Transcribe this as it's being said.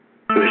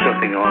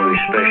nothing always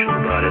special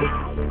about it.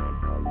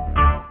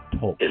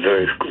 It's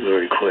very,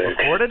 very quick.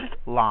 Recorded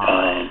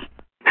live.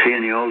 See,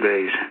 in the old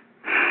days,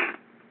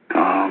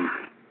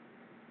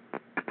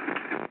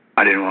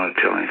 I didn't want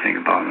to tell anything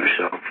about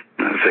myself,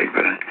 nothing,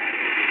 but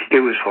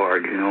it was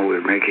hard. You know, I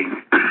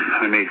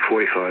made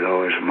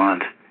 $45 a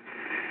month.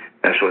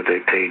 That's what they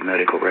paid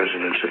medical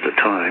residents at the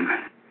time.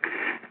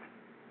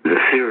 The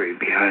theory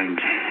behind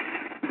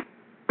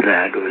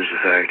that was the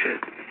fact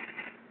that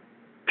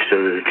so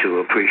that to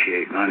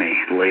appreciate money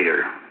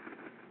later.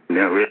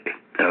 Yeah, really,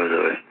 that was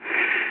it.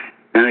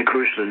 And of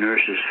course, the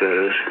nurses fed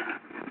us,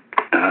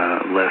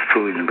 left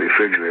food in the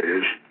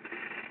refrigerators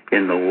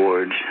in the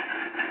wards.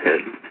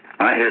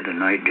 I had the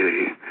night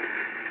duty.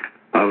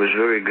 I was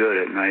very good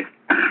at night,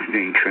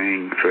 being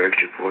trained for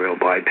extracorporeal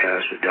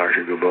bypass with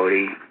Dr.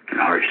 Griswold and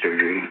heart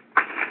surgery.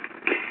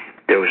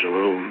 There was a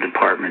little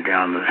department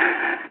down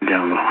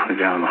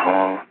the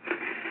hall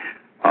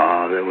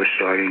that was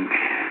starting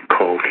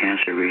called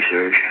cancer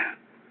research,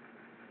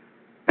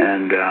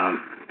 and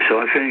so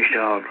I finished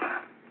out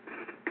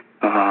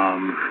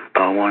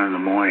about 1 in the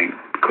morning.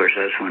 Of course,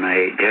 that's when I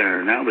ate dinner,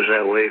 and that was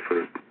that way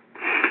for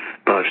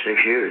about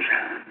 6 years.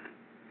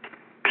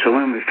 So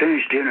when we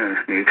finished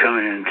dinner, you're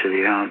coming into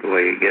the out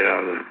way you get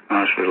out of the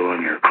hospital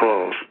on your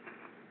calls.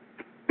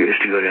 We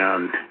used to go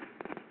down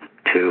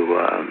to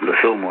the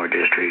Fillmore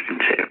district in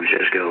San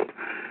Francisco,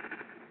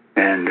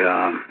 and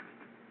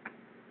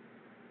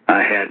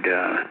I had,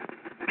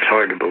 it's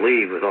hard to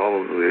believe with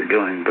all that we were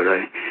doing, but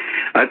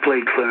I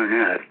played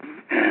clarinet,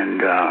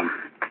 and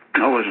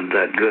I wasn't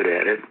that good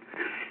at it,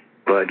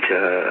 but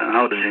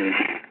I was,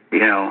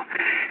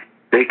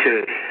 they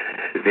took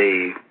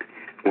the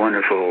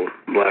wonderful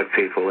black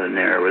people in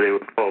there, or they were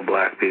called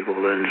black people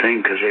then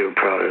thing because they were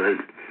proud of it.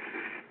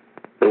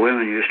 The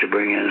women used to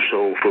bring in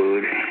soul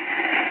food,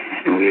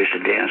 and we used to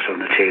dance on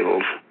the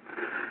tables.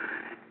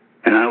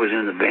 And I was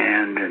in the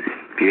band, and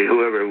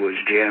whoever was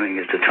jamming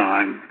at the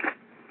time.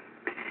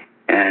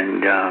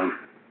 And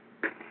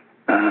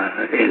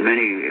in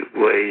many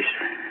ways,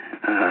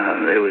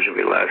 it was a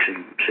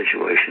relaxing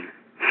situation.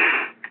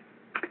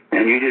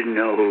 And you didn't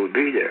know who would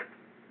be there,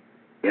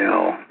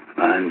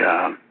 and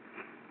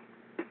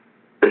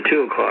the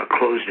 2 o'clock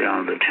close down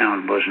of the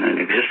town wasn't in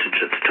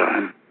existence at the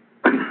time.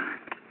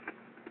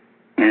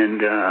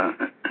 And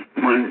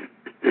when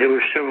there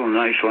were several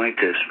nights like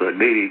this, but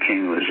B.B.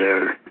 King was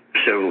there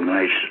several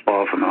nights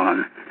off and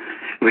on.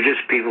 We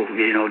just people,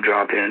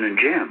 drop in and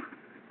jam.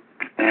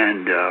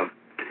 And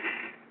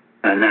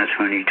that's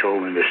when he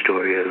told me the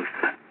story of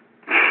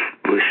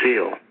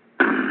Lucille,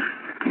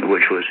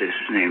 which was his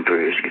name for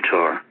his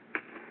guitar.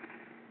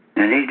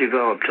 And he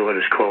developed what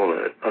is called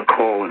a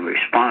call and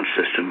response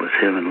system with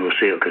him and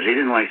Lucille, because he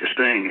didn't like to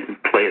sing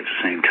and play at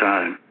the same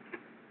time.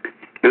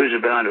 It was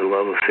about a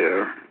love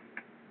affair.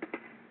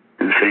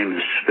 In the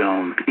famous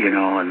film,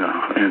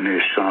 in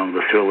his song,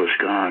 The Thrill Is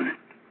Gone.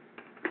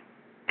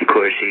 Of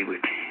course, he was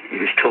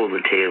told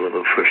the tale of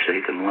a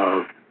forsaken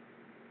love.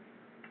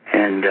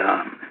 And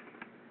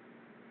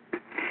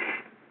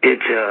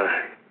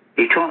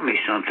he taught me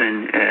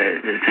something,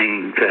 the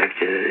thing, in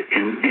fact,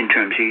 in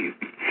terms, in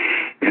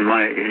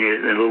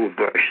the little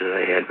brush that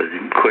I had with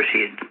him. Of course,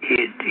 he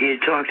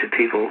had talked to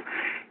people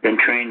and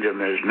trained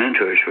them as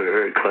mentors for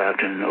Eric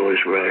Clapton,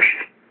 Otis Rush,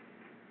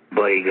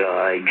 Buddy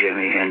Guy,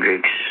 Jimi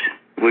Hendrix,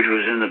 which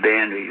was in the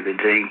band, you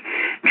could think.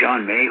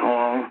 John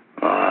Mayhall,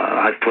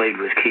 I played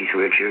with Keith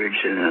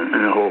Richards and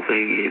the whole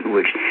thing,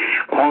 which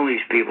all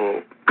these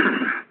people,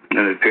 in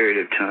a period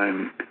of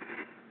time,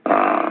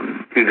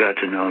 you got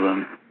to know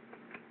them.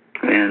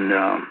 And,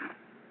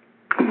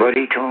 but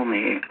he told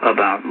me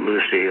about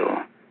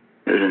Lucille,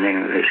 is the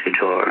name of his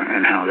guitar,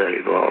 and how that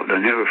evolved. I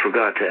never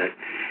forgot that.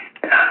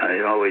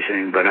 It always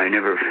seemed, but I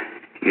never...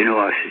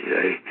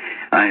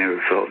 I never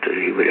felt that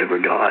he would ever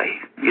die.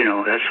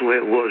 That's the way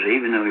it was,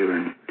 even though you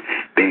were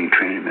being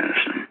trained in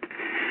medicine.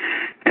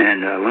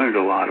 And I learned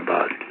a lot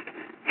about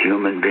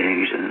human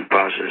beings and the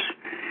process.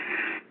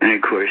 And,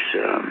 of course,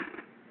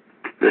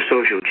 the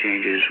social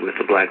changes with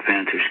the Black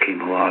Panthers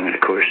came along. And,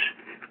 of course,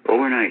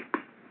 overnight,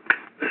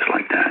 it's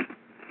like that.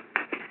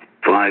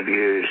 5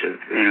 years of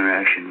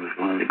interaction with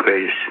one of the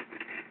greatest,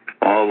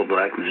 all the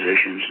black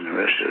musicians and the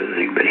rest of the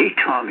thing. But he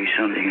taught me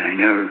something I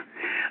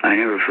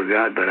never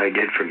forgot, but I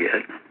did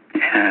forget.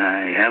 And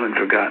I haven't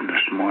forgotten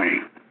this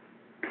morning.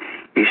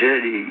 He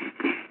said, he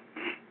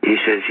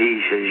says,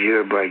 you're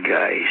a bright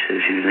guy. He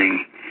says, you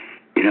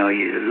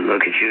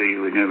look at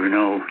you would never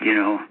know,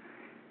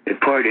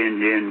 part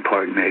Indian,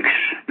 part mix,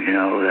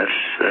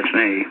 that's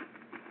me.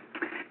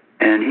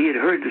 And he had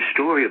heard the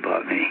story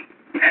about me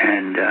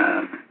and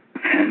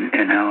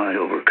how I'd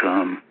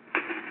overcome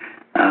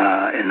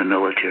in the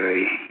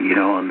military,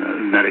 on the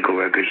medical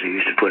records, they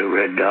used to put a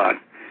red dot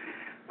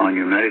on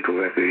your medical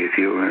record if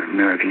you were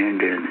American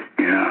Indian,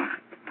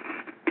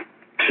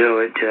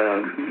 So he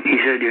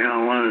said,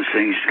 one of the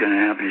things that's going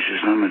to happen, he says,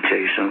 I'm going to tell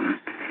you something.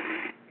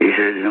 He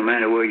said, no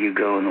matter where you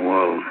go in the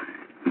world,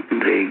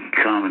 the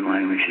common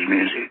language is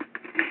music.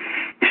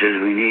 He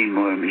says, we need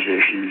more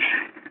musicians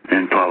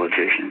than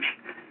politicians.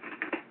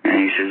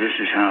 And he said, this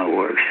is how it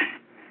works.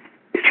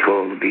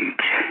 called The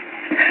Beach.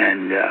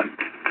 And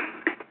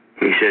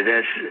he said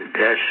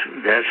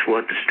that's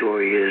what the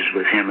story is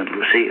with him and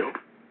Lucille.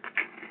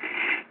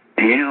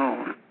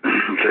 And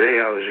today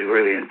I was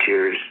really in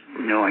tears,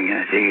 knowing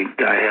I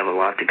think I have a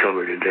lot to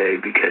cover today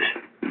because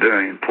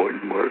very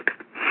important work,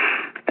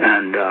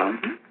 and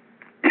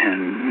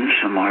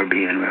some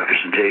RBN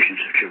representations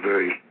which are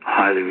very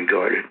highly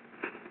regarded.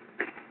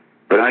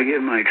 But I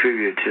give my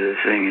tribute to the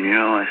thing, and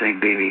I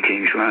think B.B.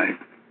 King's right.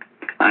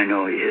 I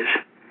know he is.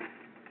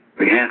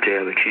 We have to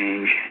have a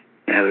change,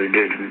 have a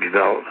different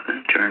development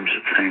in terms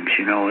of things.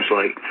 It's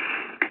like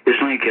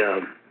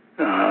the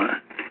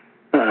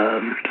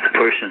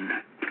person,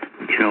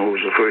 who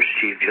was the first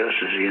Chief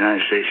Justice of the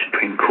United States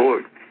Supreme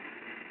Court.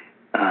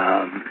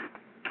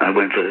 I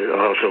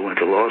also went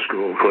to law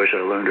school. Of course, I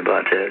learned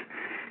about that,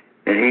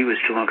 and he was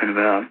talking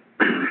about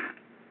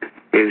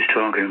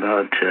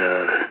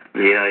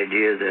the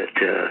idea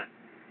that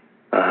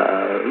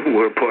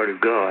we're part of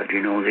God.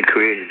 They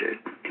created it.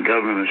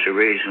 Governments are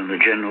raised on the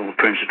general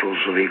principles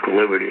of equal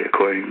liberty,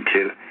 according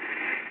to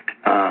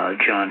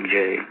John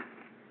Jay.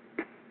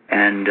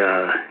 And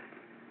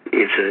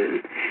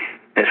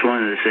that's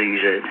one of the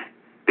things that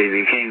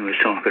B.B. King was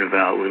talking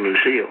about with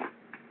Lucille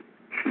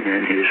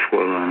and his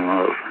forlorn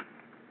love.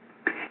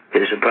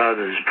 It's about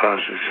this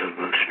process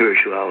of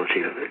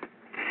spirituality of it.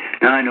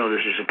 Now, I know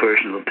this is a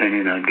personal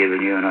opinion I'm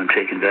giving you, and I'm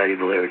taking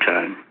valuable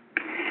airtime.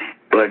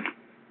 But,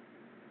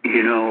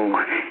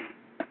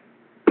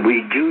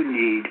 we do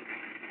need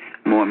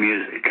more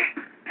music.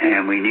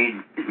 And we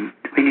need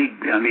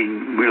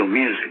real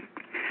music.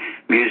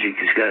 Music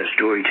has got a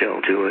story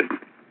tell to it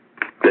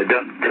that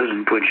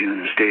doesn't put you in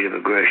a state of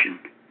aggression.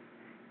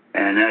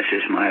 And that's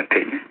just my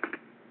opinion.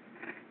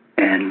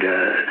 And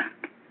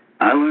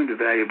I learned a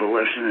valuable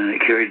lesson, and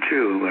it carried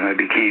through when I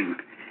became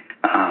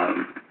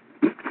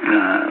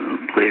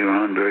later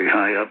on very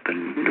high up,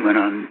 and went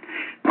on.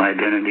 My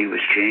identity was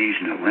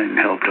changed, and I went and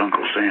helped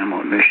Uncle Sam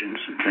on missions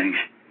and things.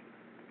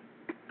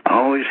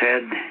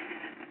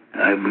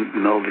 I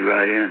melded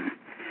right in.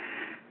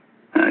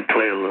 I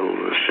played a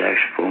little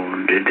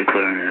saxophone, did the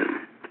clarinet,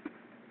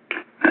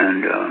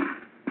 and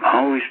I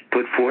always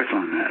put forth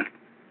on that.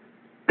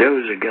 There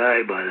was a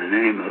guy by the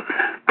name of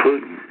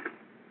Putin,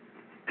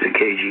 the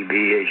KGB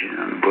agent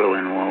on the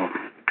Berlin Wall.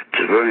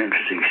 It's a very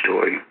interesting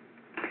story.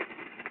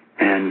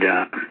 And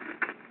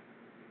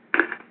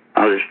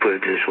I'll just put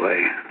it this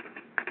way.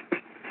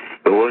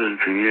 If it wasn't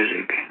for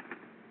music,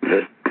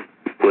 that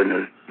wouldn't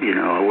have,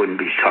 I wouldn't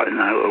be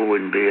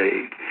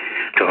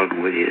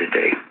talking with you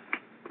today.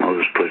 I'll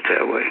just put it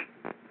that way.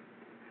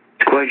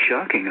 It's quite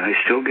shocking. I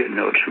still get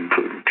notes from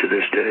Putin to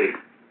this day.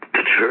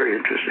 It's very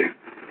interesting.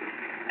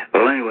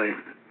 Well, anyway,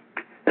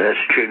 that's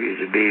a tribute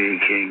to B.B.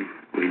 King.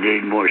 We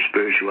need more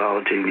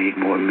spirituality, we need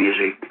more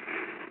music.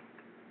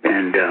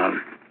 And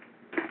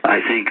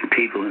I think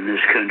people in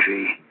this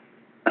country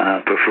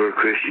prefer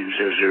Christians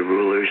as their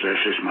rulers.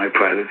 That's just my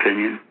private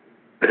opinion.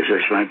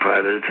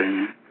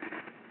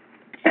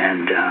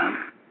 And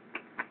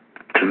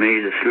to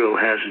me, the thrill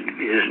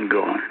isn't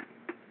gone.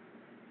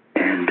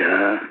 And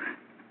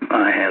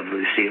I have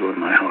Lucille in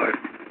my heart.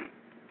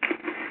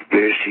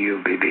 Here's to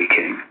you, B.B.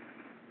 King.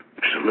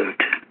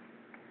 Salute.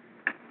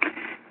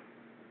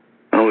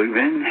 Well, we've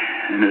been,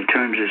 in the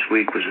terms this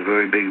week was a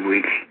very big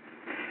week.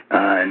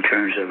 In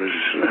terms I was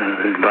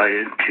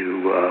invited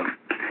to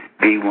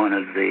be one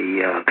of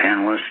the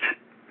panelists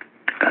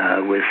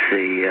with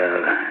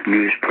the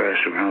news press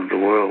around the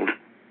world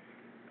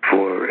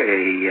for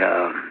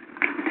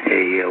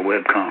a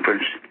web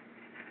conference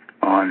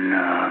on,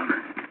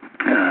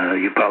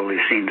 you've probably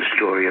seen the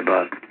story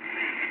about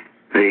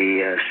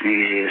the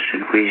sneeziest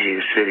and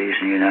queasiest cities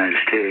in the United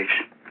States.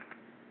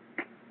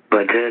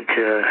 But that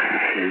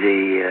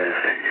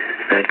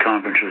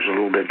conference was a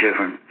little bit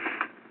different.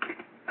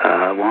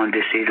 Juan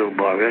DeCito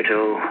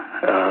Barreto,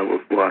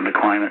 on the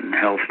Climate and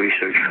Health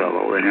Research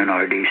Fellow in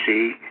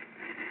NRDC,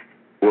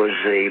 was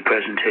a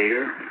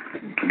presentator.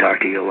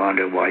 Dr.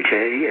 Yolanda White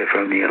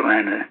from the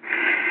Atlanta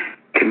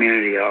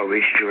Community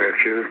Outreach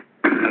Director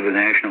of the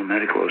National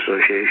Medical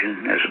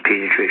Association as a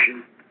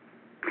pediatrician,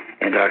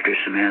 and Dr.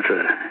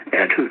 Samantha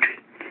Atut,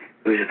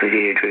 who's a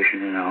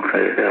pediatrician in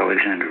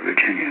Alexandria,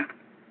 Virginia.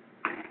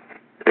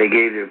 They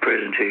gave their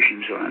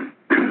presentations on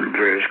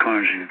various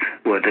corners of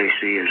what they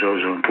see as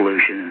ozone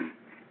pollution and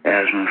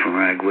asthma from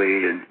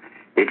ragweed, and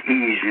it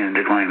eased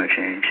into climate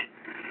change.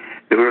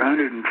 There were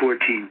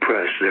 114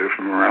 press there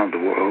from around the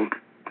world.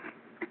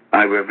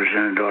 I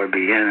represented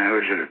RBN. I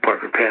was at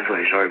Parker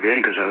Pathways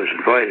RBN because I was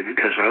invited,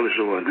 because I was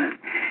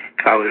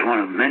one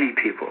of many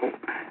people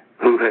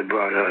who had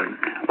brought on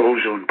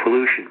ozone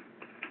pollution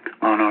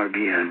on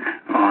RBN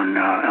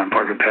on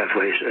Parker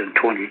Pathways in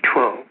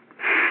 2012.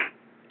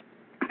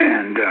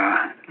 And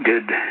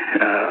did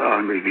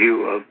on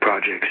review of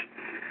projects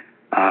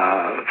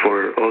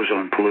for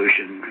ozone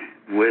pollution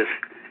with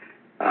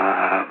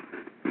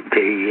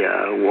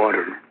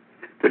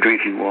the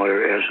drinking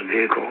water as a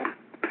vehicle.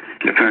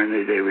 And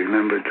apparently they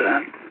remembered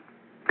that.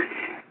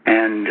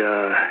 And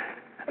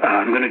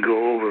I'm going to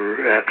go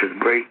over after the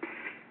break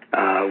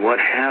what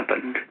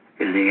happened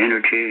in and the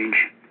interchange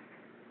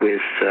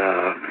with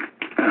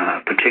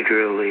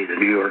particularly the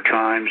New York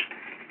Times,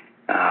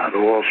 the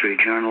Wall Street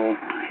Journal,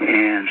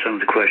 and some of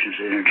the questions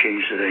and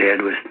interchange that I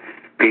had with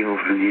people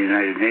from the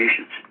United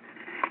Nations.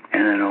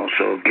 And then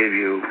also give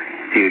you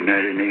the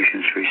United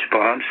Nations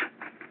response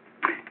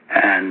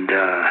and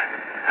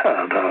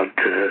about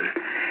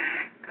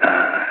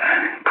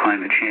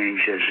climate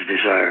change as a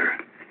desire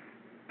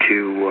to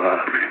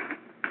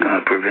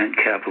prevent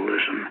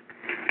capitalism,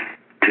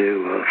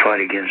 to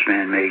fight against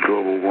man-made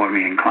global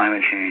warming and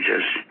climate change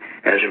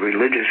as a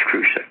religious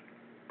crusade,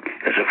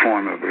 as a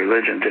form of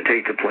religion to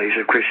take the place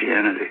of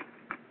Christianity.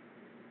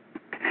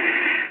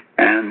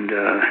 And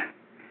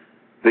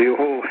the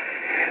whole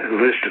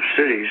list of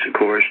cities, of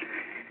course,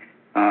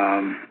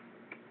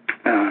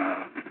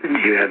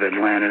 you have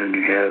Atlanta and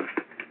you have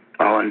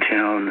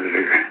Allentown that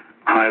are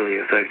highly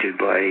affected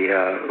by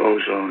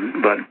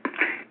ozone, but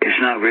it's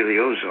not really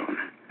ozone.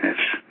 It's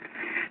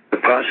the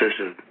process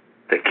of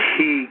the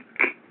key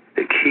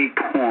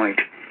point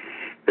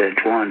that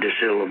Juan de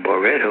Silva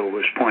Barreto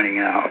was pointing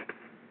out.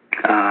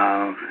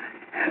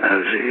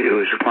 It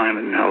was a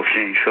climate and health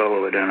change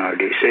fellow at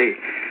NRDC.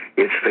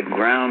 It's the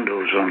ground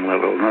ozone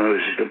level. In other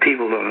words, the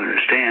people don't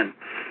understand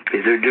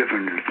is there are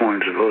different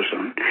forms of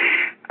ozone.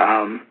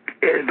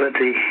 But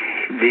the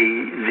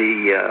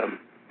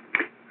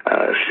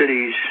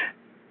cities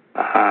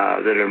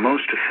that are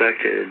most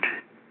affected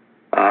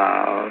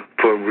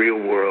for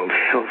real-world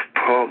health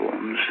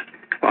problems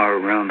are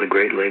around the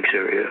Great Lakes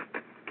area.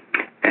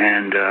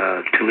 And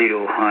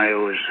Toledo,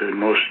 Ohio is the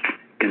most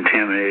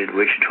contaminated,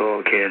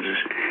 Wichita, Kansas,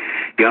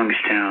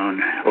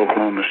 Youngstown,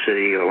 Oklahoma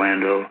City,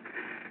 Orlando,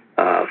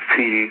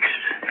 Phoenix,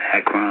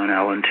 Akron,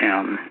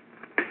 Allentown,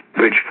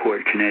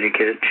 Bridgeport,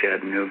 Connecticut,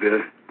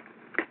 Chattanooga.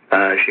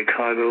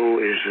 Chicago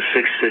is the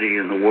sixth city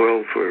in the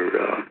world for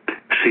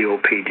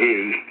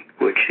COPD,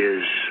 which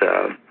is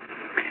a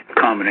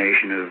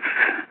combination of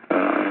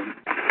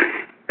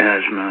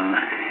asthma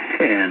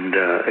and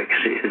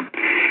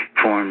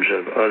forms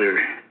of other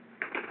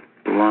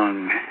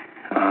lung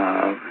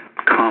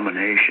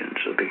combinations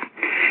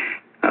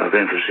of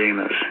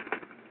emphysemas.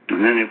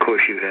 And then, of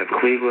course, you have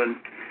Cleveland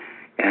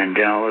and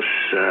Dallas,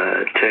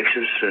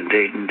 Texas, and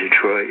Dayton,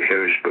 Detroit,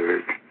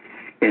 Harrisburg,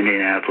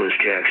 Indianapolis,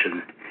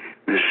 Jackson,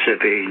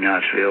 Mississippi,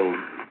 Knoxville,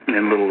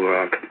 and Little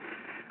Rock,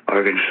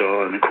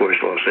 Arkansas, and, of course,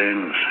 Los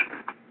Angeles.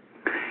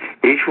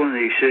 Each one of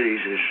these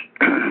cities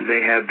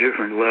they have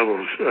different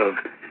levels of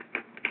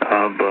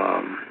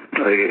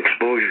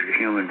exposure to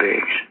human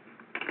beings.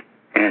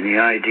 And the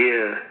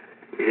idea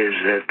is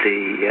that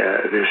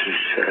this is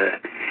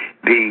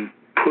being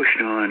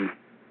pushed on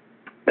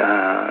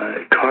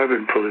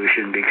carbon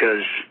pollution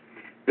because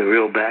the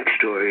real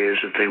backstory is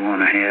that they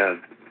want to have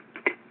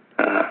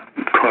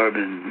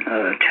carbon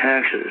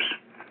taxes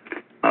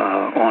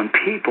on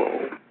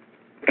people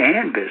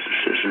and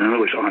businesses. In other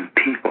words, on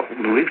people.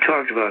 We've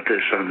talked about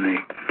this on the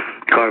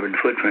carbon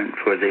footprint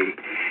for the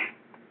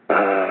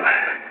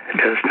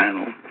death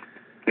panel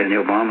in the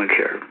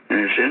Obamacare, and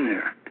it's in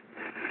there.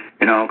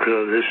 And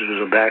also, this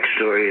was a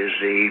backstory is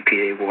the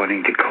EPA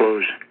wanting to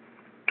close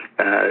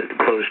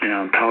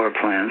down power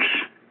plants,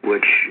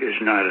 which is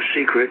not a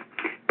secret,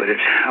 but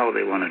it's how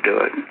they want to do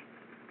it.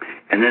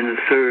 And then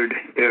the third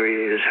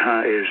area is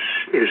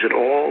that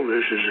all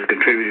this is a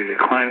contributor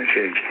to climate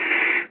change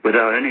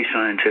without any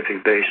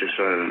scientific basis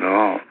on it at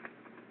all.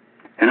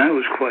 And I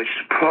was quite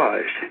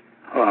surprised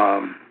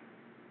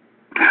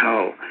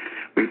how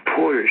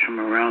reporters from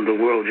around the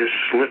world just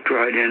slipped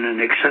right in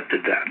and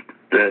accepted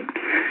that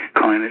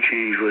climate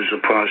change was a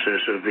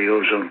process of the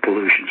ozone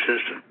pollution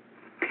system.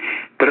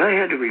 But I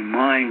had to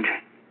remind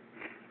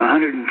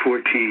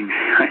 114,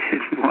 I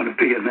didn't want to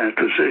be in that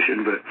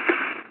position, but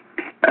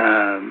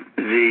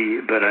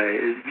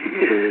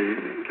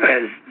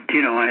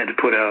I had to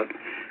put out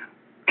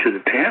to the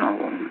panel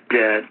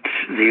that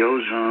the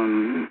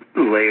ozone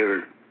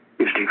layer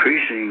is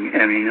decreasing.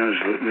 I mean,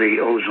 the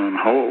ozone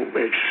hole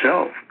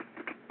itself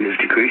is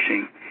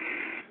decreasing.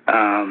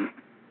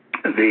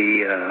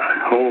 The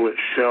hole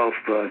itself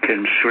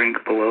can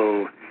shrink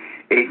below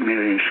 8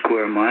 million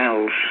square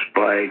miles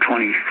by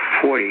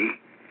 2040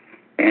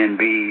 and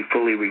be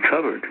fully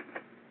recovered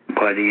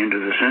by the end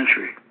of the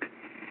century.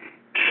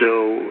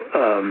 So,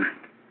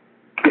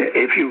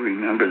 if you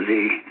remember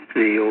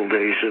the old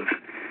days of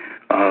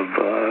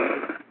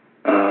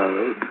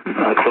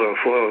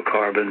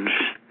chlorofluorocarbons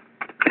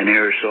and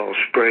aerosol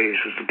sprays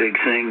was the big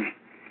thing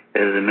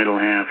in the middle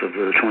half of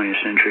the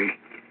 20th century,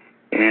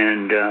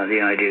 and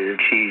the idea to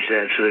change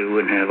that so they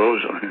wouldn't have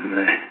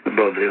ozone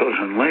above the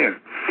ozone layer.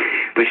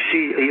 But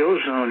see, the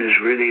ozone is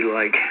really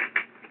like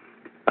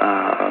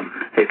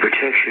a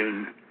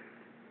protection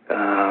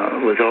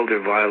with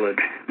ultraviolet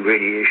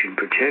radiation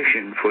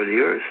protection for the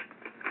Earth.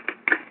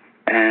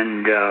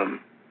 And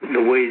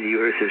the way the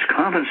Earth is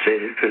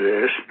compensated for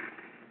this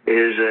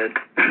is that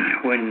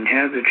when you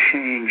have the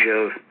change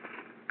of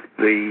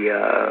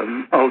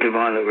the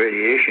ultraviolet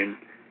radiation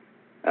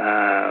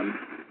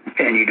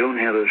and you don't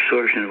have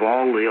absorption of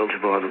all the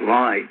ultraviolet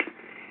light,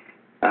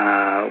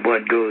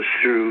 what goes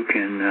through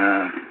can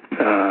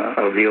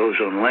of the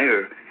ozone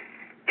layer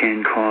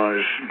can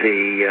cause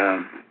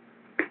the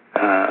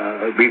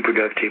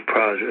reproductive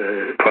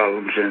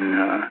problems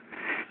in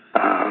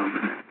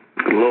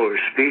lower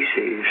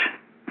species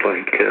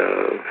like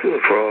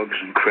frogs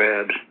and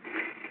crabs,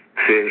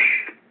 fish,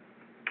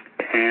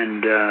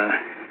 and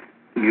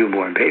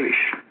newborn babies.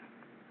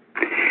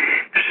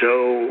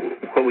 So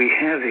what we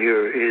have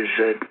here is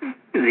that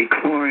the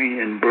chlorine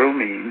and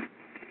bromine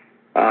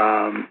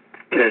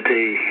that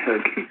they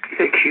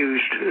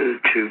accused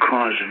to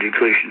cause the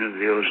depletion of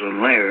the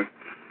ozone layer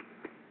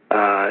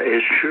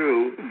is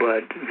true,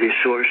 but the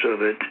source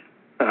of it,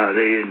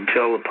 they didn't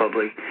tell the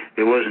public.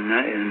 It wasn't,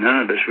 and none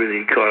of us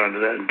really caught on to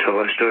that until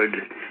I started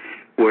to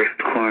work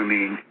with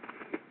chloramine.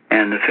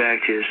 And the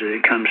fact is that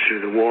it comes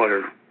through the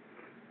water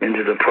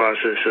into the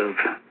process of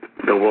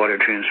the water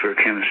transfer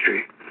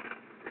chemistry.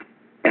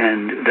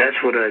 And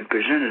that's what I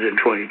presented in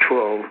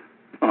 2012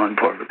 on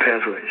Parker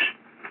Pathways,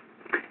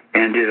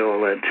 and did all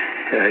that.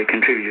 I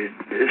contributed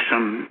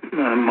some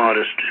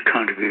modest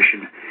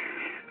contribution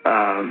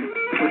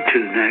to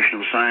the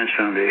National Science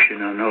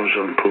Foundation on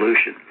ozone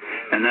pollution.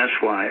 And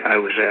that's why I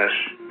was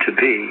asked to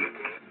be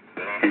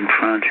in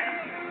front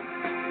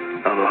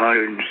of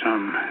 100 and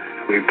some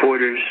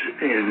reporters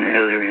in the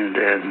other end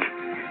and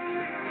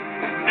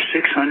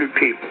 600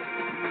 people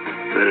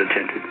that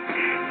attended.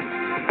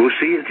 We'll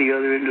see you at the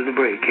other end of the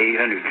break,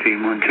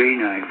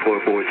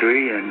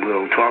 800-313-9443, and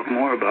we'll talk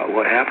more about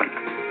what happened.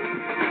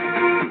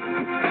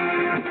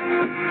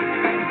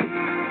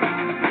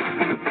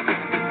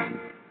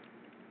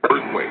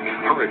 Earthquakes,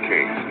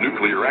 hurricanes,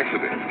 nuclear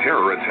accidents,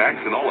 terror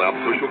attacks, and all-out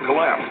social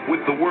collapse.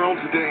 With the world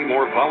today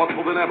more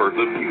volatile than ever,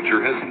 the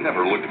future has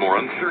never looked more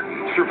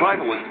uncertain.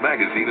 Survivalist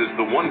Magazine is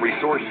the one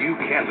resource you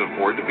can't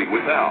afford to be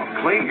without.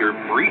 Claim your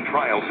free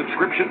trial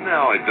subscription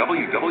now at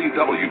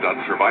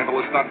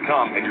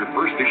www.survivalist.com, and your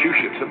first issue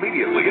ships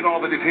immediately. Get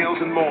all the details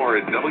and more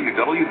at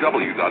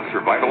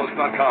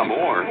www.survivalist.com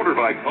or order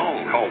by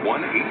phone. Call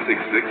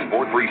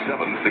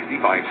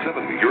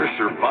 1-866-437-6570. Your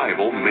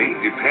survival may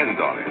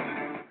depend on it.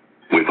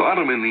 With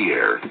autumn in the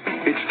air,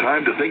 it's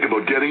time to think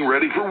about getting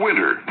ready for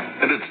winter.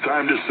 And it's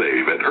time to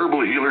save at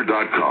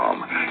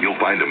herbalhealer.com. You'll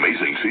find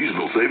amazing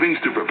seasonal savings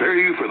to prepare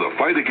you for the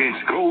fight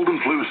against cold and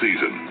flu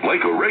season.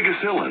 Like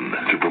Oregacillin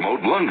to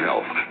promote lung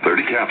health.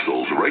 30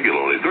 capsules,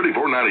 regularly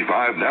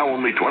 $34.95, now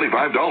only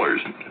 $25.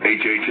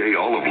 HHA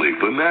olive leaf,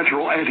 the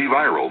natural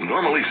antiviral,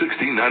 normally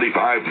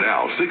 $16.95,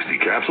 now 60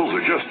 capsules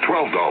are just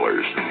 $12.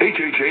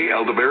 HHA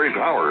elderberry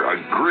power,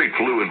 a great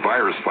flu and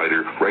virus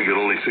fighter,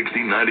 regularly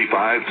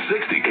 $16.95,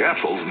 60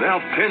 capsules, now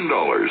 $10.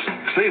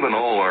 Save on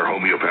all our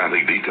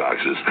homeopathic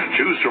detoxes.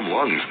 Choose from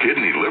lungs,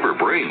 kidney, liver,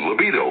 brain,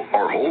 libido,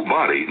 or whole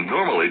body,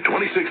 normally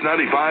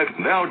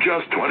 $26.95, now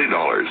just $20.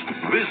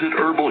 Visit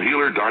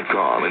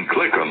herbalhealer.com and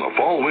click on the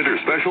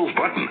Fall-Winter Specials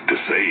button to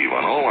save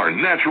on all our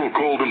natural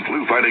cold and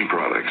flu-fighting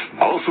products.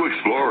 Also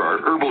explore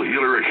our Herbal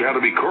Healer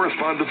Academy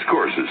correspondence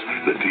courses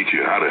that teach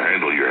you how to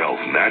handle your health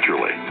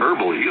naturally.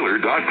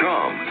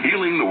 herbalhealer.com,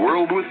 healing the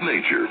world with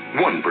nature,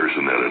 one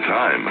person at a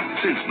time,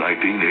 since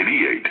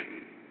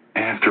 1988.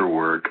 After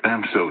work,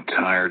 I'm so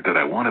tired that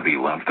I want to be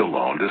left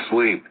alone to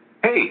sleep.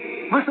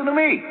 Hey, listen to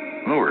me.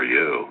 Who are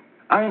you?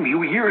 I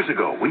knew years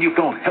ago when you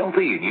felt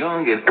healthy and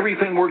young and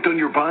everything worked on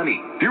your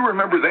body. Do you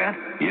remember that?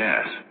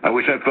 Yes. I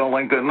wish I felt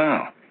like that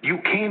now. You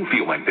can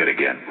feel like that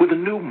again with a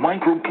new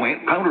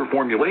microplant powder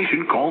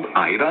formulation called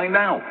Iodine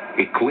Now.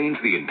 It cleans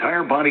the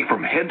entire body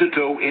from head to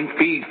toe and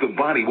feeds the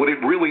body what it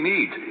really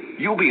needs.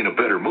 You'll be in a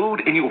better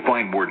mood and you'll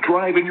find more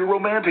drive in your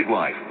romantic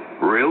life.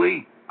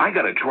 Really? I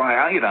gotta try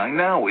Iodine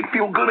Now and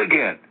feel good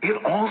again.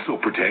 It also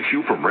protects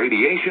you from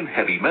radiation,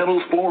 heavy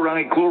metals,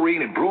 fluoride,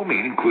 chlorine, and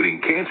bromine,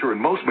 including cancer and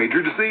most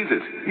major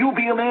diseases. You'll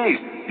be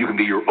amazed. You can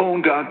be your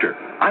own doctor.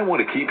 I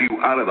want to keep you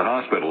out of the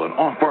hospital and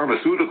off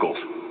pharmaceuticals.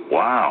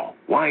 Wow,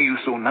 why are you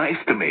so nice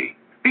to me?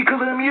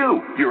 Because I'm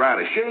you. You're out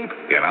of shape,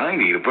 and I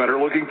need a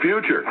better-looking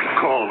future.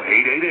 Call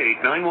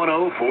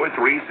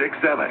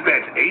 888-910-4367.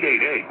 That's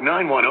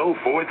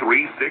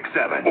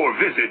 888-910-4367. Or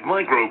visit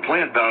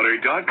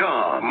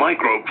microplantpowder.com.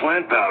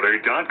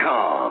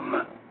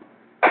 Microplantpowder.com.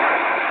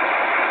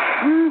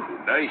 Whew,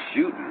 nice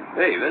shooting.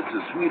 Hey, that's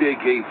a sweet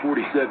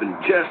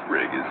AK-47 chest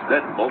rig. Is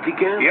that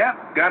multicam?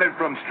 Yep, got it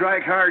from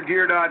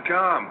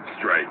StrikeHardGear.com.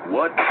 Strike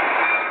what?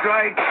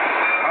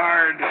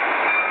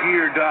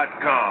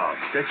 StrikeHardGear.com.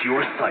 Set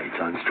your sights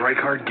on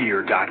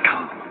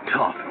StrikeHardGear.com.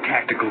 Tough,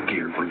 tactical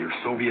gear for your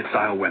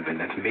Soviet-style weapon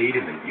that's made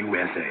in the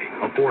USA.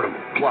 Affordable,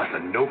 plus a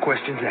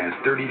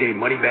no-questions-asked 30-day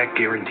money-back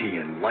guarantee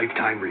and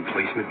lifetime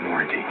replacement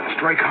warranty.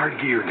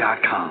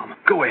 StrikeHardGear.com.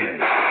 Go ahead,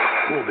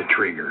 pull the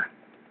trigger.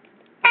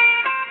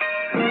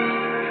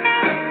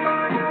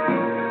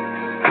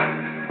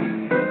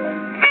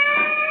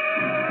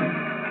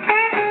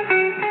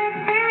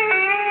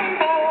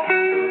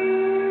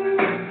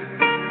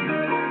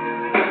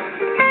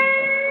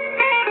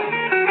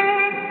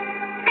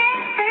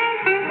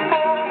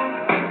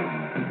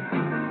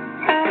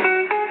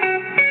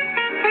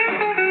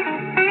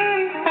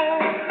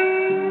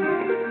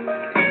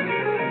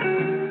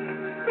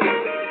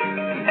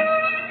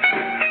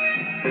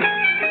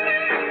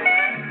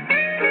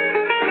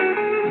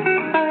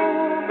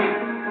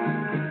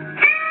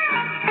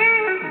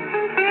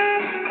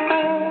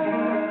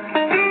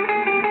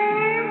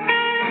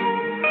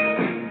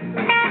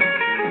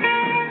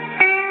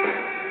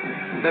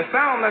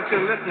 what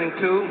you're listening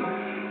to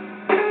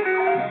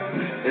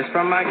is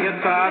from my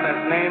guitar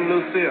that's named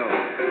Lucille.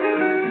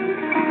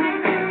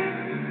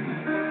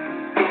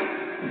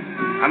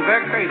 I'm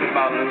very crazy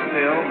about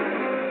Lucille.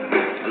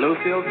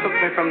 Lucille took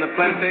me from the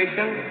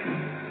plantation,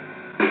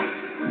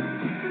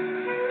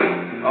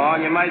 or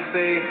you might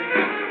say,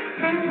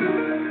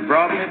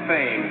 brought me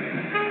fame.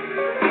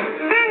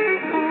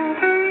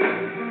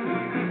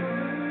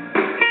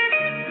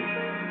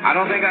 I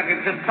don't think I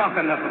can just talk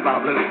enough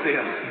about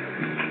Lucille.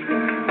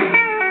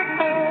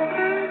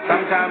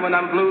 Sometimes when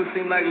I'm blue, it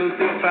seems like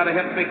Lucille try to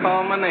help me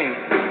call my name.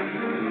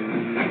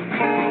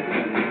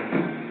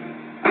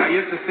 I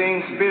used to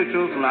sing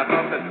spirituals, and I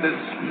thought that this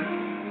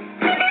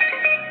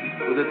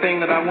was the thing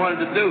that I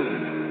wanted to do.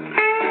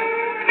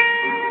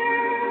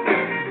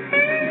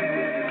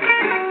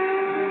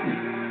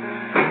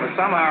 But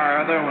somehow or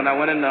other, when I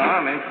went in the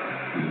Army,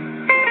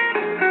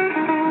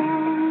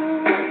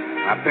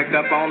 I picked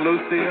up on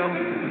Lucille,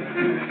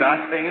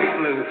 started singing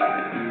blues.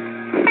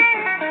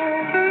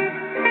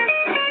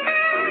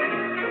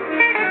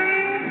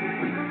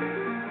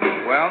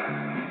 Well,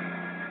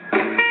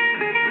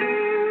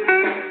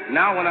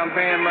 now when I'm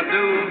paying my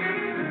dues,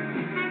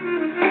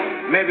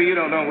 maybe you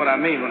don't know what I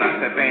mean when I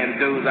say paying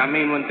dues. I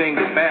mean when things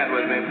are bad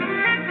with me,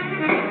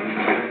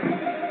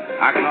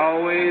 I can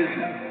always,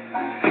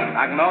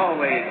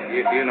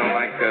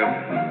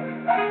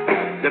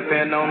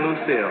 depend on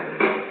Lucille.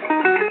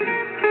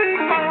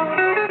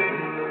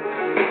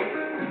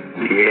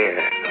 Yeah.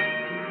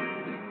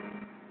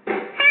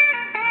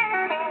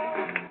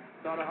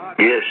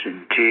 Yes,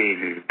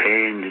 indeed.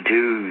 Paying the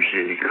dues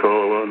that you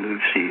call on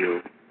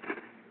Lucille.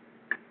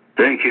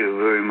 Thank you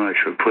very much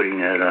for putting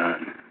that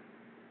on.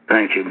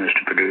 Thank you,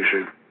 Mr.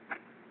 Producer.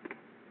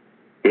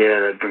 Yeah,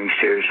 that brings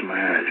tears to my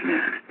eyes,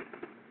 man.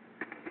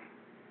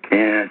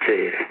 And I tell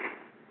you,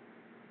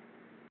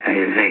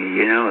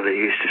 they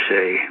used to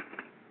say,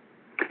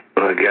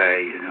 well, a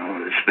guy,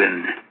 that's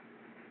been,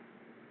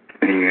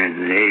 when you're in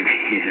the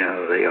Navy,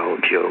 they all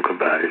joke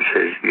about it.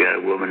 Says you got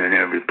a woman in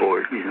every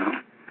port,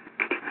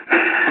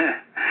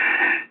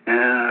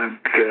 Oh,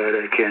 God,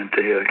 I can't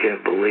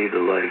believe the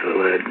life I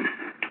led.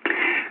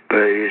 But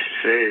I used to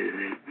say,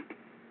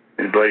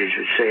 and buddies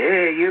would say,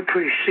 hey, you're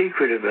pretty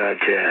secret about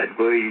that,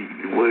 where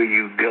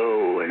you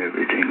go and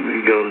everything.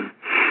 We go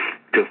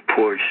to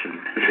ports and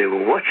say,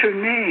 well, what's her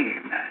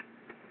name?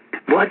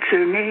 What's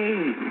her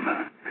name?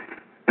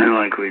 And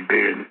like we'd be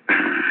in,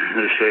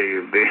 let's say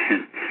you'd be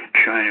in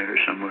China or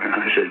somewhere, and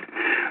I said,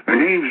 her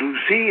name's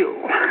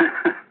Lucille.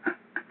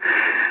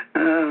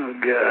 Oh,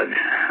 God.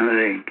 I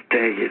think,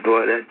 thank you.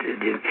 Boy, that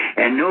did.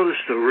 And notice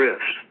the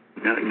riffs.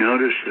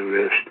 Notice the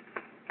riffs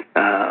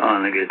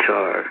on the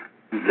guitar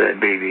that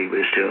B.B.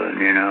 was doing,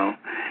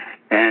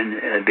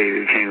 And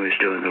B.B. King was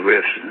doing the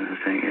riffs and the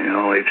thing,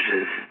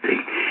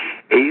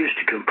 He used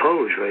to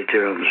compose right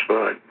there on the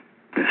spot.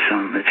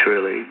 It's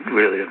really,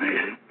 really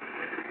amazing.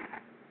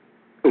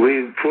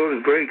 Before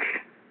the break,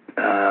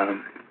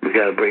 we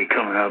got a break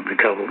coming up in a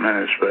couple of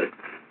minutes, but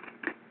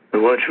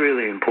what's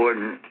really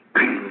important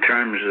in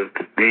terms of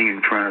being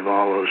in front of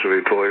all those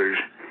reporters,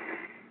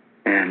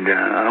 and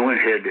I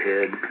went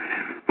head-to-head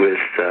with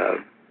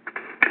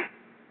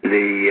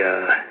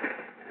the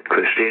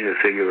Christina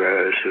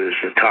Figueres, who is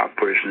the top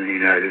person in the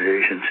United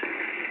Nations,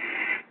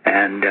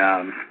 and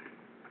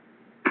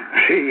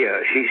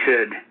she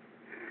said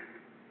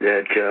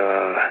that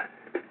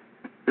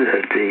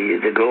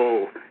the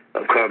goal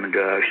of carbon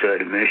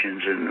dioxide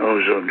emissions and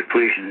ozone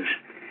depletion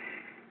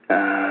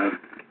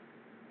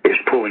is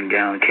pulling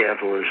down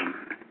capitalism.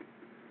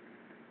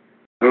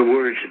 Her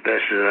words, the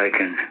best that I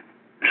can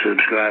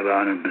subscribe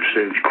on them,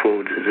 is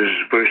quote, this is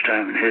the first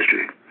time in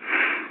history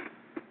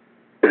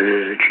that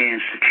there's a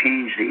chance to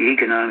change the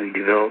economic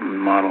development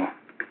model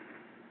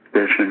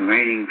that's been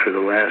reigning for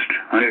the last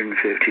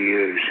 150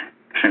 years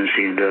since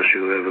the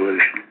Industrial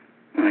Revolution,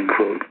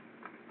 unquote.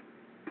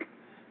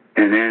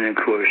 And then, of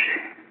course,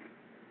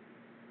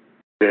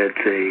 that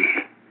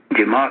the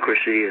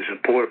democracy is a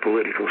poor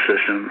political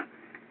system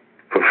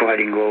for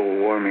fighting global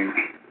warming.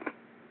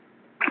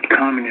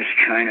 Communist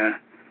China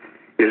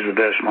is the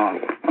best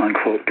model,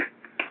 unquote.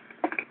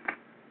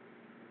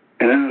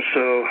 And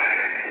also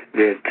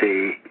that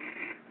I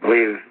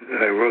believe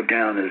I wrote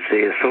down that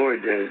the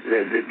authority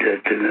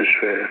that Ms.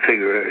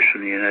 Figueres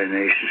from the United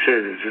Nations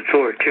says it's an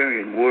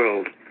authoritarian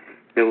world.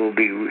 There will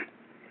be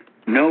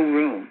no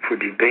room for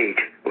debate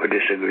or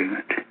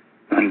disagreement,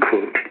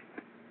 unquote.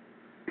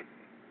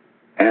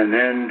 And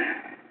then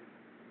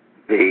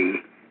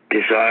the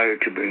desire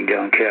to bring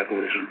down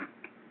capitalism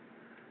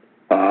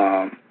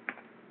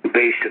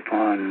based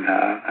upon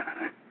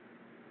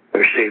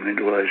her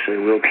statement was that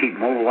we'll keep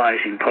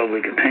mobilizing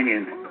public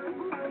opinion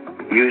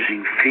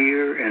using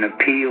fear and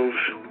appeals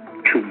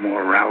to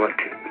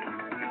morality.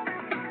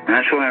 And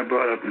that's why I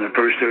brought up in the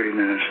first 30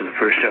 minutes of the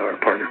first hour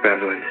Parker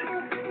Pathways.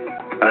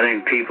 I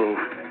think people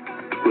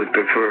would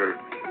prefer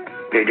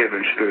a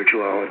different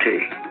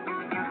spirituality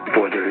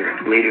for their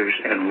leaders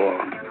and law.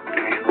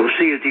 We'll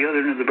see you at the other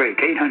end of the break.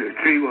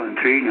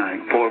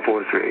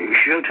 800-313-9443.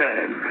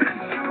 Showtime.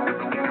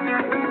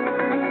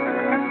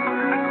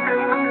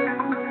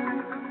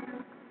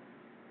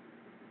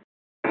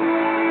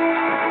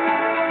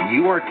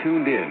 You are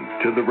tuned in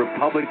to the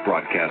Republic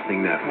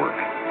Broadcasting Network.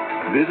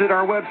 Visit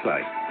our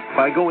website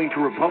by going to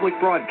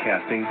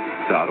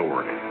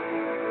republicbroadcasting.org.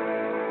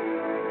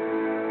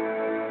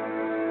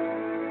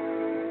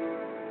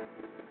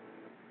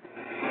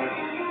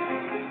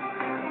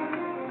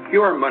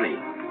 Your money.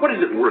 What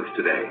is it worth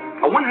today?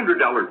 A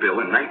 $100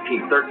 bill in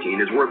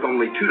 1913 is worth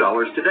only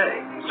 $2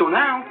 today. So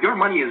now your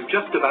money is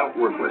just about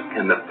worthless,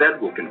 and the Fed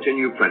will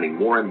continue printing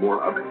more and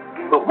more of it.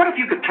 But what if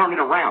you could turn it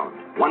around,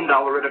 $1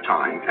 at a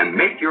time, and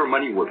make your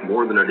money worth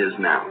more than it is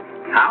now?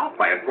 How?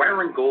 By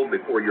acquiring gold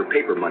before your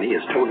paper money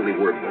is totally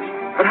worthless.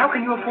 But how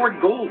can you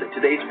afford gold at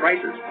today's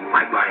prices?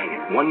 By buying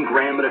it 1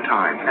 gram at a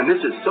time. And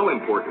this is so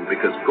important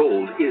because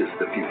gold is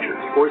the future.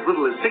 For as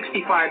little as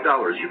 $65,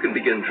 you can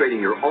begin trading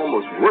your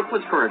almost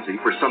worthless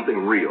currency for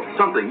something real,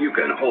 something you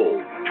can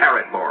hold.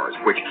 Carat bars,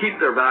 which keep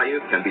their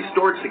value, can be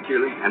stored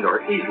securely and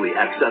are easily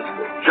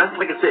accessible, just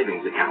like a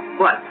savings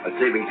account, but a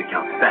savings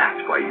account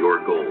backed by your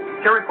gold.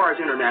 Carat Bars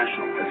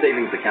International, a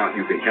savings account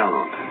you can count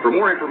on. For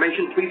more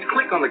information, please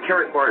click on the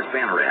Carat Bars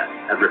banner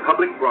ad at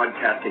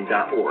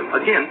republicbroadcasting.org.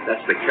 Again,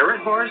 that's the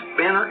Carat Bars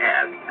banner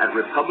ad at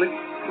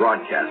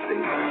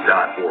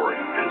republicbroadcasting.org.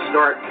 And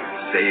start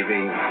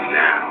saving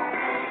now.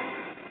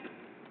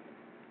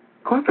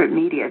 Corporate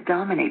media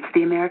dominates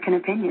the American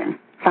opinion.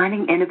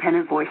 Finding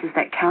independent voices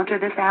that counter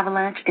this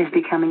avalanche is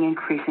becoming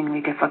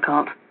increasingly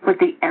difficult. With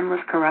the endless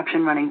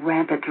corruption running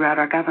rampant throughout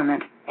our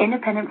government,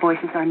 independent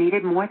voices are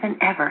needed more than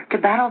ever to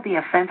battle the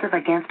offensive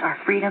against our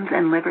freedoms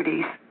and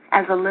liberties.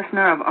 As a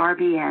listener of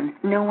RBN,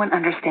 no one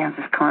understands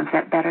this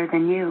concept better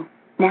than you.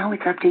 Now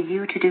it's up to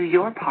you to do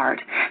your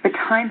part. The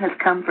time has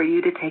come for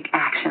you to take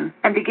action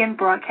and begin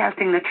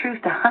broadcasting the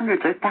truth to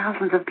hundreds or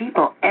thousands of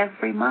people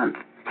every month.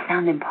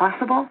 Sound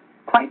impossible?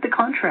 Quite the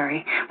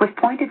contrary. With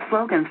pointed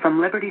slogans from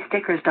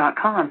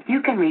LibertyStickers.com,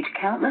 you can reach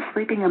countless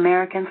sleeping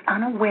Americans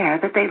unaware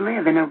that they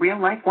live in a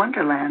real-life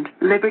wonderland.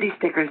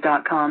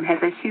 LibertyStickers.com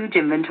has a huge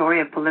inventory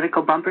of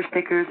political bumper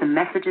stickers and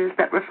messages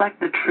that reflect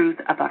the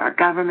truth about our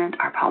government,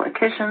 our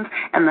politicians,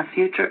 and the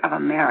future of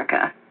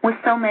America. With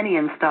so many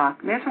in stock,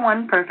 there's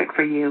one perfect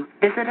for you.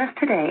 Visit us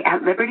today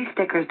at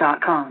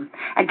LibertyStickers.com.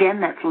 Again,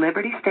 that's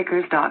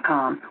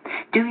LibertyStickers.com.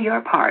 Do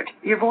your part.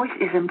 Your voice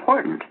is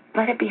important.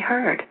 Let it be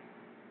heard.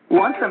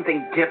 Want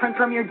something different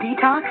from your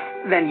detox?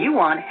 Then you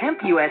want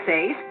Hemp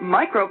USA's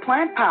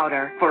Microplant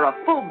Powder for a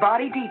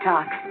full-body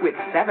detox. With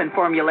 7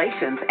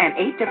 formulations and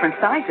 8 different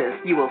sizes,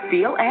 you will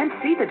feel and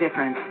see the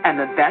difference. And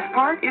the best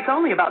part? It's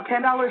only about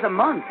 $10 a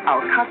month.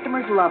 Our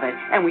customers love it,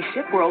 and we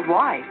ship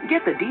worldwide.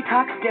 Get the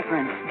detox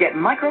difference. Get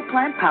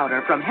Microplant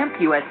Powder from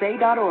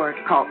hempusa.org.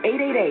 Call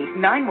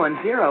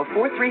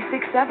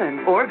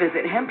 888-910-4367 or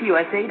visit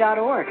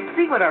hempusa.org.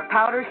 See what our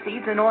powder,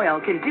 seeds, and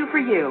oil can do for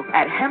you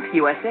at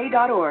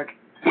hempusa.org.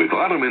 With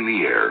autumn in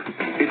the air,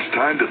 it's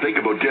time to think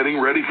about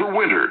getting ready for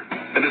winter.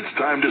 And it's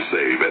time to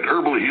save at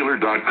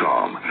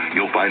herbalhealer.com.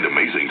 You'll find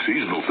amazing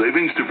seasonal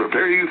savings to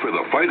prepare you for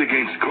the fight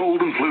against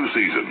cold and flu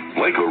season.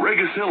 Like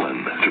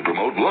Oregacillin to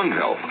promote lung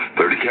health.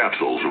 30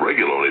 capsules,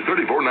 regularly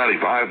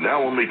 $34.95,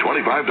 now only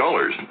 $25.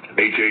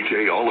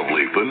 HHA olive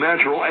leaf, the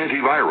natural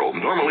antiviral,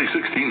 normally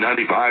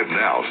 $16.95,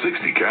 now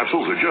 60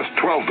 capsules are just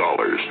 $12.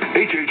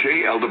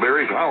 HHA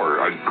elderberry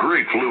power, a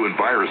great flu and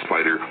virus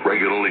fighter,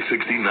 regularly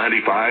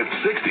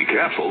 $16.95, 60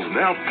 capsules,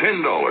 now $10.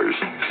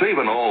 Save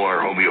on all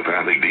our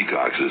homeopathic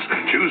detoxes.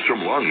 Choose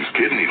from lungs,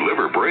 kidney,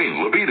 liver,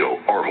 brain, libido,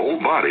 or whole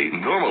body,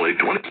 normally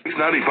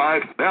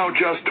 $26.95, now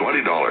just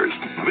 $20.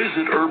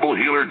 Visit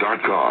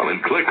herbalhealer.com and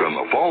click on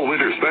the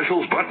Fall-Winter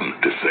Specials button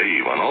to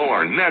save on all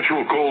our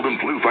natural cold and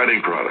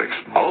flu-fighting products.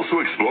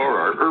 Also explore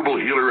our Herbal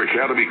Healer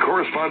Academy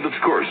correspondence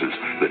courses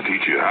that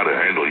teach you how to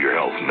handle your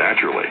health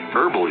naturally.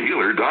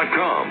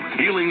 herbalhealer.com,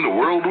 healing the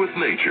world with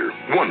nature,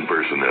 one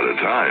person at a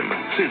time,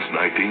 since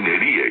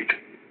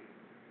 1988.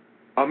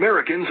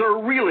 Americans are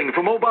reeling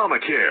from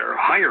Obamacare,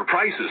 higher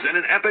prices, and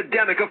an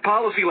epidemic of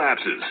policy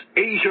lapses.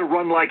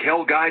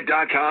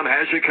 AsiaRunLikeHellGuide.com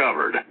has you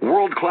covered.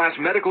 World-class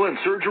medical and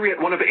surgery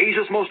at one of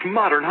Asia's most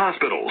modern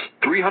hospitals.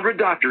 300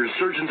 doctors,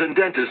 surgeons, and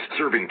dentists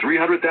serving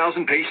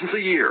 300,000 patients a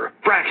year.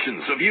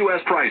 Fractions of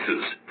U.S.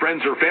 prices.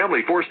 Friends or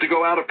family forced to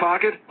go out of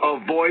pocket?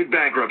 Avoid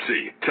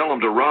bankruptcy. Tell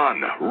them to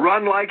run.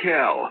 Run like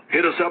hell.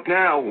 Hit us up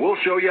now. We'll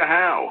show you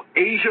how.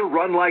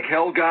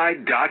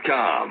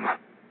 AsiaRunLikeHellGuide.com.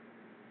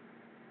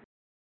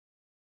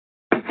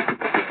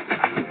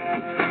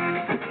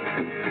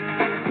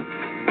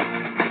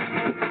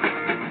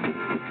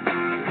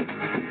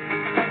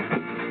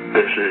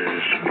 This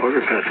is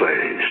Border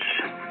Pathways.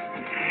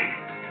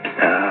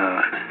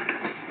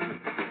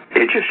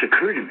 It just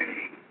occurred to me,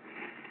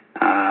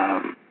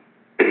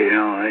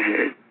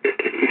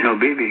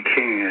 B.B.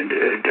 King,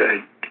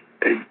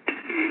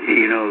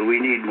 we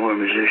need more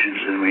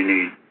musicians than we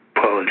need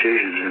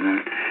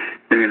politicians.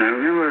 And I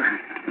remember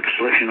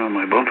selecting on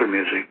my bumper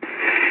music,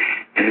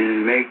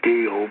 and make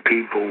the old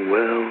people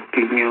well,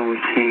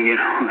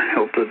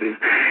 help the people.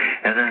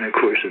 And then, of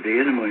course, at the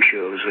end of my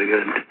shows, I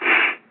got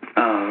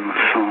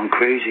song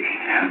Crazy.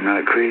 I'm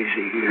not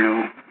crazy,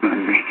 you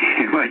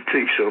might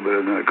think so, but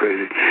I'm not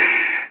crazy.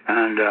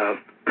 And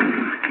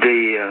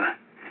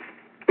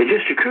it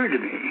just occurred to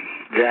me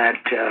that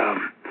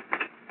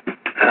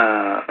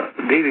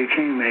B.B.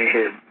 King may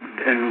have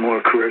been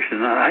more correct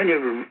than I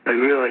never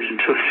realized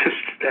until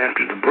just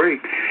after the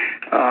break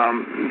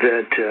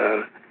that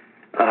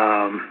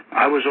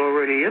I was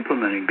already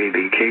implementing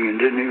B.B. King and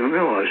didn't even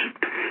realize it.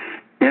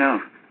 Yeah,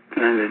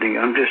 and I think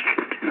I'm just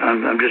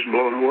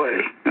blown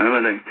away.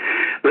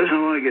 Listen, I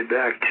want to get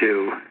back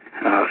to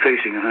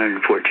facing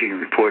 114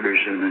 reporters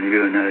in the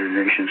United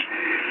Nations,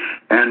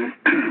 and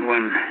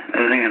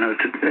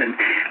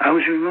I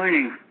was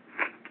reminding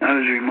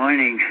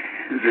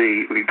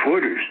the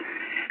reporters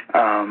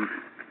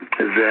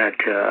that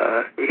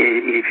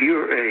if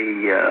you're a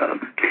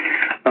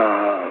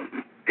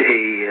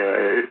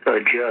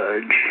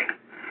judge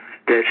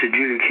that's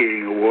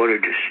adjudicating a water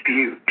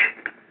dispute,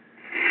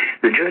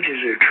 the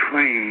judges are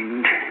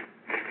trained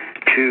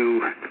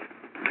to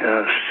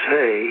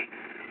say,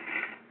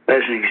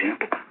 as an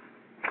example,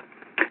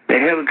 they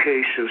have a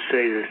case of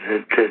say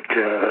that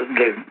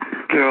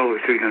there are over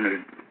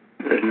 300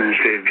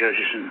 administrative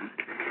judges in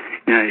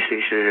the United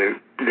States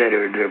that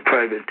are their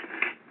private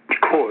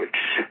courts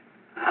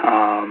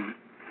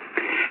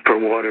for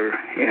water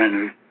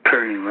and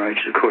riparian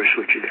rights, of course,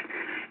 which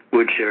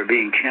are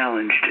being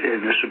challenged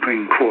in the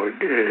Supreme Court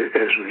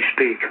as we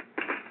speak.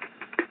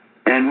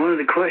 And one of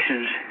the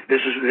questions,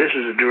 this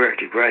is a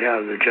directive right out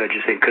of the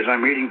judge's thing, because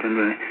I'm reading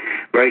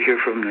right here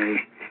from the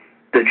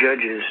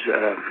judge's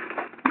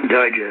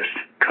digest,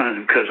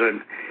 because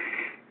I'm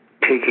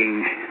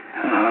taking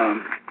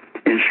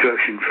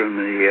instruction from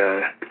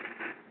the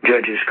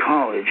Judges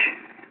College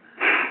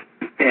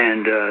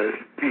and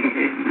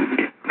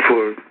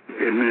for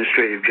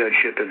administrative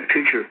judgeship in the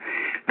future,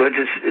 but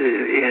this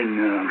in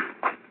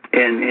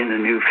the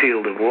new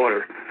field of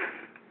water.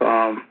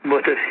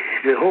 But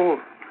the whole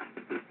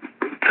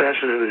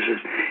facet of it is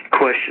a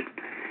question: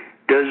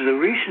 does the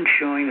recent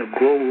showing of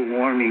global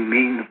warming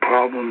mean the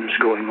problem is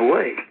going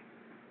away?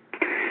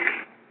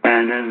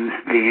 And then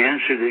the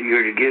answer that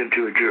you're to give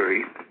to a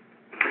jury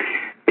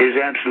is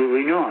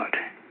absolutely not.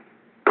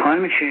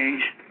 Climate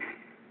change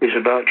is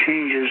about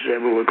changes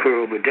that will occur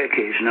over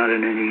decades, not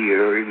in any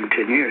year or even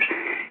 10 years.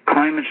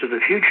 Climates of the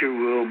future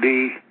will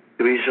be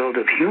the result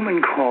of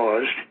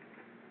human-caused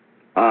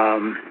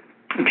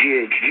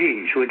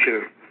GHGs, which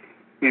are,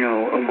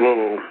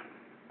 global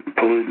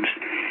pollutants,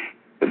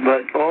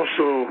 but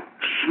also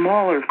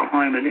smaller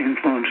climate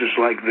influences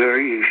like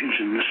variations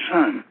in the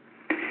sun,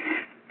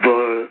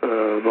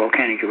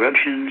 volcanic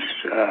eruptions,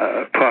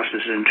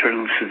 processes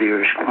internal to the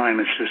Earth's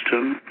climate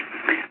system,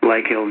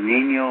 like El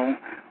Nino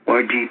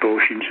or deep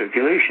ocean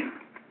circulation.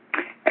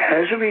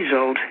 As a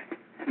result,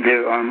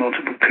 there are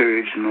multiple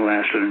periods in the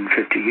last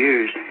 150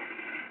 years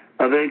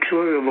of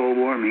inexorable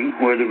warming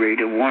where the rate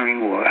of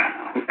warming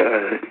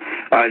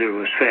either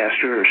was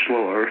faster or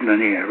slower than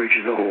the average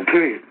of the whole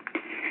period.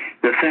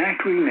 The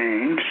fact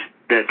remains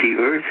that the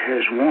Earth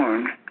has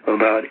warmed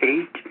about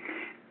 0.8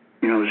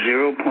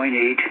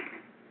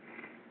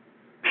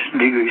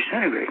 degrees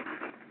centigrade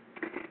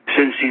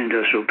since the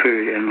industrial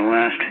period, and the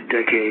last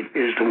decade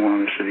is the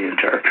warmest of the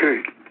entire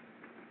period.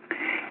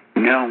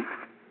 Now,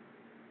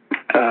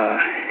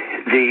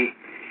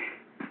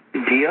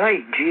 the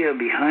idea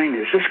behind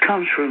this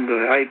comes from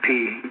the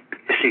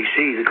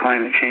IPCC, the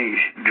Climate Change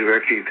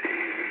Directive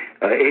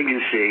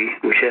Agency,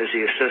 which has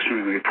the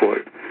assessment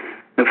report.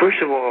 Now,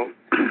 first of all,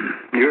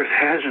 the Earth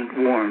hasn't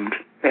warmed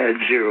at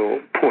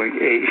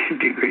 0.8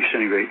 degrees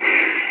centigrade.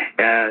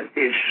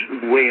 It's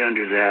way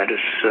under that.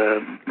 It's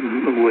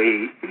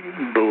way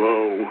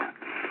below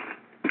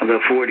the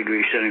 4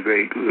 degrees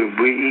centigrade,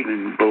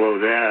 even below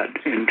that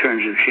in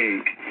terms of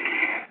change.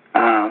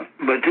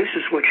 But this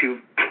is what you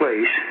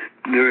place.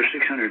 There are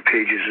 600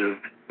 pages of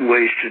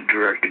ways to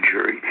direct a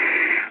jury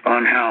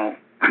on how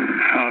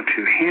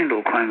to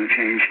handle climate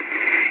change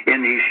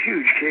in these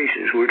huge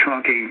cases. We're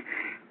talking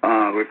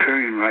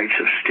riparian rights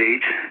of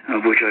states,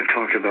 of which I've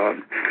talked about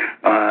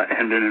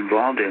and been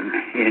involved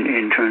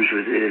in terms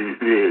of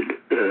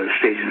the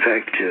states, in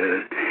fact,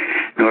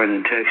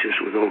 northern Texas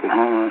with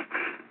Oklahoma,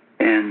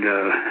 and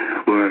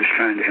where I was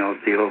trying to help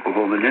the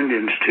Oklahoman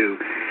Indians to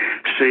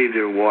save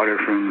their water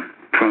from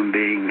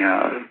being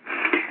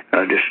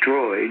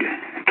destroyed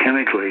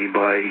chemically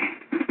by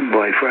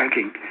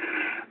fracking,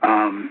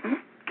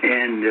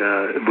 and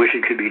wish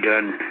it could be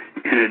done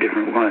in a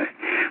different way,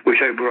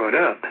 which I brought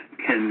up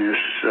in this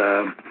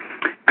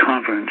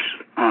conference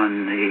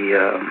on the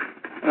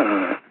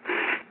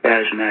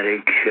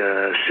asthmatic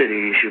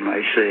cities, you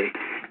might say,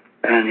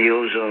 and the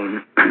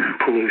ozone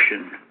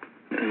pollution,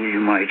 you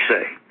might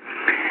say.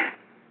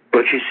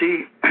 But you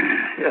see,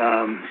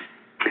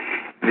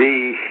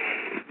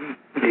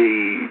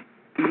 the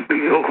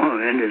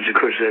Oklahoma Indians, of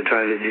course, at that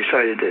time, they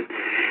decided that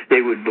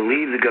they would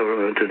believe the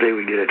government that they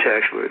would get a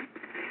tax break,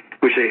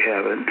 which they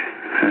haven't,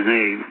 and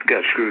they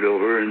got screwed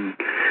over, and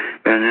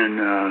then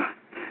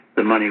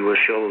the money was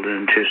shoveled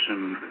into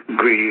some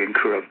greedy and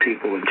corrupt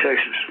people in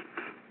Texas.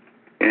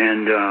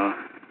 And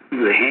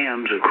the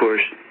hams, of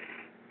course,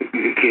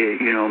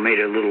 made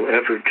a little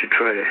effort to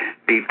try to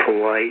be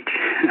polite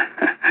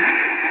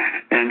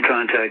and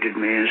contacted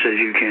me and says,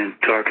 you can't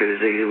talk to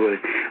us.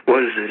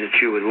 What is it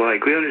that you would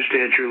like? We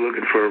understand you're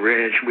looking for a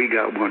ranch. We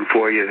got one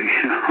for you, a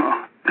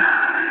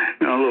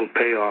little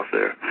payoff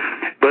there.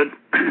 But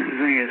the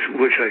thing is,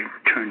 which I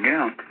turned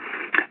down.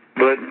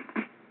 But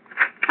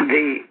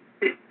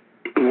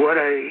what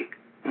I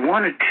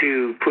wanted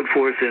to put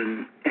forth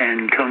and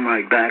come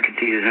right back at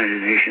the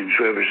United Nations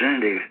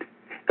representative,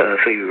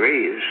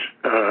 Figueres,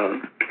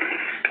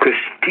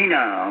 Christina,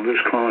 I'll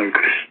just call her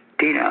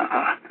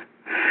Christina,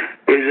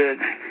 is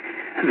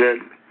that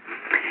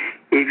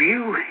if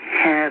you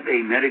have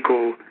a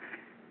medical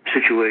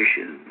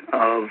situation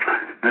of,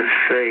 let's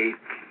say,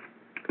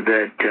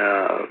 that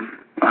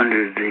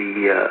under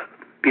the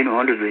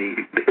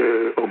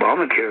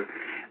Obamacare,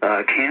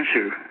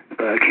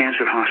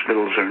 cancer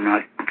hospitals are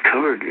not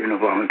covered in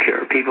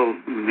Obamacare. People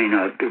may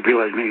not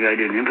realize, maybe I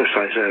didn't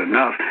emphasize that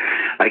enough.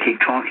 I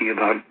keep talking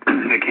about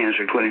the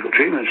cancer clinical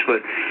treatments,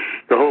 but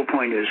the whole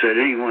point is that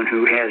anyone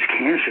who has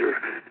cancer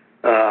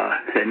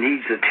that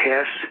needs the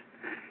tests,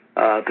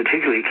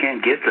 particularly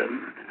can't get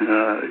them.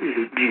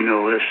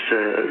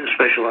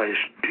 Specialized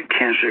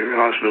cancer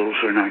hospitals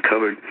are not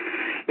covered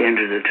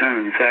into the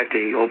term. In fact,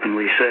 they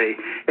openly say,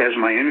 as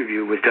my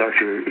interview with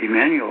Dr.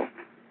 Emanuel,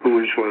 who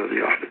is one of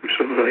the authors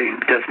of the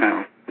death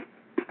panel,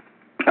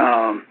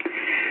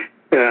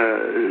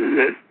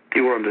 that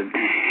you were that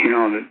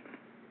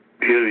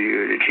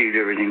you had achieved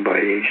everything by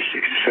the age of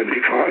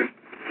 75,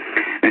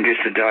 and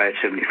just to die at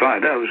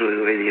 75, that was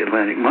the way the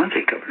Atlantic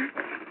Monthly covered it.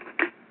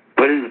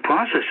 But in the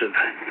process of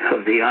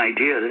the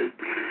idea that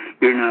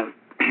you're not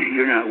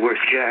worth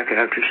jack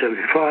after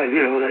 75,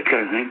 that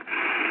kind of thing,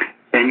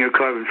 and your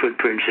carbon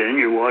footprint's in,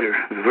 your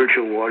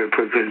virtual water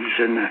footprint's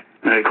in the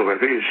medical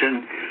record, it's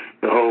in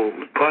the whole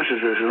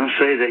process. Let's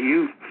say that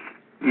you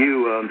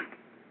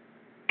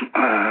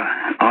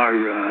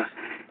are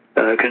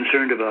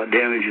concerned about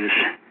damages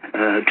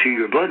to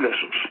your blood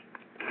vessels,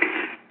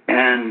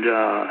 and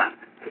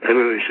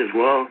everybody says,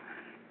 well,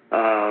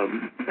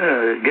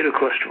 get a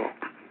cholesterol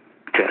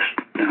test.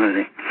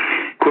 Of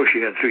course,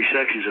 you have three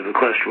sections of the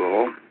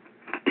cholesterol.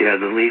 You have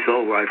the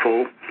lethal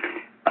rifle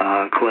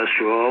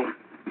cholesterol,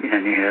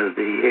 and you have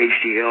the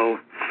HDL.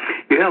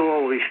 You have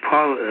all these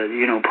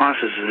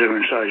processes of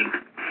different size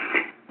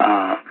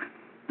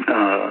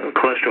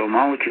cholesterol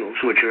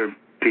molecules, which are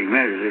being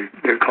measured.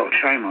 They're called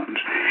chymons.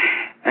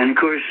 And of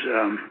course,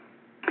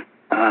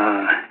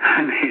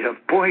 I made a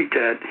point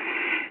that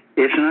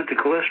it's not the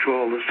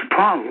cholesterol that's the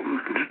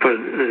problem for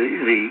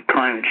the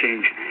climate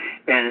change,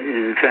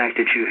 and the fact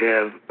that you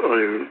have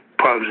other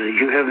problems, that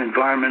you have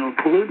environmental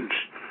pollutants.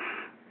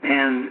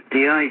 And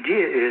the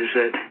idea is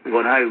that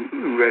what I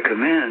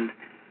recommend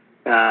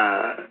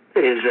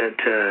is that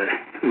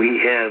we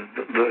have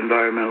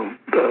environmental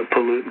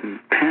pollutant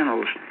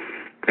panels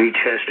be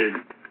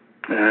tested.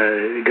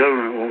 The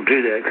government won't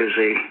do that because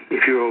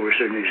if you're over a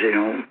certain age, they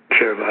don't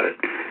care about it.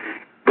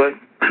 But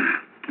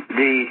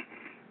the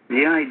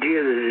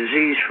idea that the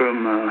disease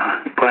from,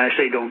 when I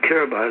say don't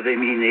care about it, they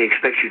mean they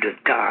expect you to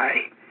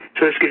die.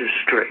 So let's get it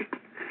straight.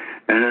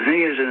 And the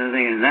thing is,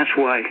 and that's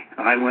why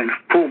I went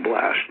full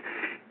blast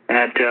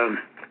at the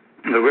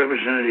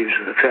representatives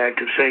of the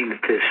fact of saying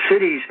that the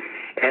cities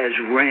as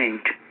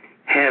ranked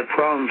have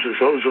problems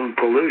with ozone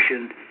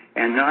pollution,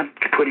 and not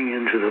putting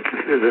into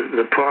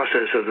the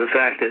process of the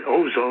fact that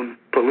ozone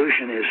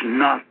pollution is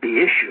not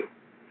the issue.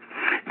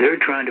 They're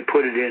trying to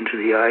put it into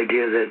the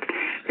idea that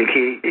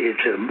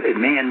it's a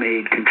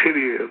man-made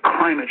contributor to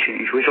climate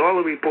change, which all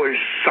the reporters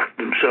sucked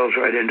themselves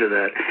right into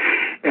that.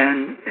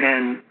 And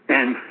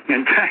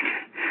in fact,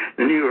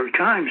 the New York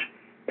Times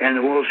and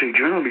the Wall Street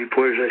Journal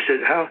reporters, I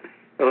said, how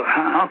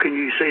can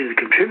you say the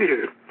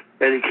contributor,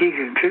 the key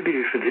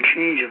contributor for the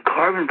change of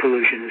carbon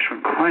pollution is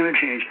from climate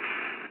change,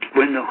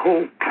 when the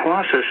whole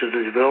process of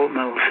the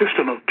developmental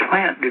system of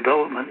plant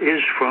development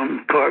is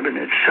from carbon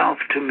itself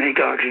to make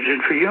oxygen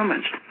for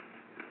humans?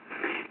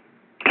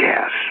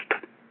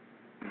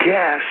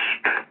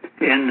 Gasp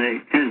in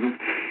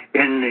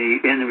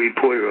the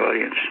reporter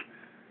audience.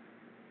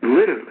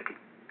 Literally,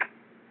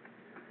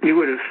 you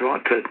would have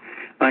thought that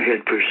I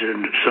had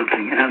presented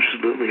something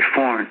absolutely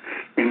foreign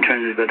in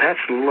terms of, but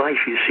that's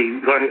life, you see.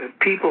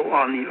 People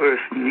on the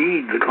earth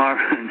need the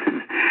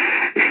carbon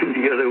in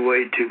the other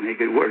way to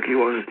make it work.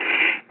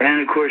 And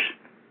of course,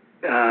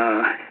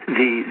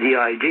 the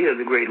idea of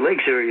the Great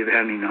Lakes area of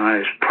having the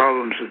highest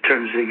problems in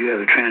terms of you have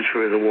a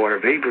transfer of the water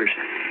vapors,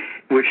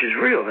 which is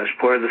real. That's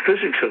part of the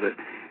physics of it.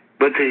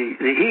 But the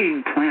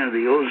heating plant of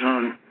the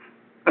ozone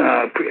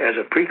as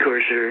a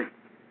precursor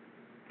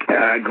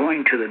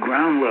going to the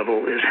ground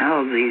level is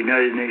how the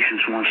United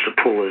Nations wants to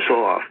pull this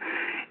off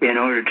in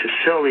order to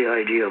sell the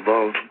idea of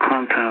volatile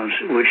compounds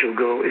which will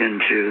go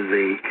into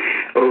the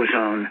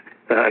ozone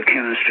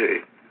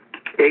chemistry.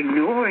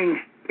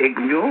 Ignoring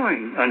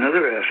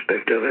another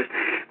aspect of it,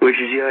 which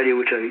is the idea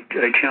which I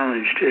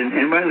challenged,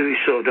 and rightly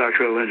so,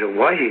 Dr. Alinda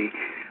Whitey,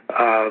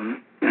 a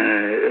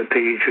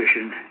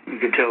pediatrician, you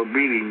could tell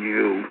really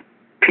knew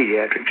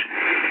pediatrics.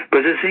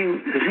 But the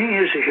thing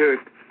is here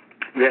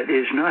that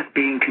is not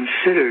being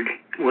considered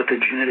what the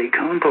genetic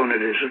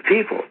component is of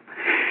people.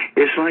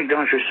 It's like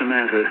Dr.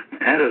 Samantha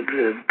Addo,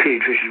 the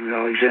pediatrician from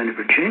Alexandria,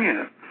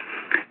 Virginia,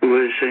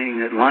 was saying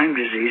that Lyme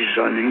disease is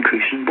on the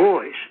increase in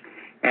boys,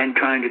 and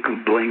trying to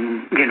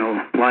blame,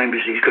 Lyme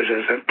disease because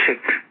there's a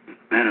tick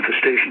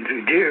manifestation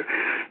through deer,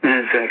 and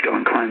in fact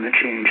on climate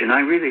change. And I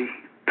really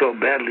felt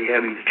badly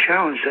having to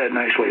challenge that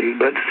nice lady.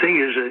 But the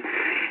thing is that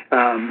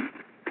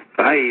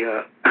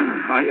I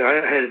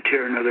had to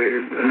tear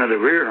another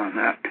rear on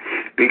that,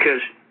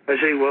 because I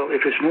say, well,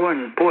 if it's more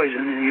in the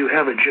poison, then you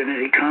have a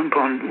genetic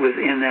compound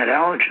within that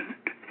allergen,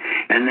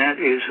 and that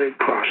is a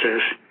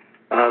process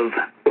of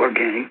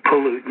organic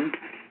pollutant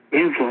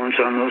influence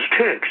on those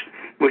ticks,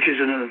 which is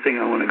another thing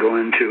I want to go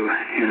into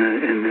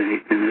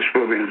in this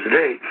program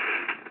today,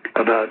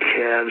 about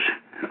calves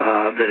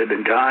that have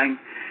been dying,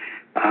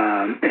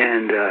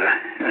 and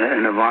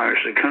a virus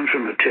that comes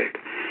from a tick,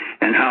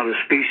 and how the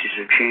species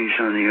have changed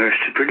on the earth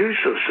to produce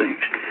those things.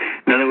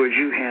 In other words,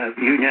 you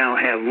now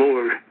have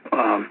lower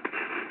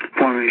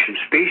formation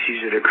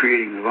species that are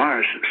creating the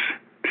viruses.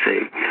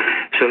 See,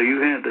 so you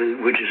have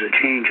which is a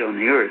change on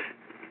the earth.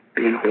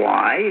 And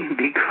why?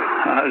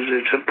 Because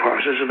it's a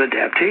process of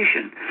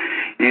adaptation.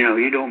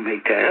 You don't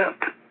make that up.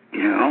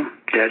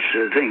 That's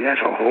the thing.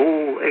 That's a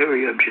whole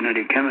area of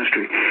genetic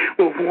chemistry.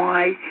 Well,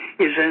 why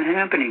is that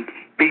happening?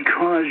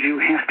 Because you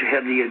have to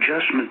have the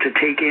adjustment to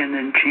take in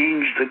and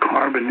change the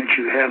carbon that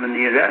you have in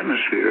the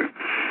atmosphere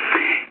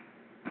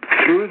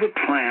through the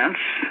plants,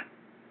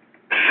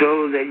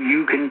 so that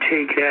you can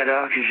take that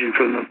oxygen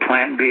from the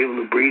plant and be able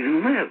to breathe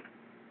and live.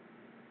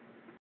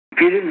 If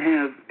you didn't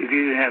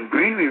have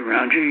greenery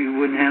around you, you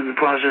wouldn't have the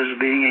process of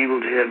being able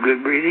to have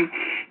good breathing.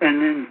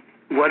 And then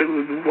what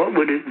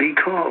would it be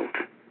called?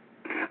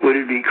 Would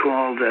it be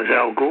called, as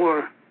Al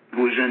Gore,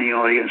 who was in the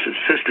audience,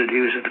 insisted,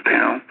 he was at the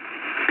panel,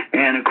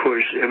 and of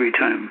course every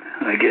time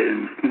I get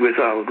in with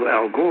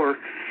Al Gore,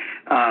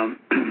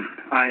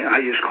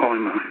 I just call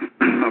him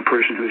a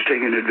person who's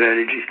taken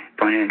advantage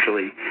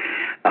financially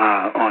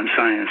on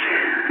science,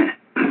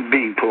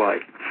 being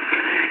polite.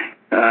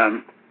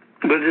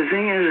 But the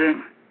thing is that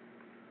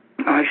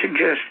I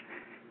suggest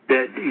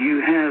that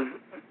you have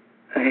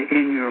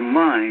in your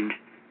mind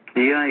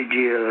the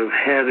idea of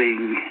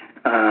having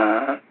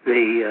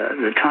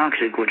the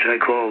toxic, which I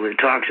call the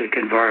toxic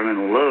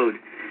environmental load,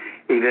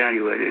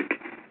 evaluated,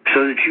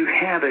 so that you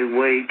have a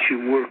way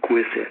to work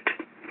with it.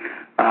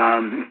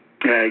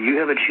 You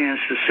have a chance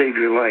to save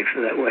your life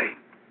that way,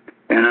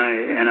 and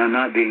I'm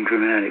not being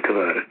dramatic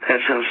about it.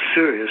 That's how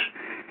serious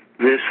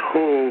this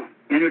whole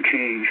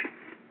interchange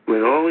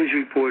with all these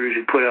reporters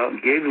who put out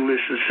and gave a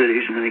list of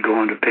cities, and then they go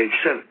on to page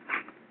 7.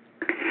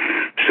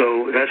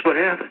 So that's what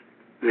happened.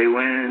 They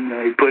went and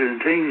they put in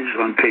things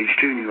on page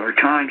 2, New York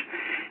Times,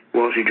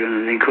 Wall Street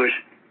Journal, and of course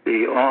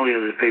all the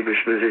other papers,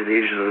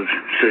 these are those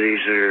cities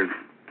that are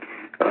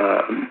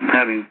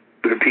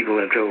where people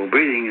have trouble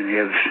breathing, and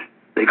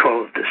they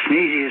call it the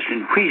sneeziest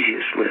and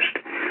wheeziest list.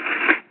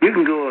 You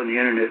can go on the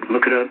internet and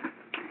look it up,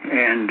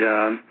 and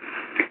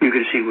you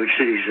can see which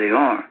cities they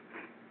are.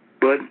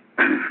 But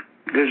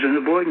there's an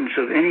avoidance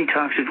of any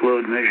toxic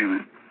load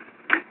measurement.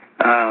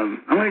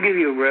 I'm going to give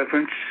you a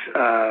reference,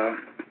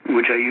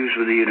 which I use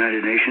with the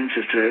United Nations.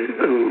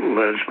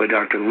 It's by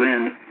Dr.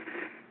 Lind,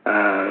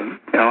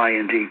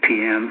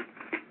 LIND-PM.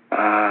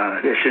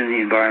 It's in the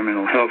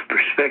Environmental Health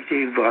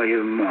Perspective,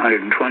 volume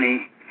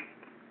 120,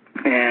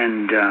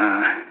 and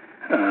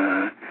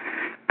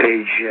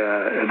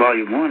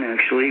volume 1,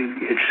 actually.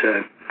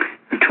 It's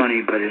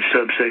 20, but it's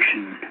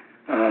subsection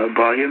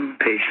volume,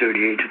 page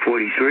 38 to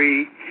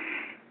 43.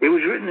 It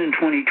was written in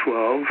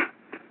 2012,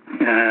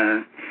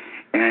 and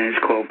it's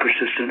called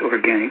Persistent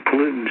Organic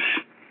Pollutants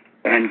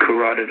and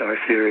Carotid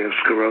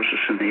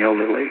Arteriosclerosis in the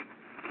Elderly.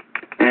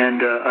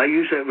 And I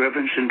used that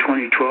reference in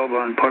 2012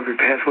 on Parker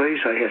Pathways.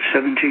 I had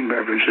 17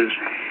 references,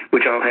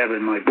 which I'll have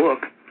in my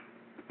book,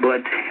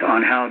 but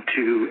on how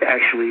to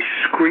actually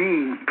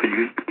screen for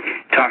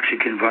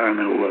toxic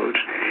environmental loads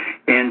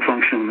in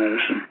functional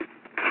medicine.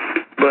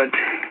 But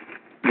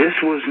this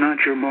was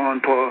not your ma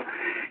and pa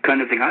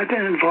kind of thing. I've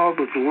been involved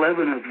with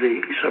 11 of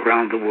these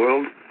around the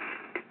world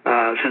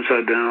since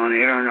I've been on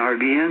air on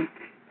RBN.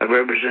 I've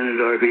represented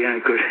RBN,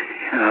 of course,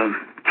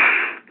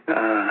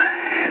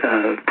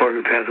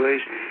 Parker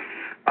Pathways.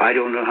 I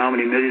don't know how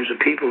many millions of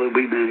people that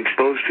we've been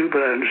exposed to,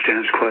 but I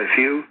understand it's quite a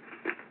few.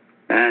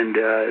 And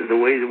the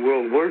way the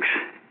world works,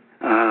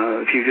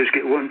 if you just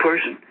get one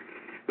person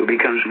who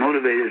becomes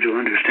motivated to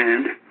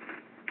understand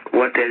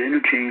what that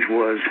interchange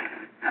was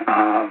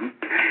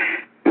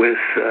with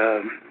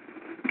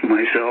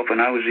myself,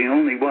 and I was the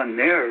only one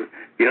there.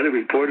 The other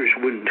reporters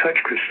wouldn't touch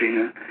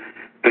Christina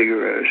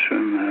Figueres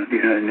from the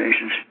United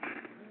Nations.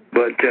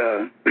 But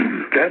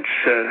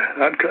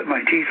I've cut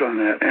my teeth on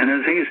that. And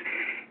the thing is,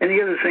 and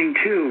the other thing,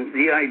 too,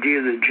 the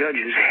idea that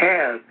judges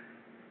have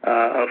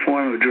a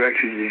form of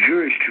direction to the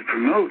juries to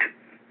promote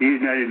the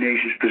United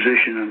Nations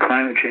position on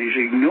climate change,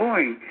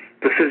 ignoring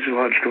the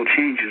physiological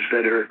changes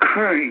that are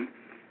occurring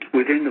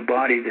within the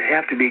body that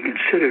have to be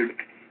considered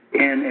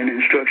in an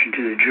instruction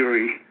to the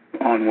jury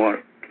on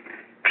water.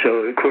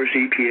 So, of course,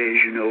 EPA,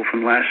 as you know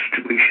from last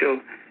week's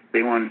show,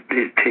 they want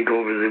to take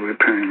over the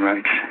riparian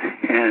rights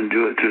and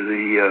do it through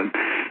the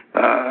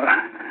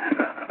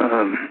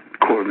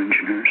Corps of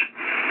Engineers.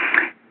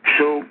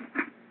 So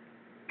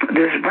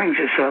this brings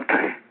us up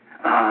to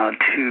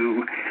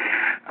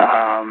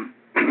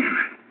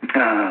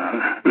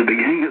the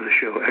beginning of the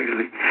show,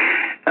 actually.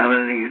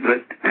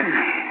 But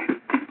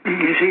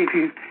you see,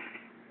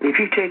 if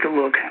you take a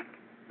look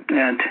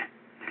at,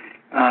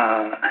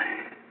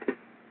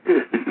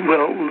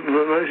 well,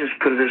 let's just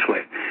put it this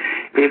way: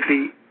 if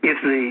the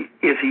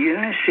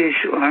United States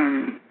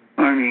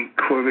Army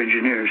Corps of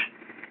Engineers,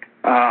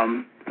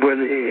 where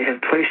they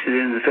have placed it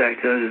in the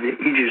fact under the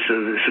aegis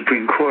of the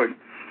Supreme Court,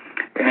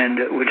 and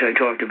which I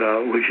talked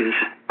about, which is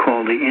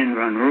called the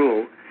in-run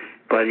rule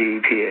by the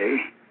EPA,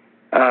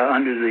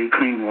 under the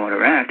Clean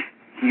Water Act,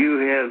 you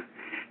have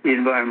the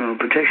Environmental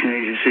Protection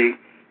Agency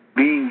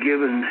being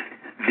given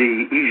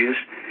the aegis,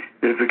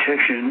 the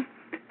protection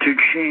to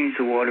change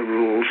the water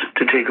rules,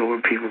 to take over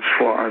people's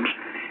farms,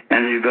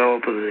 and the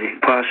develop of the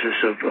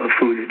process of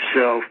food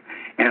itself,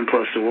 and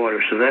plus the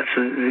water. So that's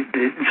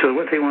so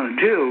what they want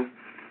to do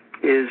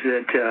is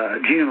that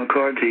Gina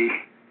McCarthy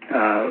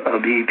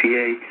of the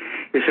EPA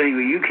is saying,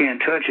 well, you can't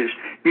touch us.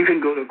 You can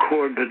go to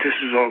court, but this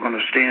is all going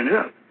to stand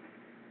up.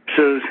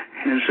 So,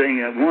 and saying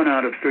that 1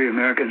 out of 3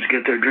 Americans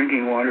get their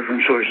drinking water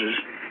from sources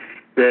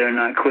that are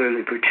not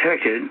clearly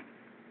protected,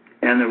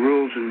 and the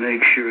rules will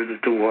make sure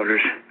that the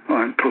waters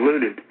aren't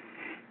polluted.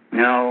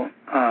 Now,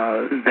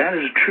 that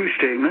is a true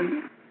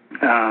statement,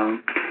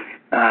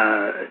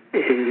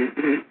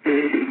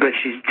 but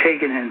she's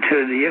taken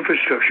into the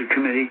Infrastructure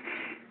Committee,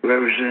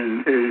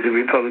 the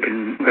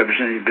Republican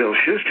Representative Bill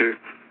Schuster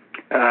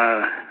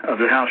of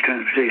the House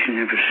Transportation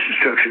and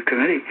Infrastructure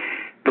Committee,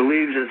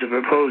 believes that the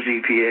proposed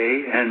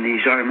EPA and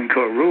these Army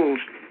Corps rules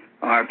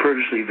are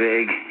purposely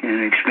vague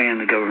and expand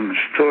the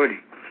government's authority.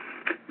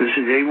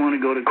 They want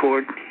to go to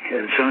court.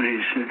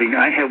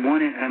 I have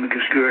one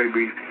amicus curiae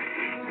brief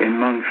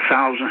among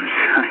thousands.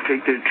 I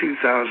think there are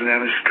 2,000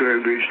 amicus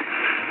curiae briefs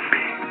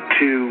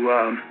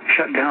to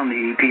shut down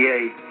the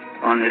EPA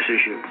on this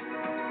issue.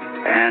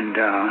 And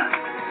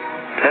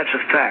that's a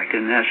fact,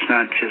 and that's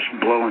not just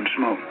blowing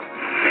smoke.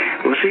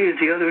 We'll see you at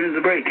the other end of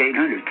the break,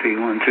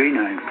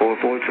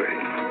 800-313-9443.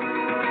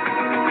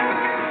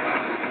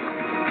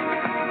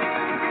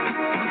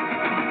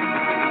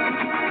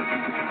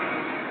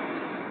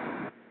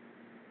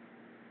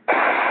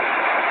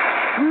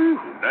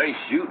 Nice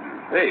shooting.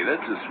 Hey,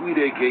 that's a sweet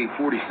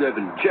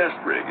AK-47 chest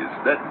rig. Is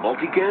that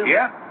multicam?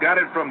 Yeah, got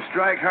it from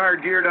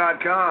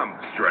StrikeHardGear.com.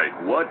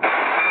 Strike what?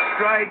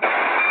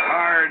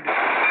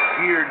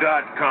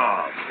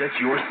 StrikeHardGear.com. Set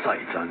your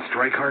sights on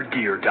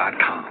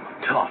StrikeHardGear.com.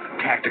 Tough,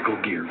 tactical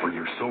gear for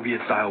your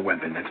Soviet-style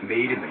weapon that's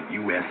made in the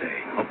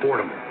USA.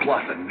 Affordable,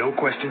 plus a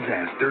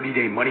no-questions-asked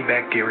 30-day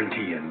money-back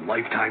guarantee and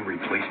lifetime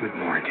replacement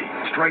warranty.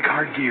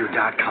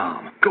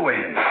 StrikeHardGear.com. Go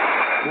ahead.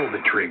 Pull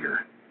the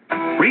trigger.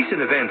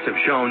 Recent events have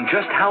shown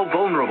just how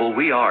vulnerable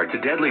we are to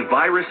deadly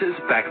viruses,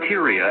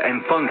 bacteria,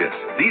 and fungus.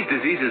 These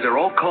diseases are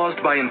all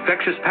caused by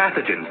infectious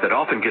pathogens that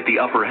often get the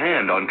upper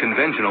hand on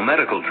conventional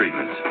medical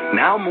treatments.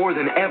 Now more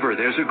than ever,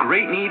 there's a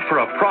great need for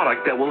a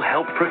product that will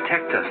help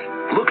protect us.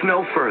 Look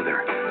no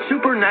further.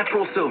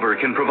 Supernatural Silver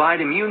can provide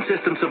immune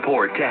system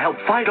support to help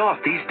fight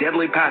off these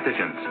deadly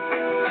pathogens.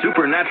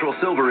 Supernatural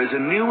Silver is a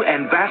new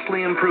and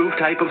vastly improved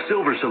type of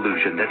silver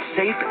solution that's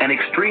safe and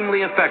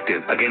extremely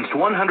effective against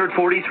 143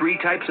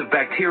 types of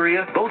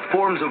bacteria, both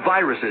forms of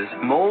viruses,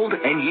 mold,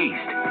 and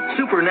yeast.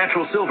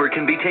 Supernatural Silver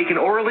can be taken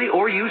orally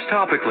or used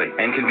topically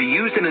and can be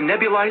used in a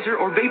nebulizer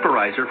or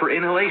vaporizer for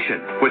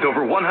inhalation. With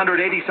over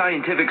 180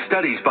 scientific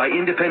studies by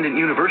independent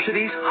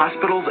universities,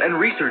 hospitals, and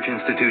research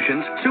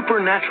institutions,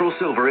 Supernatural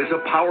Silver is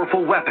a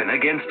powerful weapon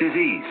against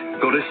disease.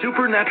 Go to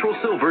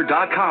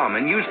supernaturalsilver.com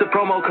and use the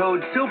promo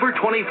code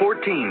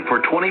SILVER2014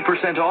 for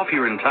 20% off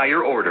your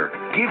entire order.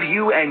 Give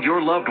you and your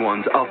loved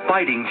ones a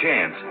fighting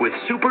chance with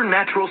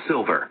Supernatural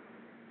Silver.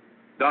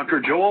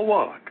 Dr. Joel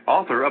Wallach,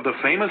 author of the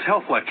famous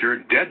health lecture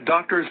Dead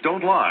Doctors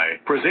Don't Lie,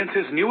 presents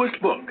his newest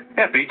book,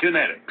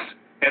 Epigenetics.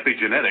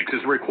 Epigenetics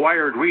is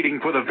required reading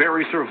for the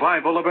very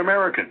survival of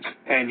Americans,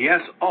 and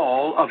yes,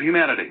 all of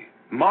humanity.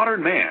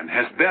 Modern man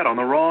has bet on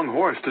the wrong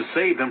horse to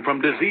save them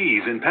from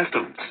disease and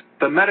pestilence.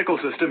 The medical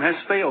system has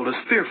failed us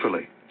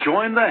fearfully.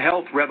 Join the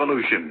health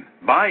revolution.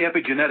 Buy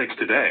Epigenetics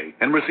today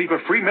and receive a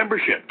free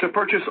membership to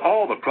purchase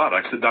all the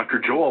products that Dr.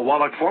 Joel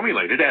Wallach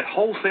formulated at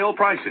wholesale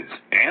prices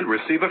and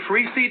receive a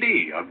free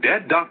CD of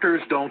Dead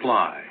Doctors Don't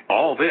Lie.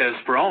 All this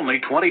for only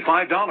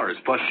 $25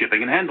 plus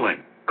shipping and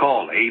handling.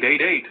 Call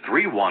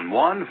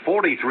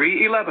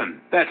 888-311-4311.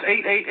 That's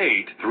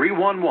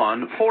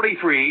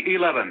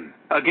 888-311-4311.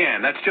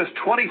 Again, that's just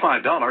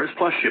 $25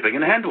 plus shipping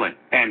and handling.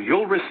 And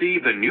you'll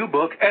receive the new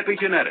book,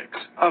 Epigenetics,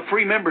 a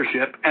free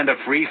membership, and a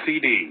free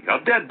CD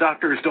of Dead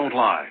Doctors Don't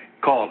Lie.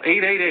 Call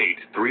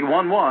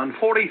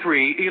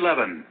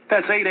 888-311-4311.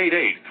 That's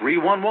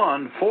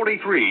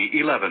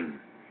 888-311-4311.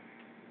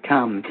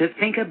 Come to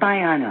Finca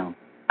Baiano,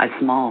 a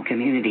small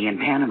community in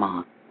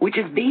Panama, which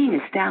is being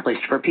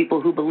established for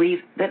people who believe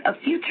that a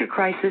future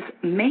crisis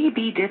may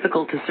be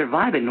difficult to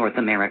survive in North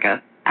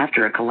America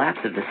after a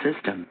collapse of the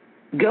system.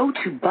 Go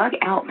to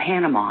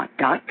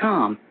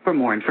bugoutpanama.com for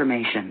more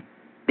information.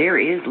 There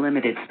is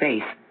limited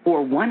space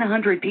for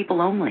 100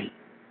 people only.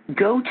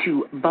 Go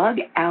to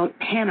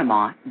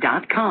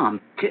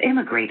bugoutpanama.com to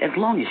immigrate as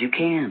long as you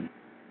can.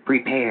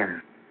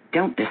 Prepare.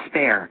 Don't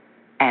despair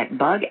at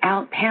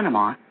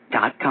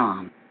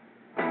bugoutpanama.com.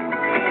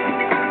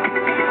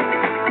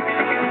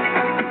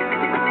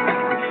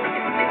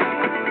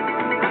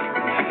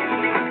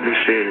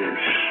 This is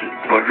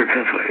Parker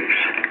Pathways.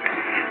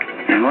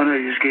 And what I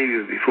just gave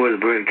you before the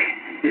break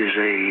is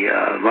a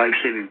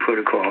life-saving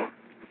protocol,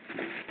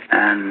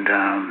 and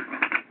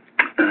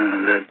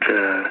that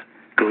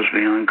goes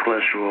beyond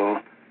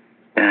cholesterol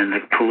and the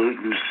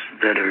pollutants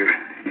that are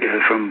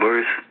from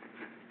birth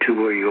to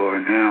where you are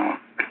now.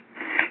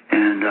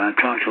 And I've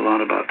talked a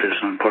lot about this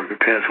on Parker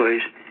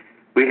Pathways.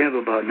 We have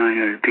about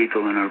 900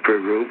 people in our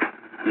prayer group.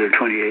 They're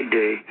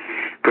 28-day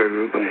prayer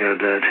group. I have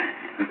that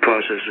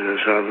process of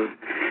how the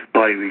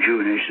body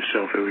rejuvenates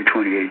itself every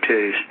 28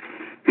 days.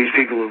 These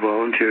people have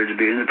volunteered to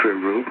be in the prayer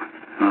group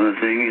on the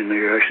thing, and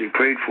they're actually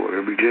prayed for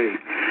every day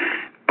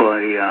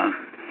by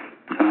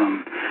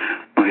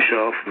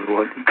myself,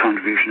 what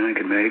contribution I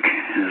can make,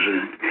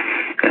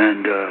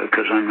 and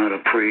because I'm not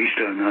a priest,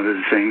 I'm not a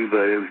thing,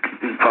 but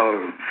the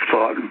power of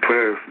thought and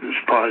prayer is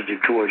positive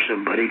towards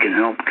somebody can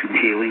help in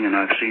healing, and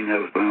I've seen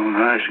that with my own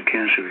eyes in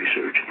cancer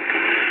research.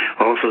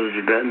 Also, the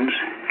Tibetans,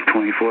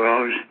 24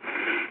 hours,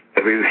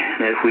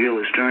 that wheel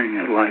is turning,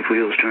 that life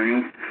wheel is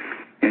turning.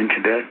 In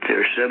Tibet, there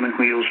are 7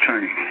 wheels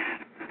turning,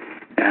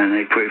 and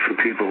they pray for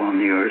people on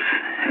the earth,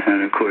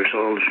 and of course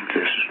all this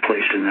is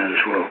placed in that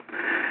as well.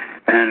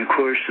 And of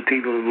course the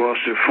people who've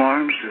lost their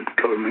farms, the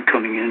government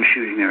coming in,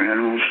 shooting their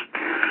animals,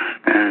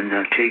 and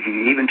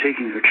even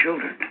taking their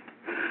children,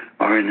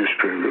 are in this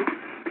prayer group.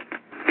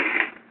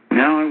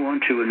 Now I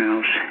want to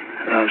announce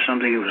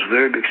something that was a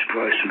very big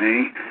surprise to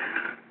me.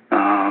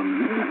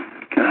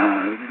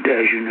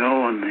 As you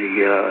know, on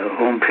the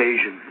home page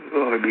of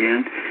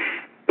RBN,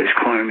 is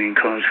chloramine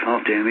cause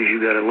health damage. You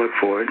got to look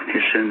for it.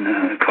 It's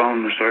in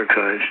columnist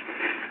archives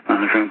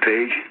on the front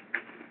page.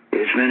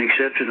 It's been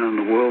accepted on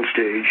the world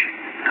stage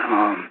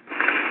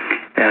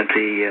at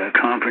the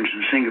conference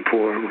in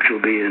Singapore, which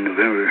will be in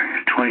November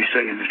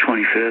 22nd to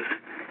 25th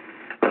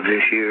of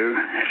this year.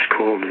 It's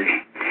called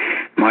the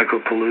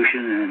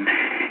Micropollution and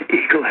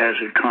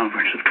Ecohazard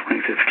Conference of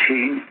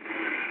 2015.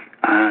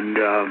 And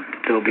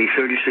there'll be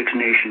 36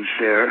 nations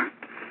there.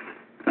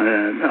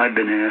 I've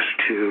been asked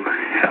to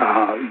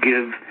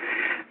give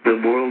the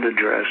world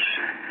address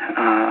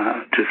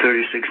to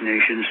 36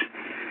 nations.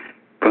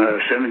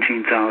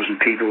 17,000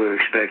 people are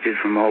expected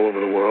from all over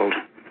the world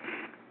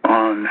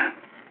on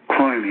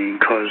chloramine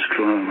causes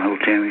health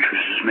damage,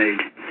 which is made.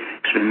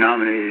 It's been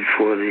nominated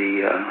for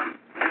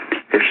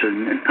it's the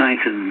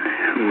 9th in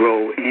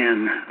row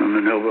in on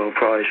the Nobel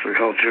Prize for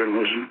Health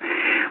Journalism,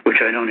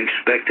 which I don't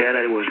expect that.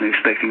 I wasn't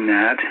expecting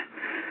that.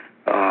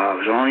 I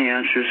was only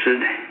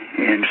interested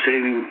in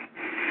saving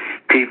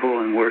people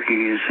and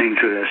working this thing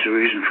through. That's the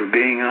reason for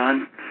being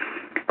on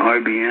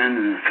RBN,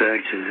 and the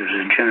fact that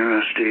there's a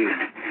generosity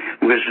and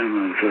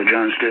wisdom of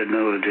John Stead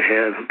Miller to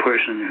have a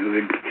person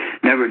who had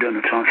never done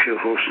a talk show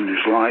host in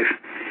his life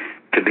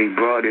to be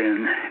brought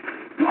in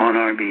on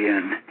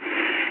RBN.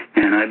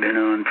 And I've been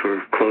on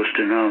for close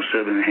to now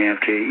 7.5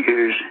 to 8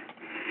 years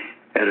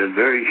at a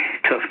very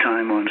tough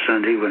time on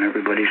Sunday when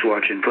everybody's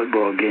watching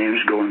football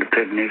games, going to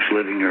picnics,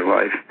 living their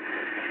life,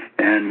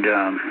 and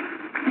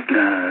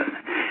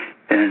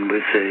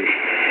with the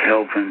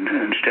help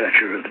and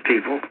stature of the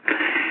people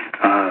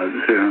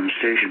that are on the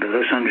station. But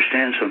let's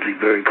understand something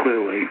very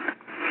clearly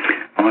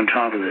on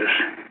top of this.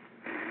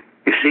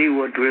 You see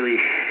what really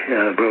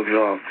broke it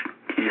off,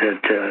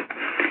 that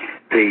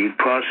the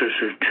process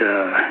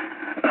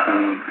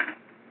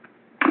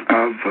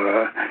of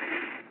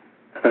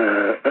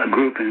a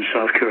group in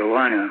South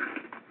Carolina,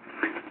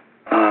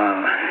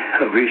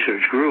 a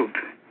research group,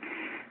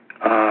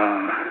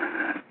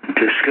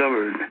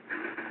 discovered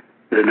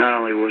that not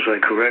only was I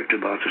correct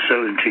about the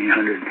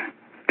 1,700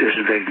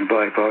 disinfectant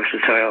byproducts,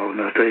 the thiol,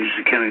 the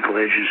chemical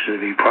agents to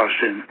be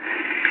processed in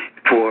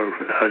for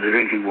the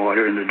drinking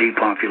water and the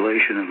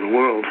depopulation of the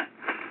world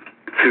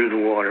through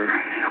the water,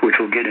 which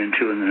we'll get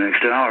into in the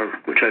next hour,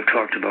 which I've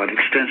talked about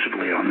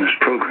extensively on this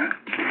program.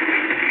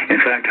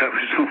 In fact, I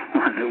was the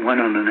one that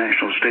went on the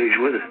national stage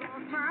with it.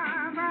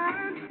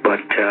 But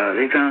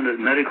they found that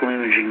medical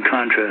imaging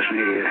contrast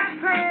media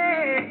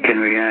can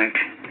react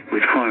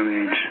with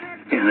chloramines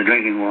in the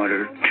drinking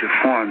water to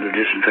form the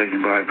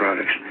disinfectant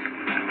byproducts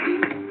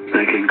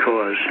that can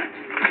cause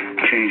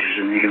changes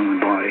in the human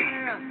body.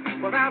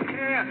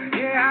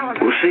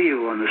 We'll see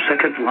you on the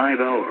second live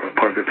hour of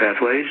Parker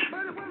Pathways.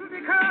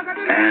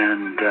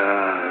 And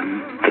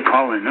the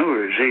call-in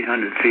number is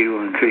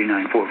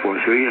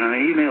 800-313-9443, and my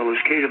email is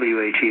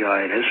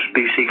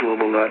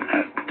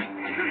kwati@sbcglobal.net.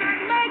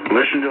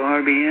 Listen to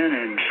RBN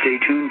and stay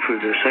tuned for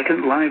the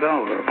second live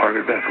hour of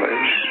Parker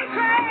Pathways.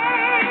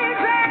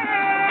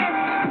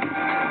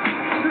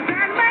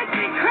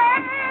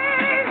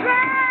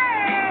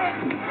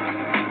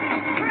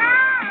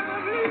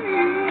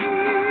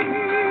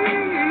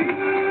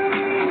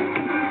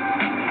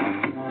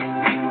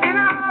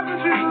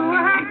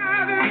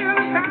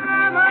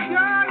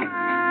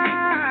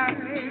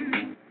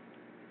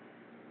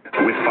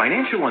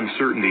 financial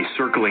uncertainty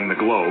circling the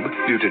globe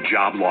due to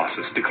job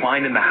losses,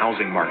 decline in the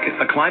housing market,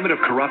 a climate of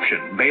corruption,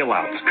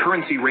 bailouts,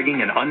 currency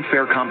rigging, and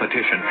unfair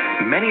competition,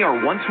 many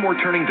are once more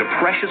turning to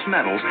precious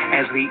metals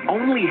as the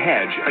only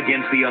hedge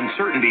against the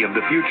uncertainty of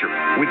the future.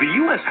 With the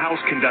U.S. House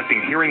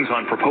conducting hearings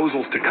on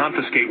proposals to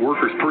confiscate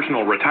workers'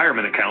 personal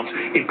retirement accounts,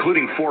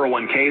 including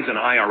 401ks and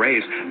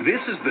IRAs,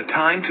 this is the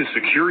time to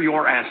secure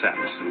your assets.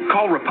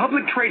 Call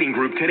Republic Trading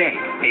Group today,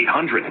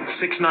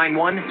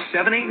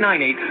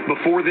 800-691-7898,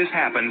 before this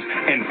happens,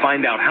 and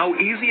find out how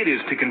easy it is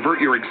to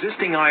convert your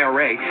existing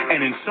IRA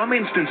and, in some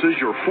instances,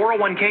 your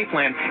 401k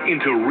plan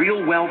into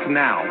real wealth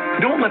now.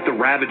 Don't let the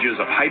ravages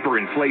of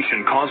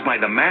hyperinflation caused by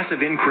the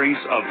massive increase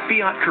of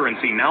fiat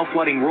currency now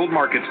flooding world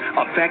markets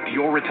affect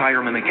your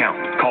retirement account.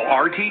 Call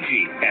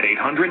RTG at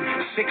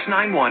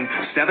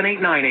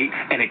 800-691-7898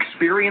 and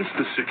experience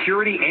the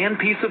security and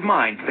peace of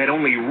mind that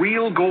only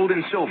real gold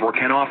and silver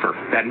can offer.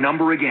 That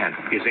number again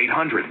is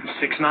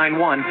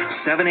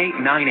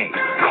 800-691-7898.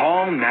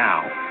 Call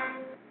now.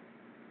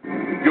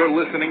 You're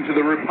listening to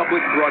the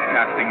Republic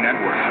Broadcasting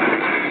Network.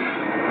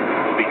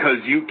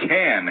 Because you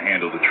can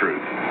handle the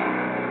truth.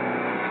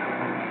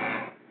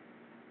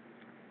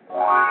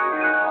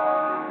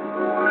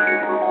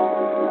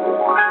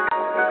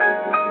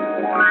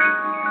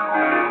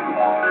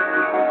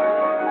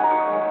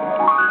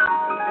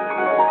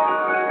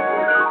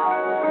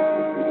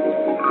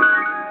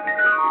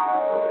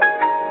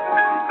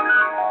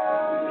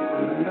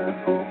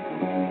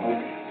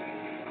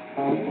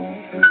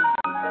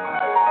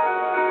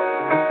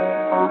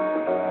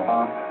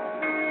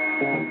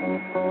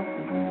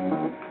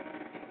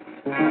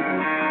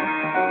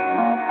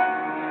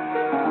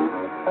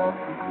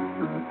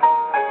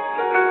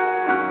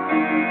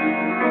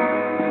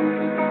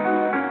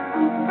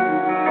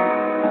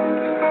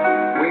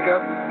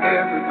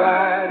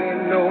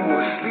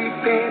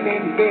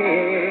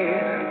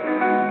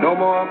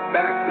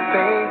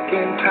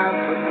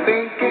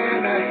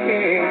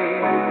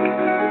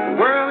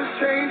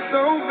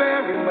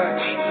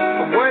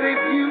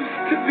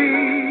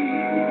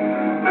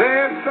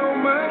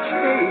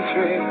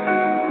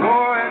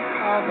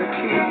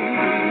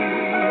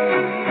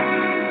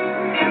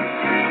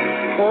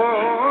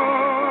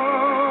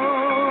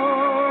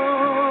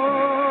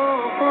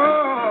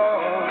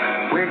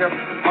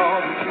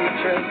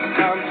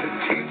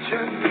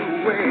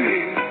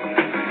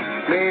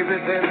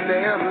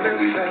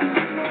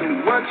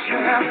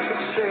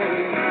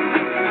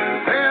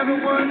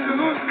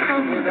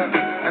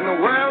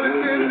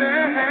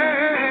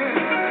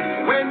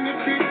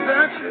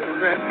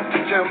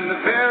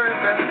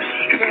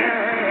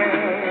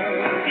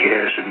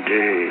 Yes,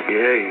 indeed.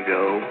 There you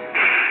go.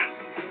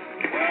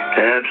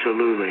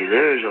 Absolutely.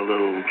 There's a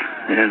little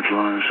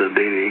influence of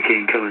B.B.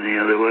 King coming the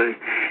other way.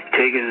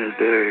 Take it as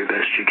very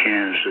best you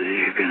can so that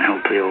you can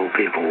help the old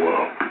people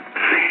well.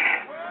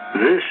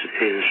 This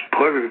is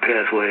Porter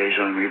Pathways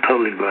on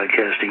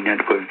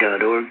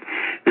RepublicBroadcastingNetwork.org.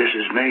 This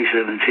is May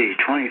 17,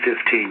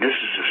 2015. This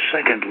is the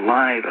second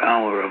live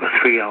hour of a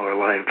 3-hour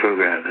live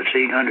program. It's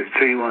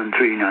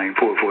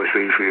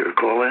 800-313-9443 for your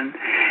call-in.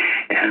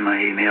 And my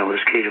email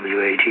is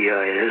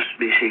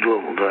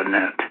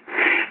kwati@sbcglobal.net.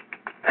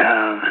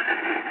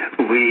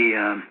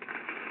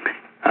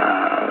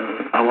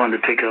 I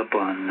wanted to pick up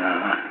on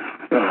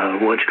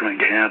what's going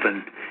to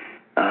happen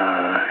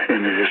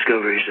in the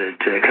discoveries that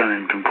come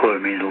in from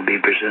chloramine that will be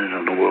presented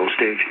on the world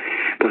stage.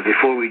 But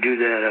before we do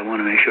that, I want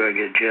to make sure I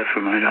get Jeff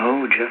from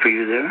Idaho. Jeff, are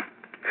you there?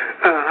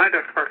 Hi,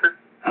 Dr. Parker.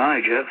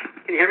 Hi, Jeff.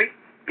 Can you hear me?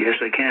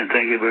 Yes, I can.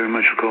 Thank you very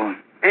much for calling.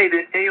 Hey,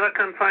 did any luck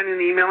on finding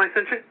the email I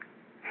sent you?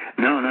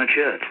 No, not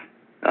yet.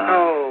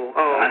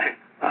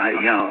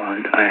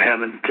 I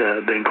haven't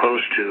been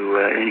close to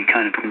any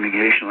kind of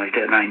communication like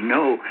that, and I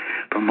know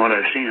from what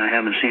I've seen, I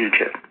haven't seen it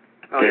yet.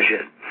 Okay.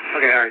 Yet.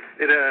 Okay, all right.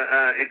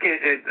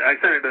 I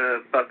sent it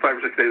about 5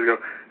 or 6 days ago.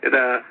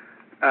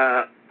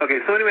 Okay.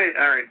 So anyway,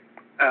 all right.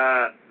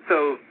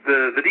 So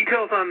the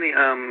details on the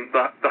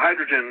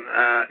hydrogen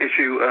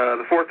issue,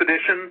 the 4th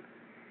edition,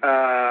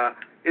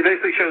 it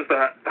basically shows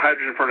the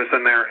hydrogen furnace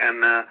in there,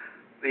 and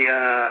the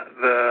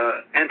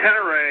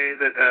antenna array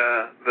that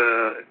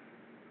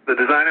the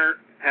designer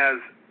has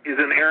is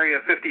in area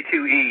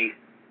 52E.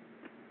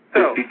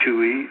 So,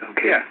 52E,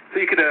 okay. Yeah, so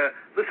you could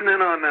listen in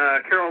on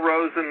Carol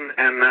Rosen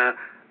and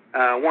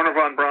Warner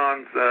von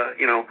Braun's,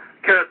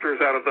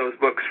 characters out of those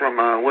books from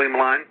William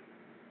Lyne.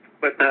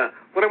 But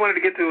what I wanted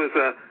to get to is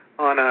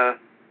on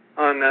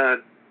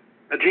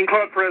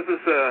Jean-Claude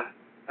Perez's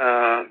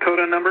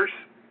CODA numbers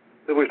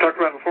that we've talked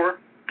about before.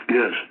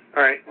 Yes.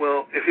 All right.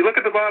 Well, if you look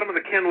at the bottom of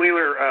the Ken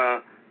Wheeler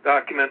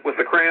document with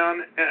the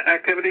crayon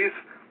activities,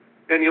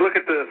 and you look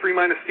at the 3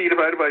 minus c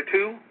divided by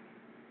 2,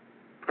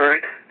 all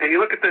right, and you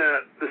look at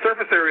the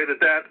surface area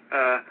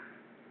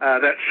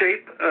that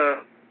shape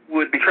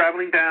would be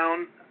traveling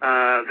down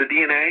the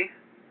DNA.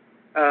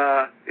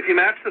 If you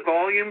match the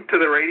volume to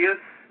the radius,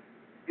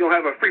 you'll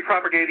have a free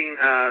propagating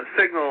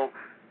signal.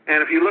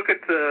 And if you look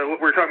at what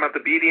we were talking about, the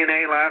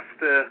BDNA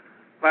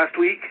last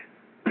week,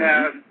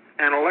 as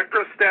an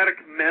electrostatic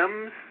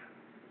MEMS,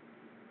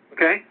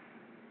 okay?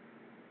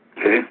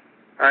 Okay.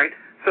 All right.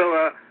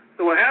 So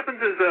what happens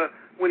is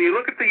when you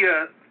look at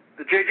the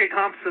J.J.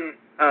 Thomson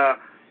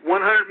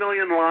 100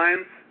 million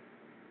lines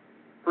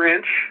per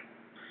inch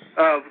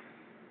of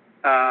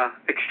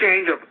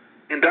exchange of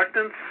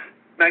inductance,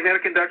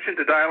 magnetic induction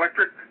to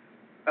dielectric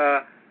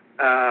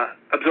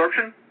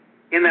absorption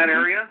in that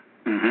area.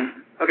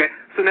 Okay,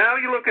 so now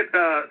you look at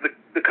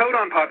the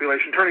codon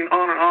population turning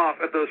on and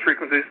off at those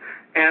frequencies,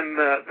 and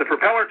the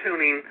propeller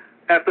tuning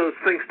at those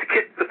things to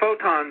kick the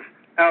photons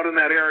out in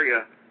that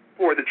area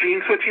for the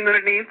gene switching that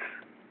it needs.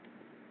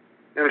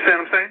 You understand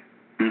what I'm saying?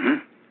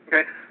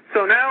 Okay,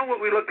 so now what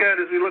we look at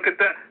is we look at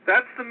that.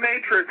 That's the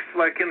matrix,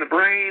 like in the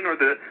brain or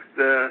the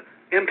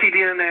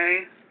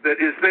mtDNA, that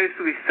is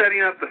basically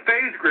setting up the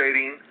phase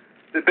grading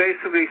that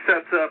basically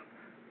sets up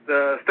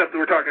the stuff that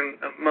we're talking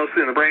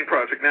mostly in the brain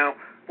project. Now,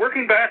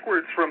 working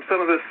backwards from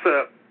some of this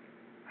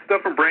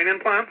stuff from brain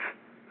implants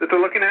that they're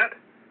looking at,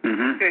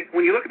 okay,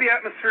 when you look at the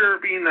atmosphere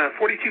being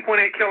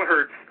 42.8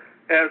 kilohertz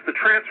as the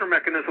transfer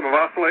mechanism of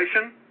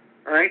oscillation,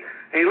 all right,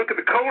 and you look at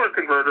the Kohler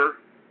converter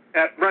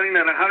at running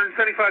at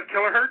 175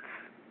 kilohertz,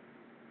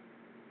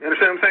 you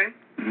understand what I'm saying?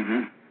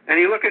 And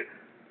you look at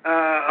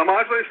a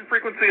modulation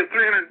frequency of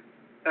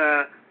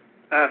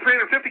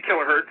 350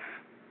 kilohertz,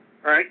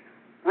 all right,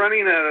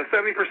 running at a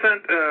 70%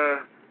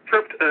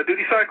 tripped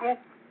duty cycle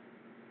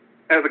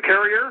as a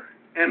carrier,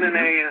 and then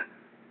a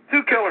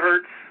 2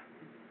 kilohertz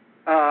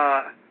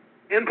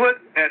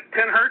input at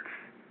 10 hertz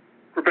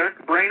for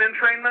brain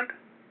entrainment,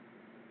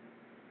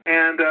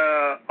 and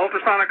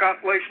ultrasonic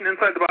oscillation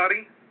inside the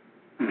body.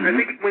 I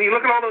think when you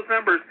look at all those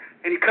numbers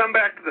and you come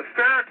back to the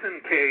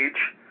ferritin cage,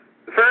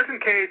 the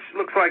ferritin cage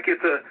looks like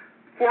it's a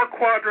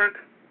 4-quadrant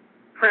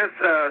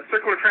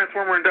circular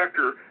transformer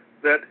inductor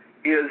that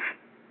is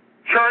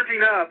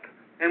charging up,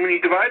 and when you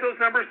divide those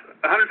numbers,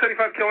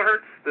 175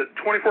 kilohertz, the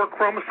 24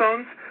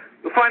 chromosomes,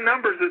 you'll find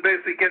numbers that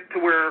basically get to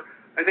where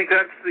I think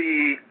that's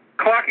the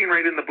clocking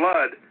rate in the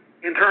blood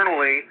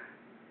internally.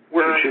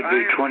 Where it should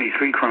be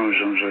 23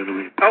 chromosomes, I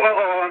believe.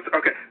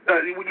 Okay.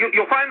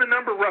 You'll find the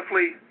number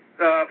roughly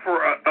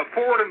for a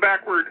forward and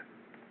backward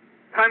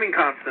timing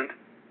constant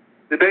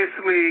that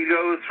basically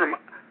goes from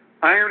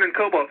iron and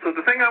cobalt. So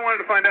the thing I wanted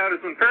to find out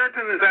is when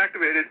ferritin is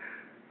activated,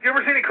 do you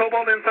ever see any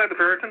cobalt inside the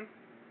ferritin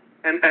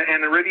and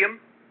iridium?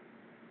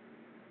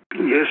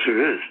 Yes,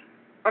 there is.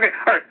 Okay,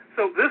 all right.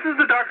 So this is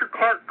the Dr.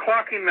 Clark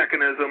clocking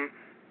mechanism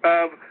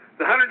of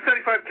the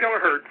 175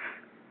 kilohertz.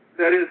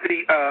 That is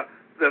the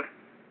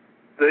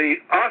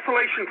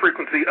oscillation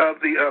frequency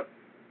of the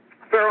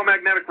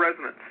ferromagnetic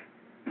resonance.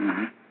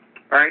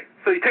 All right.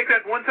 So you take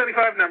that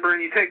 175 number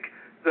and you take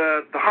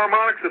the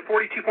harmonics of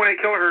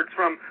 42.8 kilohertz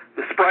from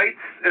the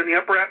sprites and the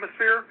upper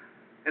atmosphere,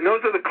 and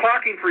those are the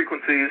clocking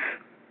frequencies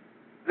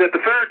that the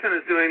ferritin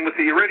is doing with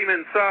the iridium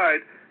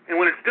inside. And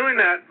when it's doing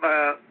that,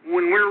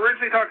 when we were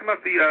originally talking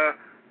about the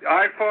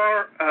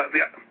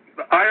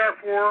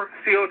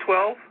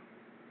IR4CO12,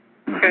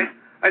 okay,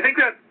 I think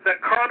that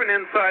carbon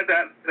inside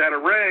that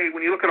array,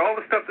 when you look at all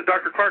the stuff that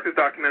Dr. Clark has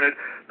documented,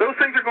 those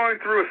things are going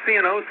through a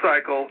CNO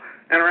cycle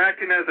and are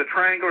acting as a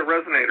triangular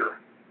resonator.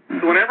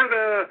 So whenever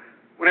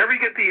you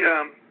get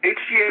the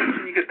HGH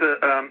and you get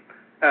the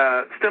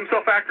stem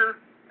cell factor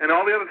and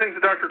all the other things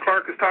that Dr.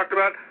 Clark has talked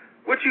about,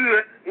 what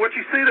you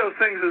see those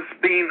things as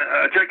being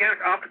a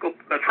gigantic optical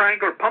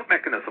triangular pump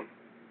mechanism.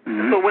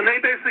 So when they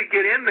basically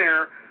get in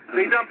there,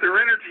 they dump their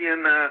energy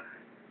in.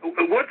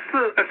 What's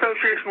the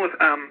association with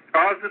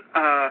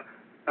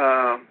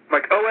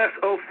like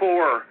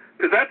OSO4?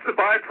 Because that's the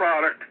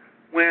byproduct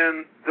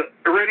when the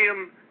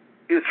iridium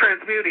is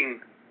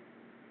transmuting.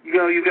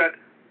 You've got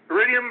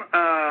iridium,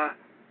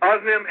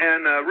 osmium,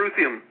 and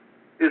ruthenium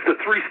is the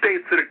 3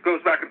 states that it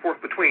goes back and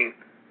forth between.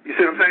 You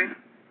see what I'm saying?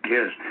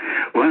 Yes.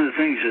 One of the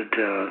things that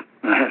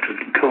I have to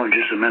go in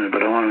just a minute,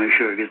 but I want to make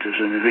sure I get this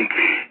in the thing.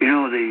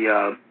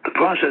 The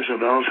process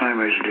of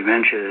Alzheimer's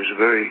dementia is a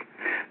very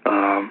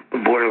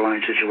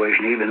borderline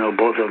situation, even though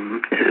both of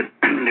them,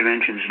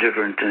 dementia is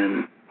different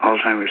than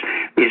Alzheimer's.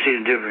 You see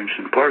the difference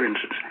in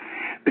Parkinson's.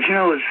 But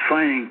it's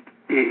funny,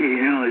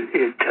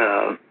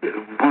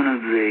 one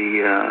of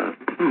the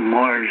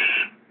Mars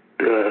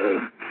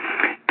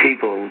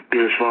people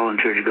just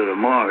volunteered to go to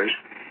Mars.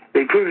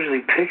 They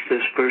purposely picked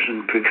this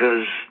person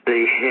because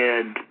they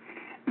had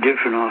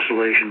different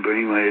oscillation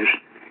brainwaves,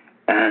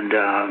 and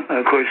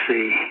of course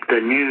the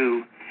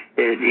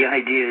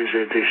idea is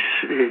that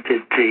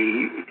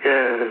the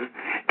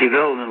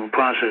developmental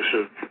process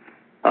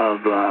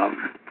of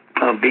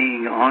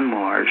being on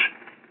Mars,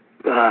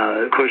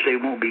 of course they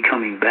won't be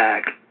coming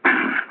back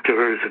to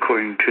Earth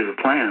according to the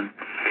plan,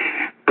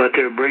 but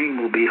their brain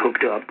will be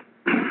hooked up,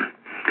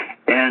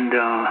 and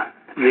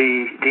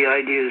the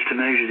idea is to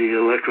measure the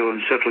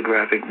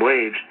electroencephalographic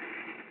waves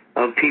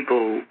of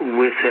people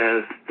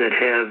that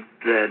have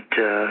that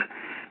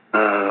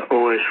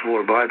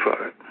OS4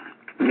 byproduct.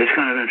 It's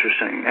kind of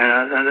interesting,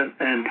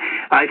 and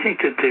I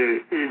think that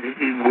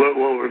what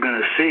we're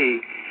going to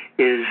see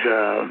is,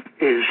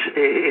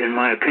 in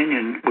my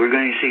opinion, we're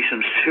going to see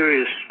some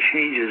serious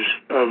changes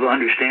of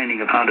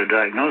understanding of how to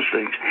diagnose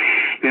things.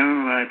 You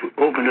remember when I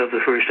opened up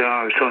the first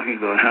hour, I was talking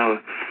about how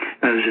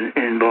I was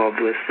involved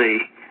with the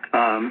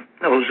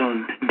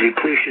ozone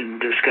depletion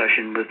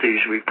discussion with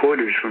these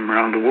reporters from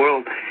around the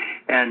world,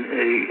 and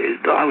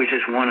I was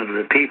just one of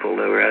the people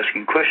that were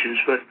asking questions.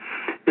 But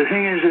the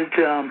thing is that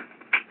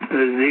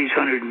these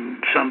 100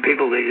 and some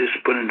people, they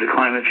just put into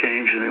climate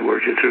change and they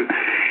worked it through.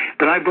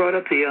 But I brought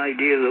up the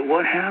idea that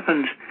what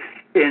happens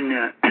in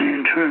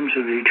terms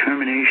of the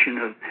determination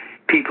of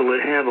people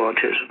that have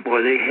autism,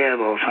 or they have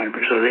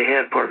Alzheimer's, or they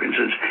have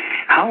Parkinson's,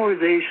 how are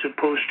they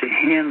supposed to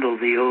handle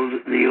the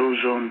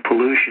ozone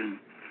pollution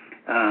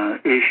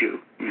issue,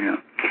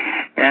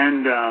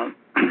 and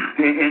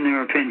in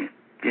their opinion,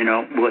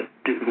 what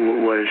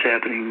is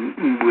happening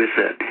with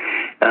that.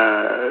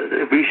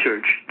 The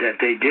research that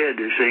they did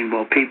is saying,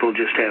 well, people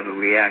just have a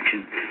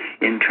reaction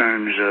in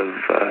terms of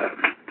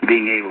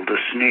being able to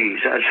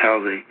sneeze. That's how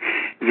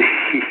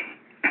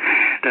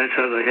that's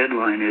how the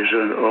headline is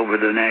over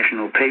the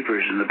national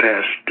papers in the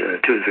past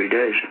 2 or 3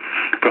 days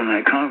from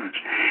that conference.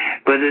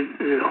 But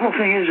the whole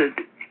thing is that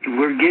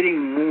we're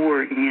getting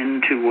more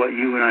into what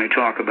you and I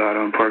talk about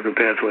on Parker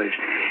Pathways,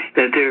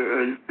 that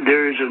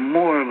there is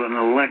more of an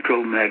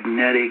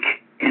electromagnetic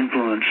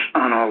influence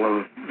on all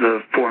of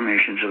the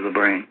formations of the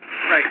brain.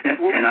 Right.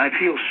 And I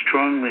feel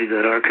strongly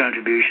that our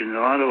contribution,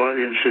 a lot of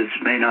audiences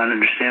may not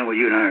understand what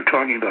you and I are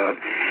talking about,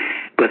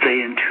 but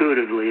they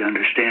intuitively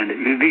understand it.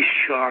 You'd be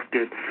shocked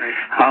at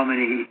how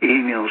many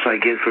emails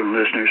I get from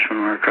listeners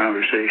from our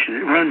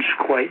conversation. It runs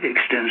quite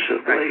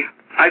extensively. Right.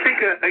 I think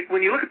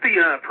when you look at the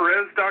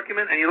Perez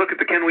document and you look at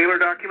the Ken Wheeler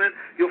document,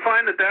 you'll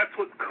find that that's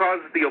what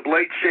causes the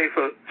oblate shape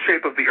of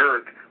the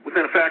Earth,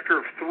 within a factor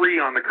of 3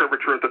 on the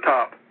curvature at the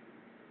top.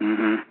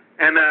 Mm-hmm.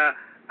 And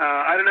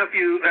I don't know if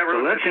you ever...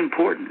 Well, that's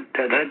important.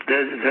 That's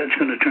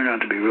going to turn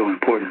out to be real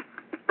important.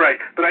 Right.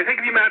 But I think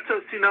if you match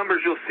those two numbers,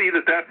 you'll see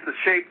that that's the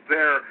shape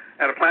there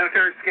at a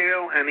planetary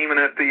scale and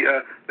even at the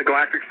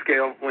galactic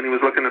scale when he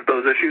was looking at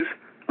those issues.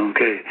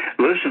 Okay.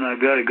 Listen, I've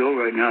got to go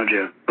right now,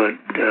 Jeff, but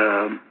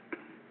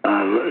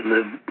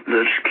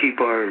let's keep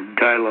our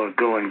dialogue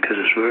going because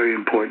it's very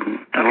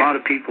important. A lot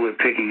of people are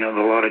picking up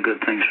a lot of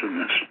good things from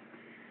this.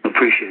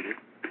 Appreciate it.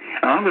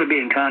 I'm going to be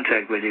in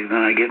contact with you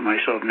when I get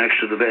myself next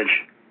to the bench.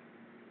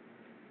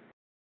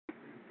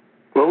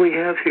 What we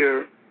have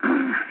here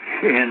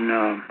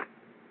in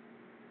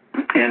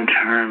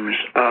terms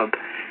of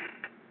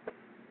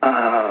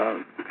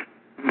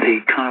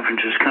the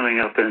conferences coming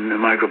up in the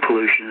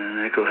Micropollution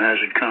and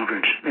Ecohazard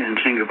Conference in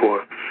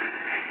Singapore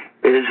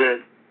is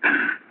that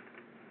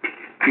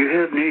you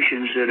have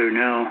nations that are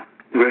now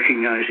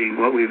recognizing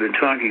what we've been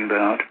talking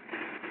about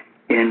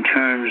in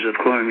terms of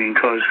chloramine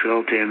causes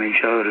health damage,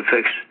 how it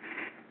affects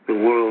the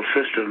world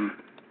system,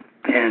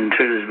 and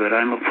but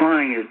I'm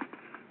applying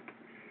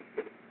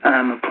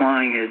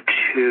it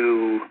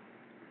to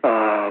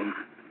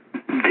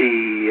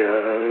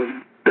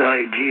the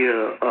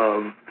idea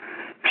of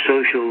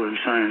social and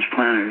science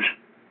planners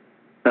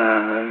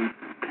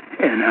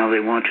and how they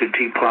want to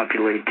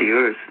depopulate the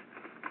Earth.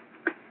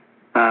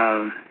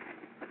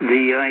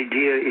 The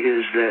idea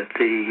is that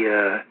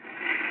the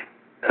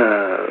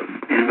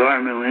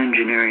Environmental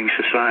Engineering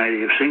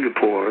Society of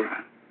Singapore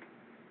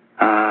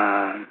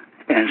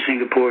and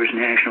Singapore's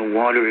National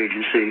Water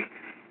Agency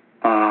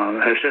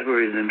have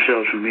separated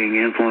themselves from being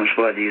influenced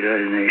by the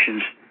United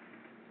Nations.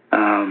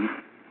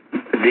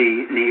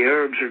 The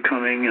Arabs are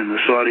coming and the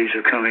Saudis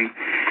are coming.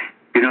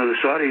 The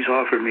Saudis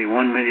offered me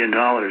 $1 million.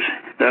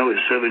 That was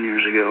 7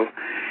 years ago.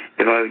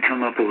 If I would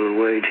come up with a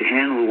way to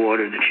handle the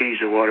water, to change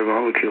the water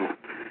molecule.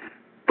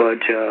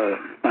 But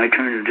I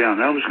turned it down.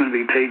 That was going to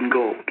be paid in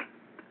gold.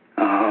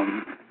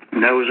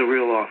 That was a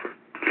real offer.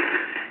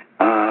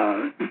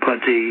 But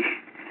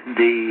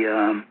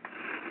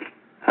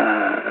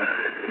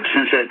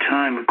since that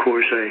time, of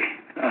course, I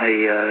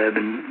have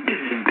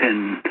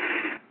been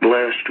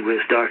blessed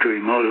with Dr.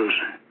 Emoto's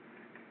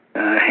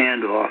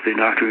handoff. And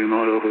Dr.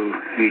 Emoto,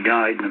 he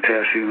died in the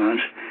past few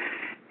months,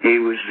 he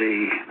was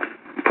the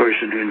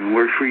person who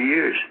worked for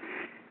years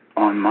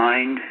on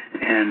mind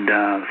and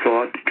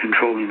thought,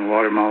 controlling the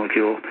water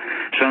molecule.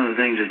 Some of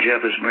the things that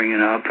Jeff is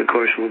bringing up, of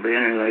course, will be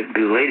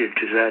related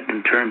to that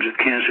in terms of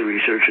cancer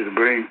research of the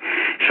brain.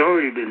 It's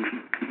already been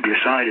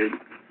decided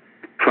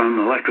from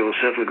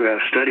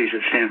electroencephalograph studies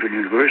at Stanford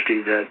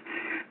University that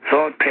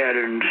thought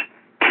patterns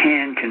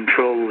can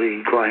control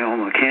the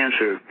glioma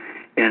cancer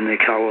in the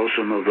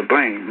callosum of the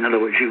brain. In other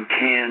words, you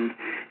can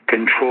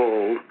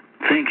control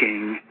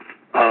thinking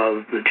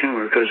of the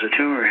tumor because the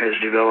tumor has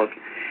developed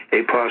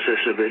a process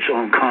of its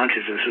own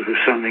consciousness, which is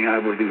something I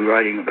would be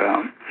writing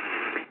about.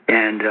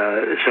 And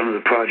some of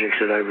the projects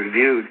that I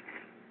reviewed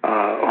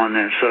on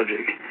that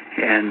subject.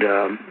 And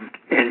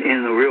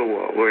in the real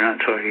world, we're not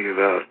talking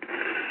about,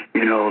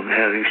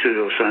 having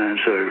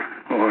pseudoscience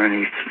or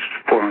any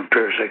form of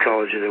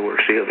parapsychology that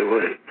works the other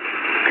way.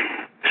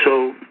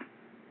 So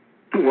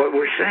what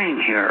we're saying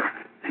here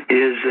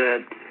is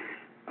that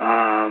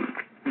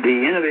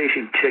the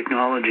innovation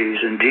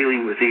technologies in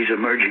dealing with these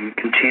emerging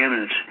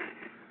contaminants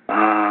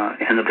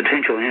and the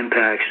potential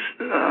impacts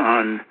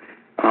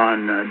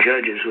on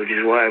judges, which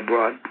is why I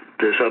brought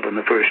this up in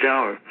the first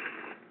hour,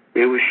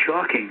 it was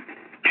shocking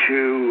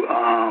to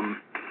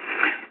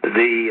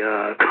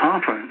the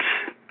conference,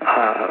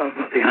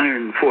 the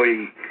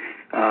 140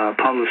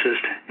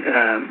 publicists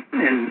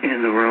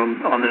in the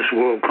room on this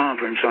world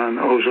conference on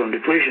ozone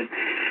depletion,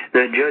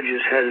 that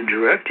judges had a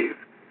directive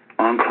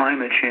on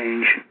climate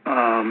change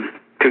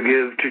to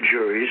give to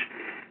juries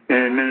in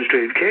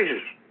administrative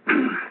cases.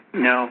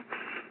 Now,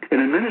 an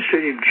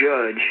administrative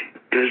judge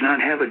does not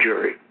have a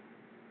jury.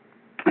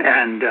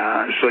 And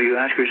so you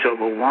ask yourself,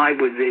 well, why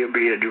would there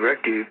be a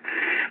directive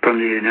from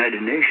the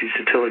United Nations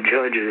to tell a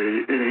judge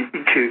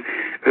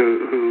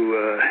who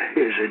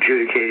is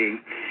adjudicating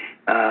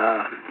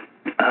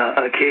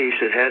a case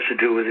that has to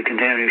do with the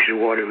contamination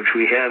of water, which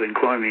we have in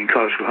chloramine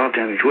causes health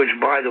damage, which,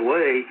 by the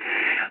way,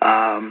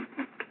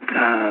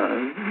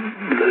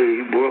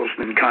 the world's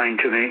been kind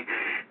to me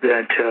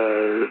that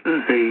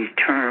the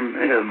term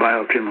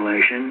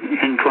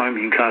bioaccumulation in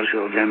chloramine causes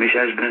health damage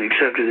has been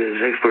accepted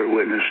as expert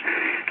witness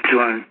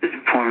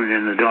formed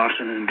in the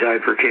Dawson and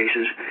Diaper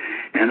cases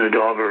and the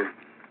Dauber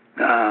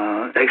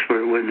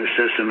expert witness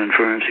system in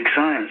forensic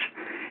science.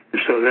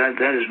 And so that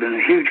has been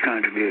a huge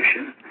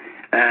contribution.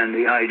 And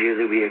the idea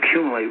that we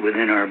accumulate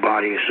within our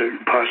body certain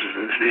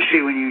processes. You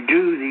see, when you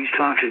do these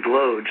toxic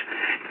loads,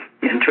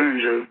 in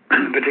terms of,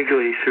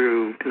 particularly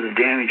through the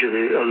damage of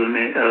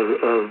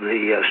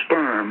the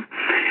sperm,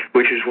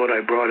 which is what I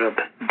brought up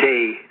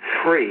day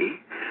 3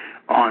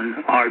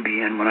 on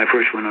RBN when I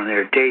first went on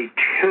there. Day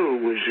 2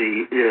 was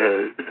the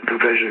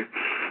Professor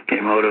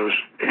Emoto's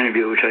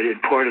interview, which I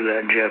did part of that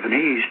in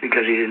Japanese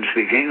because he didn't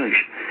speak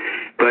English,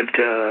 but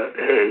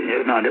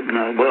not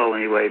well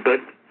anyway.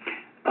 But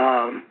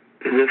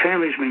the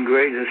family's been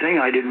great. The thing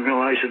I didn't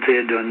realize that they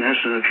had done this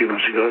a few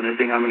months ago, and the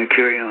thing I'm going to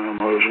carry on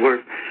Emoto's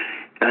work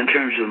in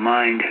terms of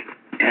mind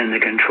and the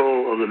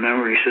control of the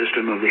memory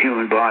system of the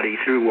human body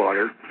through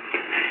water.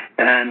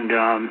 And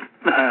I'm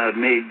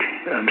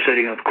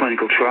setting up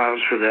clinical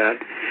trials for that.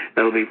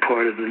 That'll be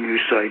part of the new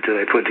site that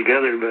I put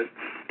together,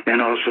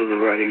 and also the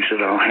writings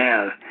that I'll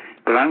have.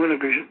 But I'm going to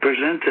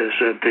present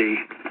this at the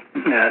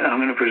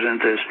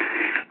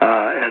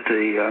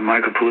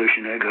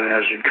Micropollution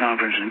Ecohazard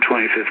Conference in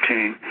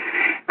 2015.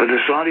 But the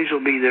Saudis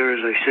will be there,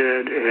 as I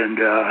said, and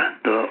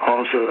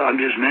also I'm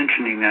just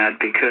mentioning that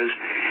because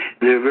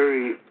they're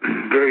very,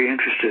 very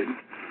interested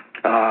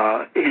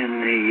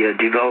in the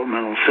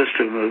developmental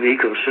system of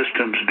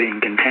ecosystems being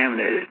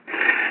contaminated.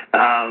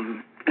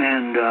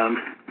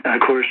 Of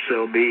course,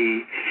 there'll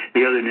be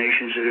the other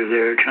nations that are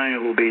there.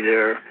 China will be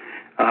there.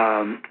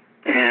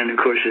 And, of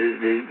course,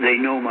 they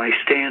know my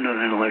stand on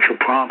intellectual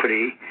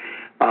property,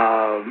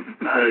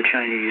 the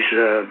Chinese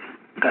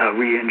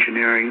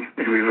re-engineering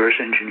and reverse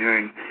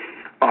engineering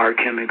our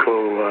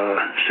chemical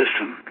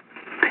system.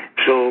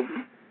 So,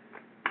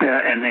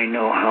 and they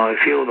know how I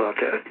feel about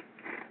that.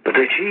 But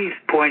the chief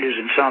point is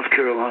in South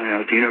Carolina,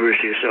 at the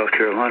University of South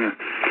Carolina,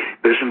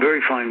 there's some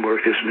very fine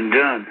work that's been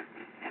done,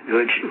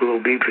 which will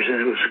be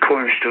presented as a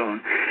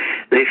cornerstone.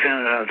 They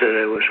found out that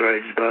I was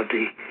right about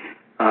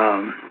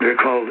they're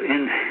called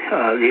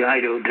the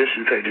ido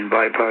disinfectant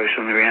byproducts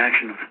from the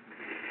reaction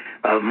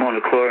of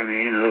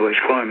monochloramine, in other words,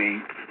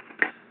 chloramine,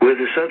 with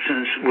a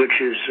substance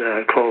which is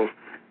called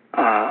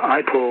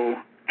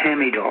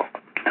ipoamidol.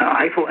 Now,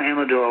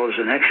 ipoamidol is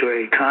an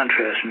X-ray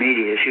contrast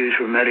media. It's used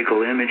for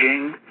medical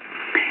imaging,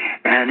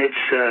 and its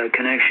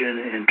connection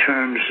in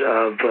terms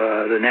of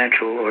the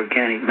natural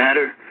organic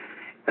matter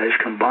is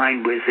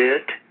combined with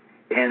it,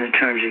 and in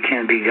terms it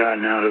can be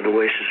gotten out of the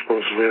waste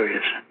disposal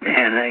areas.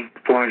 And it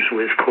forms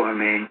with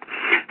chloramine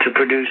to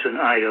produce an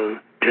ido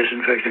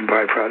disinfectant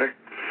byproduct,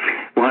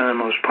 one of the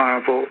most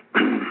powerful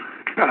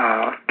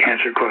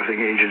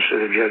cancer-causing agents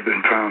that have yet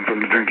been found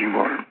from the drinking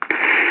water.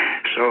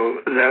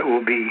 So that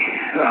will be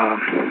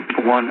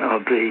one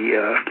of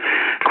the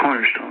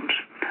cornerstones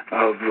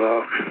of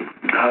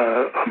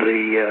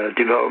the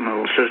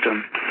developmental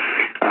system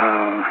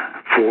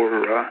for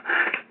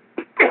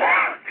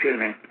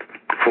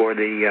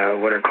the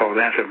what are called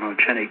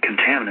anthropogenic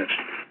contaminants,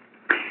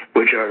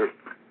 which are a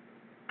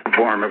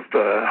form of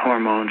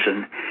hormones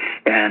and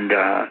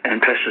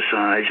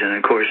pesticides, and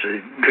of course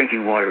the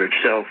drinking water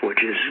itself, which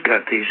has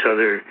got these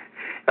other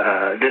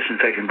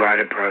disinfectant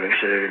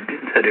byproducts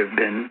that have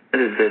been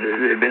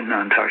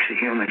non-toxic to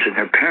humans in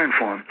their parent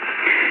form,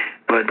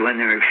 but when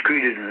they're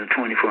excreted in a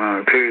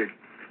 24-hour period,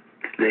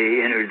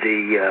 they enter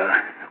the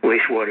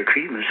wastewater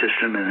treatment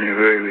system, and they're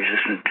very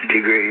resistant to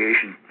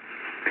degradation.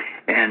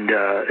 And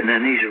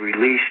then these are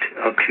released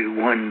up to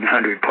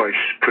 100 parts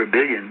per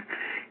billion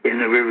in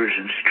the rivers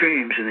and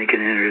streams, and they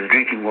can enter the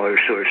drinking water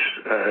source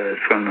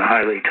from the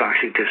highly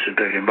toxic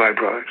disinfectant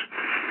byproducts.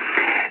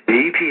 The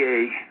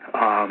EPA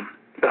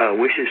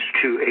wishes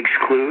to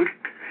exclude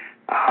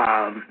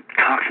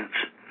toxins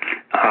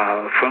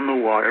from the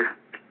water,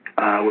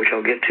 which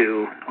I'll get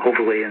to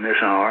hopefully in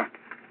this hour.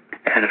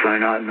 And if I'm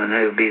not, then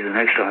it'll be the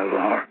next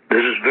hour.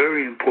 This is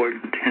very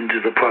important into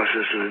the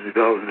process of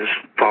development. This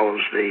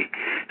follows the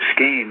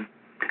scheme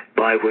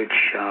by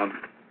which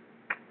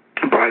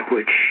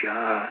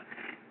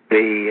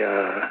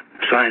the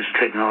science and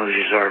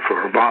technologies are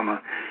for Obama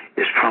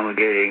is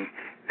promulgating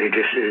the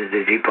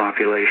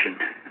depopulation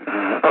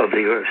of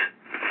the earth,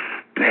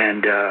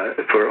 and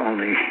for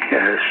only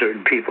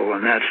certain people,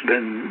 and that's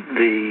been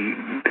the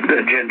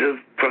agenda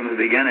from the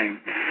beginning.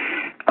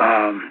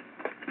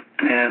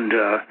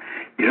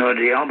 At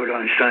the Albert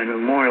Einstein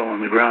Memorial on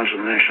the grounds of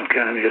the National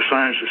Academy of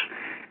Sciences,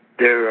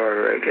 there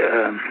are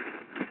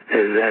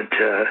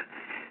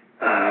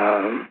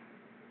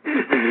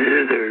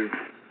there are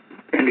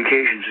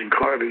indications in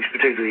carvings,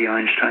 particularly the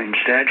Einstein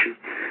statue,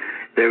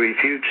 that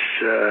refutes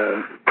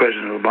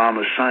President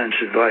Obama's science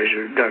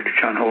advisor, Dr.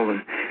 John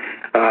Hogan,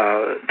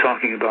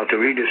 talking about the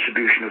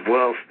redistribution of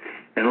wealth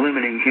and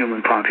limiting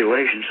human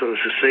population so as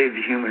to save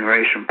the human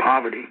race from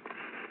poverty.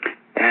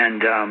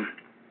 And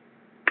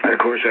of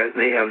course,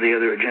 they have the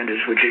other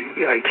agendas, which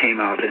I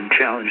came out and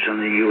challenged on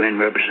the UN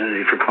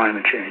representative for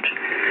climate change.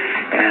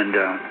 And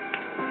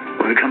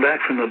when we come back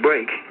from the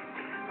break,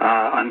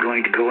 I'm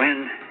going to go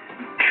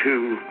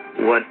into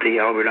what the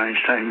Albert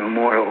Einstein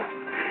Memorial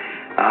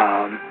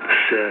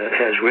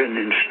has written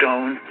in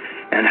stone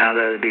and how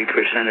that will be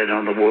presented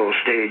on the world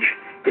stage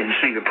in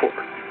Singapore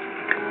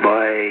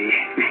by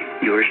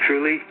yours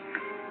truly.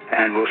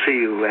 And we'll see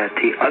you at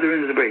the other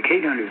end of the break,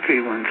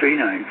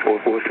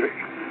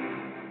 800-313-9443.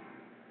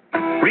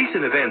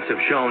 Recent events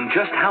have shown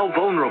just how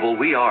vulnerable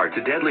we are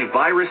to deadly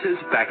viruses,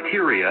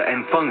 bacteria,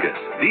 and fungus.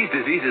 These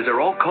diseases are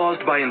all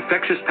caused by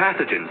infectious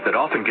pathogens that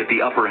often get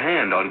the upper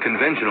hand on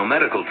conventional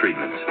medical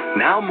treatments.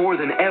 Now more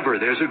than ever,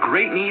 there's a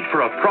great need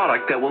for a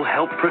product that will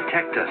help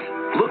protect us.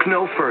 Look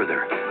no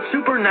further.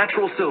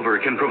 Supernatural Silver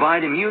can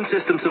provide immune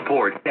system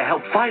support to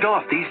help fight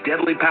off these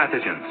deadly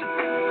pathogens.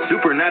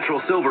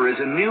 Supernatural Silver is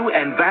a new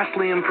and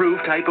vastly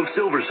improved type of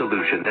silver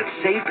solution that's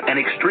safe and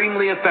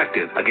extremely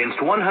effective against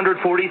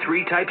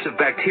 143 types of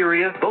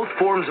bacteria, both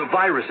forms of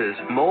viruses,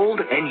 mold,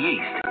 and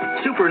yeast.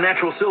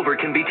 Supernatural Silver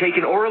can be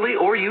taken orally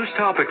or used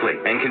topically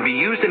and can be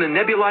used in a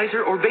nebulizer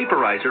or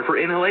vaporizer for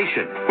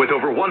inhalation. With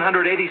over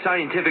 180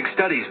 scientific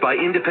studies by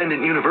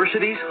independent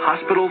universities,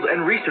 hospitals,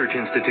 and research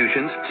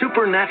institutions,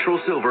 Supernatural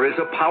Silver is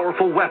a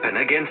powerful weapon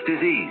against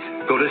disease.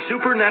 Go to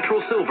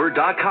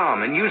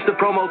supernaturalsilver.com and use the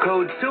promo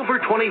code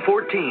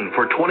SILVER2014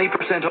 for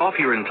 20% off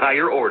your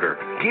entire order.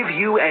 Give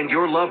you and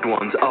your loved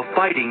ones a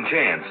fighting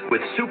chance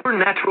with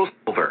Supernatural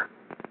Silver.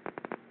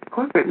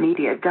 Corporate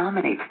media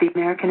dominates the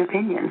American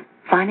opinion.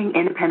 Finding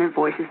independent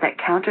voices that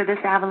counter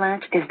this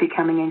avalanche is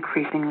becoming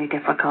increasingly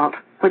difficult.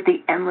 With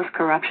the endless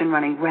corruption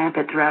running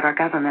rampant throughout our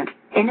government,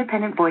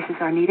 independent voices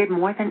are needed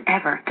more than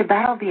ever to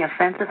battle the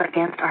offensive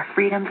against our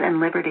freedoms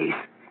and liberties.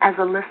 As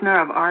a listener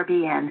of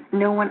RBN,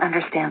 no one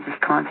understands this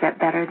concept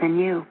better than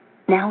you.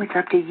 Now it's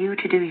up to you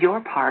to do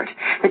your part.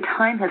 The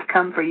time has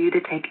come for you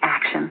to take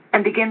action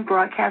and begin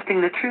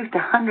broadcasting the truth to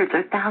hundreds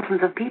or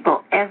thousands of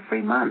people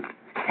every month.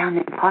 Sound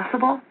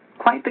impossible?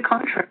 Quite the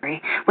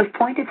contrary. With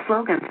pointed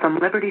slogans from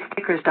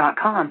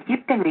LibertyStickers.com, you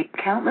can reach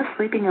countless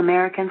sleeping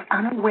Americans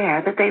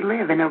unaware that they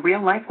live in a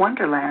real-life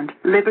wonderland.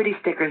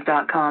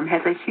 LibertyStickers.com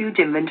has a huge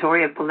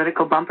inventory of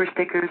political bumper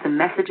stickers and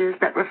messages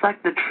that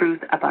reflect the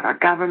truth about our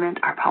government,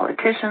 our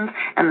politicians,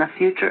 and the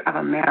future of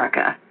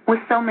America.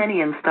 With so many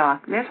in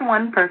stock, there's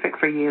one perfect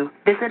for you.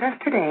 Visit us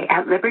today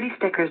at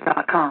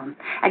LibertyStickers.com.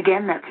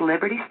 Again, that's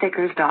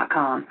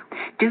LibertyStickers.com.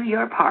 Do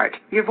your part.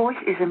 Your voice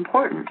is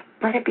important.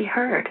 Let it be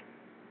heard.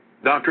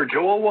 Dr.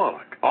 Joel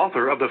Wallach,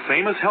 author of the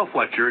famous health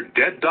lecture,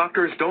 Dead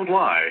Doctors Don't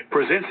Lie,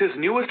 presents his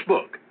newest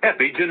book,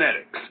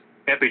 Epigenetics.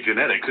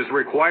 Epigenetics is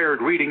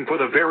required reading for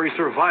the very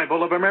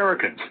survival of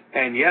Americans,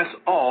 and yes,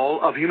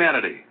 all of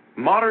humanity.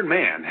 Modern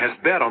man has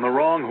bet on the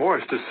wrong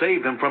horse to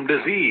save them from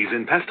disease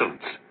and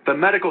pestilence. The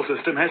medical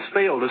system has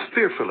failed us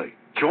fearfully.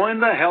 Join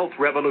the health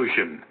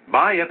revolution.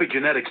 Buy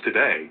Epigenetics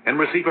today and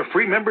receive a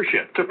free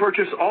membership to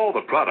purchase all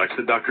the products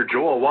that Dr.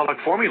 Joel Wallach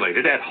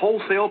formulated at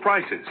wholesale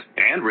prices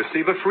and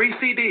receive a free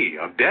CD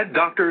of Dead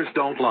Doctors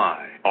Don't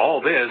Lie.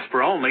 All this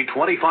for only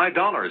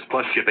 $25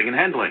 plus shipping and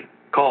handling.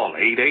 Call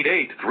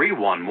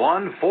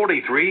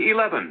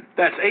 888-311-4311.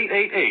 That's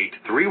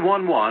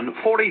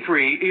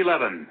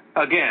 888-311-4311.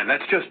 Again,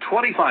 that's just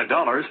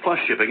 $25 plus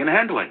shipping and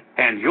handling.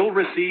 And you'll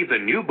receive the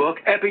new book,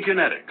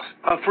 Epigenetics,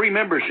 a free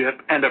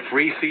membership, and a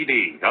free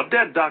CD of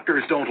Dead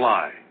Doctors Don't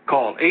Lie.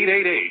 Call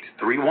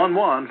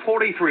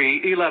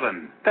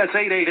 888-311-4311. That's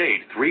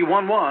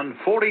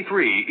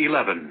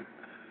 888-311-4311.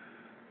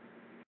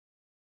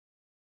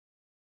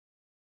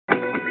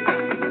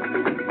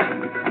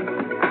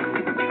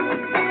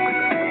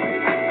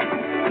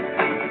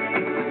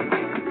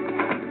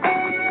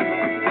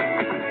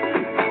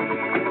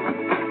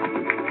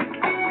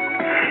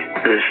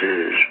 This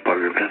is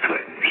Parker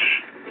Pathways,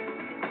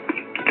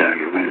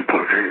 Dr. Wynn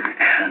Parker,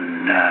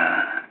 and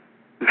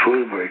before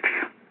the break,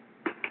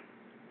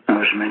 I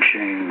was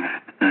mentioning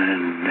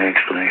an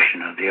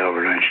explanation of the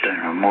Albert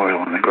Einstein Memorial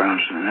on the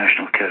grounds of the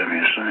National Academy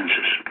of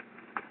Sciences.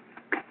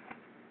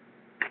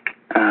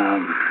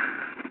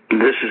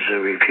 This is a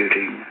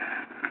refuting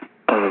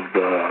of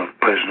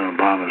President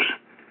Obama's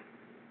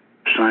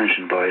science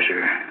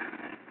advisor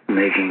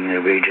making the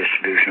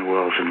redistribution of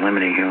wealth and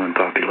limiting human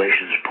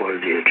populations part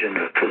of the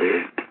agenda for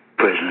the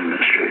present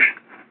administration.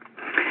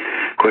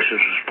 Of course,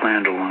 this was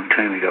planned a long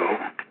time ago,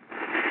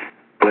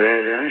 but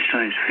at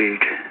Einstein's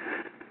feet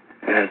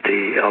at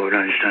the Albert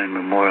Einstein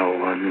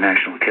Memorial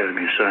National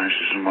Academy of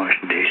Sciences in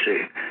Washington,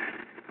 D.C.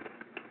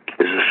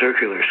 is a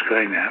circular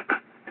sky map.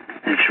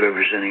 It's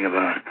representing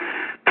about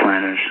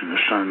planets and the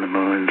sun, the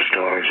moon, the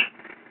stars,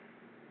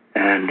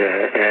 and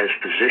as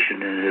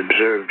positioned and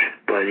observed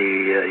by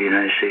the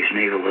United States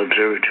Naval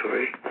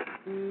Observatory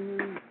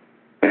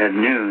at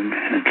noon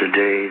at the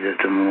day that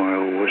the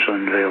memorial was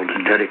unveiled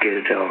and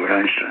dedicated to Albert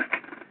Einstein.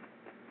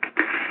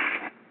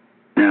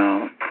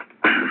 Now,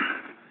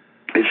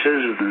 it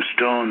says of the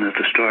stone that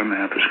the star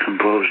map is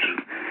composed of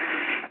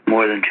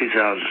more than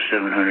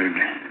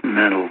 2,700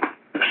 metal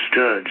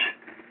studs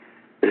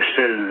that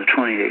set in a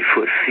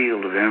 28-foot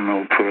field of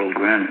emerald pearl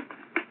granite.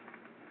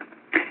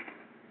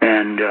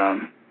 And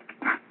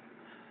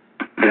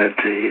that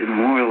the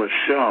memorial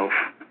itself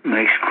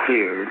makes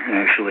clear,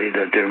 actually,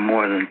 that there are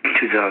more than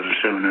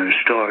 2,700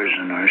 stars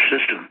in our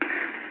system,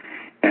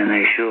 and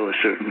they show a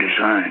certain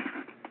design.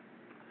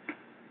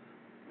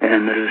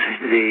 And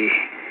the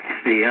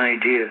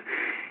idea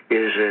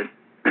is that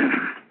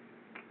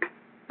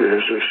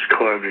there's this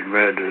carved in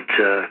red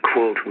that,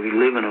 quote, we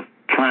live in a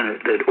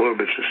planet that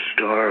orbits a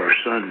star or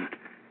sun.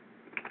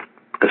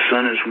 The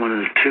sun is one of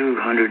the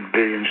 200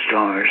 billion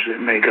stars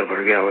that make up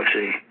our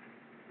galaxy,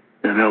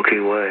 the Milky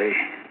Way.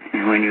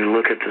 And when you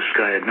look at the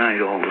sky at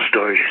night, all the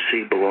stars you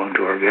see belong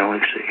to our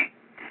galaxy.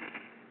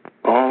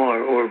 All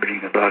are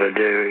orbiting about a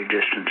very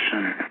distant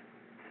center.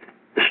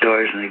 The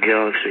stars in the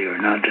galaxy are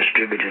not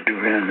distributed at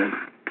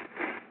random.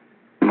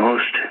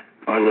 Most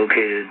are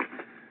located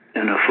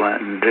in a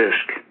flattened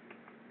disk,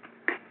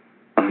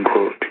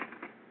 unquote.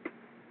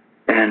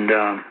 And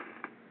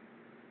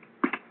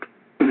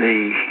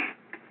the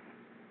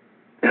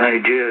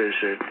idea is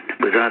that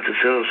without the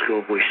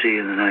telescope we see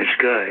in the night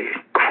sky,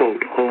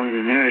 quote, only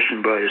the nearest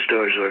and brightest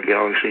stars of our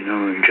galaxy,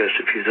 numbering just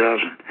a few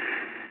thousand.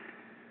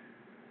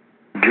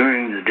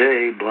 During the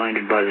day,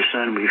 blinded by the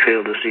sun, we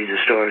fail to see the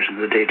stars in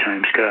the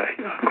daytime sky,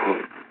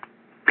 unquote.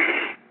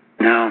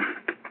 Now,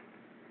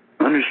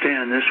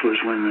 understand this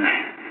was when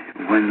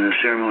the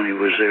ceremony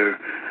was there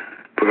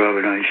for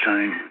Albert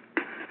Einstein,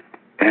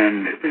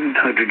 and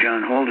Dr.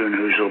 John Holden,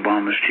 who's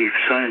Obama's chief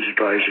science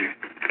advisor,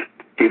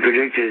 he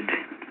predicted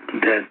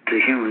that the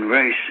human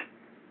race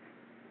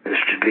is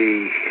to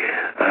be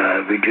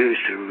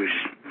reduced to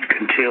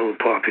curtail the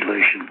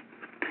population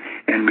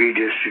and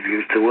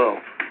redistribute the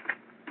wealth.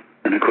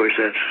 And of course,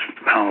 that's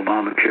how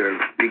Obamacare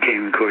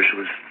became. Of course,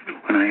 was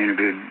when I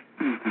interviewed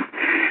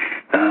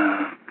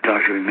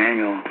Dr.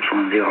 Emanuel, who was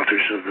one of the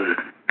authors of the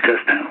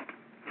test panel.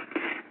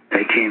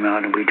 They came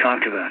out and we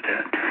talked about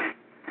that.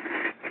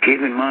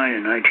 Keep in mind,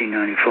 in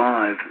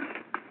 1995,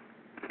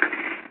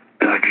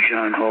 Dr.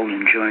 John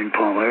Holden joined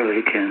Paul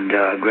Ehrlich and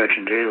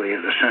Gretchen Daly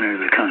at the Center of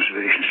the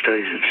Conservation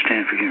Studies at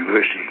Stanford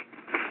University.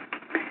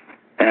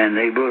 And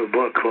they wrote a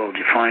book called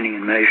Defining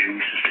and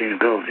Measuring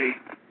Sustainability.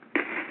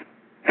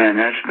 And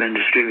that's been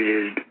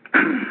distributed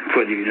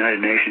for the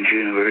United Nations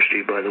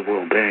University by the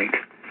World Bank.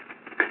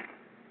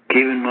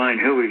 Keep in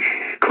mind, Hillary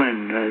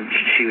Clinton,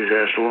 she was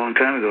asked a long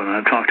time ago, and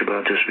I've talked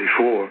about this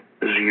before,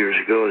 this is years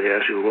ago, they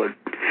asked her what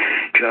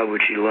job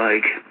would she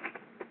like,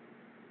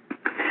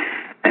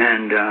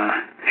 and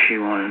she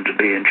wanted to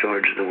be in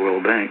charge of the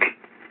World Bank.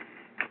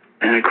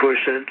 And of course,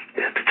 at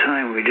the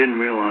time, we didn't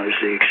realize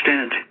the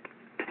extent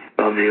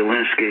of the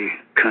Alinsky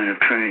kind of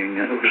training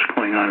that was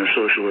going on in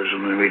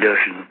socialism and the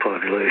reduction of the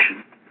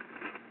population.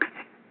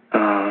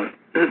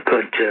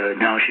 But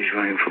now she's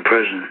running for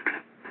president.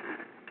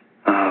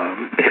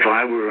 If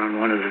I were on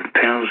one of the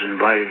panels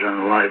invited on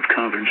a live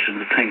conference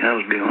and the thing, that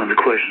would be one of the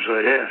questions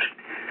I'd ask.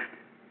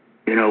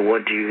 You know,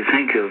 what do you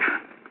think of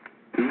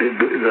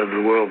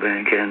the World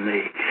Bank and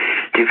the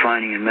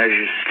defining and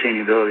measure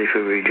sustainability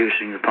for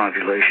reducing the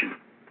population?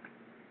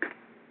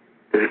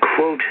 The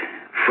quote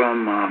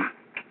from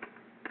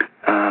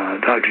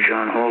Dr.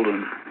 John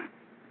Holden,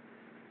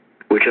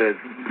 which I've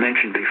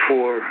mentioned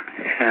before,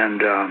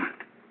 and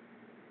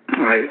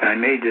I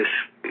made this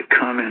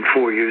comment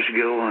 4 years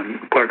ago on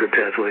Parker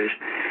Pathways,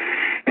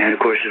 and of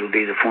course it'll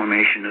be the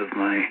formation of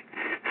my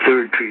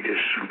third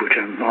treatise, which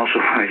I'm also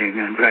writing.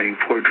 I'm writing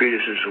 4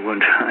 treatises at one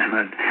time.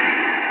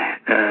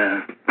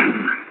 I'm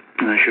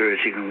not sure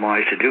it's even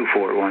wise to do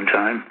 4 at one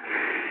time.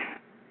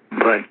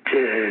 But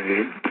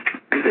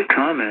the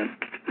comment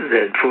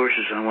that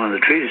forces on one of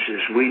the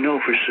treatises, we know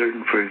for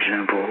certain, for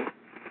example,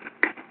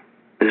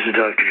 this is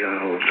Dr. John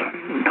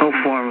Holden, no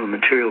form of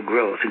material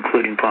growth,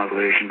 including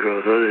population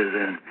growth, other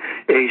than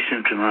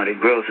asymptomatic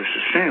growth, is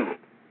sustainable.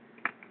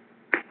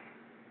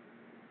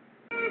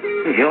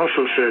 He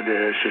also said that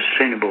at a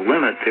sustainable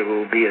limit, there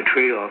will be a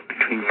trade-off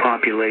between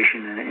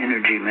population and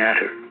energy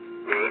matter,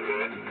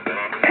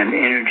 and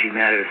energy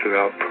matter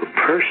throughout per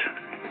person,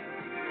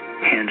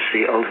 hence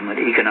the ultimate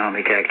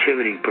economic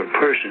activity per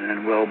person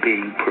and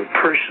well-being per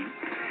person.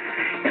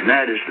 And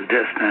that is the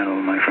death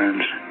panel, my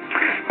friends.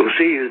 We'll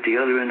see you at the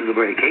other end of the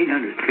break.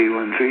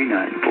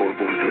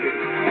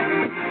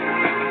 800-313-9443.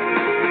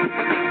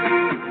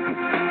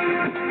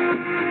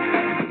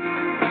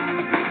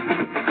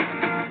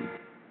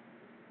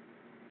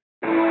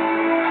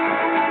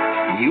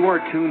 You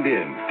are tuned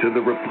in to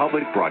the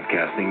Republic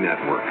Broadcasting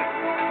Network.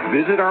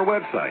 Visit our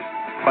website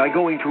by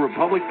going to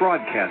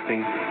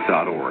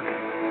republicbroadcasting.org.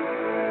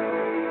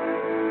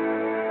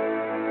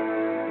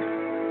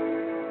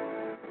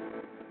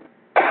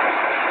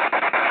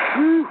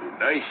 Whew,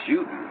 nice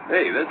shooting.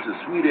 Hey, that's a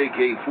sweet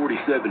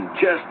AK-47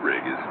 chest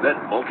rig. Is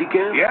that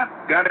multicam?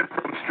 Yep, got it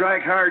from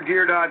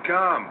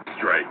StrikeHardGear.com.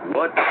 Strike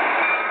what?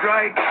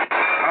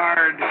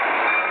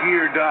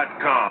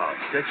 StrikeHardGear.com.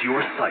 Set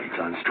your sights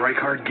on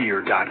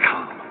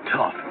StrikeHardGear.com.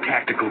 Tough,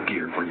 tactical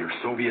gear for your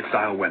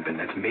Soviet-style weapon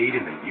that's made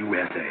in the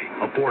USA.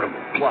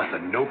 Affordable, plus a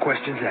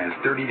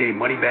no-questions-asked 30-day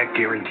money-back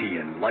guarantee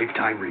and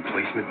lifetime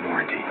replacement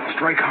warranty.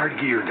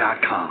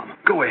 StrikeHardGear.com.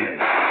 Go ahead.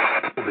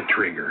 Pull the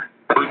trigger.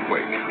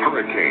 Earthquakes,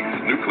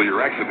 hurricanes,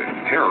 nuclear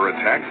accidents, terror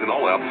attacks, and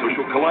all-out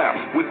social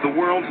collapse. With the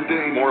world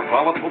today more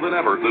volatile than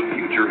ever, the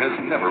future has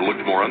never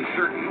looked more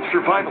uncertain.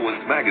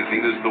 Survivalist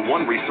Magazine is the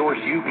one resource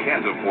you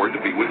can't afford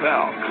to be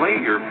without.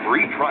 Claim your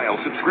free trial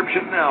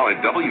subscription now at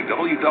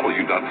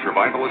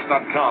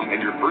www.survivalist.com, and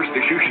your first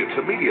issue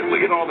ships immediately.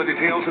 Get all the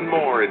details and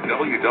more at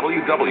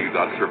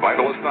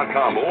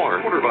www.survivalist.com or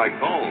order by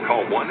phone.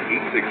 Call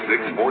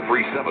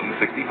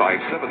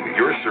 1-866-437-6570.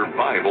 Your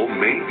survival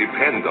may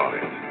depend on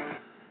it.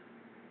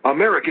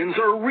 Americans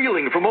are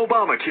reeling from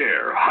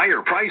Obamacare,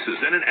 higher prices,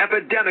 and an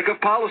epidemic of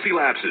policy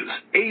lapses.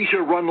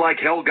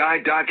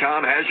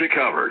 AsiaRunLikeHellGuide.com has you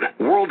covered.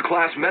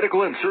 World-class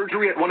medical and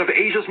surgery at one of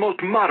Asia's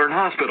most modern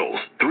hospitals.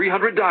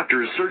 300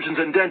 doctors, surgeons,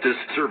 and dentists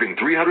serving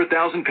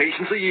 300,000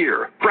 patients a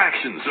year.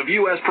 Fractions of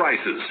U.S.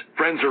 prices.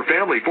 Friends or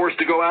family forced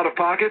to go out of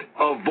pocket?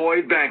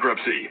 Avoid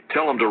bankruptcy.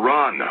 Tell them to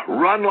run.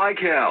 Run like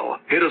hell.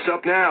 Hit us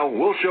up now.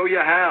 We'll show you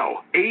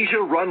how.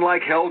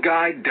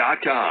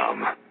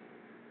 AsiaRunLikeHellGuide.com.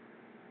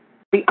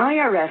 The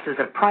IRS is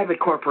a private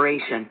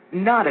corporation,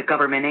 not a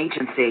government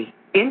agency.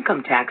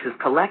 Income tax is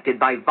collected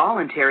by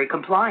voluntary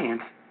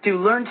compliance. To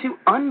learn to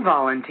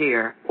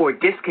unvolunteer or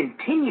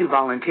discontinue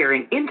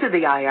volunteering into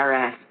the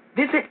IRS,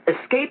 visit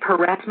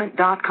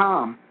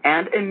escapeharassment.com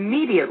and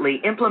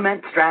immediately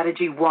implement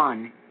Strategy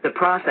 1. The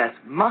process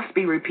must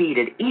be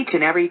repeated each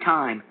and every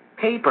time.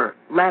 Paper,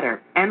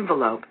 letter,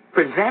 envelope,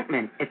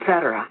 presentment,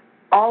 etc.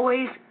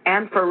 Always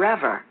and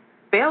forever.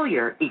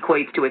 Failure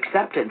equates to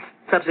acceptance,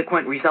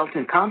 subsequent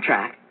resultant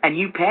contract, and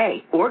you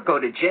pay or go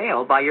to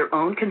jail by your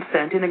own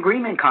consent and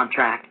agreement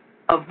contract.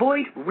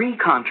 Avoid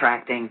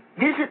recontracting.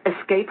 Visit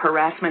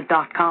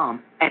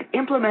escapeharassment.com and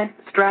implement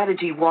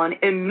Strategy 1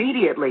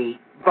 immediately.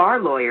 Bar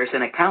lawyers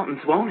and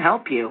accountants won't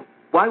help you.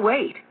 Why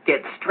wait?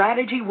 Get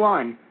Strategy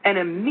 1 and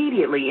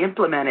immediately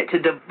implement it to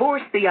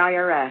divorce the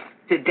IRS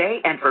today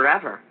and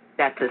forever.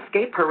 That's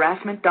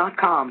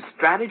escapeharassment.com,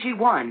 Strategy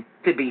 1,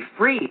 to be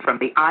free from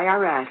the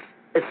IRS.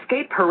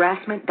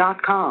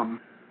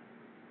 EscapeHarassment.com.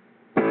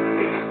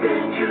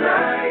 Extend your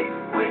life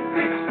with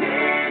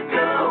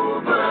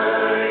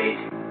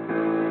Extendovite.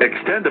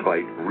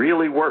 Extendovite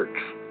really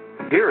works.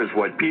 Here is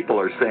what people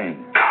are saying.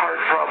 Heart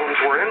problems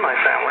were in my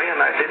family,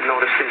 and I did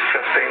notice these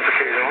chest pains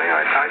occasionally.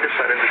 I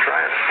decided to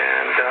try it,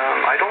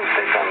 and I don't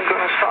think I'm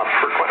going to stop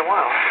for quite a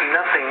while.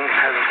 Nothing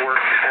has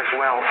worked as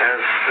well as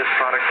this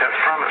product has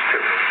promised to.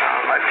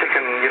 I've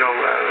taken,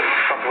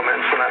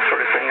 supplements and that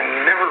sort of thing,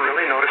 and never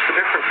really noticed the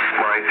difference.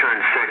 Well, I turned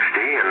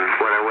 60, and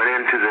when I went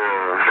into the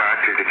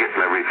doctor to get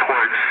my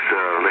reports,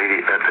 the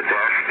lady at the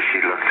desk,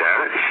 she looked at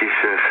it, and she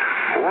says,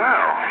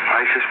 wow.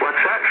 I says, what's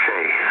that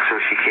say? So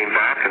she came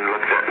back and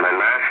looked at my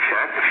last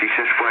check. She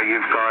says, well,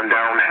 you've gone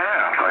down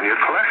half on your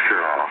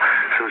cholesterol.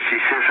 So she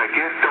says, I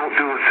guess don't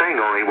do a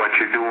thing, only what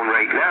you're doing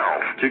right now.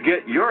 To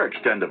get your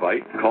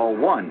Extendovite, call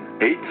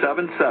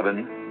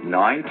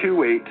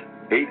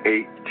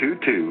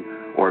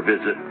 1-877-928-8822 or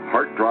visit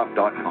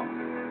heartdrop.com.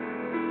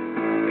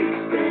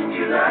 Extend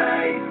your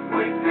life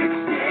with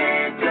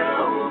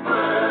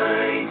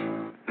Extendovite.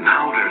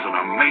 Now there's an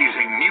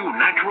amazing new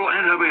natural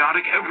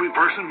antibiotic every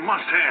person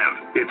must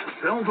have. It's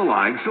Cells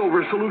Alive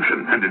Silver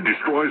Solution, and it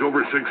destroys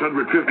over 650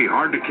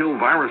 hard-to-kill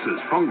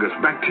viruses, fungus,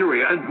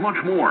 bacteria, and much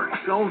more.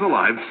 Cells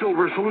Alive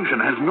Silver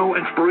Solution has no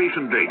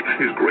expiration date,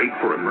 is great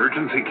for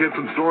emergency kits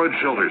and storage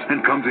shelters,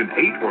 and comes in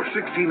 8 or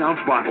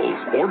 16-ounce bottles.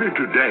 Order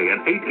today at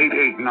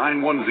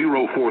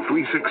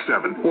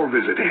 888-910-4367 or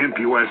visit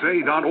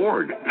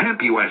hempusa.org.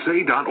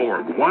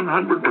 Hempusa.org,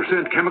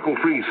 100%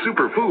 chemical-free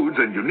superfoods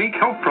and unique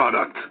health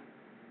products.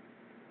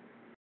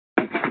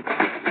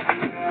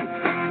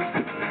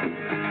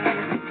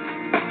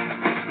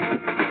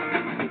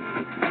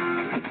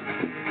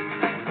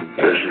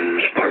 This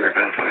is Parker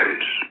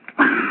Pathways,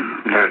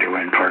 Dr.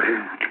 Wayne Parker,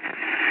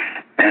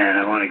 and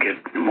I want to get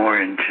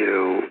more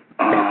into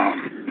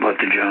what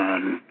the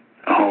John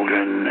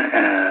Hogan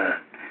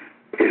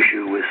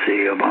issue with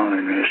the Obama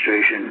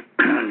administration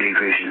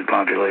decreasing the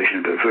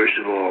population. But first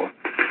of all,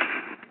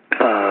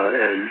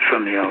 and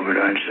from the Albert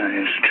Einstein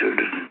Institute,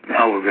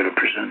 how we're going to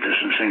present this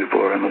in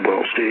Singapore on the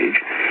world stage.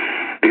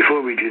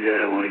 Before we do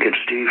that, I want to get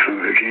Steve from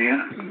Virginia.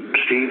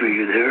 Steve, are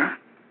you there?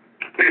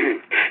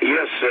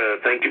 Yes,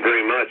 thank you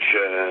very much.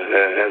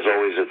 As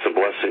always, it's a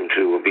blessing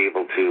to be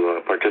able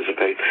to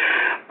participate.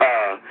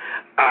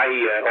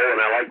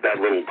 And I like that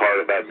little part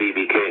about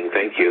B.B. King.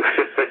 Thank you.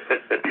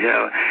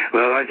 Yeah,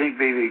 well, I think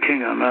B.B.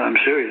 King, I'm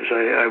serious.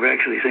 I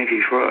actually think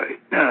he's right.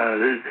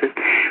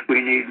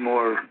 We need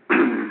more,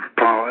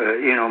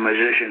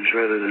 musicians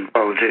rather than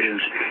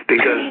politicians,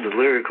 because the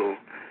lyrical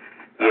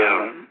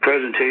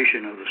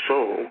presentation of the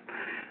soul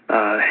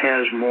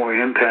has more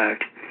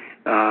impact.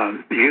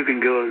 You can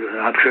go,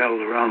 I've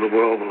traveled around the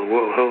world with the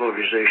World Health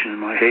Organization in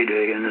my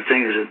heyday, and the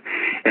thing is that,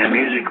 and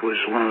music was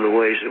one of the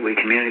ways that we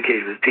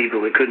communicated with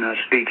people that could not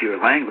speak your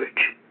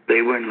language.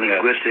 They weren't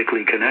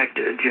linguistically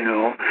connected, and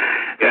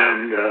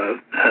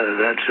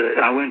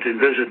I went to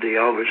visit the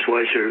Albert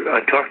Schweitzer.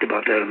 I talked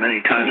about that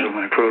many times on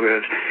my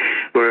programs,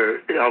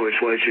 where Albert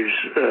Schweitzer's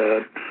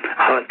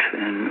hut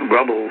and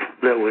rubble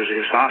that was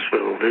his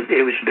hospital,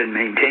 it was been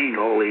maintained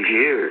all these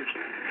years.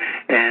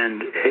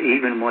 And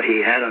even what he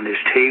had on his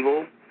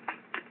table,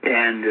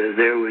 and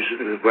there was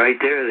right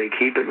there, they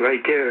keep it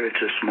right there.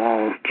 It's a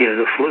small,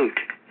 the flute,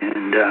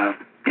 and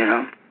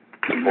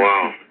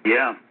Wow.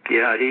 Yeah.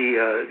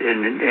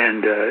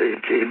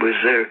 It was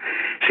there.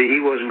 See, he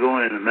wasn't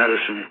going into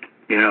medicine,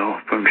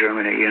 from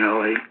Germany. He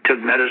took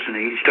medicine.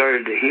 He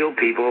started to heal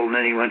people, and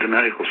then he went to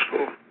medical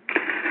school.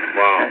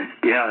 Wow.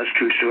 Yeah, that's a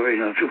true story,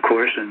 of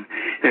course, and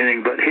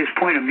anything. But his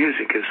point of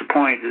music is the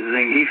point. The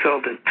thing he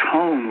felt that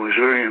tone was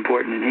very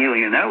important in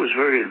healing, and that was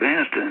very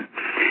advanced. And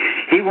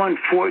he won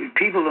 4.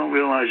 People don't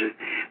realize it.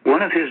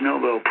 One of his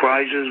Nobel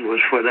Prizes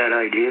was for that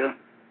idea.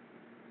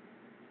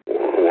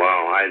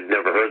 Wow, I'd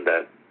never heard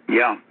that.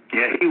 Yeah,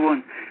 he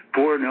won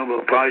 4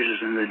 Nobel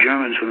Prizes, and the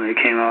Germans, when they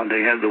came out,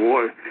 they had the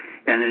war,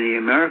 and then the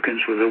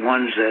Americans were the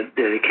ones that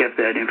kept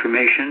that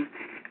information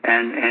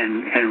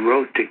and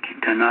wrote to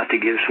not to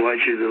give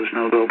Schweitzer those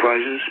Nobel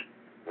Prizes.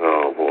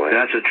 Oh, boy.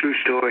 That's a true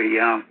story,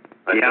 yeah.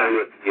 I know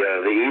that,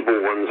 the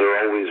evil ones are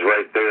always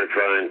right there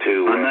trying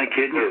to... I'm not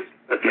kidding you.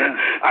 Yeah.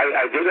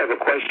 I did have a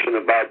question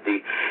about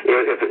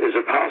is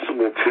it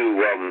possible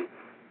to...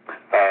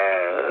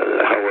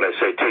 how would I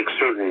say, take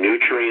certain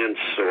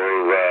nutrients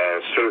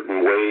or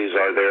certain ways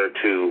are there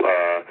to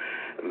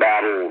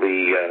battle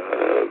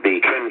the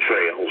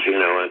chemtrails,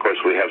 and of course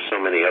we have so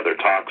many other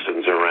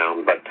toxins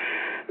around, but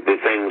the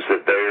things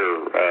that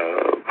they're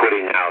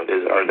putting out,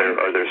 are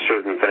there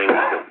certain things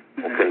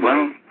that can...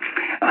 Well,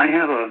 I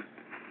have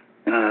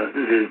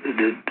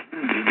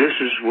this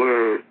is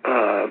where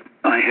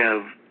I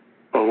have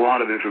a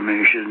lot of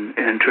information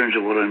in terms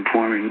of what I'm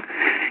forming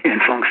in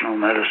functional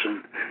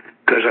medicine,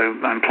 because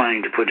I'm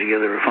planning to put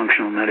together a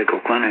functional medical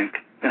clinic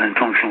and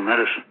functional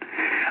medicine.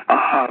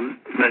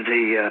 But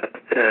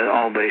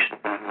all based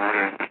on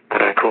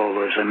what I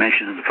call, as I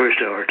mentioned in the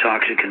first hour,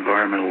 toxic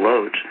environmental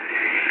loads.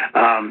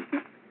 I'm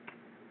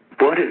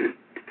going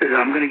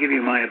to give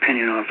you my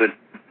opinion off the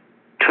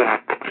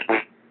top.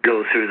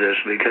 Go through this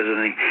because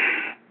I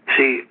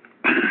think,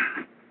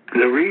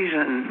 the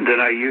reason that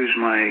I use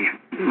my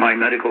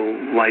medical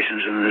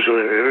license in this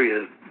other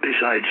area,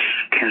 besides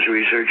cancer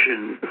research,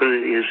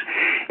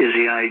 is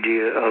the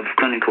idea of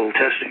clinical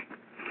testing.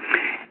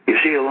 You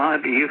see,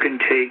 you can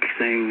take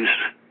things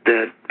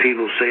that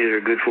people say they're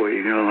good for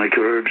you, like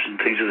herbs and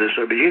things of this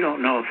sort, but you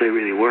don't know if they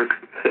really work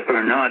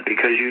or not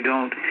because you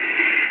don't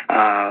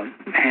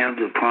have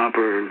the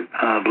proper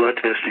blood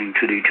testing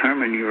to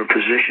determine your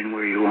position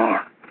where you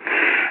are.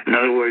 In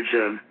other words,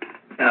 there's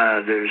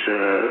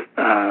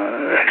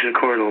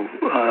extracortical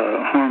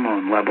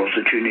hormone levels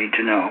that you need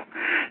to know.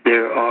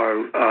 There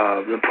are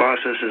the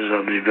processes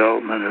of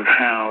development of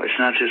how it's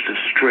not just a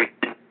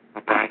strict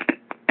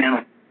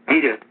and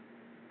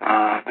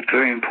it's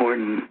very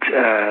important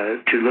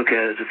to look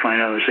at it to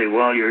find out and say,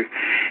 well,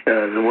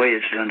 the way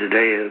it's done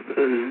today, a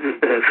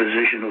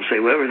physician will say,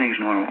 well, everything's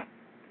normal.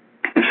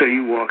 And so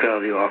you walk out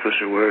of the office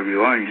or wherever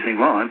you are and you think,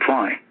 well, I'm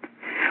fine.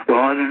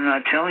 Well, they're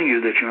not telling you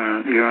that you're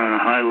on a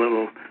high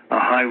level, a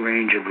high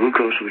range of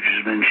glucose, which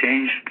has been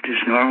changed to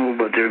normal,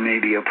 but there may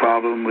be a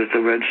problem with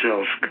the red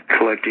cells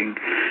collecting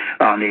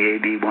on the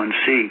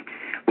AB1C,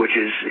 which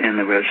is in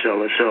the red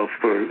cell itself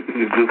for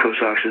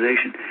glucose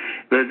oxidation.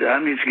 But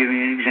I'm just giving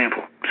you an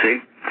example.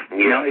 See?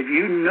 Yeah. Now, if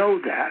you know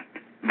that,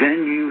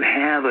 then you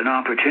have an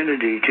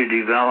opportunity to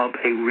develop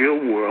a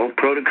real-world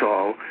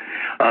protocol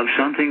of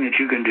something that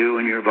you can do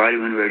in your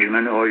vitamin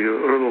regimen or your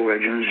herbal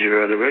regimens,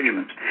 your other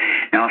regimens.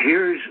 Now,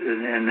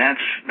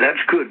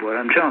 that's good, what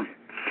I'm telling you.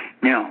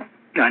 Now,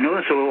 I know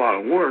that's a lot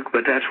of work,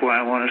 but that's why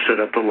I want to set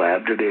up the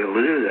lab to be able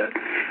to do that.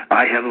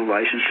 I have a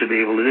license to be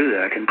able to do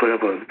that. I can put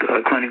up a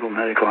clinical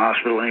medical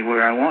hospital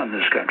anywhere I want in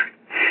this country.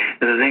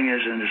 The thing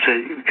is,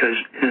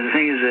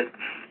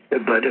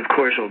 but of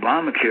course,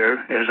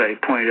 Obamacare, as I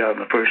pointed out in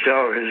the first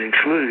hour, has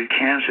excluded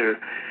cancer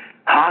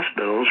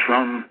hospitals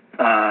from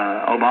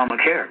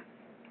Obamacare.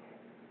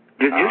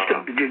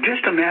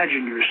 Just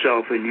imagine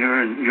yourself and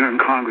you're in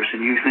Congress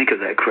and you think of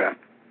that crap.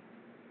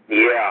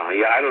 Yeah,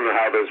 I don't know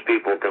how those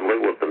people can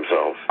live with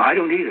themselves. I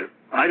don't either.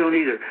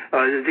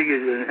 The thing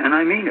is, and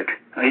I mean it.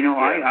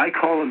 I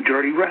call them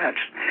dirty rats.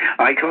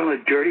 I call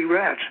it dirty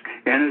rats.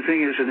 And the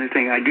thing is,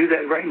 I do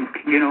that right, and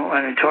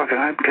I talk, and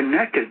I'm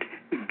connected,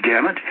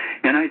 damn it.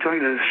 And I talk to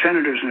the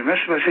senators and the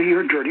rest of us, I say,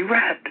 you're a dirty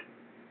rat.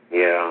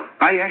 Yeah.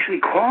 I actually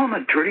call him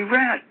a dirty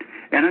rat,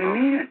 and I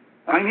mean it.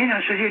 I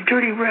said, you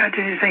dirty rat,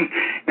 and you think,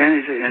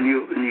 and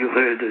you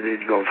hear that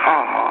it goes,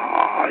 ha, ha,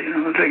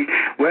 ha, think,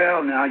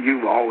 well, now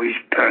you've always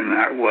been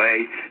that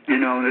way,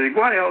 think,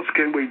 what else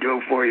can we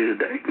do for you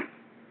today?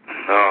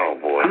 Oh,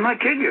 boy. I'm not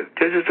kidding you.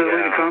 That's just the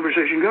way the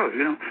conversation goes,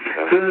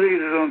 So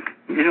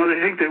they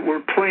think that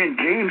we're playing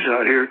games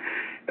out here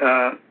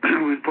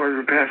with part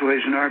of the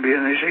pathways in RB,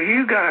 and they say,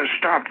 you got to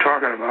stop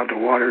talking about the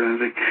water. And I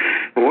think,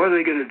 well, what are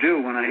they going to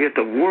do when I hit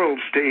the world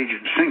stage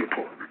in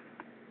Singapore?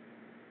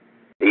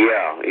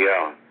 Yeah.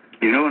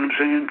 You know what I'm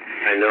saying?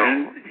 I know.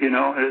 And,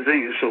 the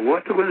thing is, so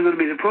what's going to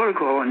be the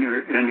protocol on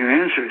your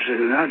answer? Is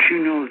now that you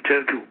know the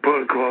technical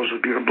protocols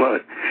of your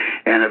blood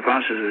and the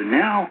process of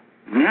now,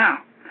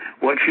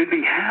 what should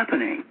be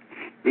happening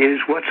is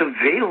what's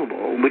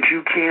available, which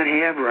you can't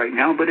have right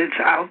now, but it's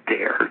out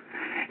there,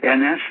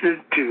 and that's the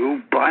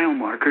 2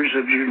 biomarkers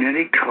of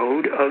genetic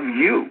code of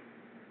you.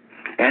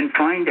 And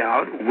find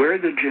out where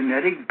the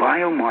genetic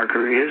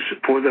biomarker is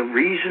for the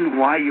reason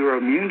why your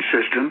immune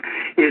system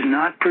is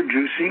not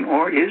producing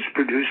or is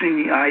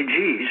producing the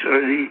IGs or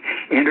the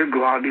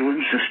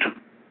interglobulin system.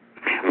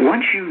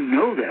 Once you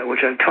know that,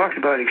 which I've talked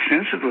about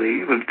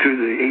extensively through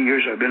the 8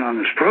 years I've been on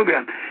this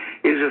program,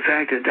 is the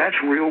fact that that's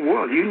real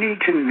world. You need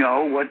to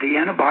know what the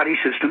antibody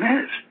system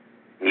is.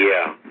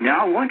 Yeah.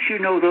 Now, once you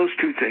know those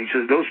 2 things,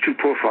 those 2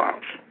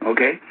 profiles,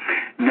 okay,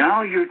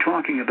 now you're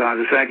talking about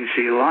the fact that,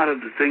 see, a lot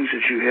of the things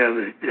that you have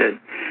that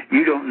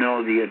you don't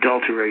know the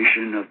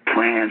adulteration of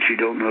plants, you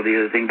don't know the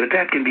other thing, but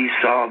that can be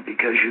solved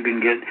because you can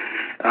get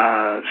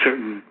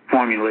certain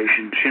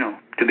formulations,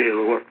 to be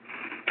able to work.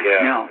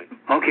 Yeah.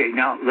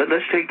 Now,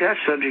 let's take that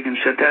subject and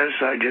set that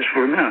aside just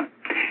for a minute.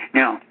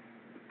 Now,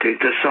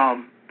 to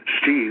solve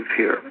Steve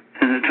here,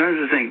 in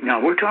terms of things,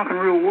 now, we're talking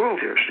real world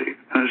here, Steve.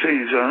 I'm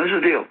saying, so this is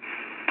the deal.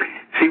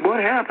 See,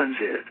 what happens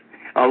is,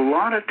 a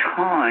lot of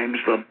times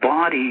the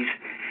body's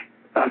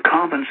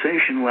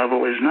compensation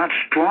level is not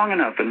strong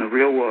enough in the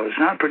real world. It's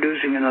not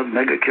producing enough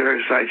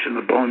megakaryocytes in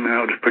the bone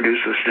marrow to produce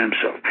the stem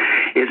cell.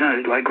 It's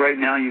not like right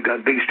now you've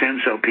got big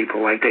stem cell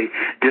people, like they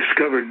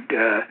discovered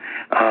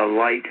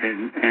light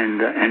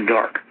and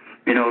dark.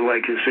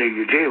 Like you say,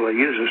 well,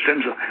 use a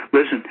stem cell.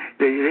 Listen,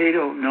 they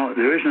don't know.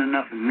 There isn't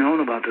enough known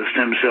about the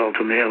stem cell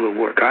to be able to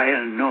work. I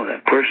didn't know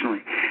that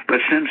personally. But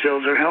stem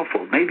cells are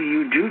helpful. Maybe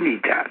you do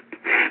need that.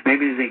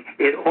 Maybe you think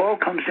it all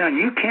comes down.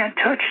 You can't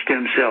touch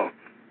stem cell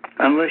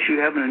unless you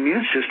have an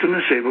immune system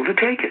that's able to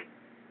take it.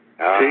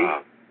 See?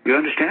 You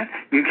understand?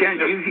 You can't.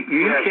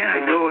 You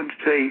can't go and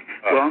say,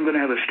 well, I'm going to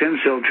have a stem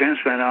cell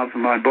transplant out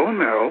from my bone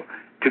marrow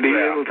to be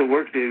able to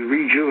work to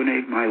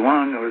rejuvenate my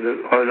lung or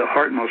the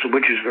heart muscle,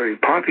 which is very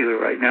popular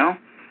right now.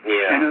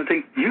 Yeah. And I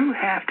think you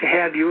have to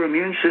have your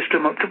immune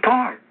system up to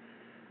par.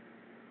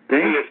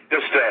 It's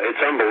just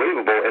it's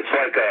unbelievable. It's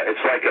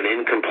like an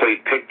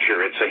incomplete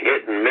picture. It's a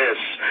hit and miss.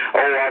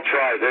 Oh, I'll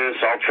try this.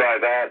 I'll try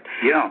that.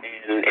 Yeah.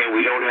 And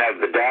we don't have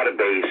the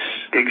database.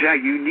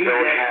 Exactly. You need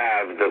don't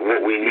have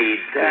what we need.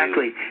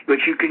 Exactly.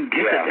 But you can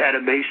get the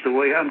database the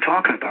way I'm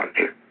talking about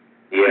here.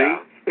 Yeah.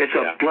 See? It's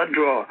a blood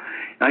draw.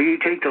 Now you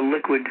take the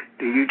liquid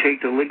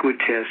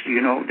test,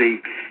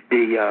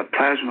 the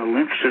plasma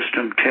lymph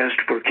system test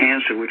for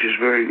cancer, which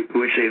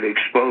they've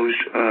exposed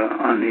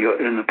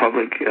in the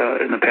public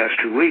in the past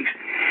 2 weeks,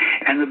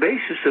 and the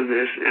basis of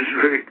this is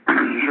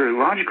very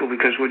logical,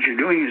 because what you're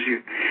doing is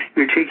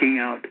you're taking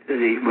out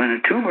when a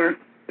tumor,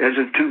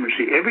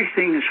 see,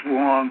 everything that's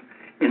wrong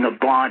in the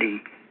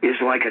body is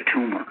like a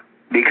tumor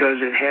because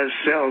it has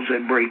cells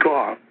that break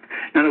off.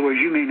 In other words,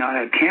 you may not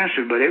have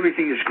cancer, but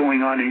everything that's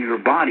going on in your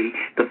body,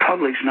 the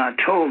public's not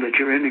told that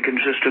your endocrine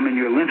system and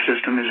your lymph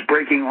system is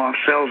breaking off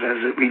cells as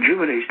it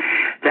rejuvenates.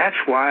 That's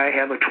why I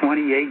have a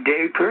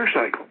 28-day prayer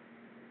cycle.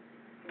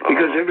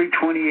 Because every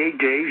 28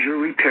 days you're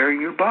repairing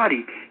your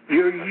body.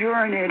 You're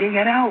urinating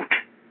it out.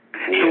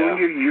 Yeah. So when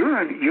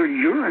your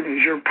urine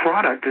is your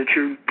product that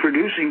you're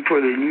producing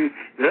for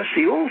that's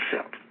the old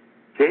cells.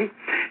 See?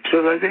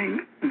 So the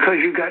thing, because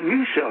you've got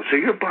new cells, so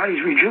your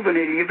body's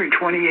rejuvenating every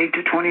 28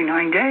 to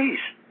 29 days.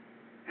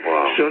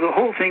 Wow. So the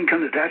whole thing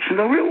that's in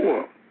the real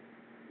world.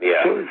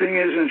 Yeah. So the thing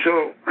is, and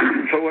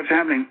so what's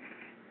happening?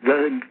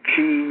 The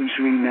genes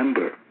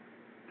remember.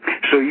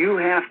 So you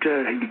have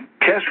to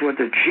test what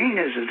the gene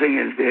is. The thing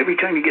is, every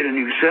time you get a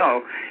new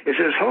cell, it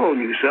says, hello,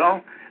 new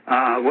cell.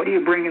 What are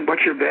you bringing?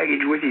 What's your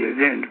baggage with you?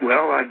 Then,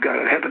 well, I've got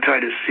a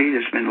hepatitis C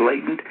that's been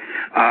latent.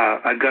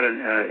 I've got an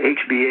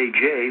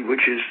HbA-J,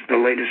 which is the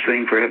latest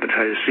thing for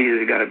hepatitis C.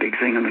 They got a big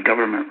thing in the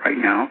government right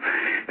now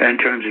in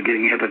terms of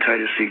getting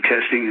hepatitis C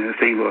testing. And the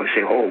thing will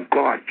say, oh,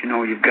 God,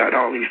 you've got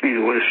all these things.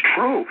 Well, it's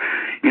true.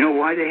 You know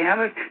why they have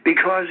it?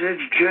 Because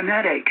it's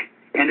genetic,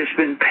 and it's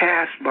been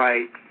passed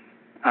by...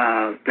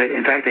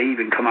 in fact, they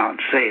even come out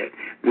and say it.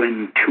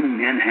 When 2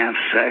 men have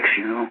sex,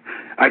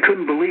 I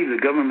couldn't believe the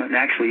government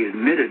actually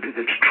admitted that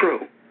it's true.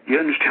 You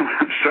understand what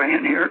I'm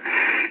saying here?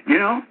 They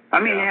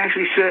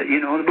actually said,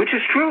 which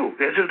is true.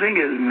 That's the thing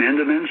is, men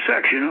to men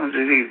sex,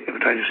 it's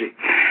hepatitis C.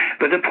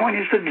 But the point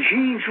is the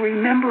genes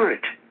remember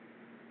it.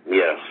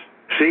 Yes.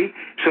 See?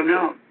 So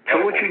now,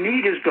 So what you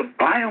need is the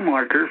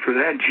biomarker for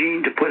that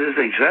gene to put the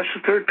things. That's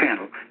the third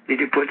panel that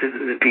you put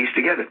the piece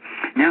together.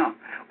 Now,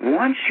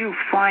 once you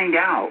find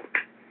out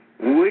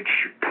which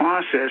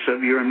process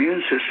of your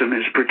immune system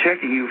is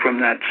protecting you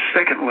from that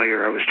second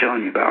layer I was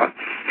telling you about,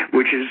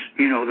 which is,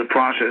 the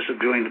process of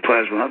doing the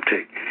plasma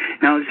uptake.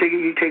 Now,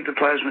 you take the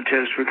plasma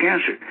test for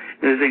cancer.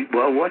 They think,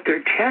 well, what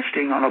they're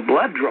testing on a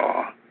blood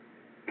draw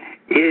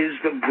is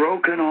the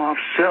broken off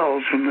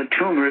cells from the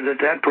tumor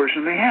that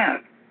person may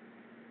have.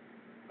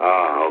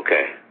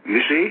 Okay.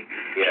 You see?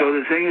 Yeah. So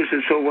the thing is,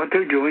 so what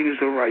they're doing is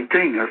the right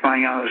thing. They're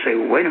finding out and say,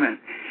 well, wait a minute.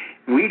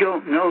 We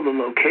don't know the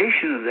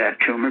location of that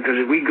tumor, because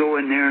if we go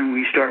in there and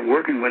we start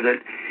working with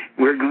it,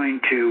 we're going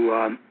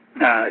to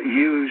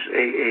use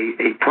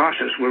a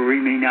process where we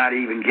may not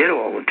even get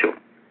all the tumor.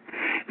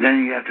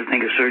 Then you have to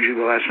think of surgery.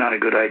 Well, that's not a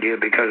good idea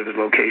because of the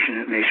location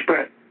it may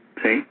spread.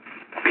 See?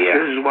 Yeah.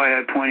 This is why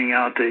I'm pointing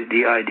out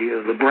the idea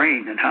of the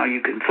brain and how you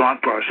can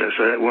thought process.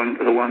 The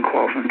one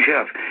call from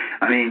Jeff.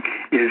 I mean,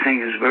 the thing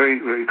is very,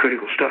 very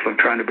critical stuff I'm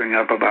trying to bring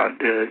up about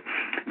the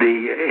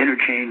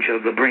interchange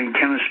of the brain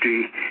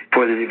chemistry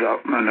for the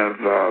development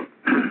of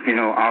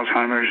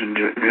Alzheimer's and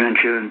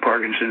dementia and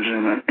Parkinson's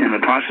in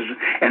the process,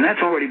 and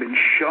that's already been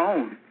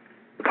shown.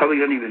 The public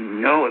doesn't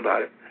even know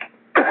about it.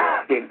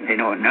 They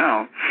know it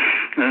now.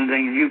 And the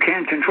thing you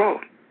can't control.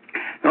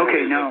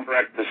 Okay, now. Is it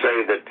correct to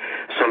say that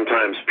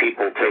sometimes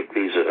people take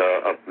these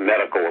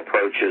medical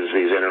approaches,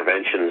 these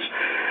interventions,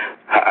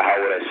 how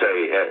would I say,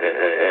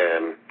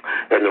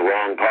 in the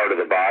wrong part of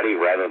the body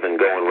rather than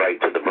going right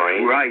to the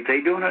brain? Right.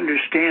 They don't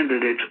understand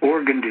that it's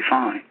organ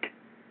defined.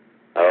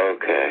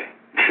 Okay.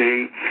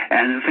 See,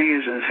 and the thing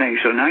is,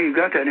 so now you've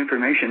got that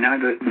information.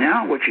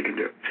 Now what you can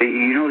do? See,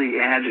 the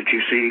ads that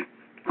you see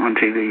on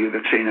TV. You've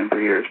been seeing them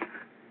for years.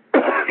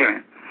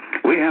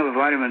 We have a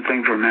vitamin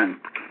thing for men.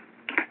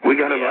 We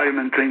got a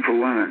vitamin thing for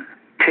women.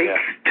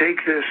 Take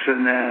this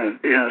and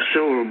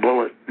silver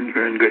bullet, and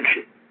you're in good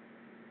shape.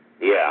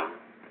 Yeah.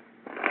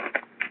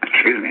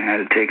 Excuse me, I had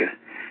to take a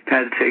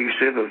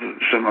sip of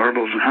some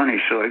herbals and honey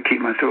so I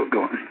keep my throat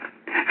going.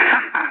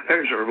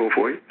 There's herbal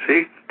for you.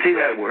 See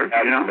that works.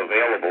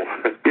 Available.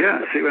 Yeah.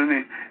 See what I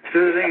mean? So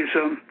the thing is,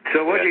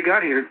 so what you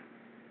got here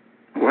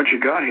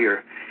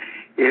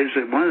is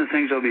that one of the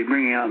things I'll be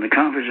bringing out in the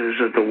conference is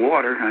that the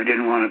water, I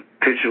didn't want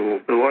to pitch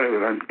the water,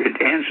 but it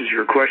answers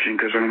your question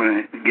because I'm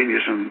going to give you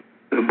some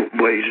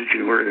ways that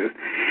you word it,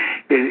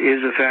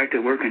 is the fact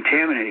that we're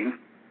contaminating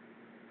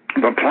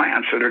the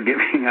plants that are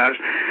giving us,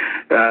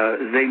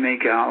 they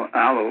make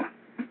aloe,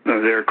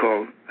 they're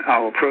called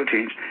aloe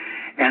proteins,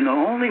 and the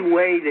only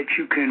way that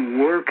you can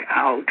work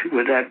out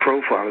with that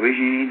profile, the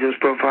reason you need those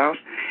profiles,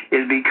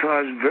 is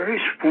because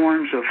various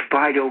forms of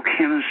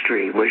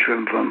phytochemistry, which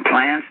are from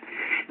plants,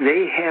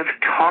 they have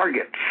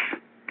targets.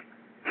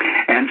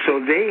 And so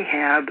they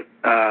have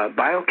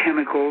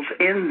biochemicals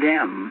in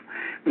them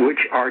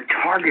which are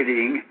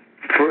targeting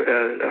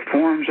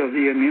forms of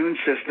the immune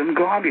system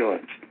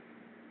globulins.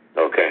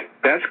 Okay.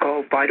 That's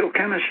called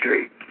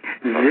phytochemistry.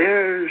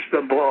 There's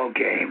the ball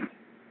game.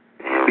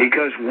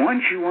 Because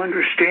once you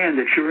understand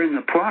that you're in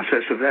the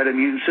process of that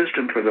immune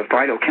system for the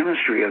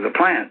phytochemistry of the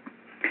plant,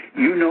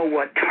 you know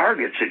what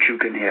targets that you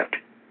can hit.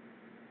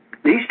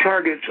 These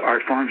targets are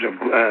forms of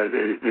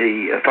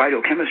the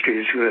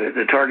phytochemistry.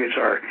 The targets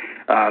are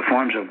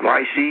forms of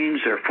glycines.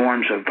 They're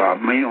forms of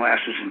amino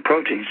acids and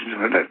proteins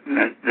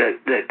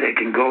that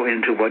can go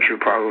into what your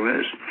problem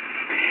is.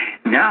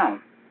 Now,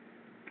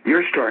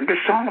 you're starting to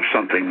solve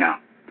something now,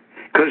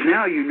 because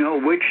now you know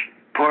which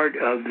part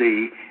of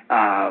the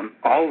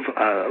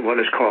what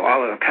is called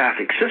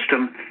allopathic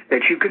system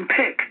that you can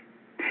pick.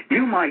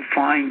 You might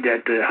find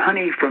that the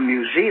honey from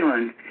New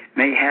Zealand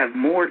may have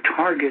more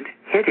target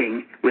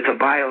hitting with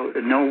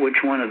know which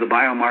one of the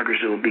biomarkers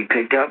that will be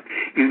picked up.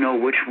 You know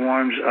which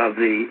forms of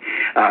the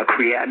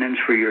creatinins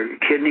for your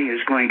kidney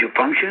is going to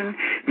function.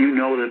 You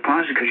know the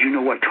process because you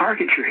know what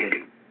target you're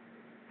hitting.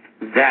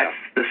 That's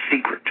the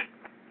secret.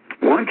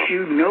 Once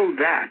you know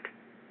that,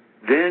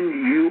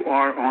 then you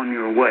are on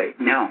your way.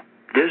 Now,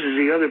 this is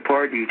the other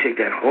part. You take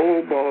that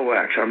whole ball of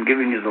wax. I'm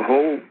giving you the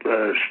whole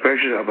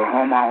spreadsheet of a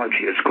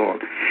homology, it's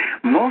called.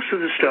 Most of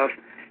the stuff,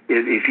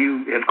 if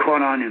you have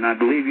caught on, and I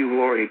believe you've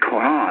already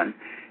caught on,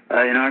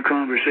 in our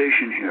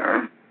conversation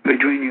here,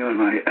 between you and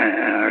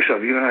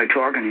ourselves, you and I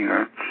talking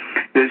here,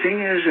 the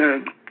thing is,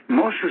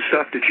 most of the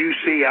stuff that you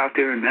see out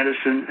there in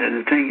medicine,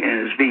 and the thing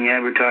is being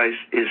advertised,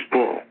 is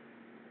bull.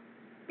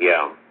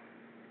 Yeah.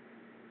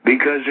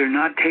 Because they're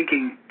not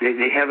taking,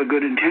 they have a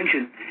good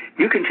intention.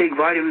 You can take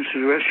vitamins for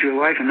the rest of your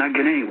life and not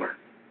get anywhere.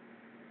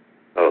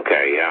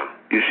 Okay, yeah.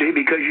 You see,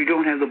 because you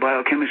don't have the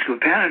biochemical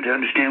pattern to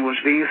understand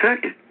what's being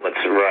affected. That's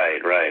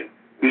right.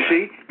 You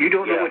see, you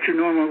don't know what your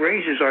normal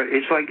ranges are.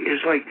 It's like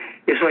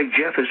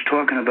Jeff is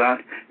talking about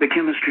the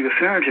chemistry of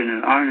ferritin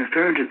and iron and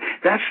ferritin.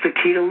 That's the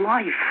key to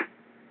life.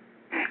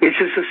 It's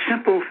just a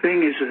simple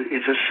thing.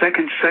 It's a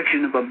second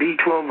section of a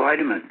B12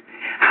 vitamin.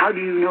 How do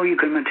you know you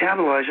can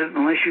metabolize it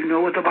unless you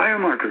know what the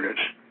biomarker is?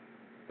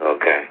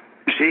 Okay.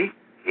 See?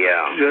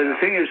 Yeah. So the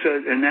thing is,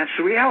 and that's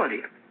the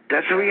reality.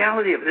 That's the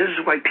reality of it. This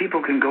is why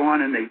people can go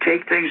on and they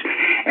take things,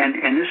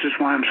 and this is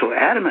why I'm so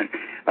adamant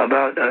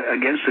about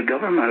against the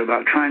government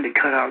about trying to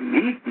cut out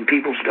meat in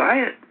people's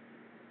diet.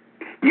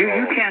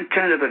 You can't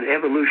tell of an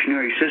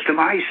evolutionary system.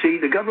 I see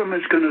the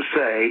government's going to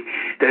say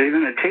that they're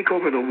going to take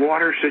over the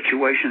water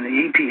situation,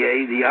 the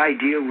EPA, the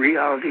ideal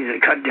reality to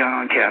cut down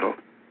on cattle.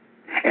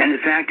 And the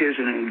fact is,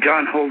 and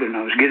John Holden,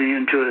 I was getting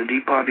into the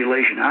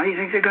depopulation. How do you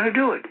think they're going to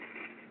do it?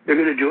 They're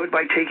going to do it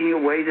by taking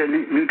away the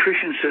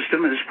nutrition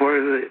system as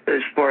part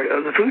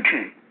of the food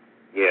chain.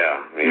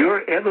 Yeah.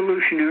 Your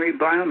evolutionary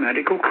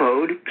biomedical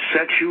code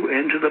sets you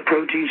into the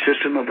protein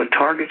system of a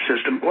target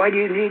system. Why do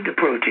you need the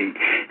protein?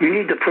 You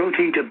need the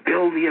protein to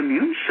build the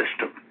immune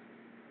system.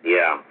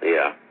 Yeah.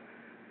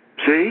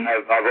 See?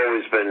 I've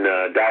always been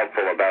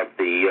doubtful about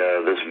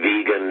this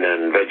vegan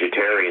and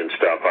vegetarian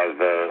stuff.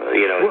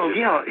 Well,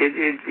 yeah.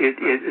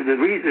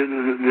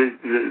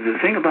 The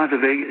thing about the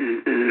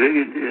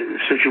vegan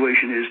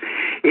situation is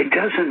it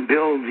doesn't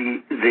build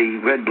the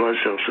red blood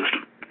cell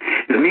system.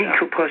 The mean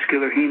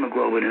corpuscular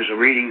hemoglobin is a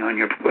reading on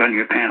your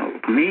panel.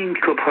 Mean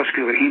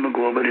corpuscular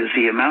hemoglobin is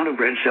the amount of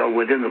red cell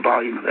within the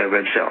volume of that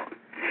red cell.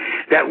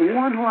 That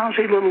one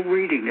lousy little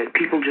reading that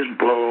people just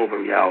blow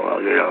over,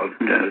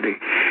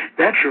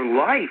 that's your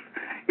life.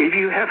 If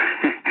you have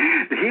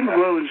the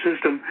hemoglobin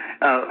system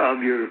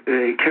of your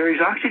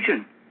carries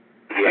oxygen,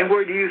 and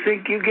where do you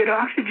think you get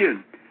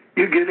oxygen?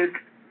 You get it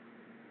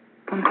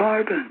from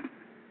carbon.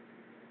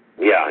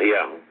 Yeah.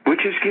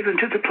 Which is given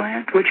to the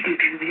plant, which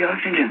gives you the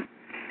oxygen.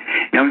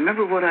 Now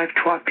remember what I've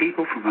taught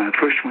people from when I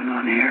first went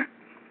on here.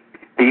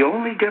 The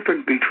only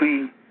difference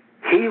between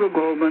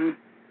hemoglobin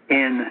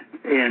in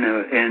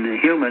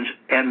humans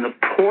and the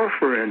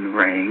porphyrin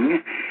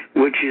ring,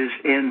 which is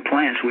in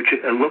plants, which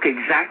look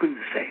exactly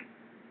the same.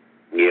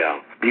 Yeah.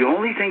 The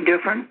only thing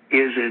different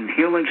is in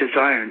humans it's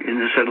iron in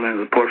the settlement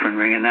of the porphyrin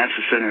ring, and that's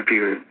the center of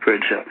your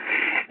red cell.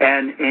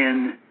 And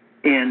in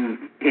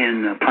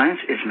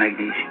plants it's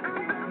magnesium.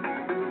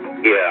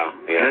 Yeah.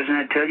 Doesn't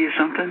that tell you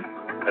something?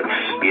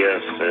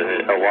 Yes,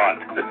 a lot.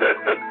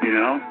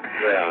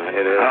 Yeah,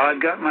 it is.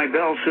 I've got my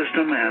bell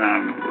system, and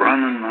I'm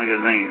running like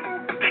a thing.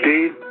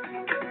 Steve,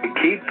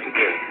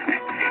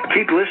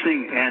 keep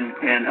listening,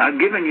 and I've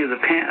given you the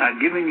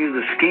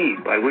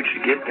scheme by which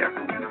to get there.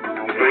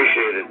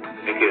 Appreciate it.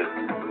 Thank you.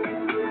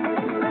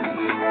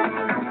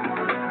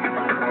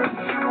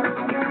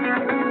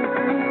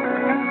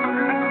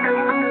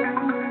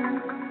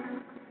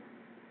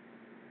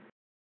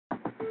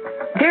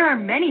 There are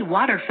many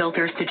water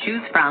filters to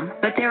choose from,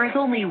 but there is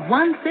only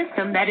one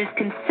system that is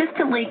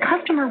consistently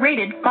customer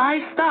rated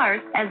 5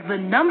 stars as the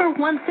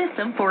 #1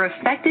 system for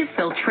effective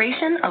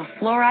filtration of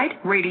fluoride,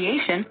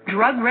 radiation,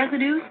 drug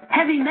residues,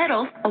 heavy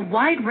metals, a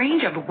wide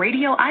range of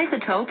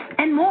radioisotopes,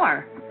 and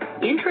more.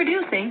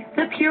 Introducing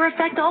the Pure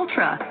Effect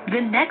Ultra,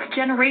 the next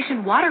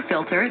generation water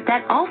filter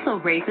that also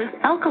raises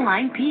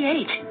alkaline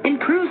pH,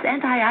 improves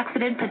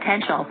antioxidant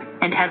potential,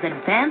 and has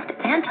advanced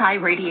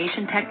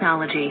anti-radiation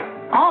technology,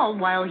 all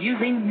while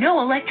using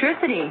no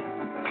electricity.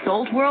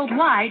 Sold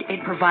worldwide,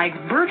 it provides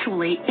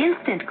virtually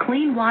instant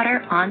clean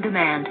water on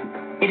demand.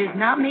 It is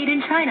not made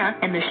in China,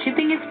 and the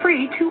shipping is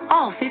free to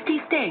all 50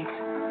 states.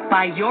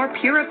 Buy your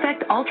Pure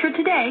Effect Ultra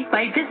today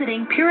by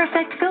visiting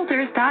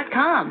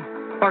PureEffectFilters.com.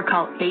 or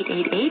call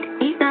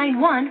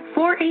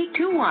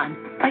 888-891-4821.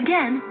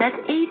 Again, that's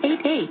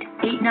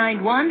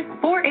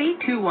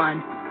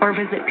 888-891-4821. Or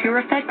visit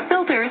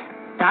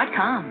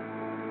PureEffectFilters.com.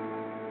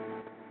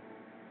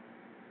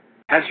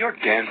 Has your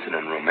dancing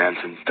and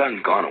romancing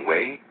done gone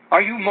away?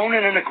 Are you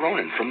moaning and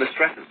a-groaning from the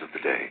stresses of the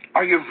day?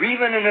 Are you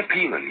reeling and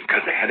a-peeling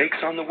because the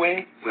headache's on the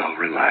way? Well,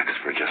 relax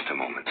for just a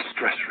moment.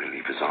 Stress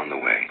relief is on the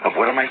way. Of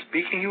what am I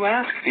speaking, you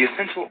ask? The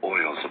essential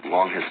oils of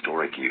long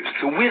historic use,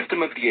 the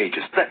wisdom of the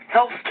ages, the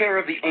health care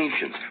of the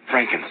ancients,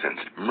 frankincense,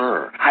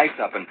 myrrh,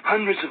 hyssop, and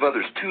hundreds of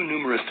others too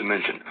numerous to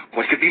mention.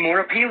 What could be more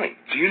appealing?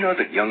 Do you know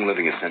that Young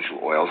Living Essential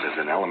Oils is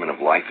an element of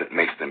life that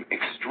makes them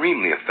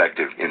extremely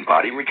effective in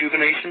body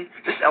rejuvenation?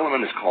 This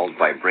element is called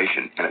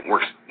vibration, and it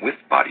works with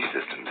body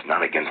systems,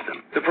 not against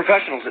them. The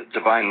professionals at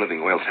Divine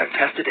Living Oils have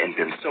tested and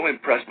been so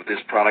impressed with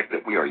this product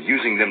that we are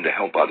using them to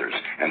help others.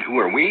 And who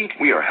are we?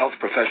 We are health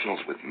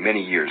professionals with many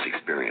years'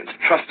 experience.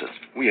 Trust us,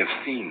 we have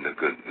seen the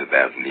good, the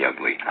bad, and the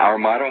ugly. Our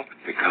motto,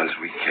 because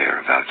we care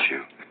about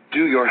you.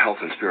 Do your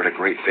health and spirit a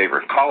great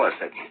favor. Call us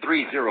at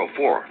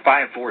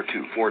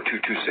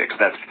 304-542-4226.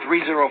 That's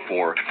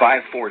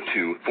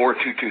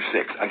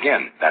 304-542-4226.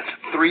 Again, that's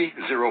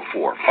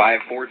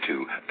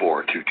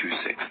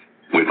 304-542-4226.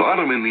 With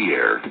autumn in the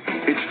air,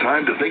 it's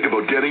time to think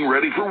about getting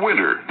ready for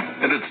winter.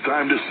 And it's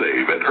time to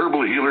save at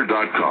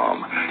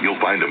herbalhealer.com. You'll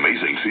find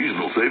amazing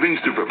seasonal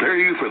savings to prepare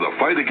you for the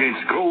fight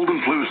against cold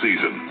and flu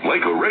season,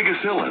 like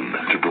oregacillin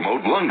to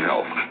promote lung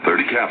health,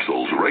 30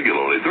 capsules,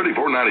 regularly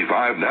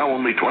 $34.95, now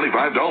only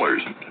 $25.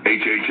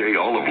 HHA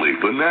Olive Leaf,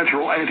 the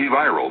natural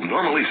antiviral,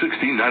 normally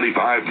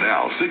 $16.95,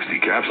 now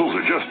 60 capsules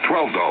are just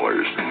 $12.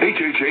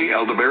 HHA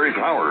Elderberry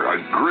Power, a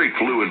great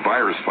flu and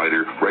virus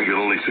fighter,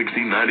 regularly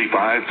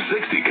 $16.95,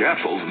 60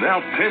 capsules,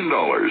 now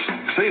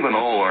 $10. Save on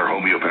all our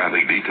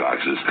homeopathic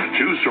detoxes.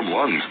 Choose from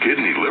lungs,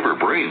 kidney, liver,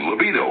 brain,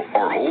 libido,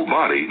 or whole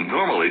body,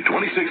 normally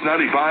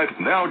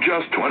 $26.95, now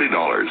just $20.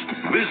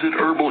 Visit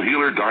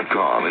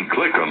herbalhealer.com and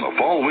click on the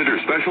Fall Winter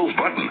Specials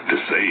button to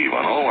save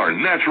on all our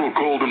natural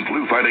cold and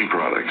flu fighting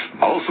products.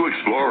 Also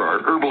explore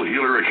our Herbal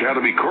Healer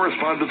Academy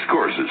correspondence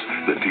courses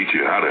that teach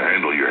you how to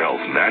handle your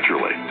health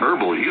naturally.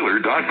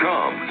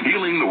 herbalhealer.com,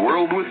 healing the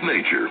world with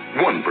nature,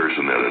 one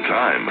person at a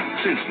time,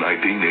 since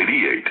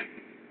 1988.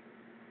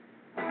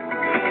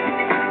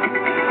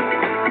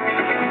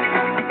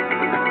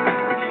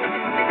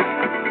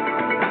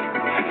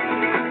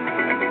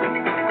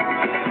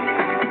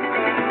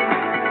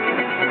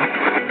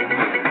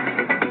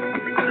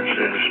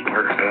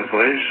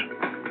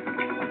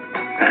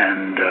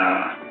 And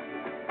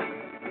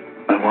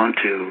I want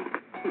to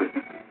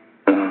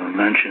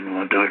mention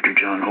what Dr.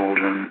 John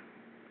Holden,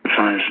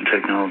 Science and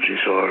Technology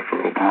Czar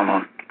for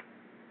Obama,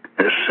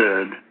 has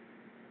said.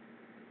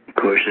 Of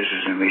course, this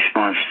is in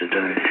response to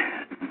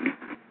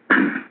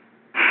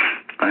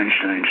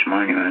Einstein's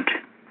monument,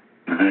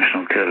 the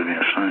National Academy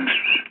of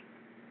Sciences.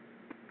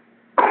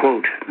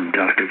 Quote from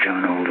Dr.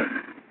 John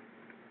Holden: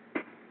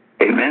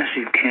 "A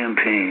massive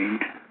campaign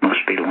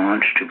must be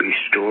launched to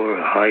restore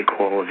a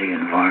high-quality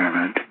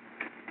environment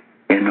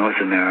in North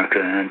America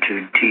and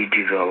to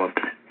de-develop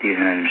the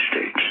United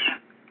States.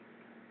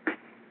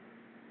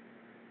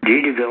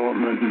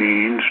 De-development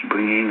means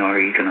bringing our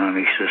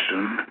economic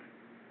system,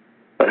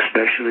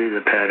 especially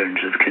the patterns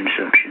of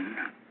consumption,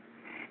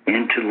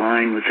 into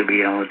line with the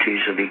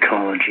realities of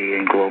ecology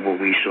and global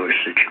resource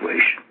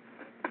situation.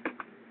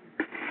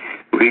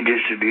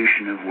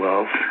 Redistribution of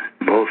wealth,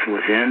 both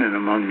within and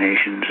among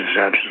nations, is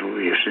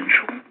absolutely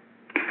essential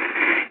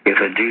if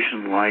a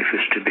decent life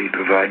is to be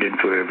provided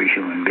for every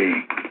human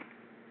being.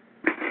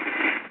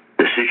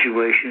 The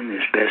situation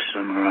is best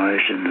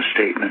summarized in the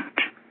statement,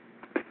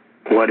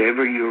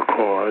 whatever your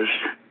cause,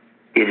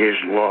 it is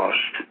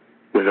lost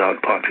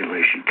without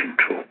population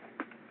control."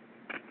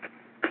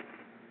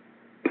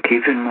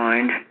 Keep in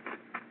mind,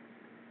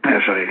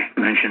 as I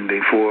mentioned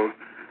before,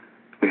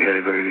 we had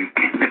a very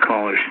good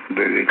caller,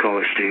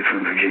 Steve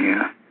from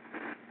Virginia.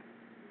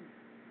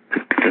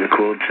 The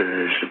quote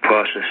is the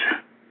process.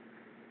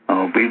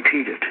 I'll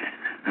repeat it.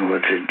 And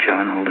what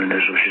John Holden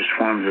is, which is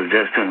forms of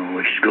death penalty,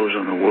 which goes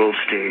on the world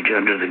stage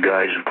under the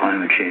guise of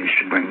climate change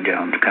to bring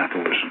down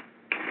capitalism.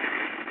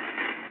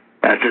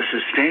 At the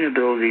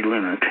sustainability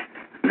limit,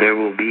 there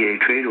will be a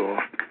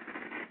trade-off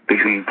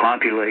between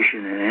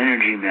population and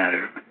energy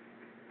matter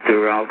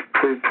throughout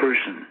per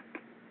person.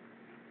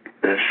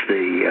 That's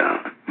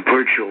the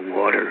virtual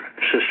water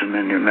system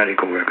in your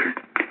medical record.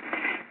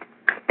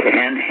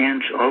 And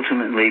hence,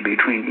 ultimately,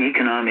 between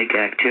economic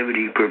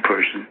activity per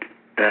person,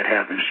 that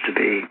happens to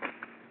be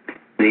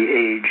the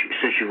age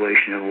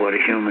situation of what a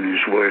human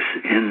is worth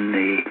in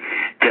the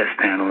death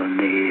panel in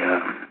the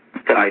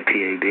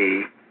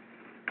IPAB,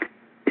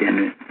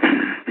 in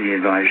the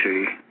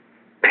advisory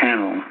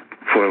panel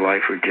for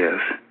life or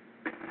death,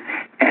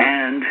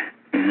 and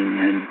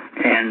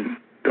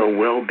the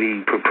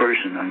well-being per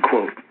person,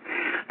 unquote.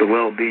 The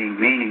well-being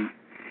meaning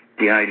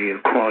the idea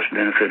of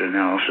cost-benefit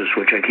analysis,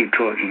 which I keep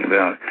talking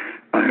about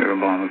under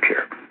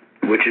Obamacare,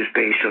 which is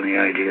based on the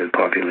idea of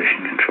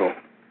population control.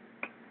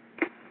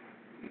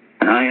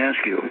 And I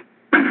ask you,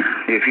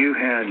 if you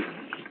had,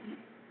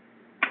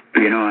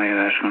 I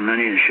asked on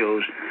many of the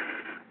shows,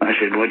 I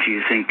said, what do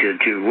you think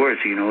that you're worth?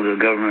 The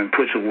government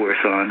puts a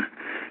worth on.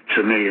 It's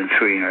 $1.3 million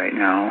right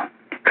now,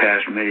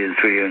 past $1.3 million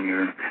on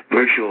your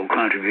virtual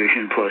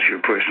contribution plus your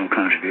personal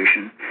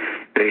contribution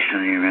based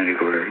on your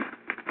medical record.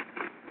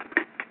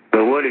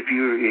 But what if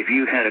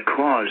you had a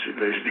cause,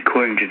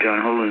 according to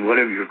John Holden,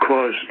 whatever your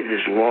cause is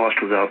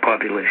lost without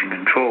population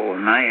control?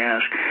 And I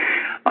asked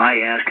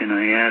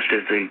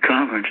at the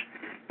conference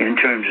in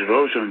terms of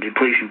ozone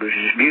depletion, which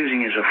is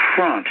using as a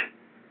front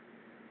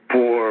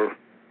for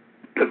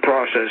the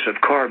process of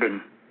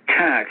carbon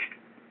tax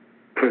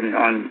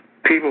on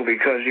people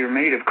because you're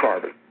made of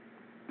carbon.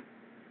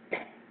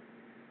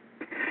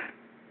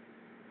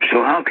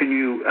 So how can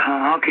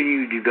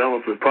you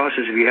develop the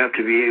process if you have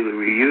to be able to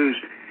reuse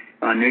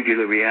on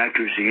nuclear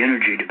reactors the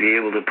energy to be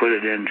able to put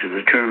it into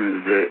the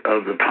term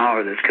of the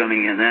power that's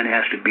coming in? That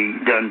has to be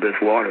done with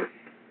water.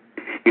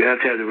 You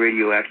have to have the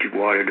radioactive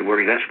water to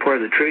work. That's part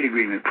of the trade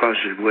agreement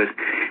process with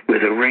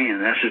Iran.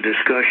 That's a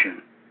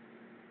discussion.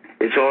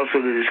 It's also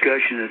the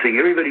discussion. I think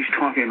everybody's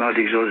talking about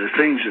these other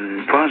things,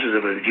 and the process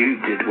of it,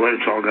 what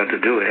it's all got to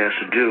do, it has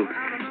to do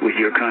with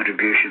your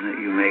contribution that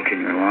you make in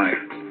your life.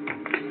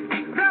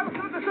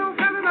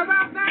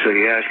 So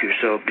you ask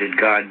yourself, did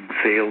God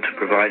fail to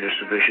provide a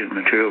sufficient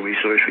material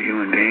resource for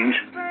human beings?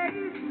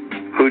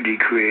 Who did he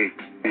create?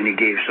 And he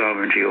gave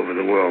sovereignty over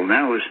the world. And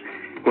that was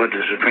what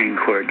the Supreme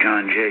Court,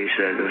 John Jay,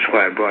 said. That's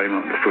why I brought him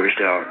up in the first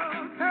hour.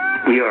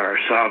 We are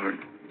sovereign,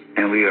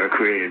 and we are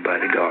created by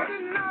the God,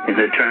 in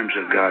the terms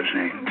of God's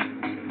name.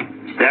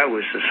 That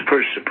was the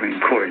first Supreme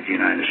Court of the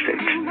United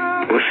States.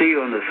 We'll see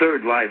you on the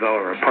third live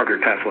hour of Parker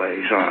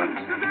Pathways on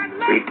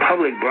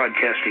Republic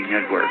Broadcasting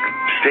Network.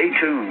 Stay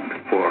tuned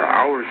for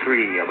Hour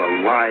 3 of a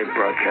live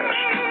broadcast.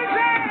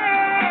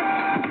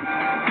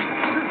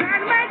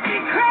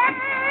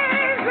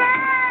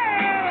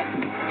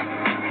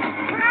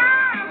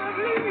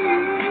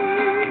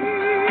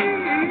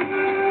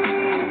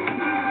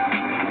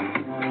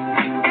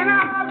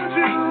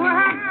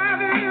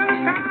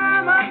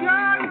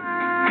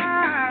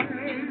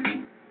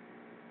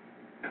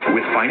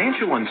 With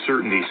financial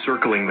uncertainty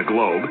circling the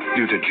globe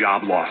due to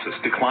job losses,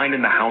 decline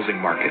in the housing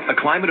market, a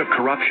climate of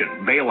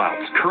corruption,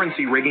 bailouts,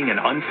 currency rigging, and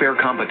unfair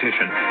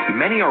competition,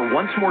 many are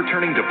once more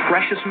turning to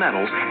precious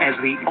metals as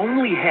the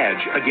only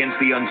hedge against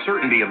the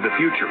uncertainty of the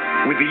future.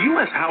 With the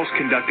U.S. House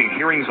conducting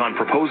hearings on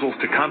proposals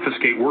to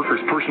confiscate workers'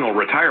 personal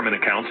retirement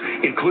accounts,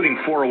 including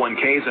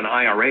 401ks and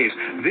IRAs,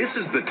 this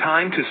is the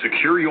time to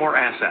secure your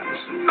assets.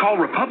 Call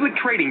Republic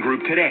Trading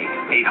Group today,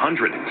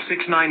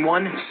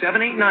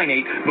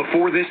 800-691-7898,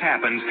 before this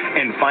happens,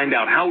 and find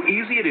out how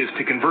easy it is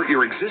to convert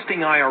your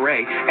existing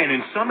IRA and,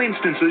 in some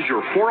instances,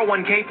 your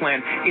 401k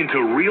plan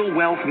into real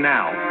wealth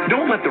now.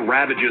 Don't let the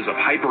ravages of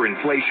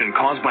hyperinflation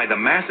caused by the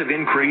massive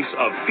increase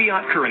of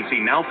fiat currency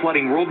now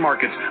flooding world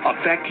markets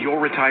affect your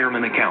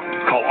retirement account.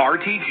 Call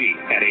RTG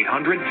at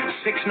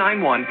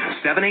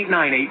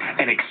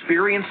 800-691-7898 and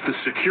experience the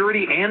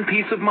security and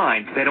peace of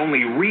mind that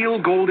only real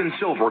gold and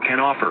silver can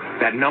offer.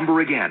 That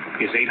number again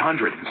is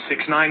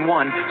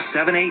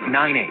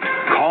 800-691-7898.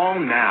 Call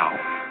now.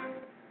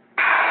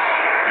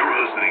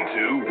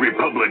 To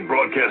Republic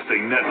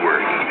Broadcasting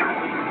Network,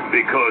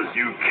 because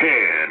you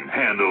can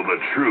handle the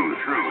truth.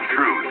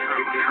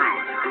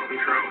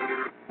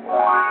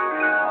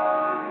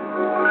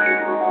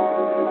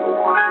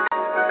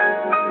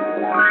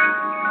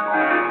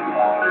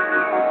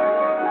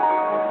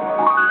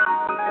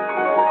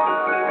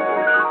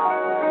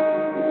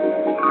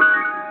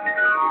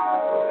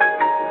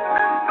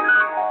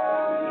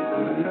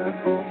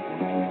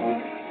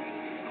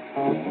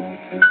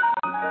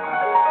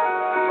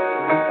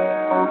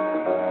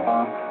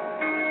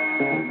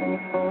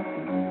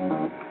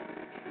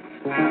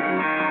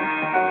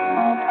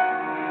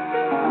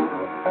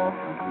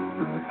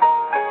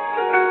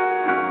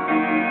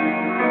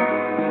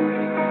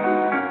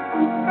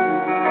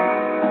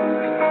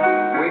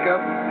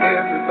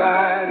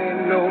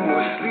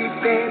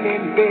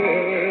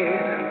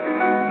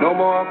 No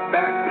more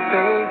back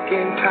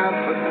thinking, time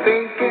for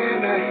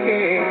thinking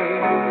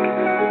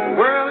ahead. The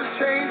world has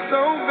changed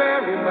so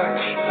very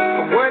much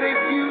from what it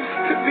used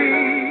to be.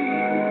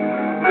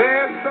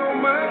 There's so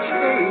much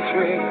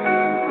hatred,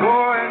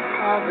 war and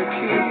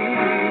poverty.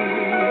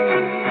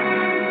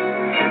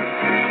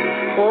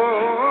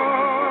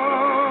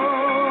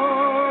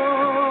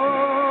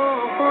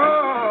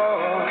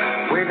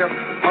 Wake up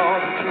all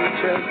the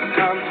teachers,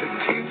 time to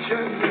teach a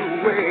new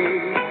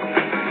way.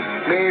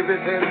 Maybe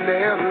then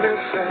they'll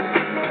listen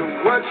to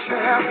what you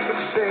have to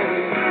say.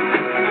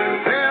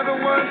 They're the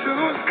ones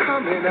who's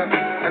coming up,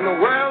 and the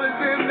world is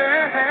in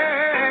their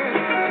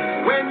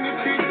hands. When you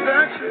teach the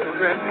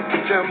children,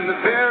 teach them the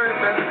very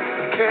best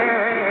you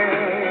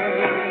can.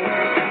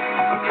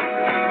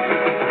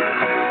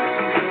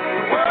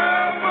 The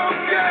world won't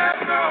get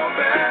no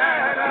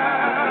better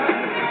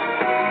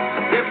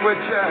if we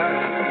just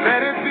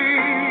let it be.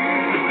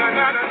 Na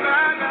na na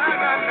na na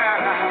na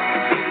na.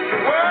 The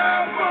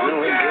world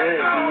won't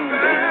get no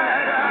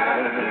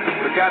better.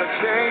 We gotta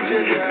change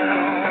it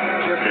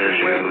now.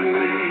 Just you and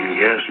me.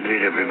 Yes,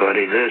 indeed,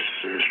 everybody. This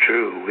is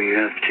true. We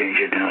have to change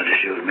it now,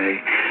 just you and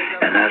me.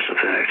 And that's a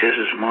fact. This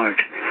is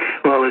March.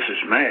 Well, this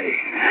is May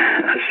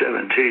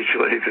 17th,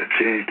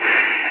 2015.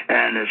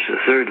 And it's the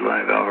third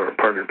live hour of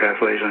Parker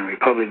Pathways on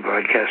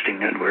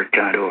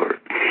RepublicBroadcastingNetwork.org.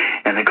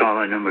 And the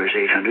call-in number is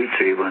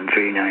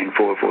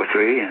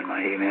 800-313-9443. And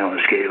my email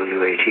is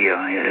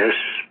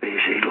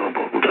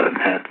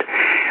kwati@spaceyglobal.net.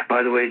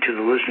 By the way, to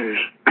the listeners,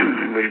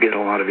 we get a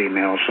lot of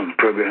emails on the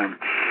program.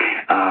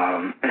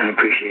 And I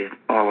appreciate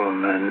all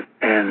of them.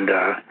 And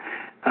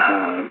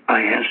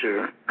I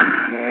answer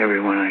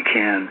everyone I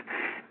can.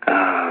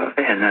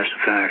 And that's a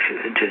fact.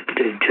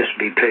 To just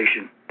be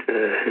patient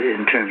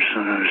in terms,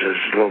 sometimes there's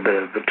a little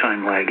bit of a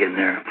time lag in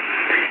there.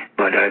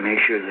 But I make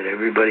sure that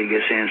everybody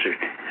gets answered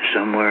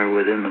somewhere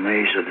within the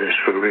maze of this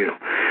for real.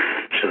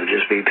 So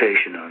just be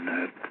patient on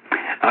that.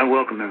 I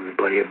welcome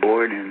everybody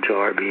aboard and to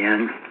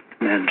RBN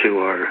and to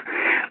our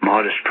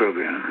modest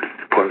program,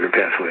 Parker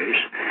Pathways.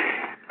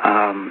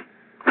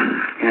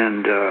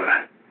 And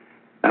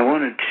I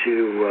wanted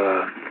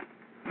to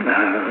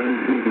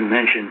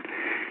mention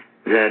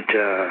that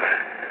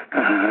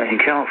in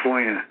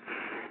California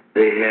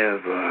they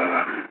have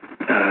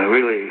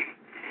really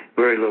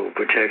very little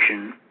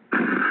protection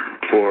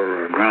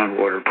for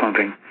groundwater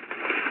pumping.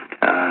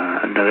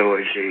 In other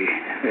words,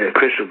 the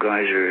Crystal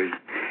Geyser is,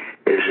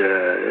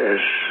 as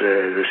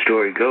the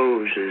story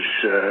goes, is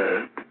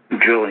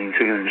drilling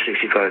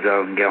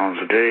 365,000 gallons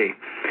a day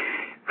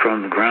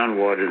from the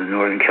groundwater in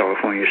Northern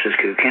California,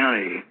 Siskiyou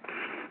County.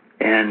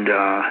 And,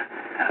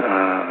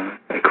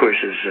 of course,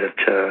 there's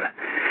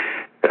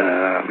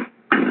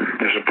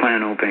a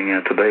plant opening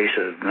at the base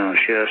of Mount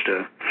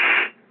Shasta,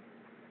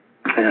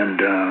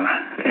 and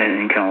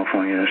in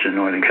California, that's in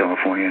Northern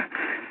California.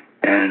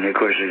 And, of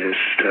course, they're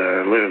just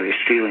literally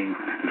stealing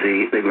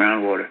the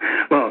groundwater.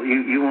 Well,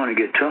 you want to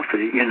get tough,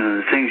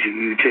 the things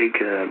you take,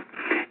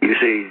 you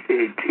say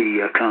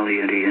the Cali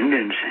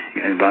Indians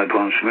by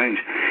Palm Springs,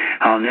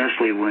 how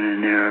Nestle went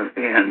in there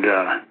and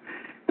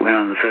went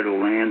on the federal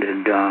land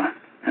and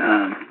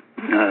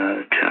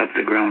tapped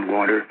the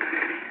groundwater,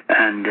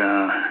 and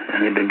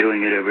they've been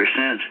doing it ever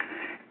since.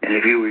 And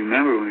if you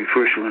remember when we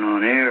first went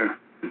on air,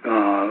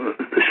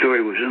 the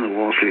story was in the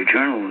Wall Street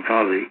Journal, and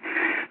how the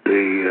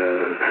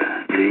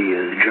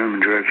German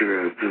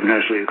director of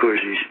Nestle, of course,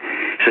 he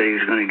said he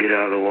was going to get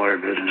out of the water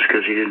business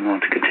because he didn't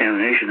want the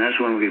contamination. That's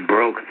when we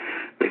broke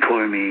the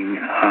chloramine,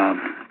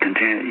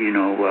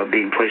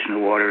 being placed in the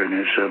water and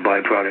its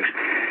byproducts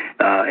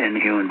in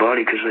the human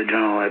body, because they'd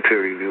done all that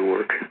peer review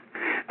work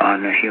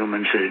on the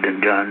humans that had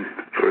been done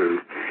for.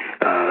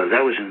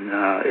 That was in,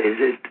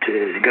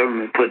 the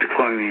government put the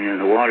chloramine in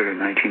the water in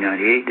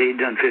 1998. They'd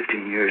done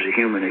 15 years of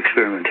human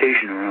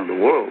experimentation around the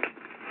world,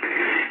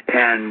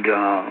 and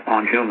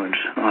on humans,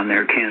 on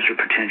their cancer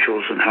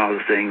potentials, and how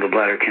the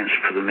bladder cancer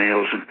for the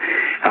males, and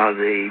how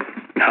the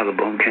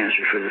bone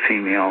cancer for the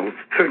female.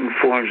 Certain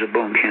forms of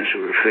bone cancer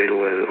were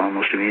fatal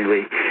almost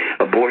immediately.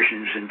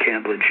 Abortions in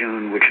Camp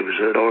Lejeune, which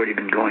had already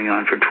been going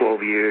on for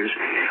 12 years.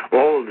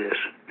 All of this,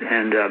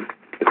 and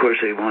of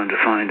course, they wanted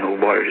to find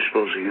water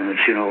disposal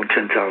units, $10,000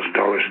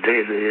 a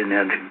day if they didn't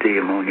have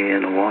the ammonia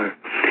in the water.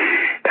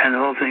 And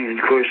the whole thing, of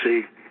course,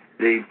 the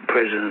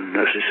president of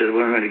Nestle said,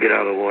 we're going to get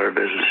out of the water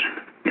business,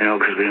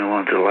 because we don't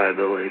want the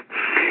liability.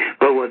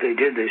 But what they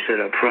did, they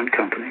set up front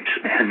companies.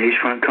 And these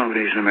front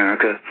companies in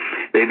America,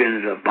 they've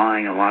ended up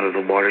buying a lot of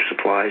the water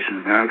supplies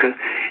in America,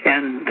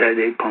 and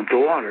they pump the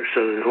water.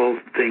 So the whole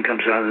thing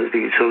comes out of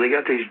the. So they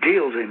got these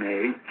deals they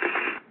made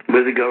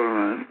with the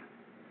government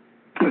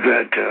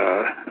that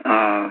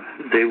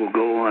they will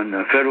go on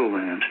federal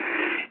lands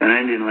and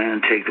Indian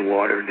land, take the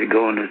water. They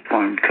go on the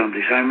farm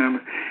companies. I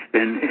remember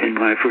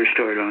when I first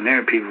started on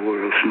there, people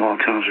were small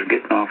towns are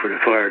getting offered a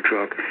fire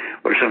truck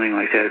or something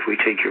like that if we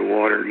take your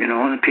water, and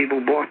the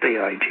people bought the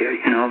idea.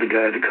 The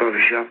guy at the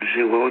coffee shop would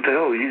say, well, what the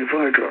hell, we need a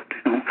fire truck,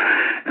 And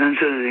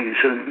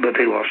but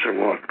they lost their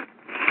water.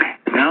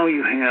 Now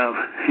you have,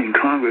 in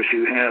Congress,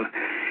 you have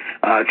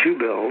two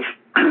bills,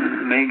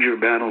 major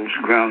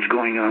battlegrounds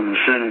going on in the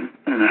Senate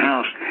and the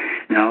House.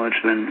 Now it's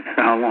been,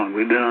 how long?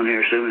 We've been on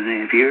here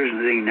 7.5 years, and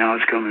I think now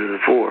it's coming to the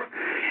fore.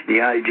 The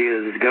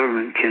idea that the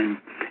government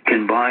can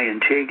buy and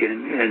take,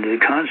 and the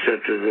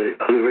concept of the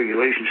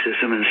regulation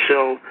system, and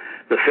sell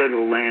the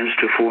federal lands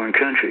to foreign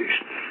countries.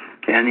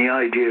 And the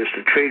idea is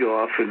to trade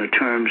off in the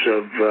terms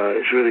of,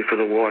 it's really for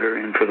the water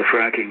and for the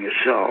fracking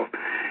itself.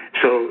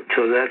 So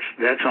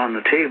that's on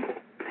the table.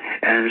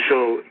 And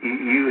so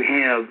you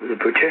have the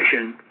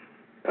protection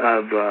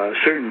of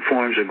certain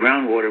forms of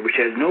groundwater, which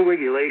has no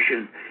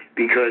regulation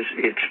because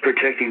it's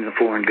protecting the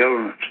foreign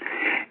governments.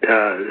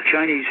 The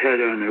Chinese had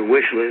it on their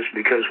wish list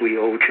because we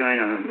owe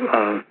China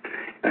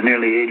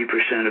nearly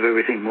 80% of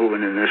everything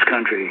moving in this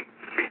country.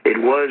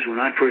 It was, when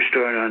I first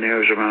started on there,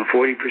 it was around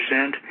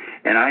 40%,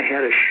 and I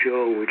had a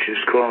show which is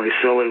called A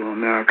Sully of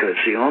America.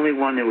 It's the only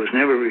one that was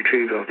never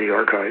retrieved off the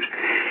archives.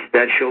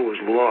 That show was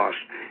lost,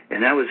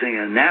 and that was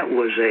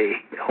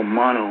a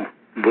mono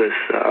with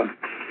a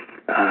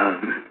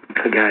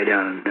guy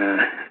down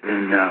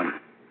in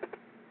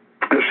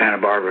Santa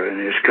Barbara and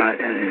his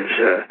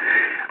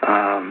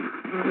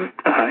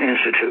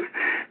institute.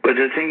 But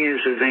the thing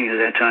is, at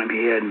that time,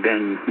 he hadn't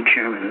been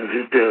chairman of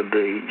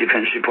the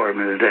Defense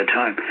Department at that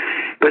time.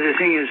 But the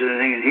thing is,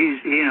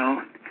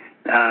 that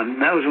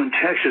was when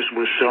Texas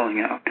was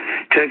selling out.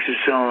 Texas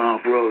selling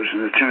off roads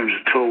in the terms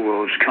of toll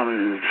roads coming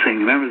into the thing.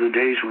 Remember the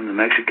days when the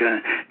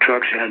Mexican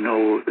trucks they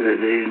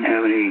didn't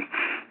have any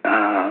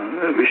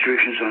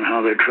restrictions on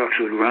how their trucks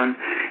would run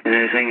and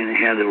anything, and they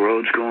had the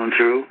roads going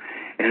through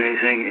and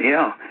anything,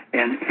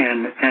 and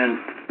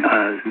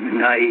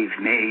naive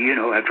me,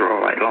 after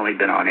all, I'd only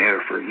been on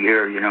air for a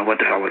year, what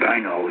the hell would I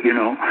know,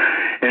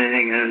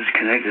 anything that was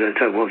connected, I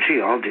thought, well,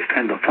 gee, I'll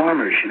defend the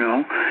farmers,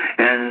 and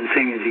the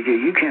thing is,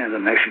 you can't have the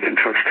Mexican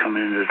trucks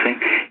coming into the thing.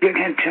 You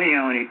can't tell you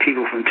how many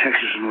people from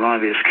Texas and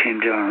lobbyists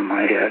came down on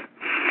my head.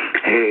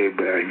 Hey,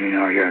 Barry,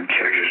 you're in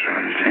Texas,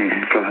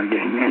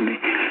 and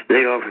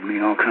they offered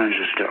me all kinds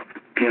of stuff,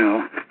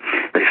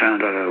 They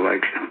found out I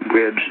liked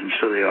ribs, and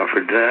so they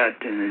offered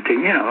that, and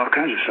all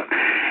kinds of stuff.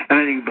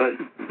 Anything but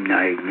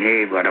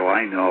me, what do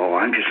I know?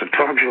 I'm just a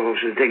talk show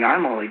host.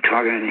 I'm only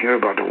talking in here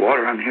about the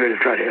water. I'm here to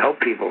try to help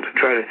people, to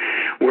try to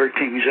work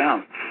things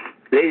out.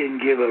 They didn't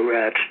give a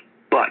rat's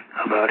butt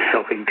about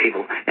helping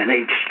people, and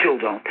they still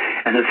don't.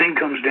 And the thing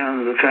comes down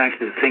to the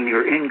fact that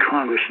you're in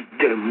Congress,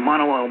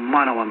 mano a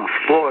mano on the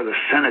floor of the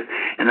Senate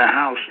and the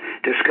House,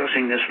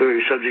 discussing this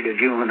very subject that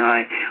you and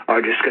I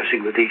are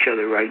discussing with each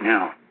other right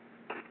now.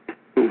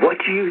 What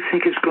do you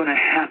think is going to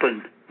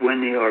happen when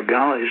the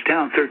Argala is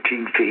down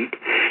 13 feet.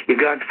 You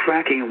got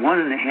fracking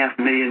 1.5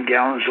 million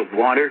gallons of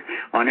water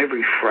on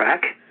every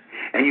frack,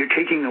 and you're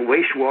taking the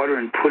wastewater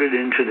and put it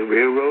into the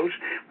railroads.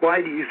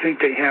 Why do you think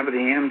they have the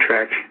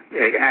Amtrak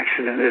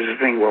accident as a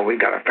thing? Well, we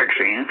got to fix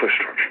the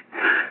infrastructure.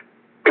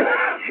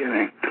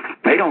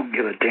 They don't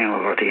give a damn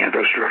about the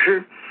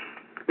infrastructure.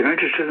 They're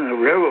interested in the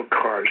railroad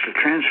cars, the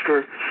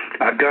transfer.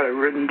 I've got it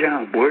written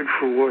down, word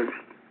for word.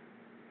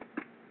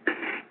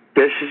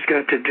 This has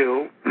got to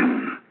do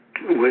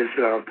with,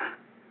 got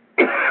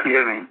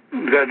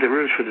the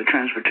routes for the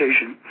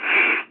transportation,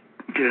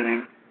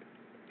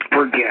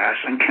 for gas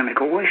and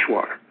chemical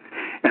wastewater.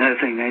 And I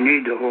think they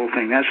need the whole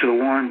thing. That's the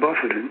Warren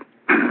Buffett,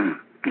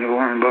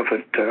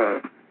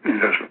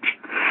 investments.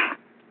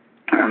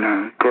 And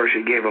of course,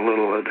 he gave a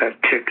little of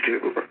that tick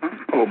to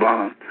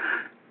Obama.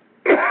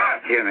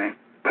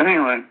 But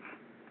anyway,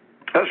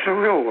 that's the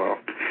real world.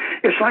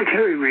 It's like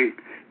Harry Reid.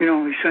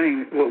 He's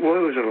saying, what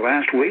was it,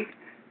 last week?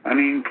 I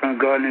mean,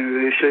 God,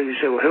 he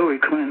said, well, Hillary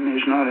Clinton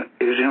is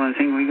the only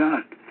thing we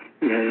got.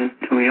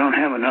 We don't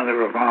have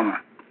another Obama.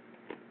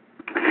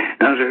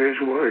 Those are his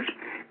words.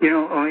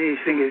 You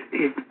think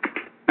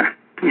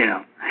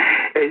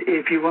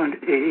if you want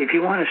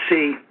to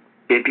see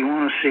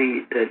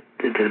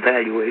the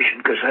valuation,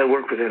 because I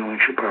work with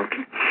intellectual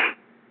property,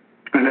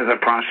 under the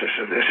process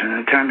of this, and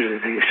in terms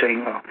of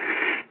saying, well,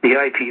 the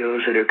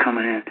IPOs that are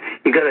coming in,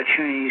 you got a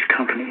Chinese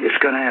company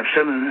that's going to have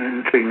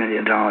 $703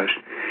 million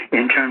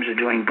in terms of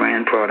doing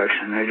brand products,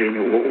 and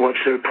what's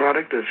their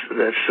product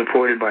that's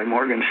supported by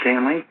Morgan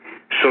Stanley?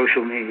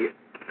 Social media.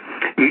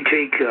 You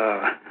take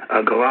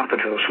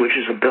Galapagos, which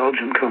is a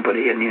Belgian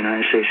company in the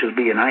United States, it'll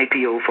be an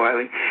IPO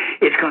filing.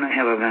 It's going to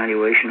have a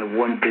valuation of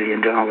 $1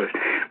 billion.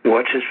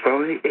 What's its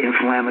probably?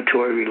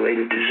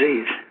 Inflammatory-related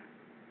disease.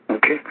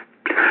 Okay?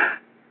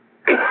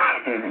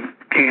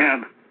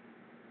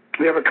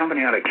 We have a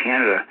company out of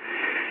Canada,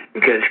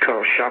 it's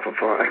called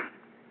Shopify,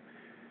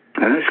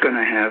 and it's going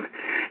to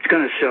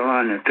sell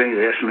on the thing,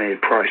 the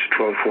estimated price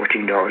of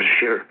 $12-14 a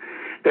share.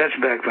 That's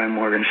backed by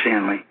Morgan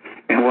Stanley.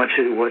 And what's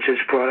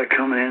its product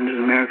coming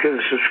into America?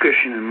 The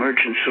subscription and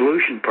merchant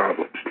solution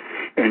problems,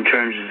 in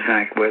terms of the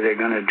fact where they're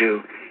going to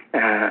do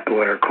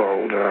what are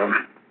called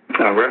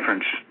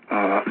reference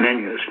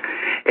menus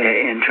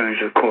in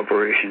terms of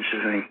corporations.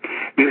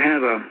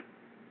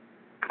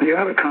 You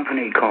have a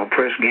company called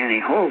Press Ganey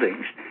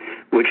Holdings,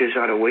 which is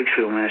out of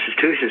Wakefield,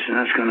 Massachusetts, and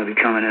that's going to be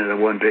coming in at a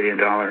 $1 billion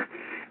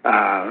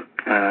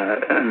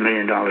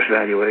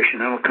valuation.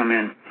 That'll come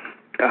in.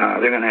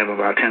 They're going to have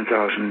about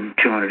 10,200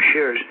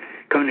 shares.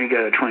 Company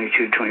got a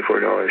 $22,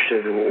 $24.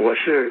 So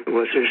what's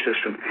their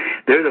system?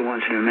 They're the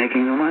ones that are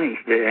making the money.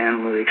 The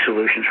analytic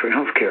solutions for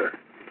healthcare.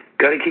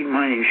 Got to keep in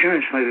mind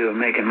insurance might be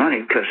making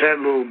money, because that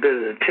little bit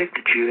of the tick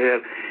that you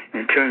have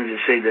in terms of,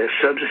 say, the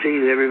subsidy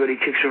that everybody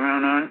kicks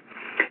around on.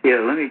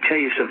 Yeah, let me tell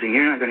you something.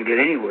 You're not going to get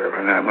anywhere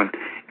on that one.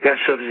 You got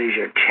subsidies,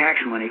 your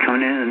tax money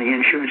coming in, and the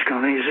insurance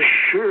company is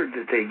assured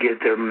that they get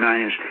their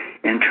minus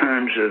in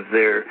terms of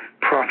their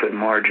profit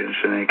margins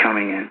and they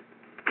coming in.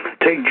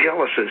 Take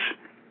Genesis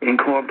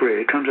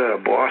Incorporated. It comes out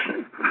of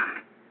Boston.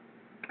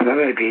 They're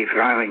going to be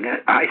filing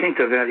that. I think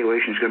the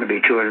valuation is going to be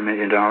 $200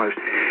 million.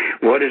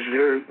 What is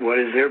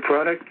their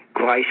product?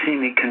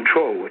 Glycemic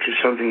control, which is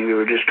something we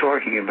were just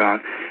talking about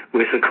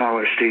with the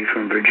caller Steve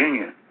from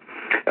Virginia.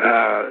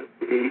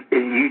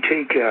 You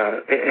take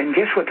and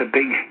guess what the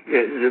big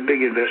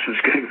investment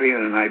is going to be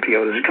on an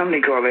IPO? There's a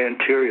company called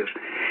Anterios.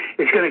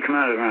 It's going to come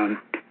out around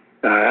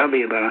that'll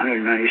be about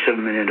 $197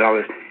 million.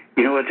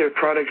 You know what their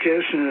product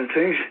is and the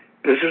things?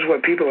 This is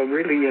what people are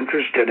really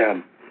interested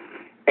in.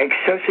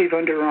 Excessive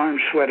underarm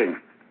sweating.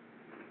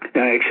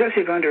 Now,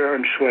 excessive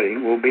underarm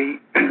sweating will be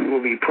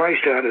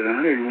priced out at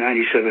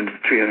 $197 to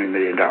 $300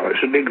 million,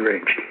 a big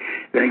range.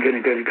 Then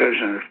it goes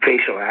on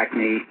facial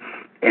acne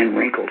and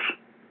wrinkles.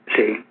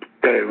 See,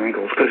 got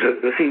wrinkles, because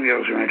the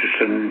females are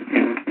interested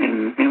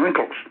in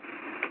wrinkles.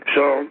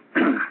 So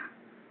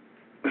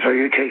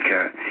you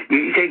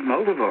take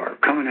Moldavar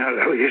coming out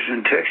of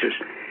Houston, Texas.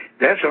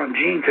 That's on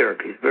gene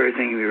therapy, the very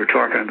thing we were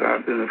talking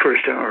about in the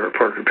first hour of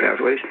Parker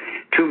Pathways.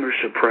 Tumor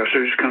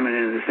suppressors coming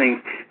into the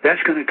thing.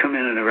 That's going to come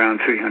in at around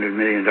 $300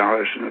 million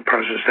in the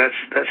process.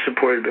 That's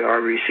supported by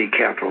RBC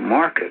Capital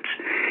Markets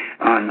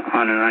on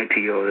an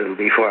IPO that will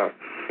be filed.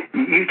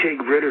 You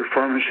take Ritter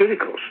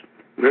Pharmaceuticals.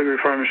 Ritter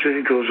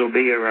Pharmaceuticals will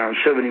be around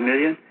 $70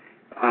 million.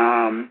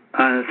 On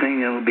the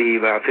thing, it'll be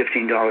about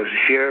 $15 a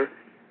share.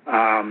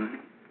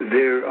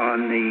 They're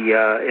on the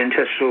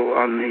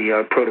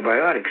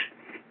probiotics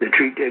that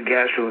treat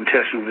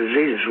gastrointestinal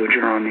diseases, which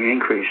are on the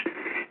increase.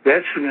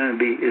 That's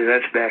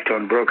backed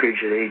on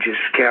brokerage at Aegis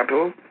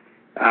Capital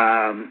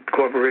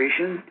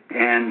Corporation,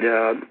 and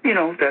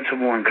that's a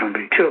Warren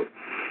company too.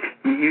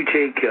 You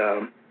take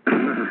the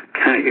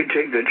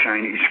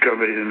Chinese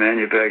company that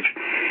manufactures.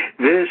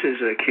 This is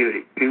a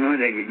cutie. You want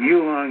to take it.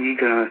 Yulong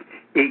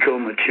Eco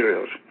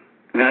Materials.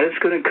 Now it's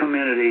going to come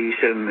in at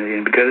 $87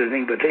 million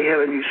but they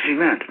have a new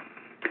cement.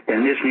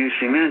 And this new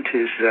cement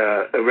is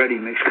a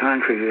ready-mix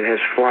concrete that has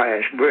fly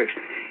ash bricks.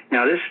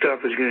 Now, this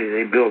stuff is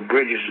they build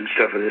bridges and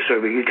stuff of this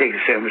sort, but you take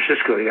San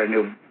Francisco, you got a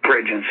new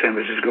bridge in San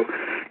Francisco,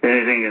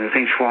 and the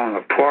thing's falling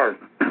apart.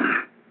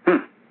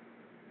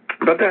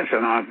 But that's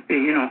an odd,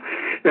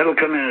 that'll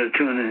come in at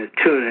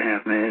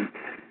 $2.5 million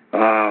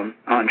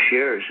on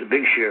shares, a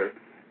big share.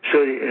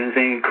 So, and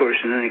then of course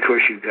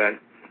you've got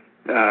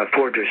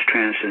Fortress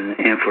Trans and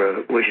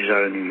Infra, which is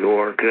out of New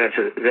York. That's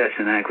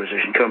an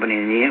acquisition company,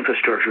 and the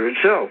infrastructure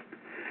itself.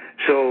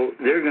 So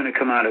they're going to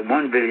come out at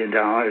 $1 billion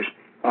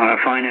on a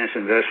finance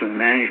investment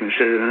management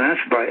system, and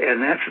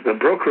that's the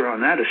broker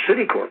on that is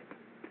Citicorp.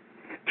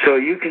 So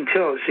you can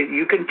tell the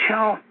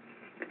flow.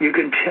 You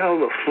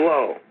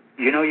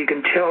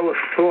can tell the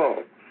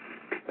flow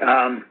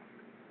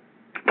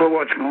for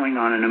what's going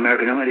on in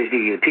America.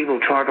 People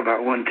talk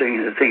about one thing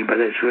and the thing, but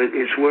it's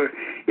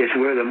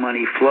where the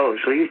money flows.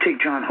 So you take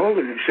John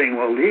Hogan and saying,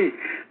 well,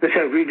 let's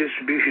have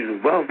redistribution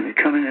of wealth, and they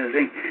come in and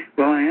think,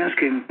 well, I ask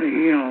him,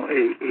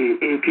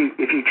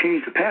 if you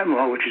change the patent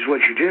law, which is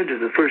what you did to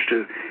the first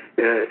to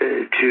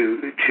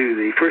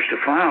the first to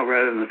file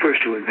rather than the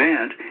first to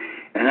invent.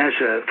 And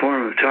that's a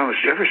form of Thomas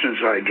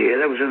Jefferson's idea.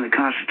 That was in the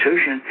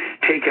Constitution.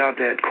 Take out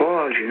that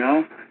clause,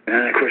 And,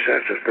 of course,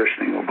 that's the first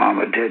thing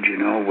Obama did,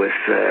 with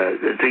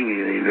the thing,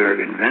 the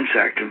American Invents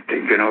Act. He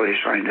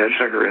signed that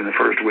sucker in the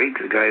first week.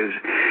 The guy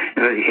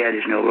he had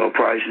his Nobel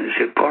Prize in his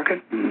hip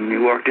pocket, and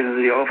he walked into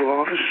the Oval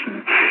Office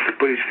and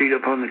put his feet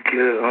up on the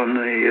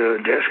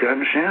desk. I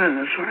understand,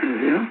 and that's right,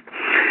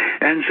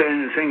 And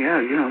saying the thing,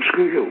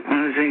 screw you.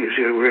 One of the things is,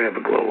 we're going to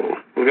have a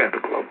global.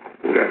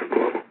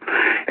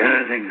 And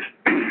the thing is,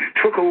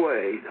 took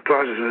away the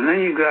process, and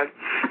then you got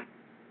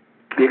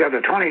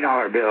the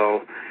 $20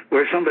 bill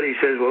where somebody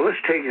says, well,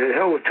 let's take the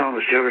hell with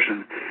Thomas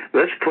Jefferson.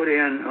 Let's put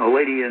in a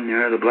lady in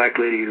there, the black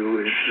lady who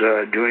is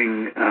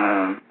doing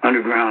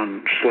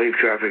underground slave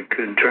traffic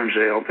in terms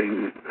of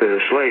helping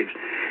slaves.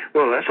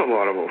 Well, that's a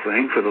laudable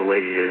thing for the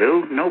lady to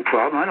do. No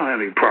problem. I don't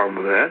have any problem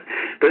with that.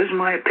 But this is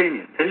my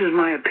opinion.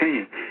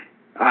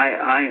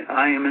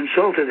 I am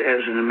insulted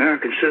as an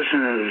American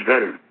citizen and as a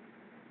veteran.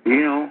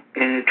 And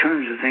in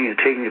terms of the thing of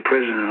taking the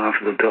president off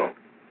of the bill.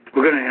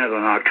 We're going to have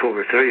on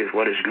October 30th,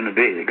 what is it going to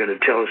be? They're going to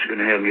tell us we're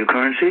going to have new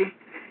currency?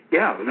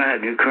 Yeah, we're going to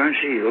have new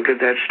currency. You look at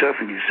that stuff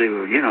and you say,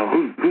 well,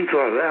 who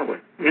thought of that one?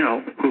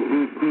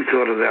 Who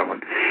thought of that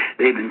one?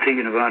 They've been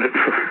thinking about it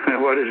for,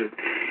 what is it,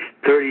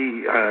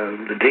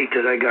 the date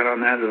that I got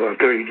on that is about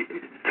 31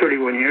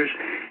 years.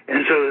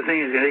 And so the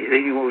thing is,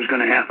 they knew what was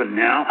going to happen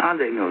now. How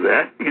did they know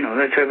that?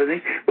 That type of thing.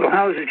 Well,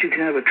 how is it you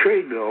can have a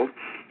trade bill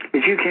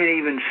that you can't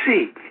even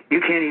see? You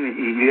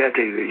have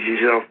to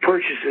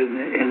self-purchase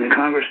in the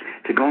Congress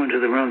to go into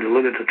the room to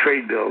look at the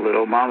trade bill that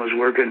Obama's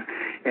working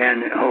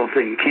and the whole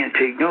thing. You can't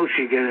take notes.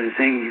 You get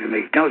anything. You can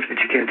make notes, but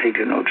you can't take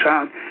the notes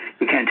out.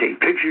 You can't take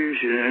pictures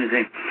or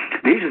anything.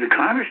 These are the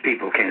Congress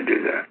people can't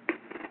do that.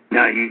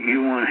 Now,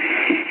 you want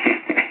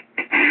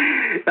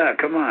to...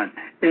 come on.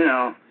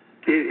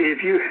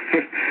 If you're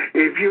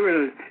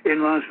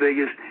in Las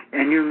Vegas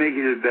and you're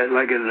making a bet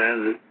like in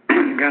the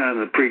kind of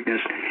the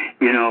Preakness,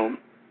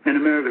 an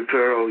American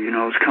Pharaoh,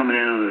 is coming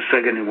in on the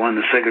second and won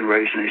the second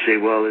race, and they say,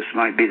 well, this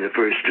might be the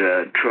first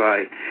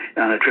try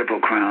on a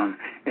Triple Crown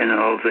and the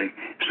whole thing.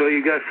 So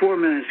you got 4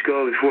 minutes to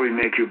go before you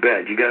make your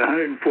bet. You got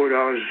 $104,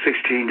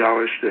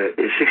 $16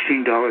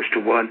 to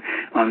 1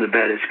 on the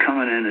bet. It's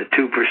coming in at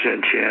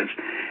 2% chance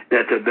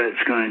that the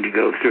bet's going to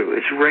go through.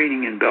 It's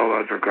raining in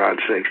Belmont, for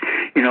God's sakes.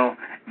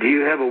 Do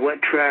you have a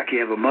wet track, you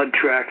have a mud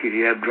track, or do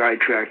you have dry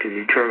track to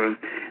determine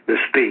the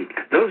speed?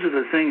 Those are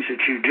the things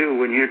that you do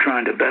when you're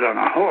trying to bet on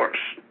a horse.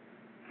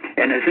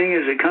 And the thing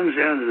is, it comes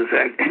down to the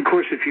fact, and of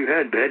course, if you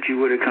had bet, you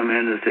would have come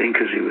in the thing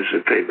because he was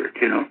a favorite,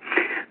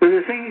 But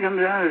the thing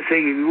comes down to the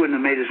thing, you wouldn't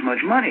have made as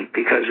much money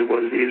because he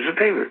was a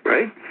favorite,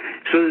 right?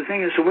 So the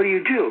thing is, so what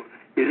do?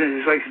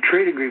 It's like the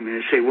trade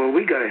agreement. They say, well,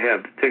 we got to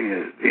have the thing,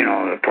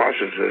 the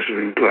process is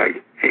like,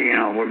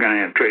 we're going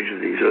to have trades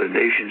with these other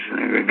nations, and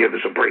they're going to give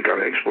us a break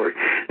on export.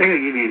 They're going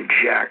to give you a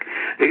jack.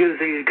 Because the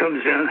thing that comes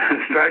down to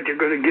the fact they're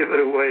going to give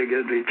it away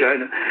against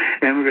China,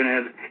 and we're going to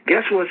have,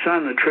 guess what's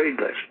on the trade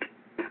list?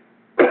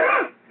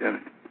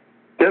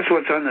 Guess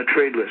what's on the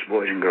trade list,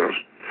 boys and girls?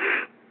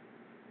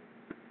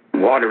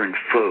 Water and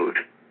food.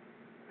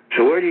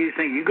 So where do you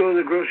think? You go to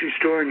the grocery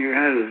store and you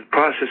have the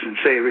process and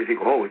say everything,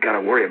 we got to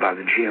worry about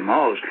the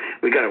GMOs.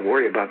 We got to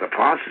worry about the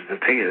process, the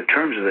thing in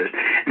terms of this.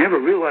 Never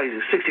realize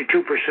that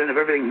 62% of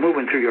everything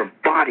moving through your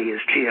body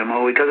is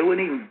GMO because it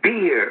wouldn't even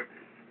be here.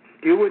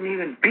 You wouldn't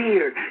even be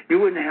here. You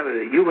wouldn't have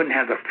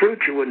the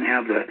fruit. You wouldn't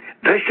have the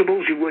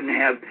vegetables. You wouldn't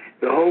have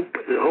the whole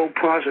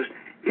process.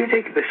 You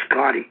take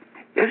biscotti.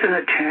 It's an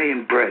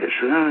Italian bread. It's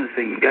another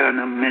thing. You got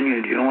on the menu.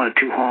 You don't want it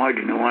too hard.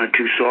 You don't want it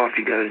too soft.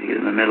 You got to get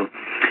in the middle.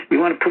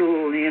 You want to put a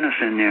little anise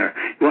in there.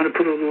 You want to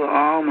put a little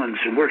almonds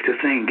and work the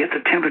thing. Get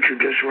the temperature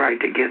just right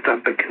to get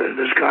the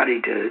biscotti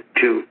to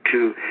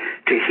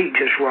heat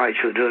just right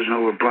so it doesn't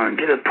overburn.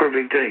 Get a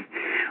perfect thing.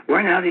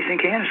 Where now do you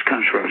think anise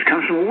comes from? It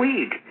comes from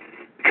weed.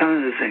 It comes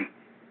from the thing.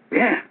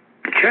 Yeah.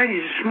 The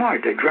Chinese are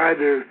smart. They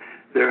drive their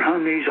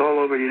Humvees all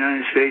over the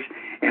United States.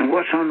 And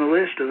what's on the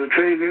list of the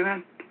trade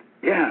agreement?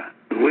 Yeah,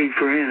 wait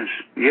for answers.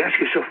 You ask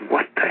yourself,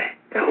 what the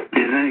hell?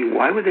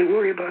 Why would they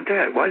worry about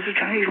that? Why does the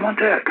Chinese want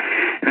that?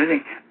 And I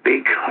think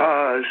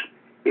because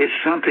it's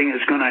something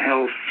that's going to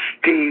help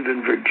Steve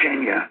in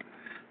Virginia.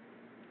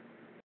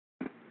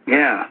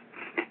 Yeah.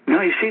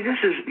 No, you see,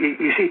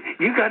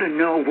 you got to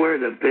know where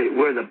the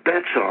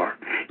bets are.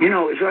 You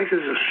know, it's like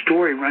there's a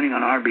story running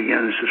on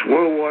RBN that says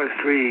World War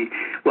III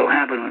will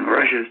happen when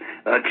Russia's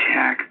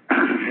attack,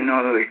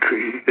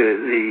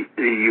 the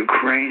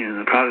Ukraine and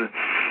the problem.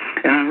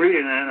 And I'm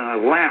reading that and I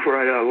laugh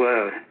right out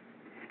loud.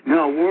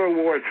 No, World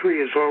War III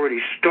has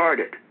already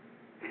started.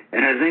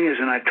 And the thing is,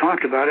 and I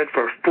talked about it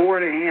for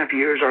 4.5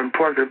 years on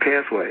Parker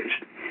Pathways.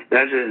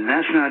 That's it. And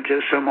that's not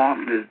just some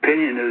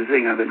opinion of the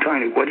thing I've been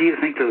talking about. What do you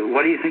think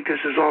this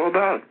is all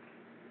about?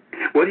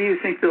 What do you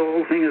think the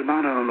whole thing is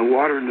about on the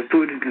water and the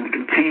food and the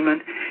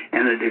containment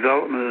and the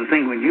development of the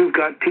thing? When you've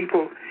got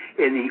people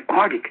in the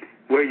Arctic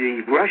where the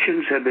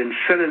Russians have been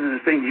sitting in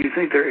the thing, do you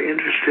think they're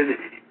interested?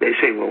 They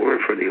say, well, we're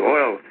for the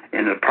oil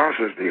and the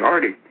process of the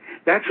Arctic.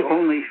 That's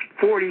only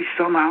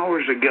 40-some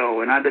hours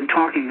ago, and I've been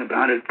talking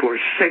about it for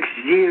 6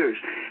 years.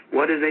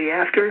 What are they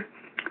after?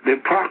 The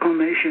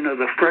proclamation of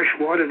the fresh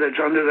water that's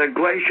under the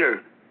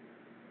glacier.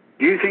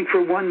 Do you think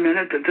for 1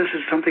 minute that this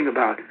is something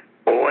about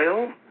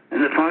oil?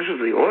 And the process of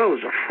the oil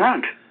is a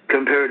front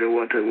compared to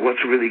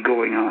what's really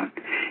going on.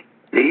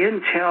 The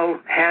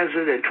intel has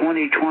it at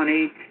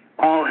 2020,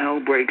 all hell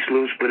breaks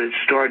loose, but it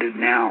started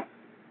now.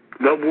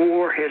 The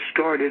war has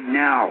started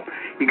now.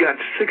 You got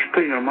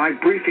my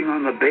briefing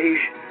on the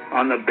beige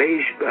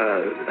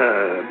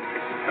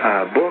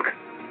book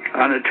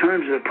on the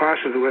terms of the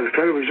process where the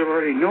Federal Reserve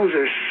already knows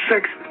there's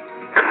 6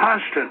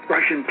 constant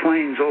Russian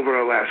planes over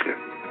Alaska.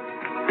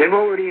 They've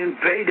already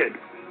invaded,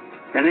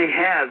 and they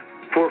have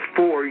for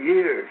 4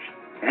 years,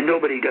 and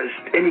nobody does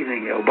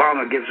anything.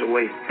 Obama gives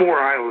away 4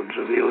 islands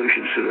of the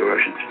Aleutians to the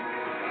Russians.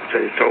 So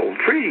it's an old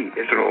treaty.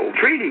 It's an old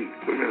treaty.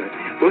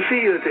 We'll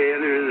see you at the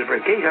end of the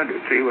break.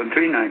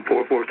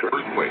 800-313-9443.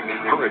 Earthquakes,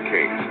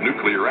 hurricanes,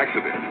 nuclear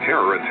accidents,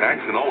 terror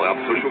attacks, and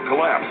all-out social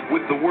collapse.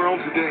 With the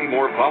world today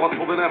more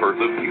volatile than ever,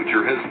 the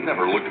future has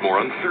never looked more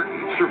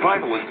uncertain.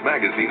 Survivalist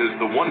Magazine is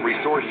the one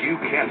resource you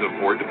can't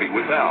afford to be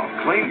without.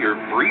 Claim your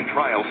free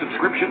trial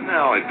subscription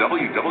now at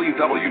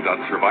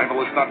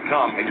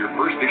www.survivalist.com, and your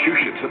first issue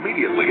ships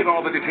immediately. Get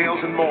all the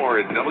details and more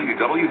at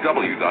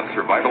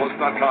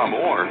www.survivalist.com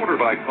or order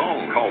by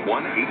phone. Call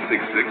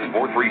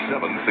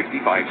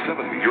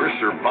 1-866-437-6570. Your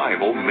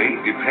survival may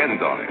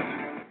depend on it.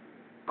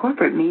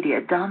 Corporate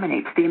media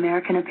dominates the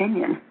American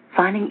opinion.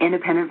 Finding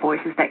independent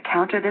voices that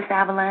counter this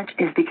avalanche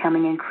is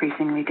becoming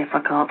increasingly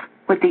difficult.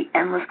 With the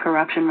endless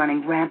corruption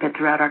running rampant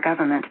throughout our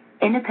government,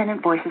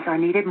 independent voices are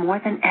needed more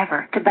than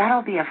ever to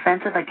battle the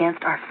offensive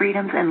against our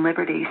freedoms and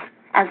liberties.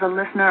 As a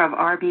listener of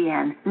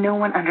RBN, no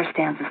one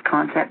understands this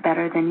concept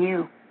better than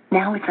you.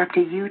 Now it's up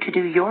to you to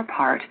do your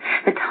part.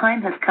 The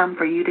time has come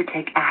for you to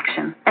take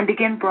action and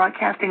begin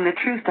broadcasting the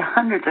truth to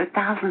hundreds or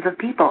thousands of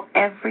people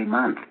every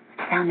month.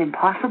 Sound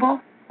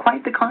impossible?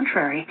 Quite the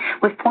contrary.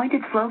 With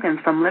pointed slogans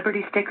from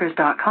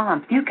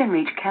LibertyStickers.com, you can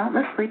reach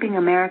countless sleeping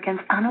Americans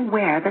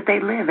unaware that they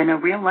live in a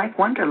real-life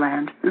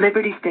wonderland.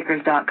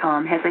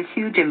 LibertyStickers.com has a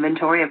huge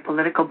inventory of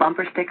political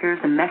bumper stickers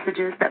and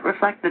messages that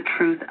reflect the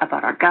truth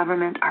about our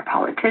government, our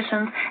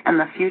politicians, and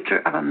the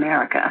future of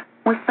America.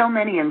 With so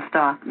many in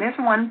stock, there's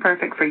one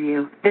perfect for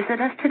you.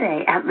 Visit us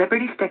today at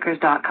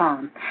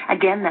LibertyStickers.com.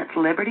 Again, that's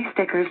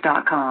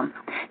LibertyStickers.com.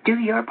 Do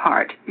your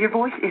part. Your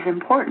voice is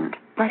important.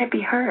 Let it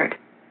be heard.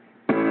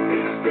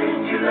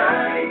 Extend your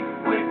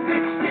life with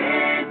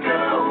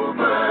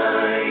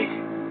Extendovite.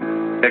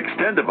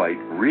 Extendovite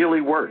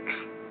really works.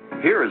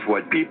 Here is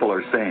what people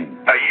are saying.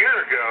 A year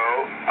ago,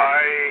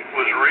 I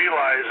was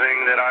realizing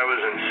that I was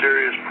in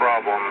serious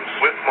problems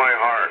with my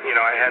heart. You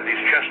know, I had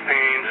these chest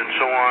pains and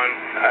so on.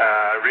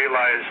 I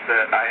realized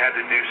that I had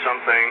to do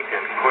something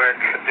and quick.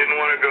 I didn't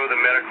want to go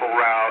the medical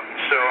route,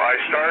 so I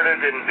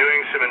started in doing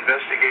some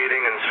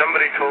investigating, and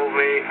somebody told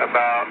me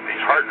about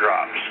these heart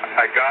drops.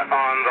 I got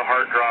on the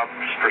heart drops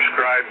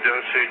prescribed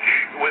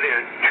dosage.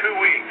 Within 2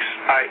 weeks,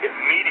 I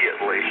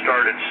immediately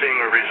started seeing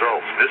the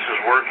results. This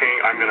is working.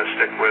 I'm going to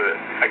stick with it.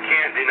 I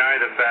can't deny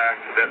the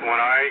fact that when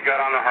I got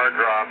on the heart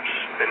drops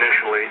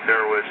initially,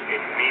 there was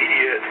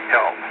immediate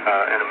help,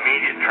 an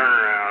immediate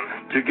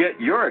turnaround. To get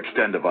your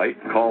Extendovite,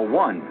 call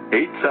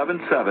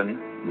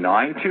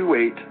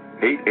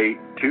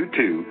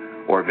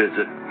 1-877-928-8822 or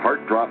visit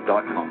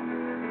heartdrop.com.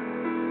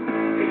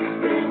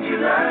 Extend your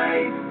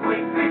life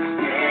with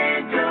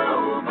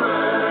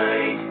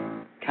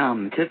Extendovite.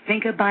 Come to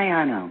Finca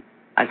Bayano,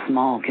 a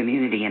small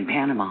community in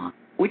Panama,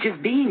 which is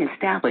being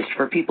established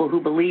for people who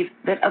believe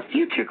that a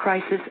future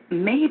crisis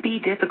may be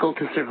difficult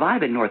to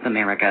survive in North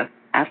America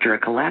after a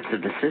collapse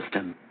of the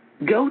system.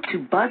 Go to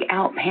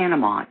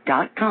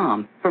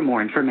bugoutpanama.com for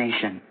more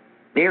information.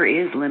 There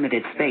is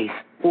limited space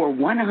for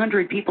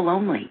 100 people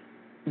only.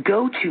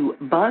 Go to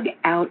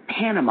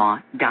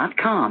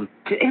bugoutpanama.com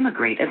to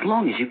immigrate as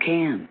long as you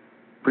can.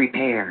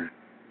 Prepare.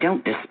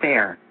 Don't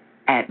despair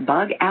at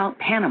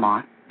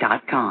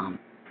bugoutpanama.com.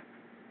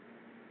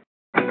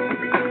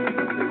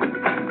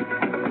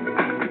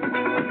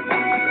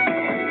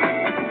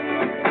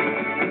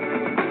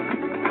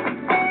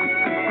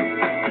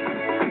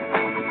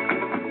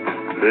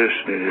 This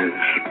is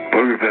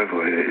Burger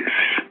Pathways.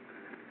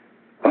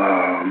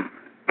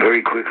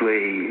 Very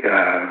quickly,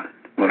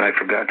 what I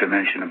forgot to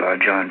mention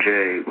about John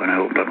Jay when I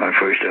opened up my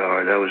first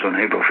hour, that was on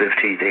April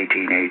 15th,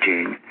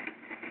 1818.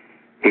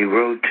 He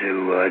wrote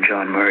to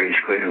John Murray's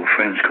great old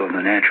friends called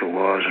The Natural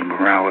Laws of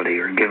Morality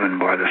are given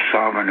by the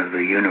sovereign of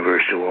the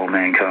universe to all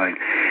mankind.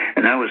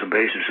 And that was the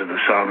basis of the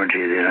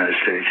sovereignty of the United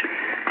States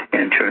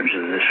in terms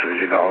of this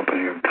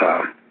developing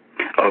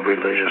of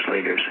religious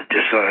leaders.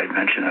 Just thought I'd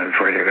mention that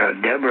before I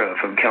got Deborah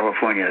from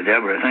California.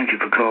 Deborah, thank you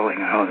for calling.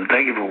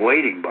 Thank you for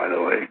waiting, by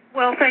the way.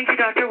 Well, thank you,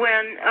 Dr.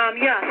 Wynn.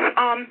 Yes,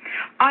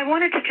 I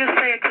wanted to just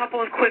say a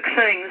couple of quick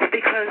things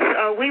because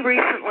we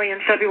recently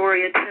in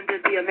February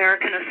attended the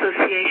American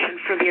Association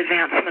for the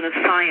Advancement of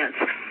Science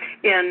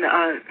in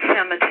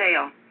San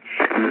Mateo,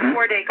 a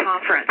 4-day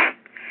conference.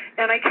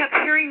 And I kept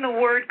hearing the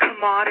word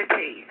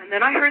commodity, and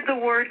then I heard the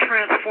word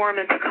transform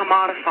into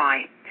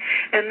commodify.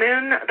 And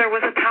then there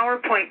was a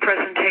PowerPoint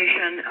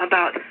presentation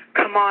about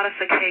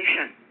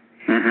commodification.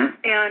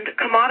 And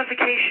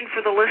commodification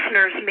for the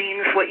listeners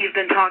means what you've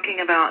been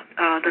talking about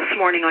this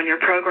morning on your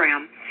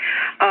program.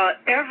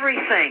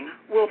 Everything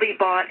will be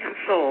bought and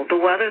sold, the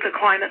weather, the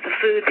climate, the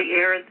food, the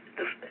air,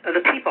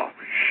 the people.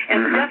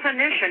 And the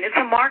definition, it's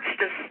a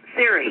Marxist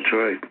theory. That's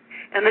right.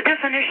 And the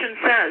definition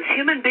says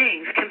human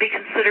beings can be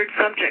considered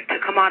subject to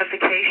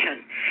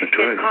commodification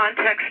in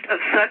context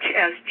of such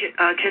as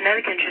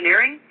genetic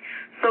engineering,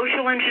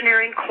 social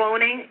engineering,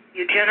 cloning,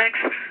 eugenics,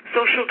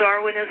 social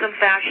Darwinism,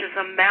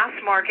 fascism, mass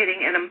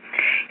marketing, and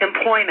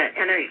employment.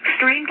 And an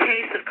extreme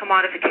case of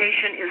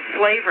commodification is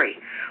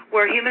slavery,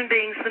 where human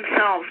beings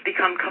themselves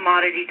become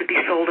commodity to be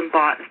sold and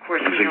bought. Of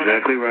course, that's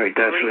exactly right.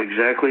 That's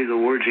exactly the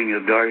wording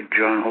of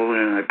John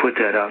Holden, and I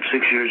put that out 6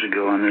 years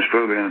ago on this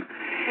program.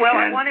 Well,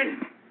 I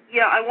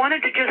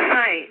wanted to just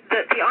say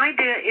that the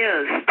idea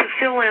is to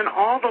fill in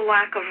all the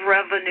lack of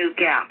revenue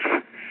gaps.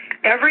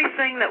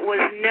 Everything that was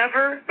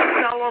never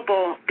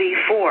sellable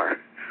before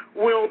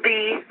will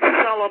be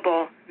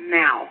sellable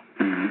now.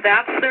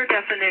 That's their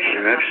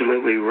definition. You're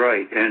absolutely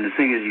right. And the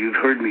thing is,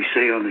 you've heard me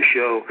say on the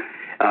show,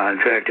 in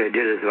fact, I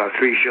did it about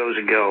 3 shows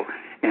ago,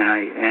 and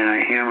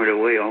I hammered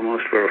away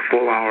almost for a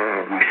full hour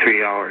of my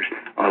 3 hours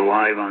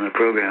live on the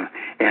program,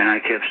 and I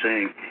kept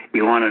saying,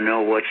 you want to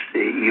know what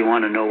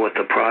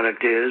the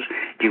product is?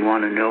 Do you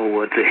want to know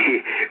what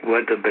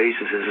the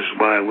basis is? This is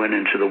why I went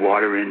into the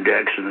water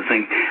index and the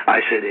thing.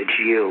 I said it's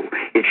you,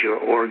 it's your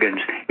organs,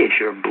 it's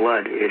your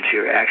blood, it's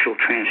your actual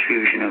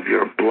transfusion of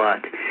your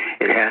blood.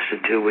 It has to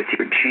do with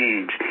your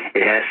genes.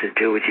 It has to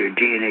do with your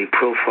DNA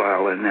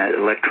profile and that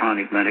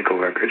electronic medical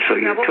record. So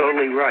you're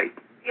totally right.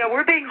 Yeah,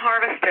 we're being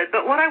harvested.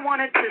 But what I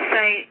wanted to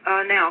say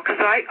now,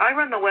 because I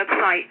run the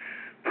website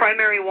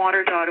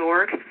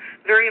primarywater.org,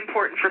 very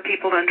important for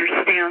people to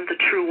understand the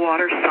true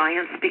water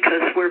science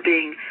because we're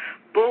being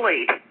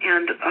bullied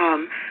and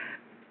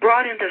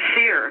brought into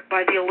fear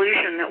by the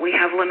illusion that we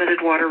have limited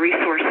water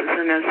resources.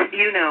 And as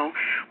you know,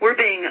 we're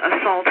being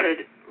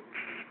assaulted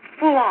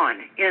full on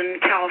in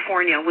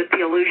California with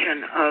the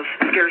illusion of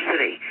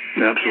scarcity.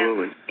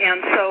 Absolutely.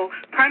 And so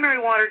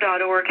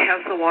primarywater.org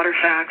has the water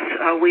facts.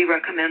 We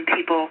recommend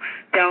people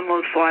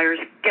download flyers,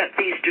 get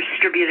these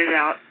distributed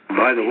out.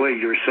 By the way,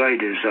 your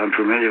site is, I'm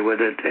familiar with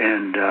it,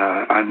 and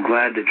I'm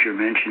glad that you're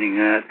mentioning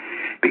that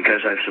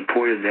because I've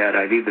supported that.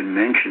 I've even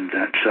mentioned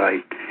that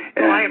site.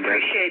 Well, I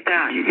appreciate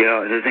that.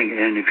 Yeah, I think,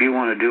 and if you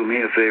want to do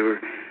me a favor,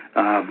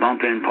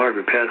 bump in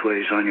Parker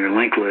Pathways on your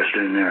link list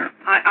in there.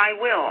 I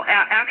will.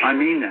 Actually, I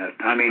mean that.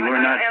 I mean, we're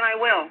not... And I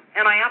will.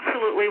 And I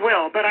absolutely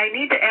will. But I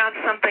need to add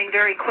something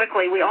very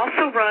quickly. We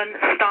also run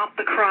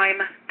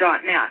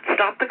StopTheCrime.net.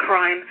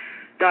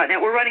 StopTheCrime.net.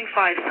 We're running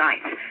 5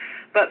 sites.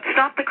 But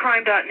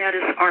StopTheCrime.net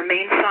is our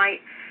main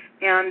site.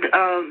 And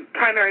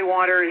Primary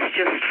Water is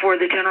just for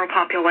the general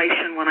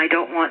population when I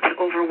don't want to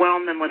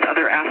overwhelm them with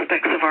other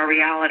aspects of our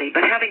reality.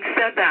 But having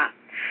said that,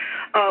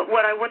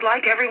 what I would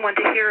like everyone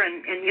to hear,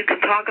 and you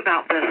can talk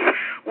about this,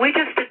 we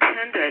just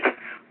attended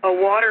a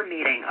water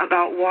meeting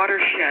about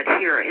watershed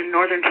here in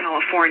Northern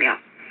California.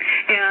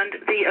 And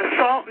the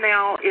assault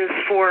now is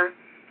for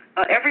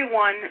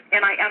everyone,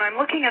 and I'm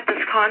looking at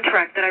this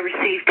contract that I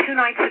received 2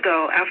 nights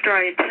ago after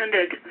I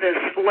attended this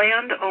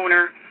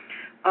landowner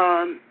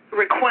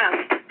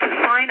request to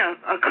sign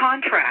a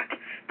contract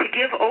to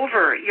give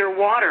over your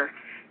water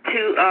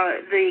to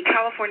the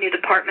California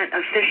Department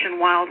of Fish and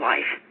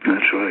Wildlife.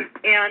 That's right.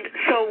 And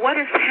so what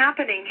is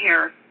happening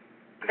here,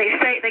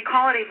 they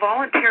call it a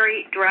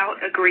voluntary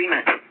drought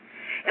agreement.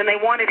 And they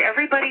wanted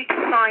everybody to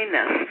sign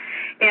this.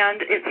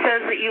 And it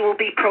says that you will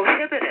be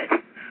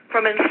prohibited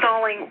from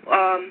installing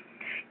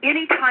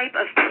any type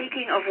of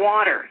taking of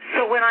water.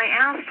 So when I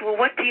asked, well,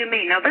 what do you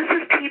mean? Now, this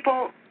is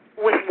people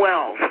with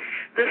wells.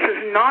 This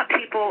is not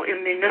people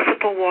in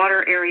municipal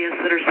water areas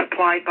that are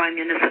supplied by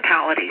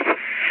municipalities.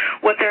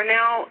 What they're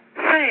now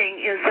saying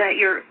is that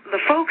the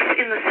folks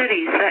in the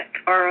cities that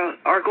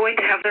are going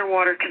to have their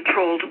water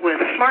controlled with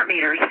smart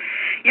meters,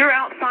 you're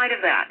outside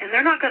of that, and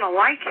they're not going to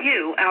like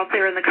you out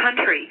there in the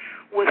country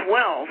with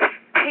wells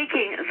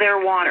taking their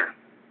water.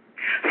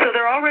 So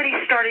they're already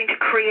starting to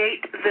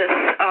create this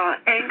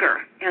anger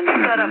and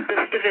set up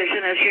this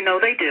division, as you know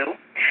they do.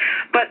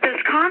 But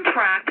this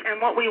contract and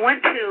what we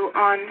went to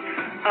on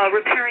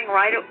riparian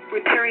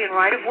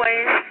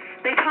right-of-ways,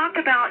 they talked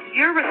about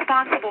you're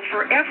responsible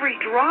for every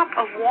drop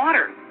of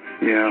water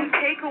you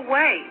take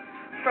away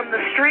from the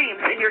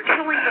streams, and you're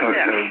killing the fish.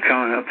 I'm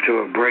coming up to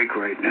a break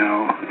right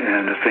now,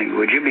 and I think,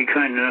 would you be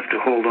kind enough to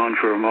hold on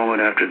for a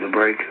moment after the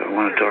break? I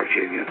want to talk to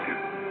you again.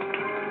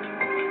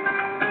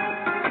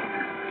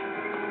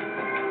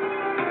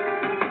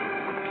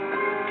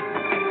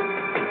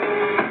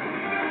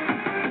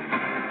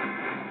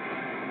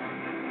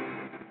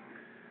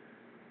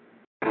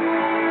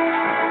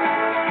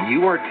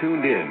 You are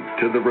tuned in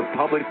to the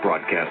Republic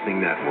Broadcasting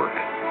Network.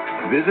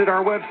 Visit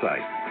our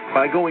website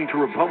by going to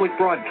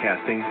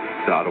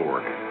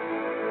republicbroadcasting.org.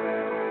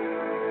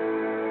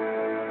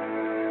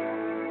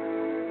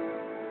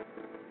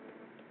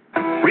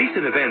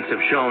 Recent events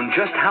have shown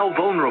just how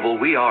vulnerable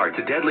we are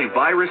to deadly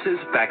viruses,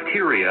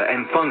 bacteria,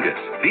 and fungus.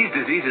 These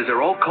diseases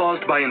are all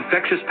caused by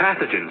infectious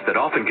pathogens that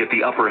often get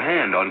the upper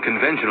hand on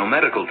conventional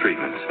medical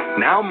treatments.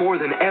 Now more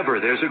than ever,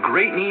 there's a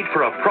great need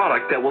for a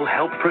product that will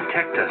help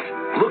protect us.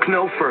 Look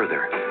no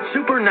further.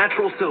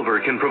 Supernatural Silver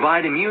can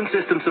provide immune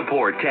system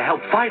support to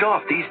help fight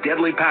off these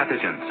deadly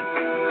pathogens.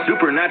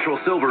 Supernatural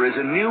Silver is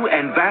a new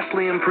and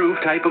vastly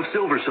improved type of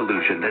silver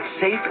solution that's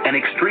safe and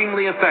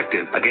extremely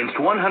effective against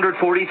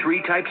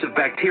 143 types of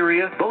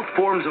bacteria, both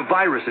forms of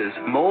viruses,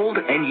 mold,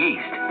 and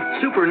yeast.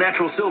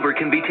 Supernatural Silver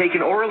can be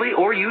taken orally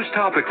or used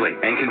topically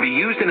and can be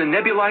used in a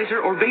nebulizer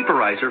or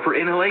vaporizer for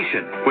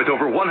inhalation. With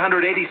over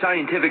 180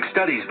 scientific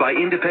studies by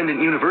independent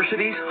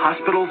universities,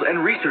 hospitals,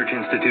 and research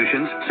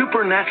institutions,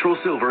 Supernatural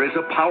Silver is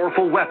a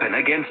powerful weapon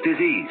against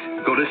disease.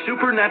 Go to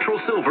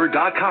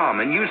supernaturalsilver.com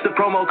and use the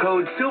promo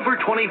code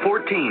SILVER2014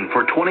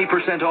 for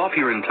 20% off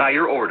your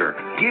entire order.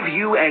 Give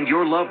you and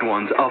your loved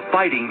ones a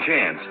fighting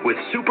chance with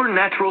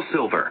Supernatural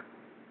Silver.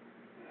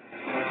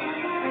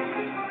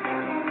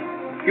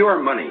 Your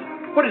money.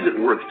 What is it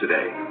worth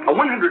today? A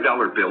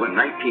 $100 bill in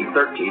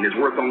 1913 is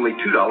worth only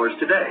 $2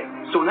 today.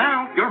 So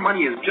now your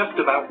money is just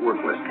about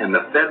worthless, and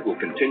the Fed will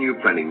continue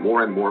printing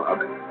more and more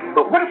of it.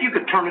 But what if you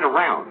could turn it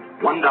around,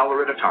 $1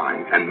 at a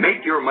time, and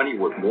make your money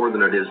worth more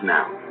than it is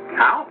now?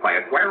 How? By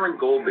acquiring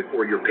gold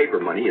before your paper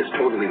money is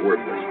totally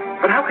worthless.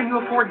 But how can you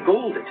afford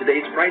gold at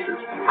today's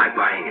prices? By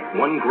buying it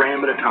 1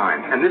 gram at a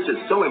time. And this is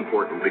so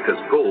important because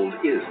gold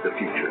is the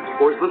future.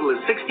 For as little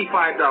as $65,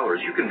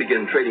 you can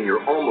begin trading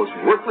your almost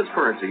worthless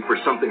currency for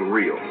something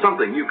real,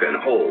 something you can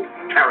hold.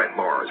 Carrot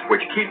bars,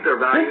 which keep their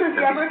value, can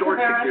be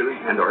stored securely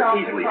and are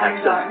easily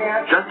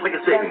accessible, just like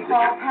a savings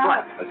account,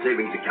 but a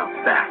savings account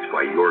backed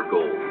by your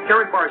gold.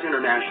 Carrot Bars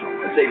International,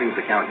 a savings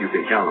account you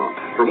can count on.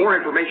 For more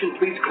information,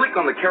 please click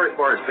on the Carrot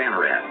Bars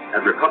banner ad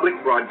at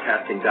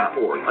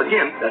republicbroadcasting.org.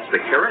 Again, that's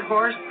the Carrot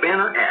Bars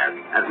banner ad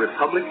at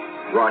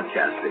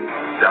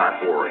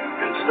republicbroadcasting.org.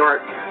 And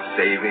start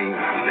saving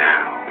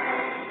now.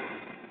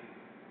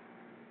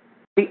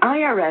 The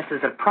IRS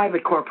is a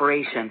private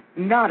corporation,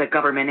 not a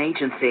government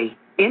agency.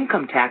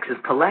 Income tax is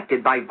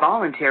collected by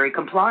voluntary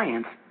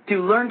compliance.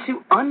 To learn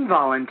to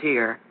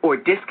unvolunteer or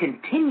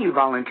discontinue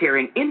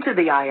volunteering into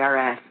the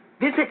IRS,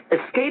 visit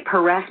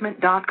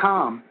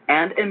escapeharassment.com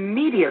and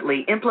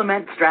immediately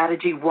implement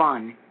Strategy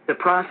 1. The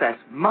process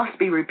must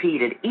be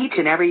repeated each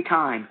and every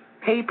time.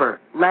 Paper,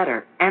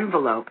 letter,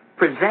 envelope,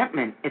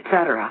 presentment,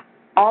 etc.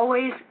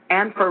 Always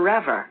and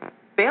forever.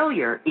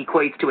 Failure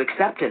equates to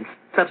acceptance.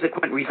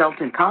 Subsequent results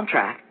in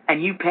contract,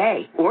 and you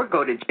pay or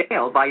go to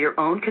jail by your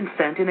own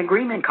consent and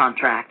agreement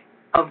contract.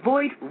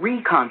 Avoid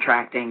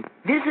recontracting.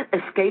 Visit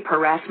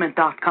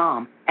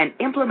escapeharassment.com and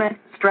implement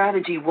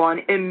Strategy 1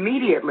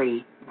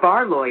 immediately.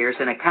 Bar lawyers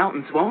and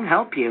accountants won't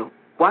help you.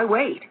 Why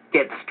wait?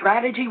 Get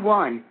Strategy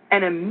 1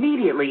 and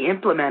immediately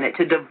implement it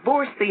to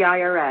divorce the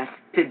IRS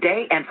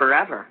today and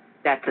forever.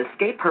 That's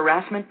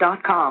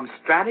escapeharassment.com,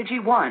 Strategy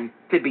 1,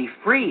 to be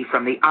free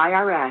from the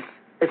IRS.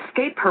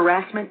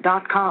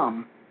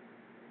 Escapeharassment.com.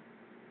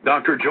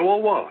 Dr.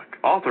 Joel Wallach,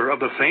 author of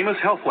the famous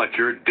health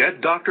lecture,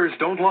 Dead Doctors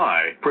Don't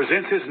Lie,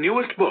 presents his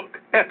newest book,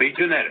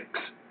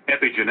 Epigenetics.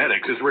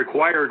 Epigenetics is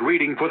required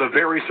reading for the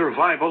very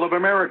survival of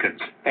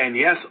Americans, and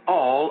yes,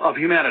 all of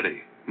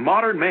humanity.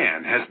 Modern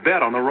man has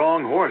bet on the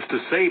wrong horse to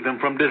save them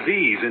from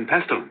disease and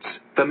pestilence.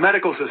 The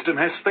medical system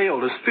has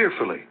failed us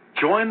fearfully.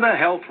 Join the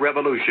health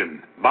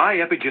revolution. Buy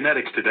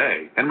Epigenetics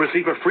today and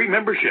receive a free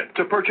membership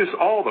to purchase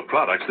all the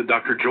products that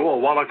Dr. Joel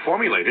Wallach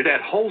formulated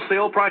at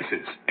wholesale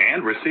prices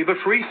and receive a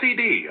free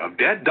CD of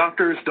Dead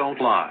Doctors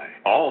Don't Lie.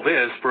 All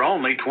this for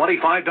only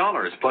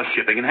 $25 plus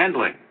shipping and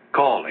handling.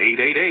 Call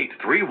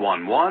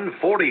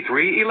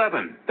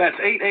 888-311-4311. That's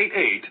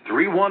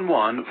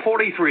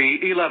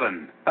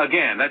 888-311-4311.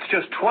 Again, that's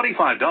just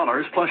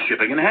 $25 plus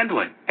shipping and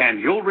handling. And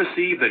you'll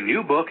receive the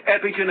new book,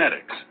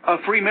 Epigenetics, a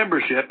free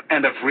membership,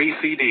 and a free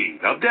CD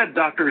of Dead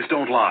Doctors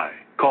Don't Lie.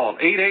 Call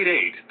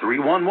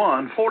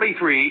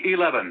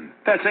 888-311-4311.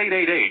 That's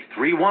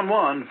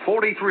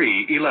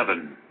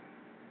 888-311-4311.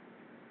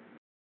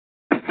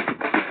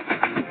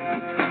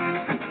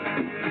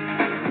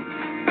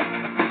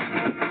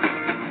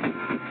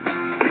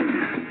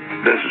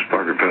 This is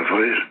Parker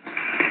Puffleys.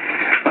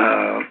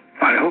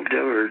 I hope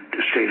Deborah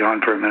stayed on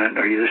for a minute.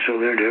 Are you still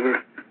there,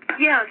 Deborah?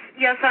 Yes,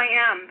 I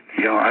am.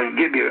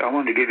 I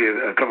wanted to give you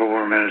a couple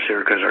more minutes here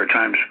because our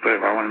time's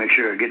split. I want to make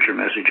sure I get your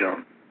message out.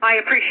 I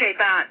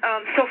appreciate that.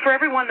 So for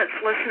everyone that's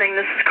listening,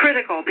 this is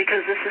critical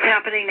because this is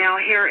happening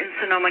now here in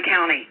Sonoma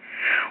County,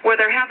 where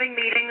they're having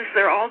meetings.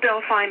 They're all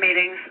Delphi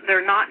meetings.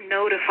 They're not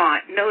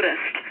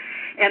noticed,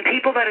 and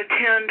people that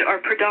attend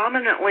are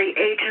predominantly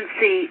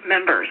agency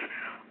members.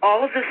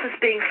 All of this is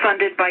being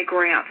funded by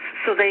grants,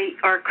 so they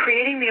are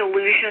creating the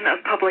illusion of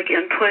public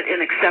input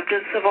and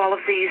acceptance of all of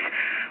these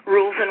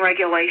rules and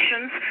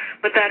regulations,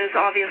 but that is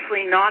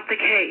obviously not the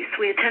case.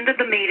 We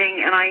attended the meeting,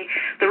 and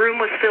the room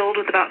was filled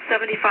with about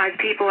 75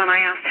 people, and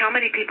I asked how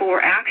many people were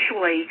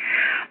actually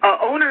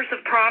owners of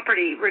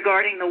property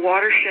regarding the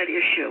watershed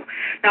issue.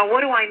 Now,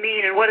 what do I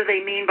mean, and what do they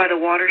mean by the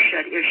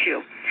watershed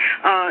issue?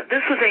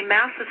 This was a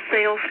massive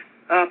sales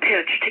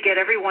pitch to get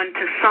everyone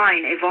to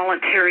sign a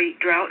voluntary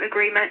drought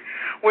agreement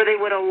where they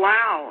would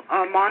allow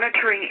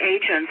monitoring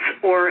agents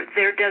or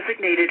their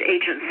designated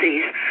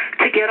agencies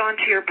to get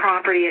onto your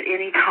property at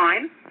any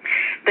time.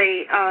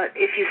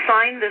 If you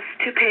sign this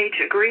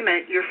 2-page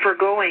agreement, you're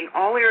foregoing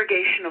all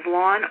irrigation of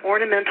lawn,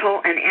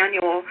 ornamental, and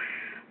annuals,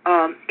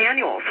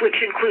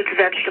 which includes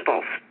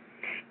vegetables.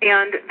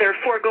 And they're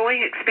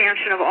foregoing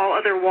expansion of all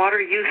other water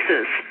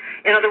uses.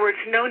 In other words,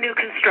 no new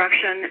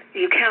construction.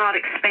 You cannot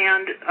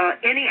expand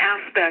any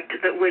aspect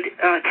that would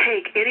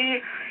take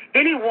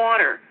any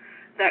water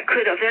that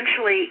could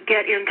eventually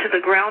get into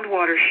the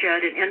groundwater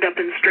shed and end up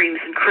in streams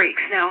and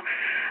creeks. Now,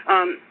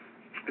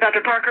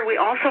 Dr. Parker, we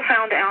also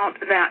found out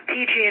that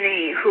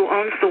PG&E, who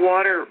owns the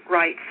water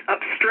rights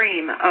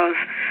upstream of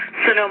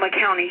Sonoma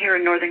County here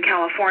in Northern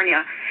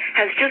California,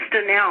 has just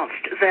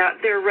announced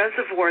that their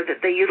reservoir that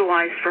they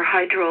utilize for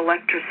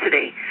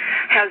hydroelectricity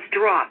has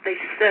dropped. They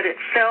said it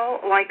fell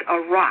like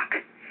a rock.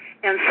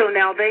 And so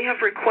now they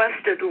have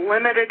requested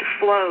limited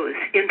flows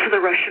into the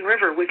Russian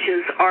River, which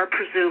is our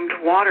presumed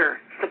water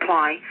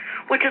supply,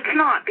 which it's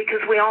not,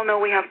 because we all know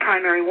we have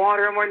primary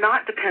water and we're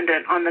not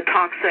dependent on the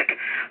toxic,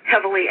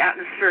 heavily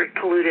atmospheric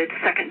polluted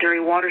secondary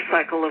water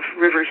cycle of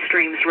rivers,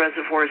 streams,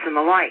 reservoirs, and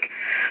the like.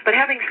 But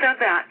having said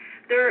that,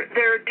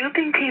 they're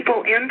duping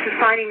people into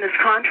signing this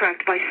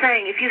contract by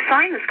saying, if you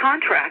sign this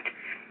contract,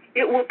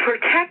 it will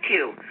protect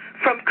you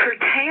from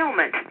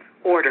curtailment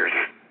orders.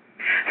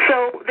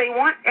 So they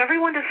want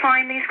everyone to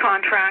sign these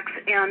contracts,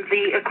 and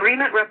the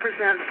agreement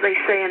represents, they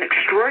say, an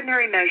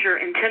extraordinary measure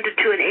intended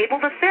to enable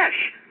the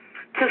fish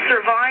to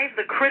survive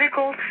the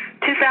critical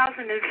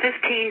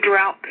 2015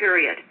 drought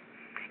period.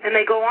 And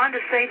they go on to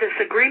say this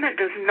agreement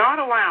does not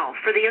allow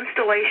for the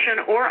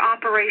installation or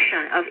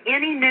operation of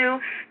any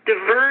new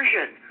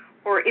diversion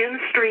or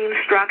in-stream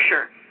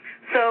structure.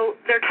 So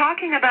they're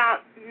talking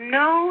about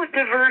no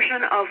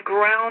diversion of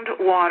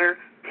groundwater,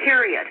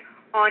 period,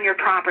 on your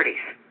properties.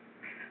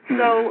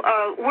 So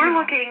we're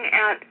looking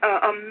at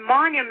a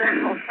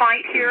monumental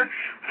fight here.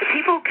 The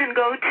people can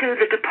go to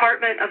the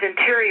Department of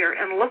Interior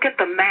and look at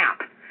the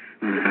map.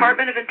 The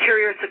Department of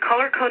Interior, it's a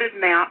color-coded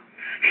map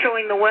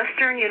showing the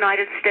western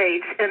United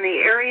States and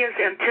the areas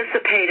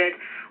anticipated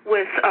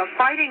with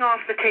fighting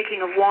off the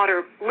taking of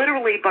water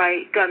literally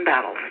by gun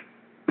battles.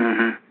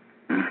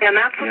 And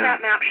that's what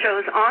that map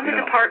shows on the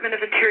Department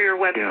of Interior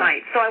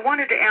website. So I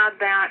wanted to add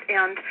that,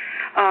 and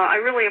I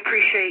really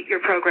appreciate your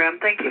program.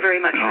 Thank you very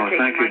much for taking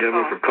my call. Thank you,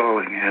 Deborah, for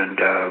calling, and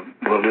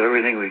we'll do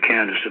everything we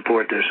can to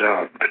support this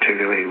out,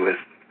 particularly with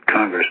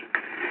Congress.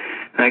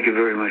 Thank you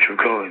very much for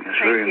calling. It's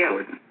very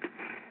important.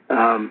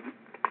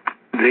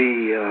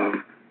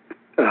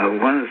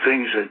 One of the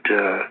things that,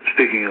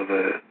 speaking of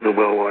the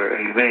well water,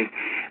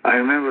 I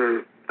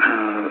remember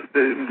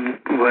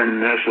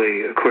when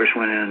Nestle, of course,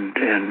 went in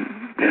and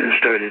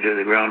started to do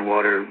the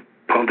groundwater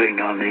pumping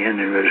on the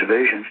Indian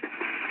reservations,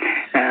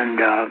 and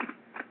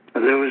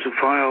there was a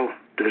file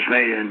that was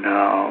made in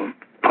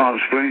Palm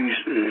Springs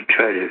to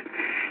try to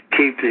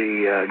keep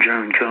the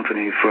German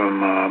company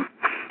from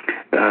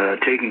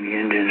taking the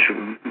Indians'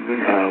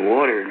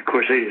 water. And of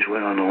course, they just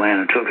went on the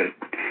land and took it.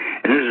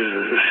 And this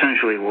is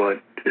essentially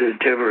what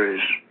Deborah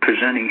is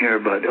presenting here,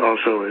 but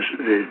also is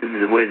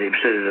the way they've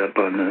set it up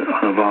on the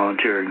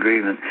volunteer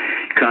agreement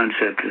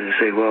concept. Is to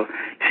say, well,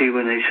 see,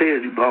 when they say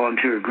a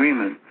volunteer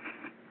agreement,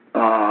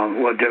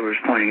 what Deborah's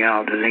pointing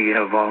out, I think you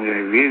have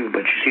voluntary review,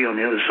 but you see on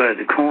the other side of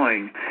the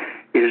coin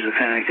is the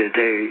fact that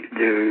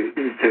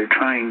they're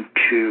trying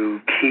to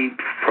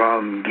keep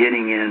from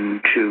getting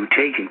into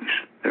takings,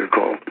 they're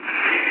called.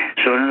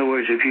 So in other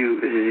words,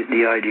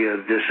 the idea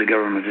of the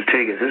government to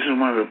take it, this is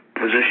one of the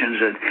positions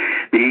that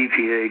the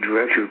EPA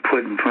director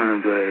put in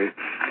front of a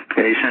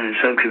Senate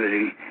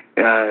subcommittee,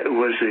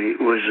 was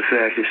the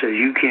fact that says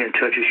you can't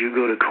touch us, you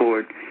go to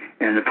court,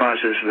 and the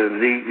process of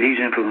these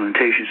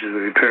implementations of the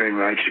riparian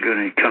rights are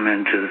going to come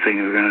into the thing.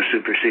 We're going to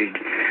supersede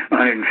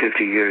 150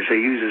 years. They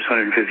use this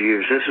 150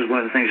 years. This is one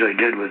of the things I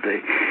did with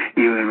the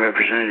UN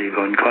representative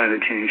on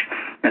climate change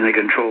and the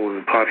control of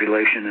the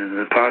population and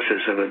the process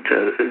of it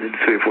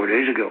 3 or 4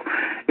 days ago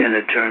in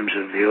the terms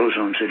of the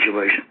ozone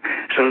situation.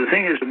 So the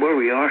thing is, where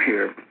we are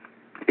here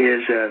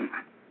is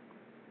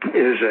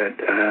is that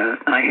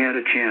I had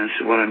a chance.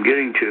 What I'm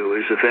getting to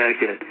is the fact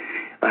that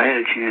I had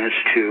a chance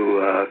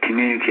to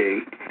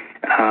communicate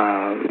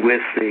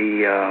with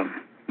the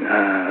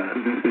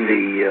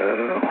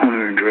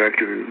owner and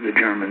director, the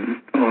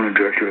German owner and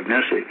director of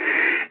Nestle,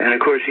 and of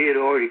course he had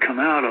already come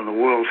out on the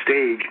world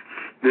stage.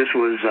 This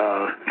was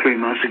 3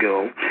 months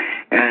ago,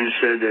 and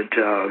said that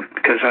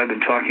because I've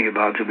been talking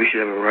about that we should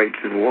have a right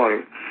to the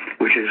water,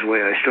 which is the way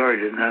I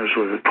started, and that was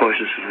with the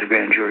process of the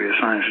grand jury of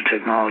science and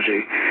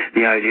technology.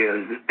 The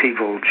idea that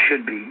people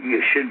should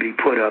be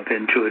put up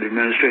into an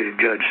administrative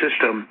judge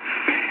system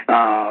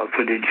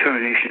for the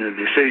determination of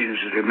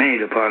decisions that are made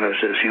upon us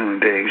as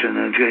human beings, and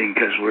then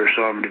because we're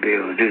sovereign to be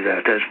able to do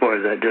that. That's part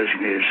of that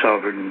designated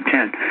sovereign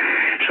intent.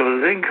 So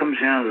the thing comes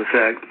down to the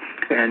fact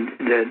and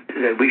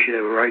that we should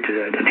have a right to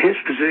that. And his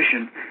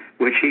position,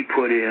 which he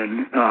put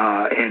in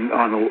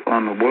on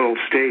the world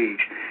stage,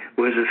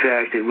 was the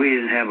fact that we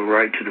didn't have a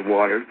right to the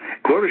water.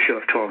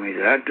 Gorbachev told me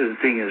that. The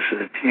thing is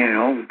that, you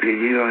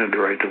don't have the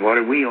right to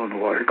water. We own the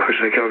water. Of course,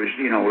 like always,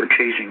 we're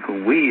chasing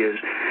who we is,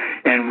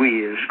 and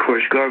we is, of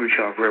course,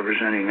 Gorbachev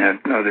representing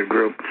that other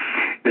group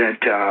that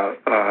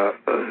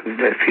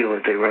feel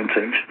that they run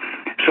things.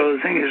 So the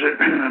thing is that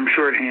I'm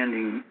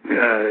shorthanding,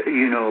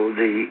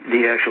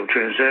 the actual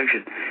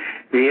transaction.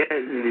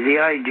 The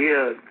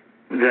idea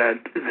that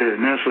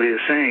Nestle is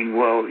saying,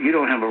 well, you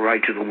don't have a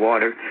right to the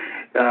water,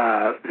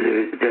 that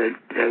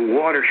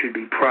water should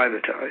be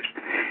privatized.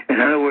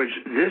 In other words,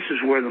 this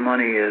is where the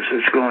money is.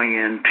 It's going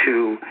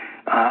into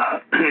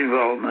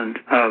development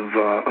of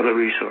the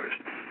resource.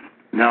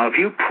 Now, if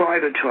you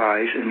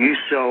privatize and you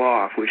sell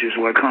off, which is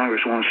what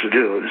Congress wants to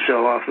do, to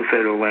sell off the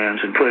federal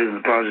lands and put it in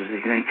the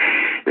processing thing,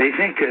 they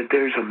think that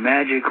there's a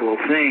magical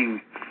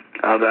thing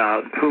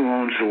about who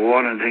owns the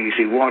water and things.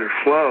 You see, water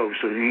flows,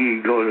 so then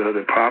you go to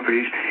other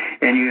properties,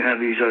 and you have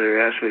these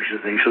other aspects of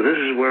things. So this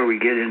is where we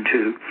get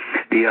into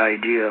the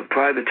idea of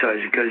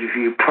privatizing, because if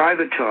you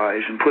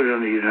privatize and put it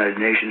on the United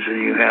Nations, and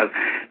you have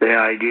the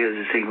idea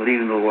of saying, well,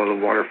 even though the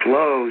water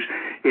flows,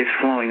 it's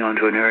flowing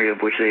onto an area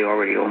of which they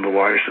already own the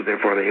water, so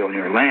therefore they own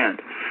your land.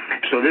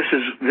 So this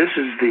is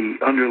the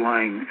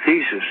underlying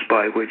thesis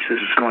by which this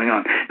is going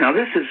on. Now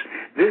this is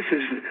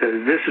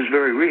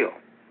very real.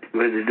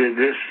 This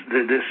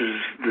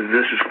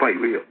is quite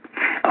real,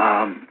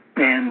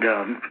 and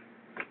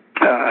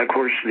of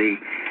course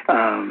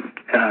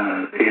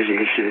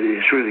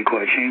it's really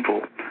quite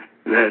shameful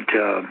that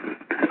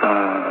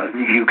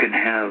you can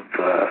have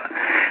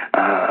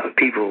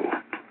people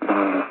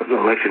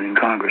elected in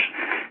Congress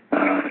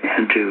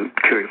and to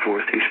carry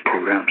forth these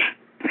programs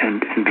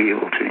and be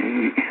able to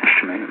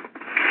instrument them.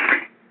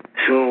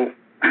 So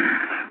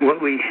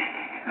what we,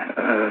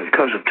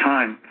 because of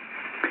time,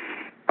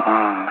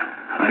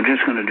 I'm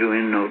just going to do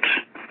endnotes.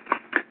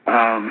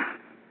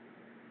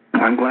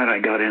 I'm glad I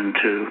got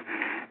into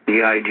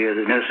the idea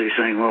that Nestle's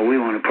saying, well, we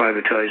want to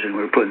privatize and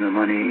we're putting the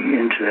money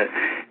into that.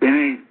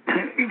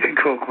 The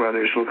Koch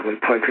brothers look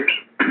like pikers.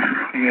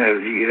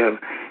 You have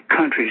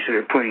countries that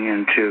are putting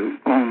in to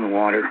own the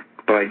water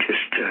by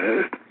just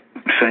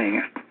saying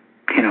it.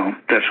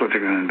 That's what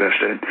they're going to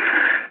invest in.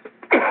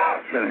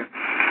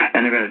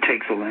 And they're going to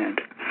take the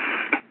land.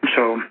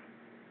 So,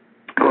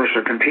 of course,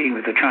 they're competing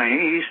with the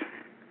Chinese,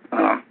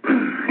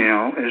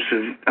 as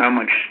to how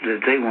much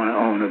that they want to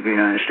own of the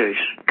United States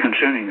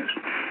concerning this.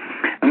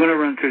 I'm going to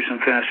run through some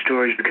fast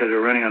stories because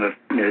we're running out of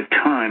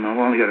time. I've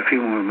only got a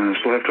few more minutes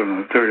left on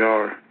the third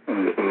hour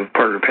of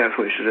Partner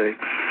Pathways today.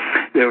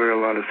 There were a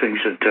lot of things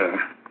that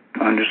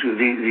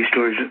these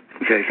stories.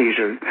 Okay, these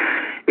are,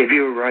 if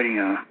you were writing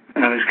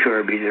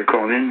they're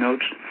called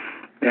endnotes,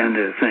 and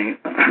the thing.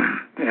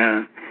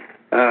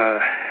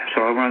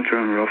 So I'll run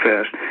through them real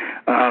fast.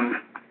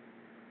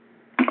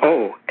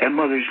 At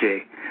Mother's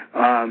Day,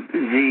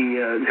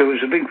 there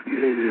was a big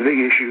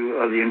issue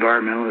of the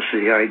environmentalists,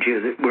 the idea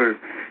that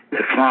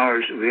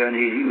flowers,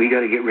 we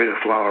got to get rid of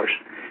flowers,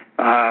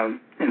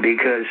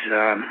 because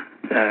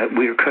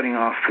we are cutting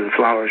off the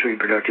flowers'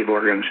 reproductive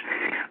organs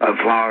of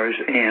flowers,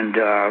 and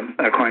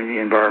according to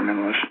the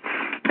environmentalists,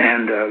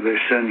 and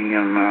they're sending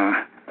them.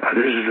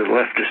 This is the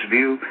leftist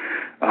view.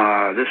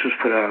 This was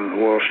put out on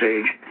the world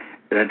stage.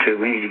 That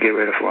we need to get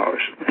rid of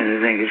flowers. And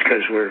the thing is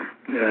because we're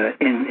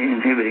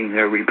inhibiting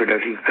their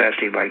reproductive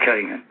capacity by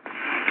cutting it.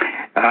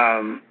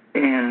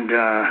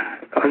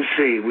 Let's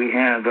see, we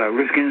have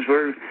Ruth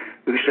Ginsburg,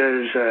 who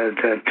says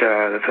that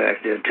the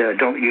fact that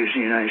don't use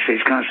the United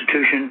States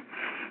Constitution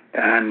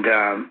and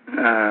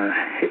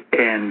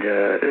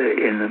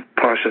in the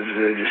process of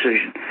their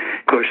decision.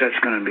 Of course, that's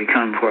going to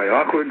become quite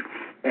awkward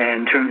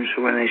in terms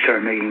of when they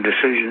start making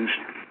decisions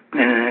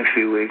in the next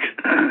few weeks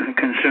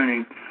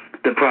concerning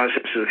the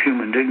process of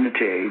human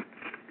dignity.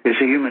 It's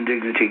a human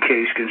dignity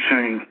case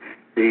concerning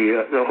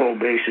the whole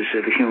basis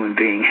of a human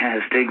being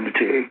has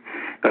dignity,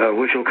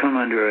 which will come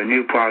under a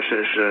new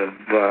process of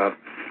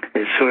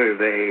it's sort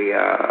of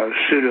a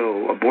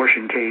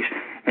pseudo-abortion case,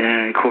 and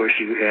then of course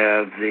you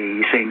have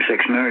the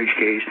same-sex marriage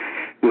case,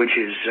 which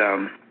is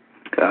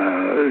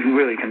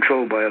really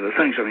controlled by other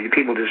things. I mean,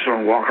 people just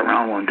don't walk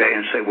around one day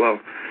and say, well,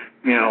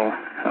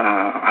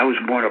 I was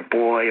born a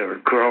boy or a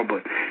girl,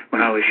 but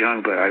when I was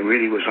young, but I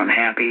really was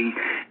unhappy,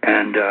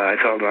 and I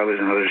felt I was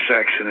another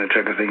sex and that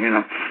type of thing,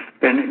 and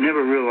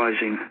never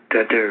realizing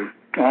that there are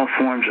all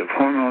forms of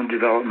hormone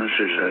developments.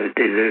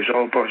 There's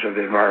all parts of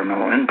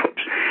environmental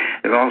inputs.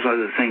 There are also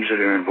other things that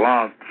are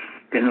involved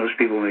in those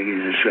people making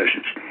these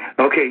discussions.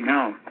 Okay,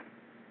 now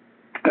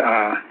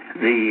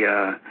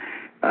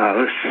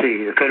let's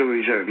see, the Federal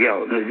Reserve, the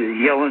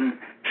Yellen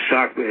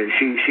stock.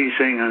 She's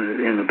saying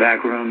in the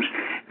back rooms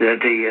that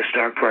the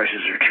stock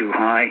prices are too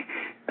high.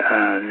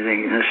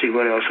 Let's see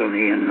what else on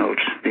the end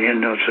notes. The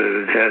end notes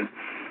had.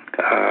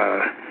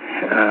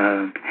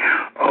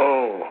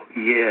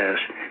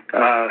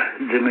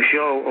 The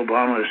Michelle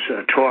Obama's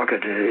talk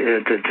at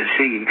the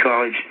Tuskegee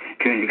College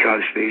Community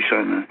College speech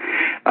on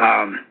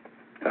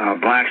the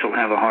blacks will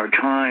have a hard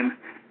time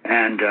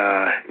and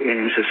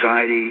in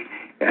society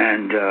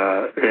and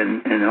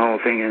the whole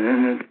thing, and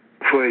then the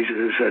phrase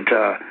is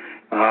that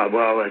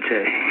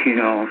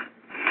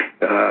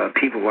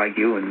people like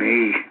you and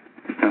me.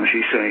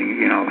 She's saying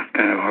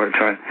kind of a hard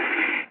time.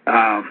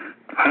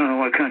 I don't know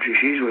what country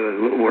she's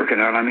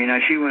working on. I mean,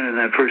 she went in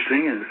that first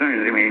thing, and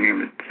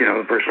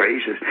the first lady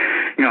says,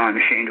 I'm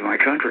ashamed of my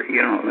country,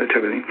 that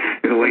type of thing.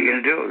 What are you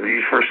going to do?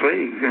 She's first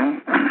lady,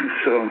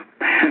 So,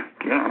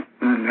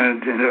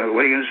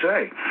 what are you going to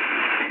say?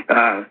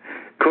 Of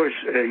course,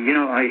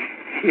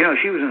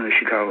 she was in the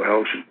Chicago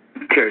health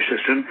care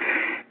system,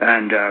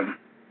 and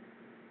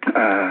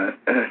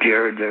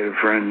Jared, their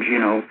friend,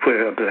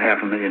 put up to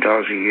 $500,000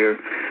 a year.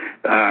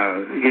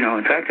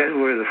 In fact, that's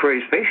where the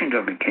phrase patient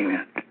dumping came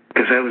in,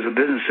 because that was the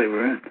business they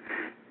were in.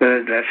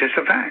 That's just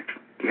a fact,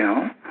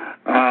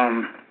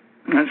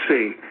 Let's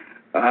see.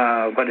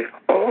 That's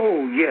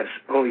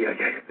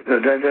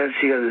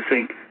the other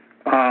thing.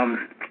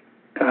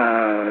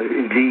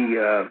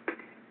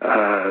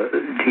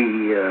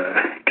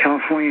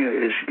 California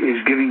is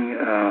giving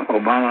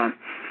Obama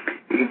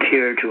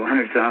care to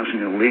 100,000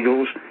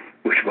 illegals,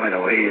 which, by the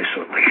way, is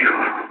illegal.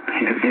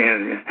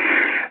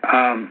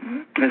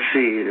 Let's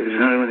see. There's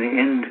another one.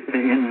 The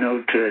end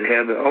note to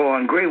have.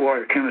 On gray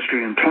water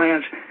chemistry in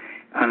plants,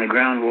 on the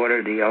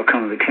groundwater, the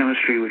outcome of the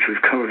chemistry, which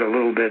we've covered a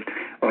little bit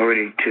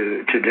already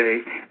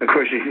today. Of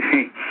course, if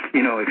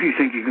you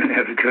think you're going to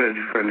have to cut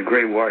from the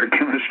gray water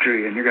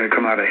chemistry and you're going to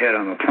come out ahead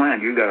on the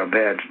plant, you've got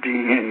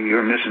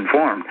you're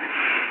misinformed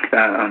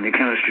on the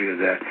chemistry of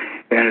that.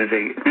 And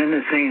then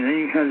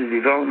you have the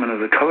development of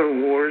the color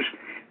wars.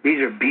 These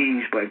are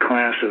beatings by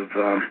class of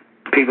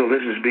people.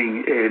 This is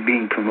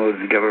being promoted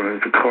in the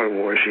government. The color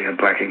wars. You have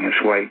black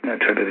against white,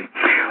 that type of thing.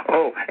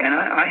 And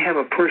I have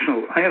a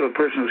personal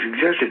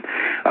suggestion.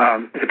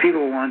 If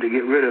people want to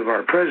get rid of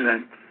our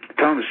president,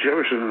 Thomas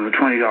Jefferson, on the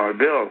 $20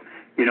 bill,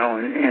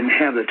 and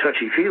have the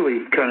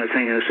touchy-feely kind of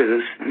thing, and say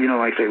this,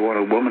 like they want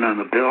a woman on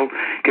the bill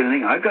kind of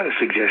thing. I've got a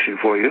suggestion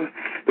for you.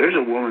 There's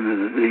a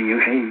woman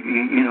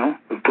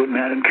that put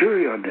Madame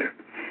Curie on there.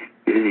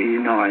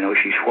 I know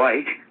she's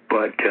white,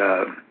 but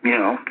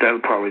that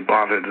would probably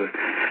bother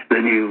the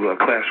new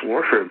class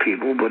warfare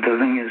people. But the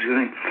thing is,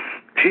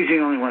 she's the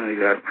only one that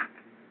got,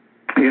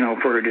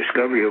 for her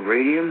discovery of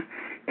radium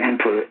and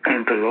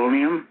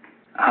polonium.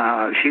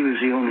 She was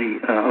the only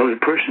other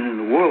person in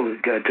the world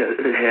that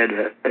had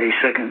a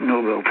second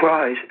Nobel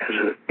Prize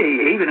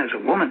even as a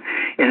woman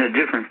in a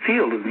different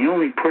field. And the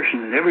only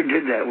person that ever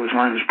did that was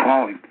Linus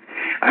Pauling.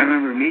 I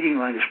remember meeting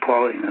Linus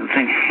Pauling and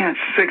thinking,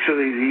 6 of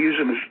these, he used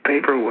them as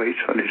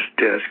paperweights on his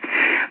desk.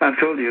 I've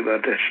told you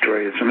about that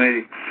story. It's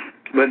amazing.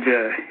 But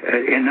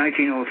in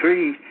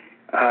 1903,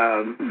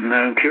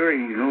 Madame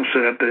Curie,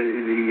 set up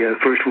the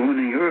first woman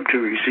in Europe to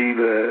receive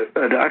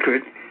a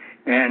doctorate,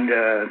 and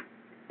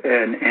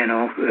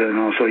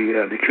also you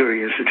have the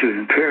Curie Institute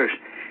in Paris.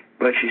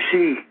 But you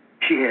see,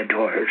 she had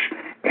daughters,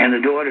 and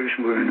the daughters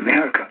were in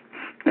America.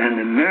 And in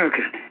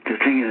America, the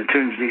thing that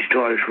turns these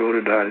daughters wrote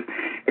about it,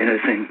 and I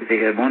think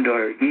they had one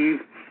daughter, Eve.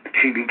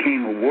 She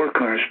became a war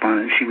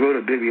correspondent. She wrote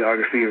a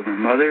bibliography of her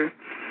mother,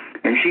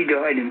 and she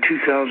died in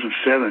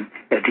 2007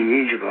 at the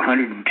age of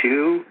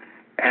 102.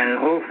 And the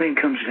whole thing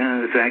comes down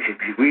to the fact that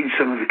if you read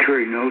some of the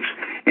Curie notes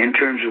in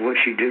terms of what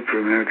she did for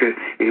America,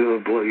 it will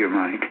blow your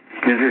mind.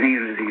 And the thing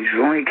is, he's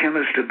the only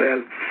chemist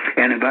about,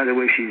 and by the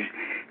way, she's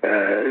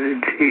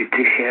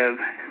to have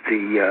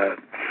the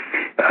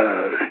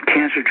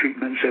cancer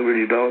treatments that were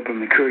developed from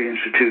the Curie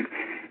Institute,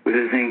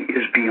 the thing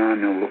is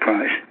beyond Nobel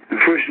Prize. The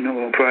first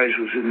Nobel Prize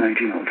was in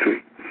 1903.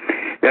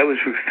 That was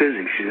for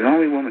physics. She's the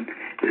only woman.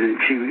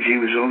 She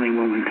was the only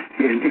woman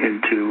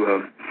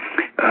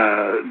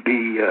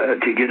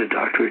to get a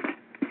doctorate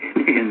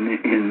in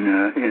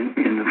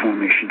the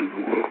formation of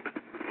the world.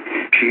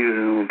 She was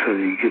able to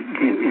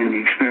in the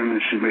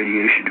experiments in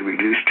radiation to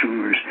reduce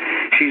tumors.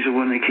 She's the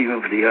one that came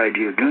up with the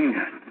idea of doing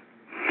that.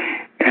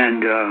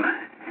 And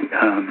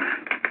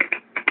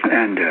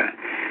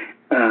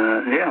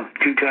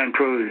two-time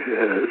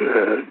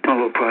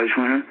Nobel Prize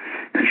winner,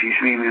 and she's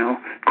female.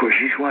 Of course,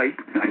 she's white.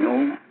 I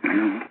know.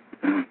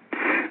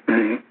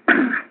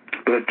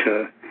 But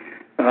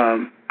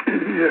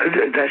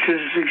that's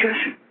just a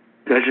suggestion.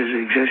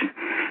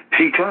 She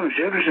See, Thomas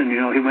Jefferson,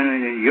 he went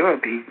into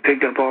Europe. He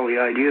picked up all the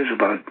ideas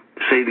about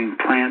saving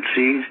plant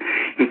seeds.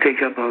 He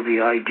picked up all the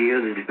idea,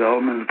 the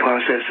development, the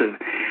process of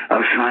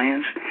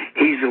science.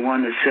 He's the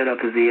one that set up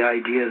the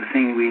idea, the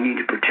thing we need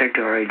to protect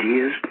our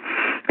ideas.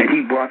 And he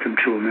brought them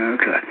to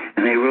America,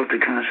 and they wrote the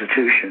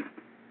Constitution.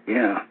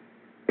 Yeah.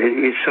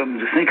 It's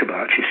something to think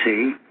about, you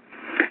see.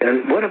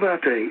 What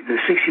about the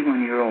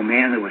 61-year-old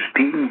man that was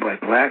beaten by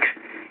blacks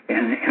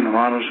and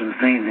mulattoes and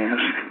things,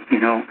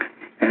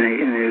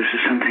 and there's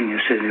something that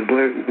said,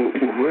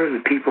 where are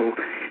the people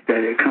that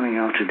are coming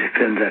out to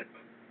defend that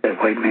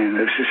white man?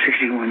 There's a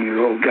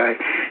 61-year-old guy,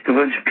 a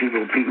bunch of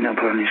people beating up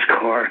on his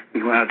car.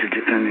 He went out to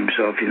defend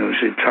himself,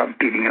 said, "Stop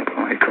beating up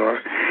on my car,"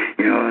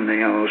 and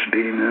they almost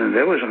beat him. And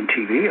that was on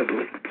TV, I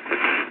believe.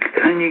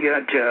 And then you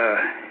got,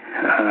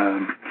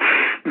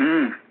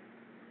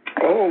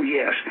 oh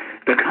yes,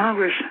 the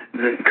Congress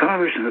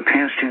in the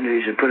past 10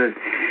 days have put it.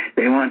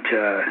 They want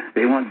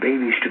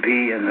babies to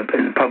be in the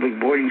public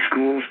boarding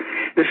schools.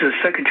 This is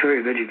the Secretary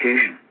of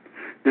Education.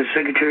 The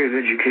Secretary of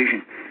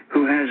Education,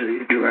 who has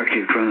a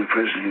directive from the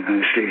President of the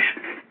United States.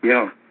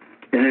 Yeah.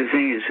 And the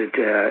thing is that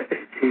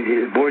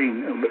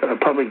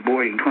public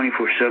boarding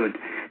 24/7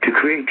 to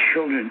create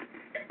children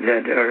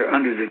that are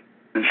under the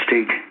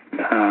state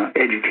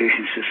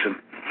education system.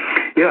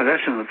 Yeah,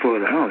 that's on the floor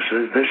of the House.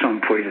 There's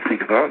something for you to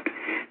think about.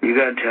 You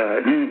got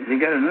they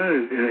got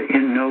another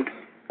end note.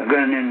 I've got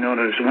an end note.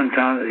 It's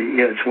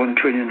it's $1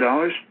 trillion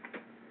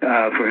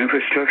for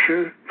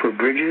infrastructure, for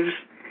bridges,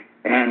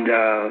 and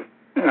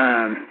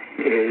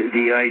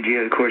the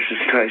idea, of course, this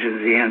ties into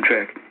the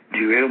Amtrak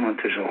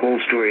derailment. There's a whole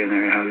story in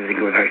there how they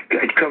go. I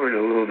covered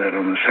a little bit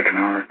on the second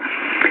hour,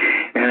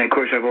 and of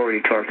course, I've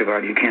already talked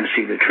about. You can't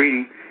see the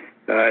treaty.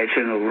 It's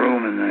in the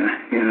room at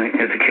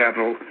the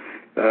Capitol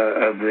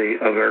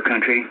of our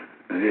country.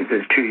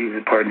 The treaty,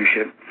 the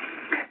partnership.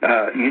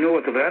 You know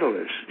what the battle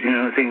is.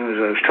 The thing I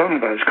was talking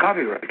about is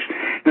copyrights.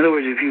 In other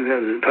words, if you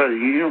have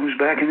who's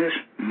backing this?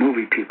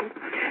 Movie people.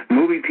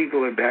 Movie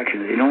people are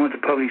backing it. They don't want the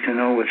public to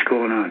know what's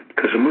going on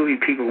because the movie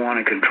people want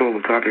to control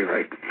the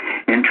copyright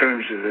in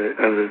terms of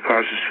the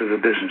process for the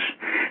business.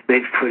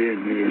 They've put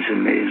in millions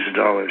and millions of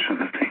dollars on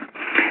the thing.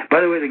 By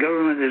the way, the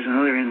government, there's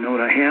another end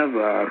note I have.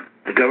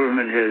 The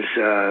government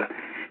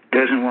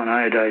doesn't want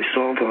iodized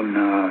salt on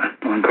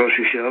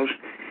grocery shelves.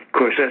 Of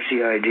course, that's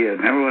the idea.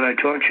 Remember what I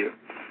taught you.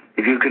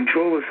 If you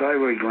control the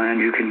thyroid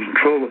gland, you can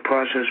control the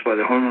process by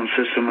the hormone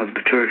system of the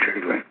pituitary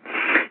gland.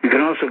 You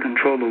can also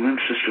control the lymph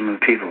system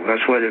of people.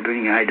 That's why they're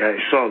bringing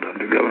iodized salt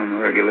under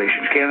government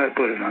regulations. Cannot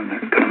put it on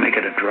there. Going to make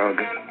it a drug.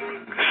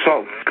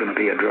 Salt is going to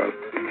be a drug.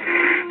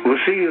 We'll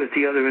see you at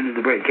the other end of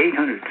the break.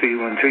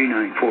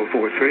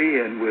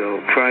 800-313-9443, and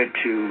we'll try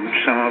to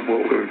sum up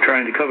what we're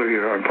trying to cover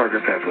here on Parker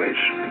Pathways.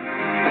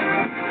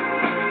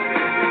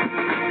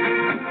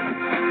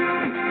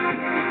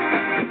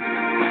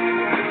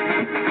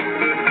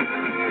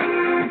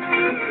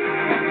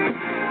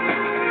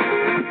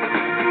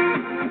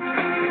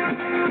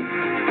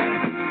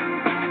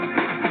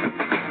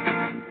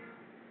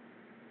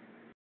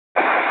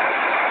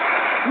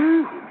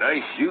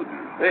 Nice shooting.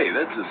 Hey,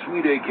 that's a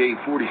sweet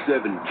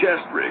AK-47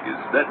 chest rig. Is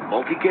that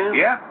multicam?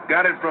 Yeah,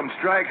 got it from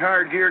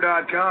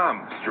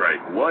StrikeHardGear.com.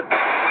 Strike what?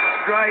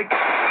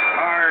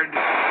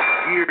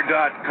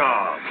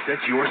 StrikeHardGear.com.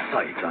 Set your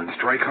sights on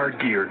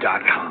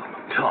StrikeHardGear.com.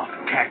 Tough,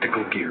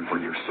 tactical gear for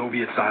your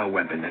Soviet-style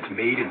weapon that's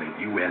made in the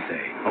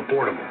USA.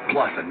 Affordable,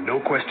 plus a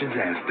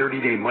no-questions-asked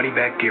 30-day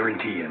money-back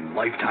guarantee and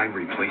lifetime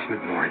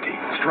replacement warranty.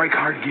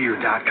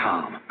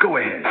 StrikeHardGear.com. Go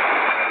ahead.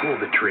 Pull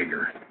the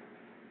trigger.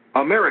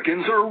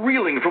 Americans are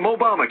reeling from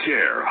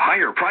Obamacare,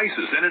 higher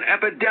prices, and an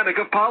epidemic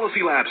of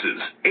policy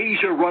lapses.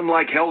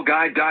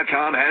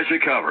 AsiaRunLikeHellGuide.com has you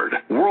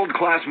covered.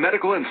 World-class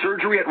medical and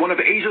surgery at one of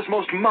Asia's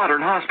most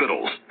modern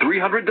hospitals.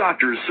 300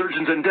 doctors,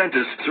 surgeons, and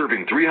dentists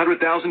serving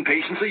 300,000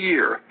 patients a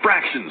year.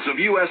 Fractions of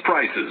U.S.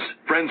 prices.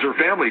 Friends or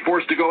family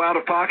forced to go out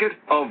of pocket?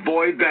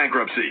 Avoid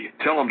bankruptcy.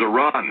 Tell them to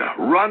run.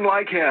 Run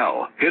like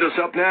hell. Hit us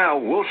up now.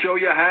 We'll show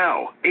you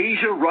how.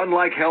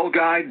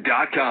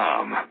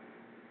 AsiaRunLikeHellGuide.com.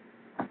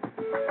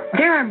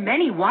 There are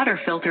many water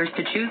filters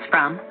to choose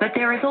from, but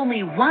there is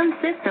only one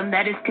system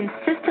that is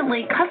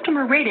consistently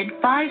customer rated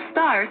 5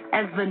 stars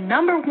as the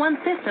 #1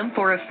 system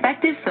for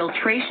effective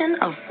filtration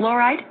of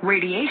fluoride,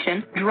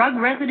 radiation, drug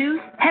residues,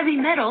 heavy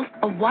metals,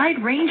 a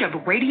wide range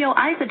of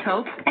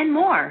radioisotopes, and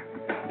more.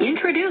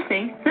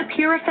 Introducing the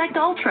Pure Effect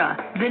Ultra,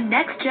 the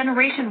next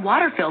generation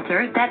water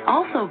filter that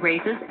also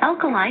raises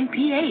alkaline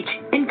pH,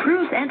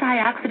 improves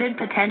antioxidant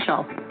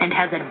potential, and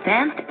has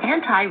advanced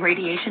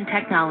anti-radiation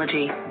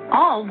technology,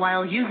 all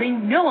while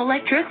using no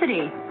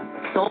electricity.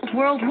 Sold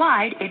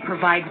worldwide, it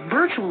provides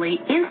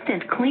virtually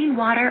instant clean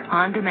water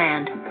on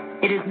demand.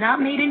 It is not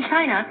made in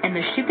China, and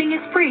the shipping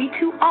is free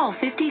to all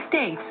 50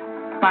 states.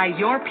 Buy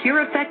your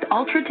Pure Effect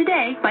Ultra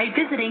today by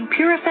visiting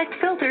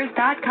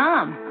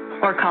PureEffectFilters.com.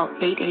 or call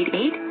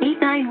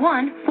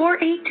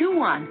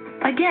 888-891-4821.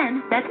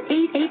 Again, that's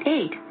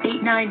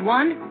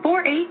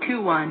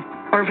 888-891-4821.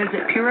 Or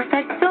visit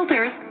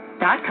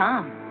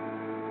PureEffectFilters.com.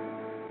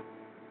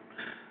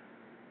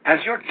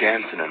 Has your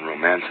dancing and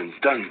romancing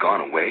done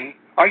gone away?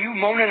 Are you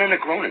moaning and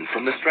a-groaning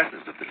from the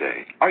stresses of the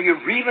day? Are you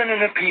reeling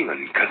and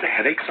a-peeling because a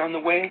headache's on the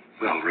way?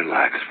 Well,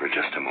 relax for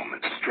just a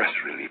moment. Stress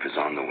relief is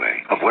on the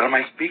way. Of what am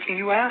I speaking,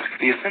 you ask?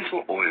 The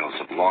essential oils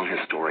of long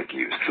historic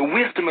use, the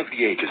wisdom of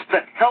the ages,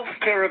 the health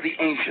care of the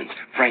ancients,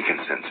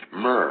 frankincense,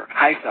 myrrh,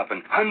 hyssop,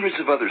 and hundreds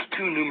of others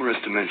too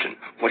numerous to mention.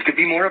 What could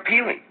be more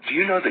appealing? Do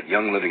you know that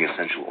Young Living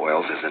Essential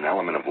Oils is an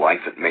element of life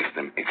that makes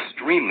them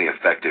extremely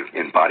effective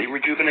in body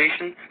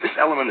rejuvenation? This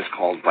element is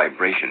called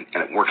vibration,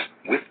 and it works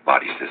with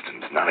body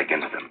systems, not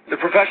against them. The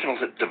professionals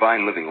at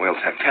Divine Living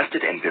Oils have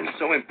tested and been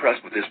so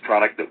impressed with this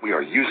product that we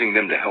are using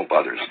them to help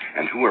others.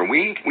 And who are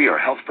we? We are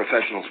health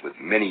professionals with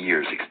many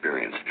years'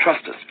 experience.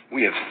 Trust us,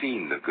 we have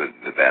seen the good,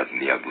 the bad,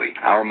 and the ugly.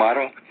 Our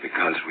motto?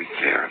 Because we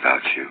care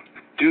about you.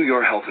 Do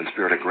your health and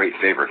spirit a great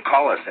favor.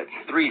 Call us at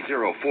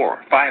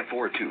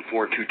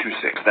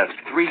 304-542-4226. That's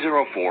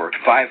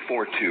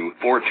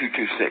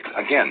 304-542-4226.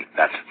 Again,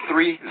 that's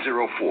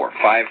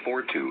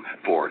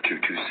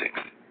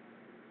 304-542-4226.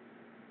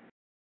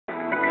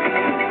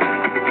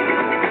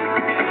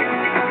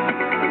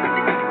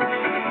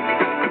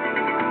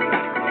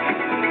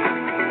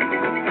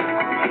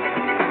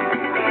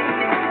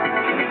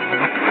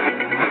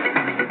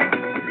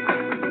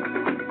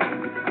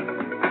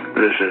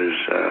 This is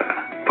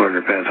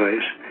Partner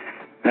Pathways.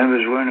 There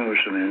was one of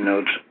some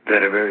notes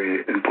that are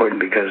very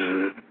important because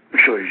of the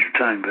shortage of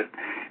time, but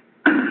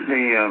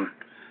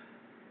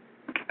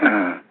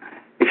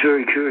it's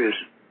very curious.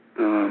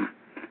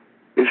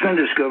 It's been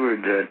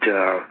discovered that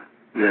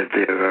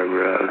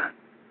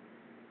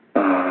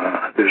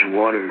there's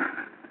water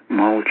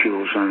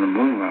molecules on the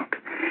moon rock.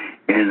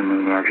 In the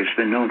moon rock, it's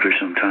been known for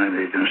some time.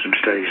 They've done some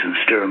studies and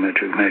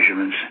stereometric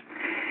measurements,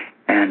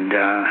 and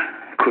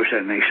of course,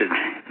 that makes a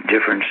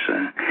difference,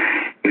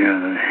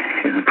 in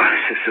the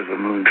process of a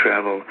moon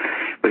travel.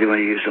 Whether you want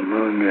to use the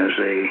moon as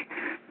a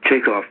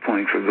takeoff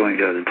point for going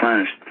to other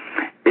planets.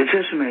 It's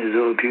estimated,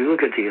 though, if you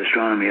look at the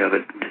astronomy of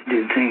it,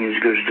 the thing is,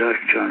 because Dr.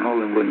 John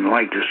Holden wouldn't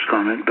like this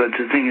comment, but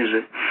the thing is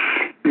that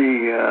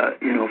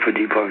for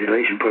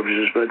depopulation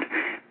purposes, but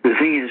the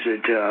thing is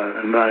that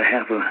about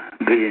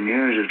 500 million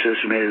years, it's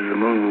estimated the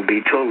moon will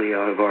be totally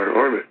out of our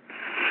orbit.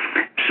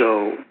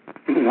 So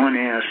one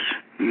asks,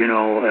 in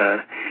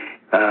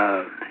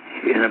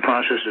the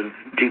process of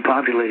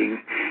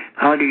depopulating,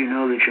 how do you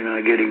know that you're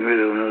not getting rid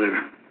of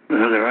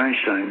another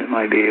Einstein that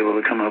might be able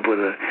to come up with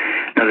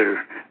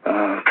another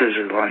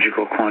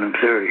physiological quantum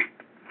theory?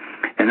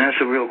 And that's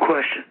a real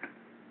question.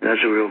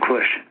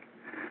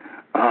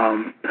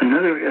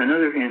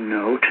 Another end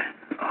note,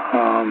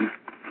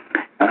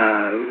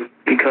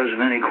 because of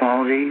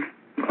inequality,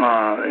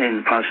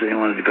 and possibly they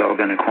want to develop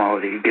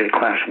inequality, get a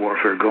class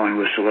warfare going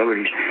with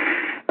celebrities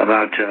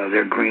about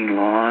their green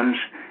lawns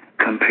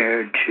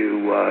compared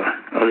to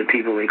other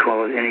people. They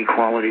call it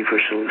inequality for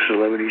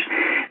celebrities.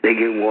 They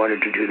get water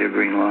to do their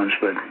green lawns,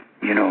 but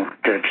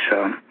that's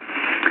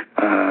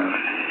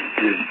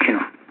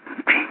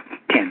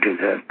can't do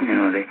that.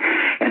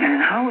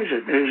 And how is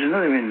it? There's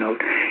another end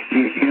note.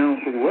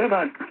 What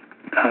about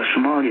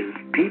Somali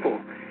people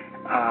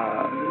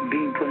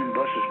being put in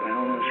buses by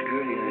Homeland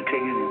Security? They're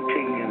taking them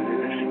to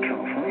this in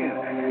California,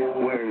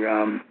 where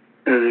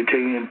they're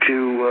taking them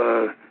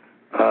to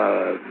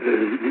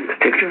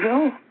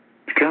Victorville,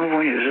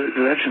 California.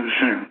 That's in the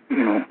center,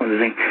 of the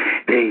thing.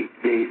 They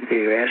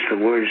ask the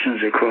word as soon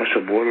as they cross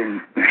the border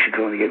in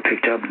Mexico, and they get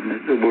picked up,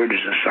 and the word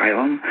is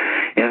asylum.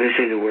 They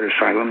say the word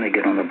asylum, they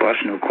get on the bus,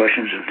 no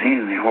questions of thing,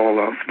 and they haul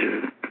off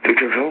to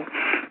Victorville,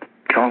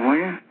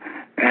 California,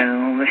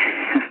 and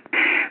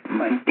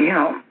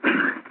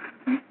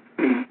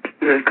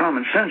there's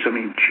common sense. I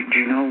mean, do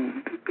you know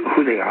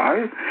who they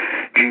are?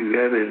 Do you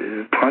have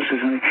a process?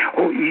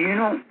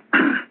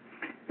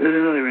 There's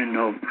another end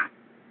note.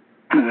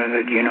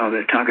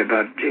 They talk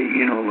about,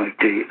 like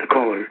the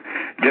caller,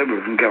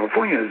 Deborah from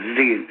California,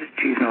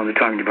 they're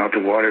talking about the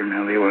water and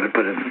how they want to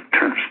put in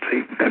terms,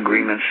 the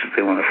agreements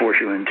they want to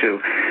force you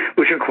into,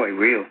 which are quite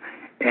real.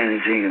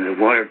 And the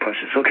water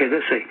process. Okay,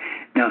 let's say,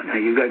 now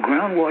you've got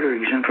groundwater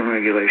exempt from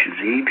regulations.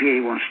 The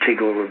EPA wants to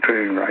take over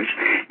riparian rights.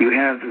 You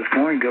have the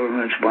foreign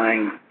governments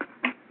buying,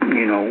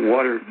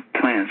 water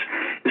plants.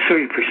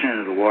 30%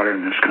 of the water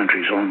in this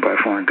country is owned by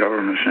foreign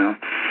governments now.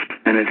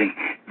 And I think,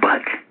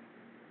 but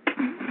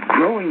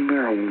growing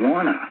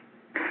marijuana,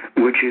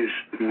 which is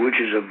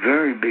a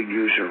very big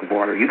user of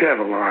water. You can have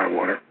a lot of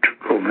water to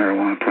grow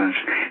marijuana plants.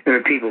 There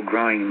are people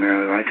growing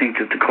marijuana. I think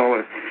that the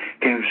caller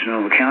came from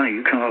Sonoma County.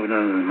 You come up out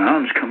of the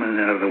mountains coming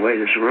out of the way.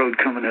 There's a road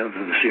coming out of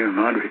the Sierra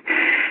Madre,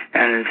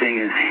 and the thing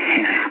it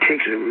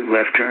takes a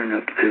left turn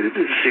up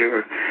the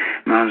Sierra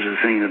Mountains. The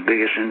thing, the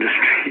biggest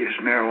industry is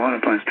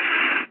marijuana plants.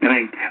 I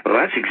mean, well,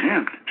 that's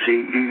exempt.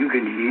 See,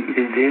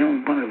 they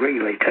don't want to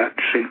regulate that.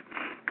 See,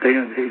 they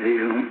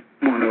don't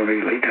want to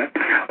regulate that.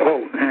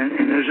 Oh, and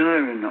there's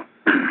another.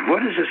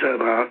 What is this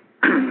about?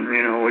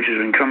 Which has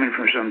been coming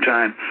for some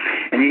time.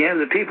 And you have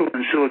the people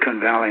in Silicon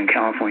Valley in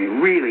California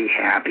really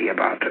happy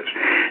about this,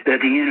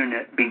 that the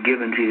internet be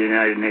given to the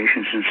United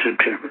Nations in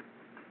September.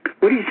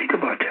 What do you think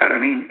about that? I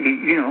mean,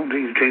 you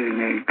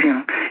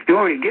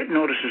already get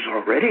notices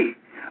already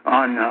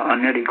on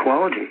net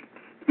equality.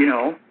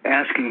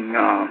 Asking,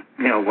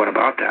 what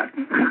about that?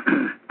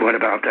 What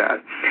about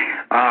that?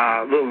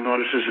 Little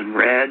notices in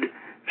red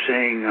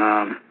saying,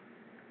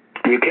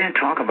 you can't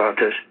talk about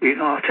this.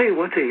 I'll tell you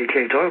one thing you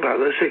can't talk about.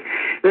 Let's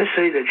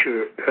say that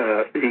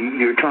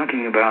you're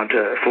talking about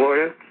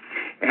Florida,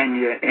 and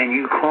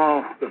you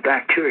call the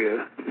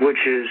bacteria,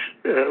 which is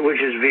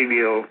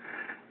Vibrio.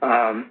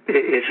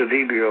 It's a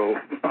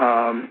Vibrio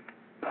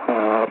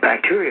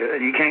bacteria,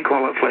 and you can't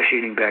call it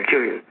flesh-eating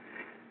bacteria.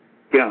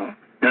 Yeah.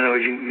 In other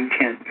words, you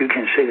can't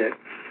say that,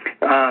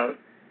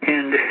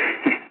 and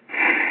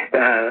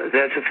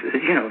that's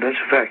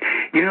a fact.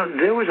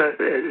 There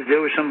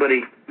was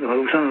somebody,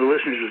 some of the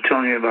listeners were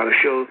telling me about a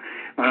show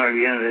on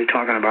RBN. They're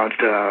talking about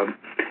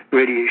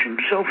radiation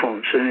cell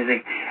phones and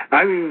anything.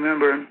 I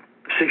remember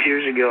 6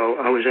 years ago,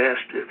 I was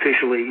asked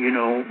officially,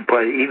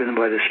 by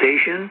the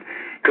station,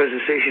 because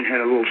the station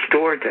had a little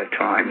store at that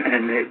time,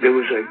 and there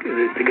was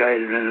the guy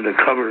had invented a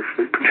cover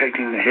for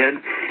protecting the head,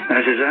 and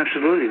I says,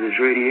 absolutely, there's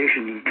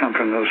radiation that come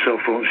from those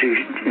cell phones,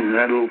 and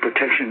that little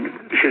protection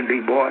should be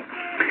bought.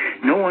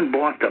 No one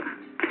bought them,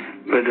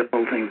 but the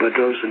whole thing, but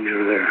those things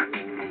are there.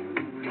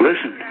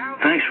 Listen,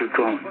 thanks for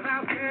calling.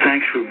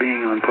 Thanks for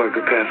being on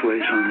Parker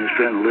Pathways on this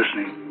and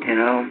listening.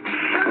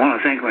 I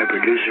want to thank my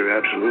producer,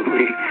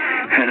 absolutely,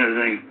 and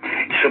everything.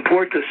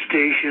 Support the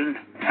station,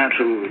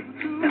 absolutely,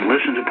 and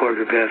listen to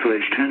Parker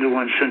Pathways 10 to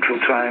 1 Central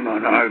Time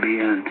on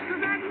RBN,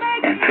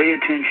 and pay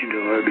attention to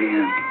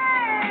RBN,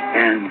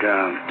 and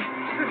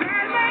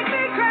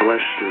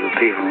bless the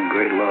people in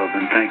great love,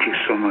 and thank you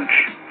so much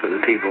for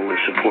the people that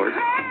support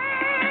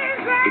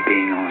me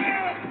being on here.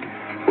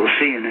 We'll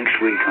see you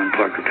next week on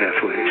Parker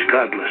Pathways.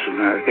 God bless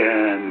America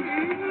and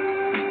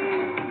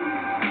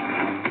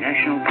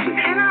National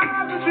Police.